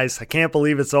season, guys. I can't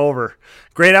believe it's over.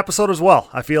 Great episode as well.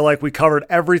 I feel like we covered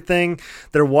everything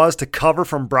there was to cover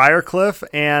from Briarcliff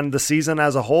and the season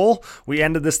as a whole. We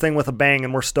ended this thing with a bang,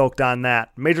 and we're stoked on that.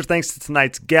 Major thanks to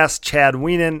tonight's guests, Chad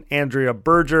Wienen, Andrea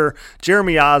Berger,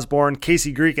 Jeremy Osborne,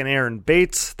 Casey Greek, and Aaron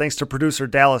Bates. Thanks to producer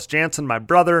Dallas Jansen, my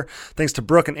brother. Thanks to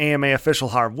Brooke and AMA official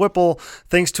Harv Whipple.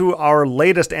 Thanks to our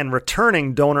latest and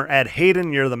returning donor, Ed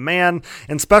Hayden. You're the man.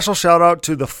 And special shout out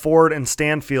to the Ford and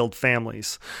Stanfield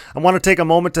families. I want to take a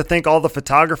moment to thank all the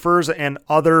photographers and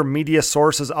other media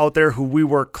sources out there who we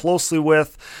work closely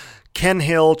with. Ken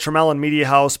Hill, Tremelin Media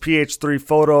House, PH3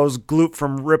 Photos, Gloop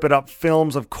from Rip It Up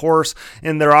Films, of course,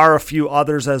 and there are a few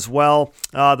others as well.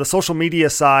 The social media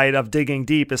side of Digging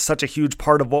Deep is such a huge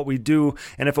part of what we do,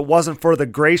 and if it wasn't for the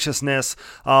graciousness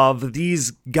of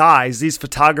these guys, these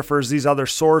photographers, these other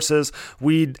sources,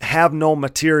 we'd have no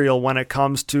material when it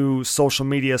comes to social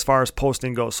media as far as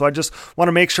posting goes. So I just want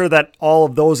to make sure that all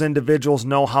of those individuals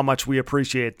know how much we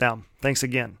appreciate them. Thanks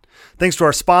again. Thanks to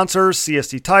our sponsors,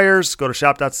 CST Tires. Go to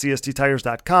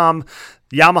shop.csttires.com.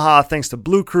 Yamaha, thanks to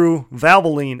Blue Crew,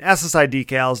 Valvoline, SSI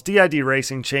Decals, DID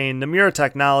Racing Chain, Namura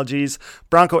Technologies,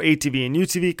 Bronco ATV and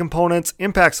UTV Components,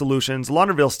 Impact Solutions,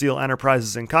 Launderville Steel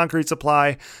Enterprises and Concrete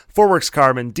Supply, Forworks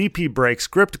Carbon, DP Brakes,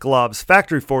 Gripped Gloves,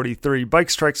 Factory 43,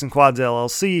 Bike Strikes and Quads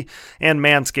LLC, and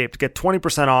Manscaped. Get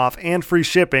 20% off and free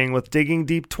shipping with Digging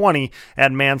Deep 20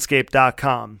 at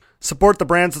manscaped.com. Support the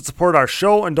brands that support our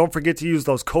show, and don't forget to use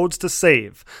those codes to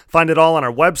save. Find it all on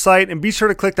our website, and be sure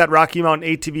to click that Rocky Mountain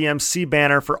ATV MC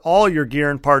banner for all your gear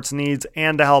and parts needs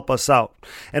and to help us out.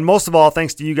 And most of all,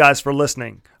 thanks to you guys for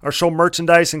listening. Our show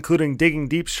merchandise, including Digging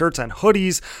Deep shirts and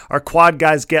hoodies, our Quad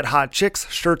Guys Get Hot Chicks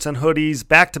shirts and hoodies,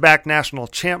 back-to-back national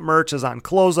champ merch is on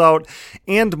closeout,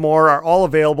 and more are all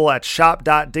available at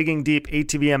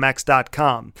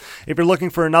shop.diggingdeepatvmx.com. If you're looking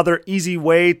for another easy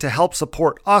way to help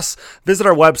support us, visit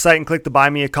our website and click the Buy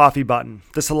Me a Coffee button.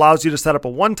 This allows you to set up a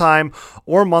one-time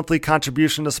or monthly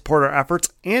contribution to support our efforts,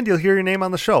 and you'll hear your name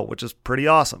on the show, which is pretty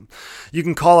awesome. You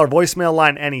can call our voicemail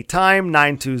line anytime,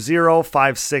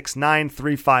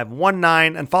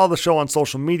 920-569-3519, and follow the show on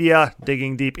social media,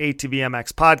 Digging Deep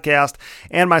ATVMX Podcast,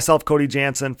 and myself, Cody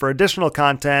Jansen, for additional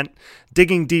content,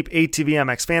 Digging Deep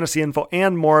ATVMX Fantasy Info,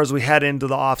 and more as we head into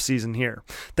the off-season here.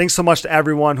 Thanks so much to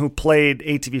everyone who played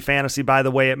ATV Fantasy, by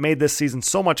the way. It made this season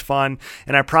so much fun,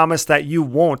 and I promise that you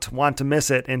won't want to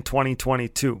miss it in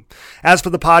 2022. As for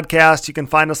the podcast, you can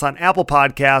find us on Apple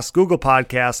Podcasts, Google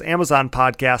Podcasts, Amazon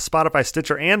Podcasts, Spotify,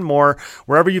 Stitcher, and more.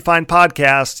 Wherever you find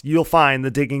podcasts, you'll find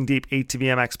the Digging Deep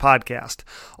ATVMX podcast.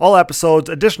 All episodes,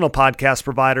 additional podcast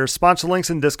providers, sponsor links,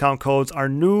 and discount codes, our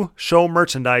new show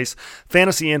merchandise,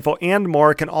 fantasy info, and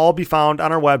more can all be found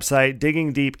on our website,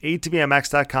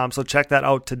 diggingdeepatvmx.com, so check that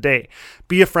out today.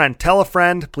 Be a friend, tell a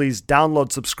friend, please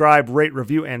download, subscribe, rate,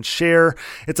 review, and share.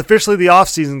 It's officially the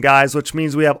off-season, guys, which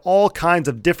means we have all kinds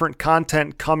of different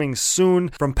content coming soon,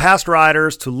 from past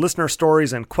riders to listener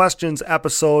stories and questions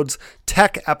episodes,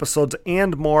 tech episodes,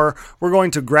 and more. We're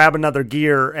going to grab another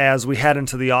gear as we head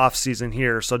into the off-season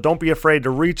here, so don't be afraid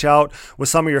to reach out with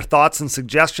some of your thoughts and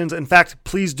suggestions. In fact,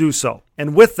 please do so.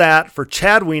 And with that, for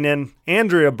Chad Wienen,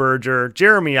 Andrea Berger,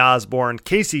 Jeremy Osborne,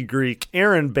 Casey Greek,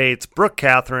 Aaron Bates, Brooke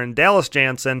Catherine, Dallas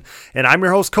Jansen, and I'm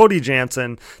your host, Cody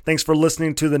Jansen. Thanks for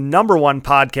listening to the #1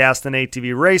 podcast in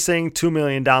ATV racing, 2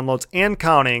 million downloads and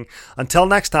counting. Until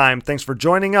next time, thanks for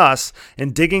joining us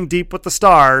in Digging Deep with the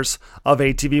Stars of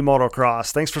ATV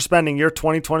Motocross. Thanks for spending your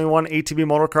 2021 ATV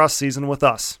Motocross season with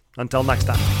us. Until next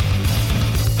time.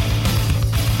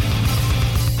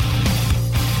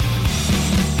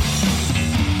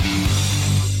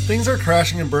 Things are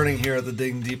crashing and burning here at the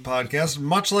Digging Deep podcast,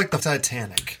 much like the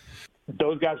Titanic.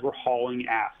 Those guys were hauling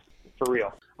ass, for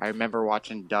real. I remember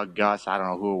watching Doug Gus, I don't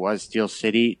know who it was, Steel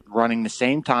City, running the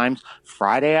same times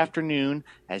Friday afternoon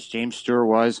as James Stewart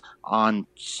was on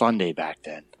Sunday back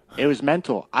then. It was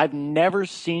mental. I've never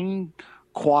seen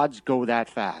quads go that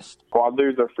fast.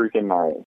 Quadlers are freaking gnarly.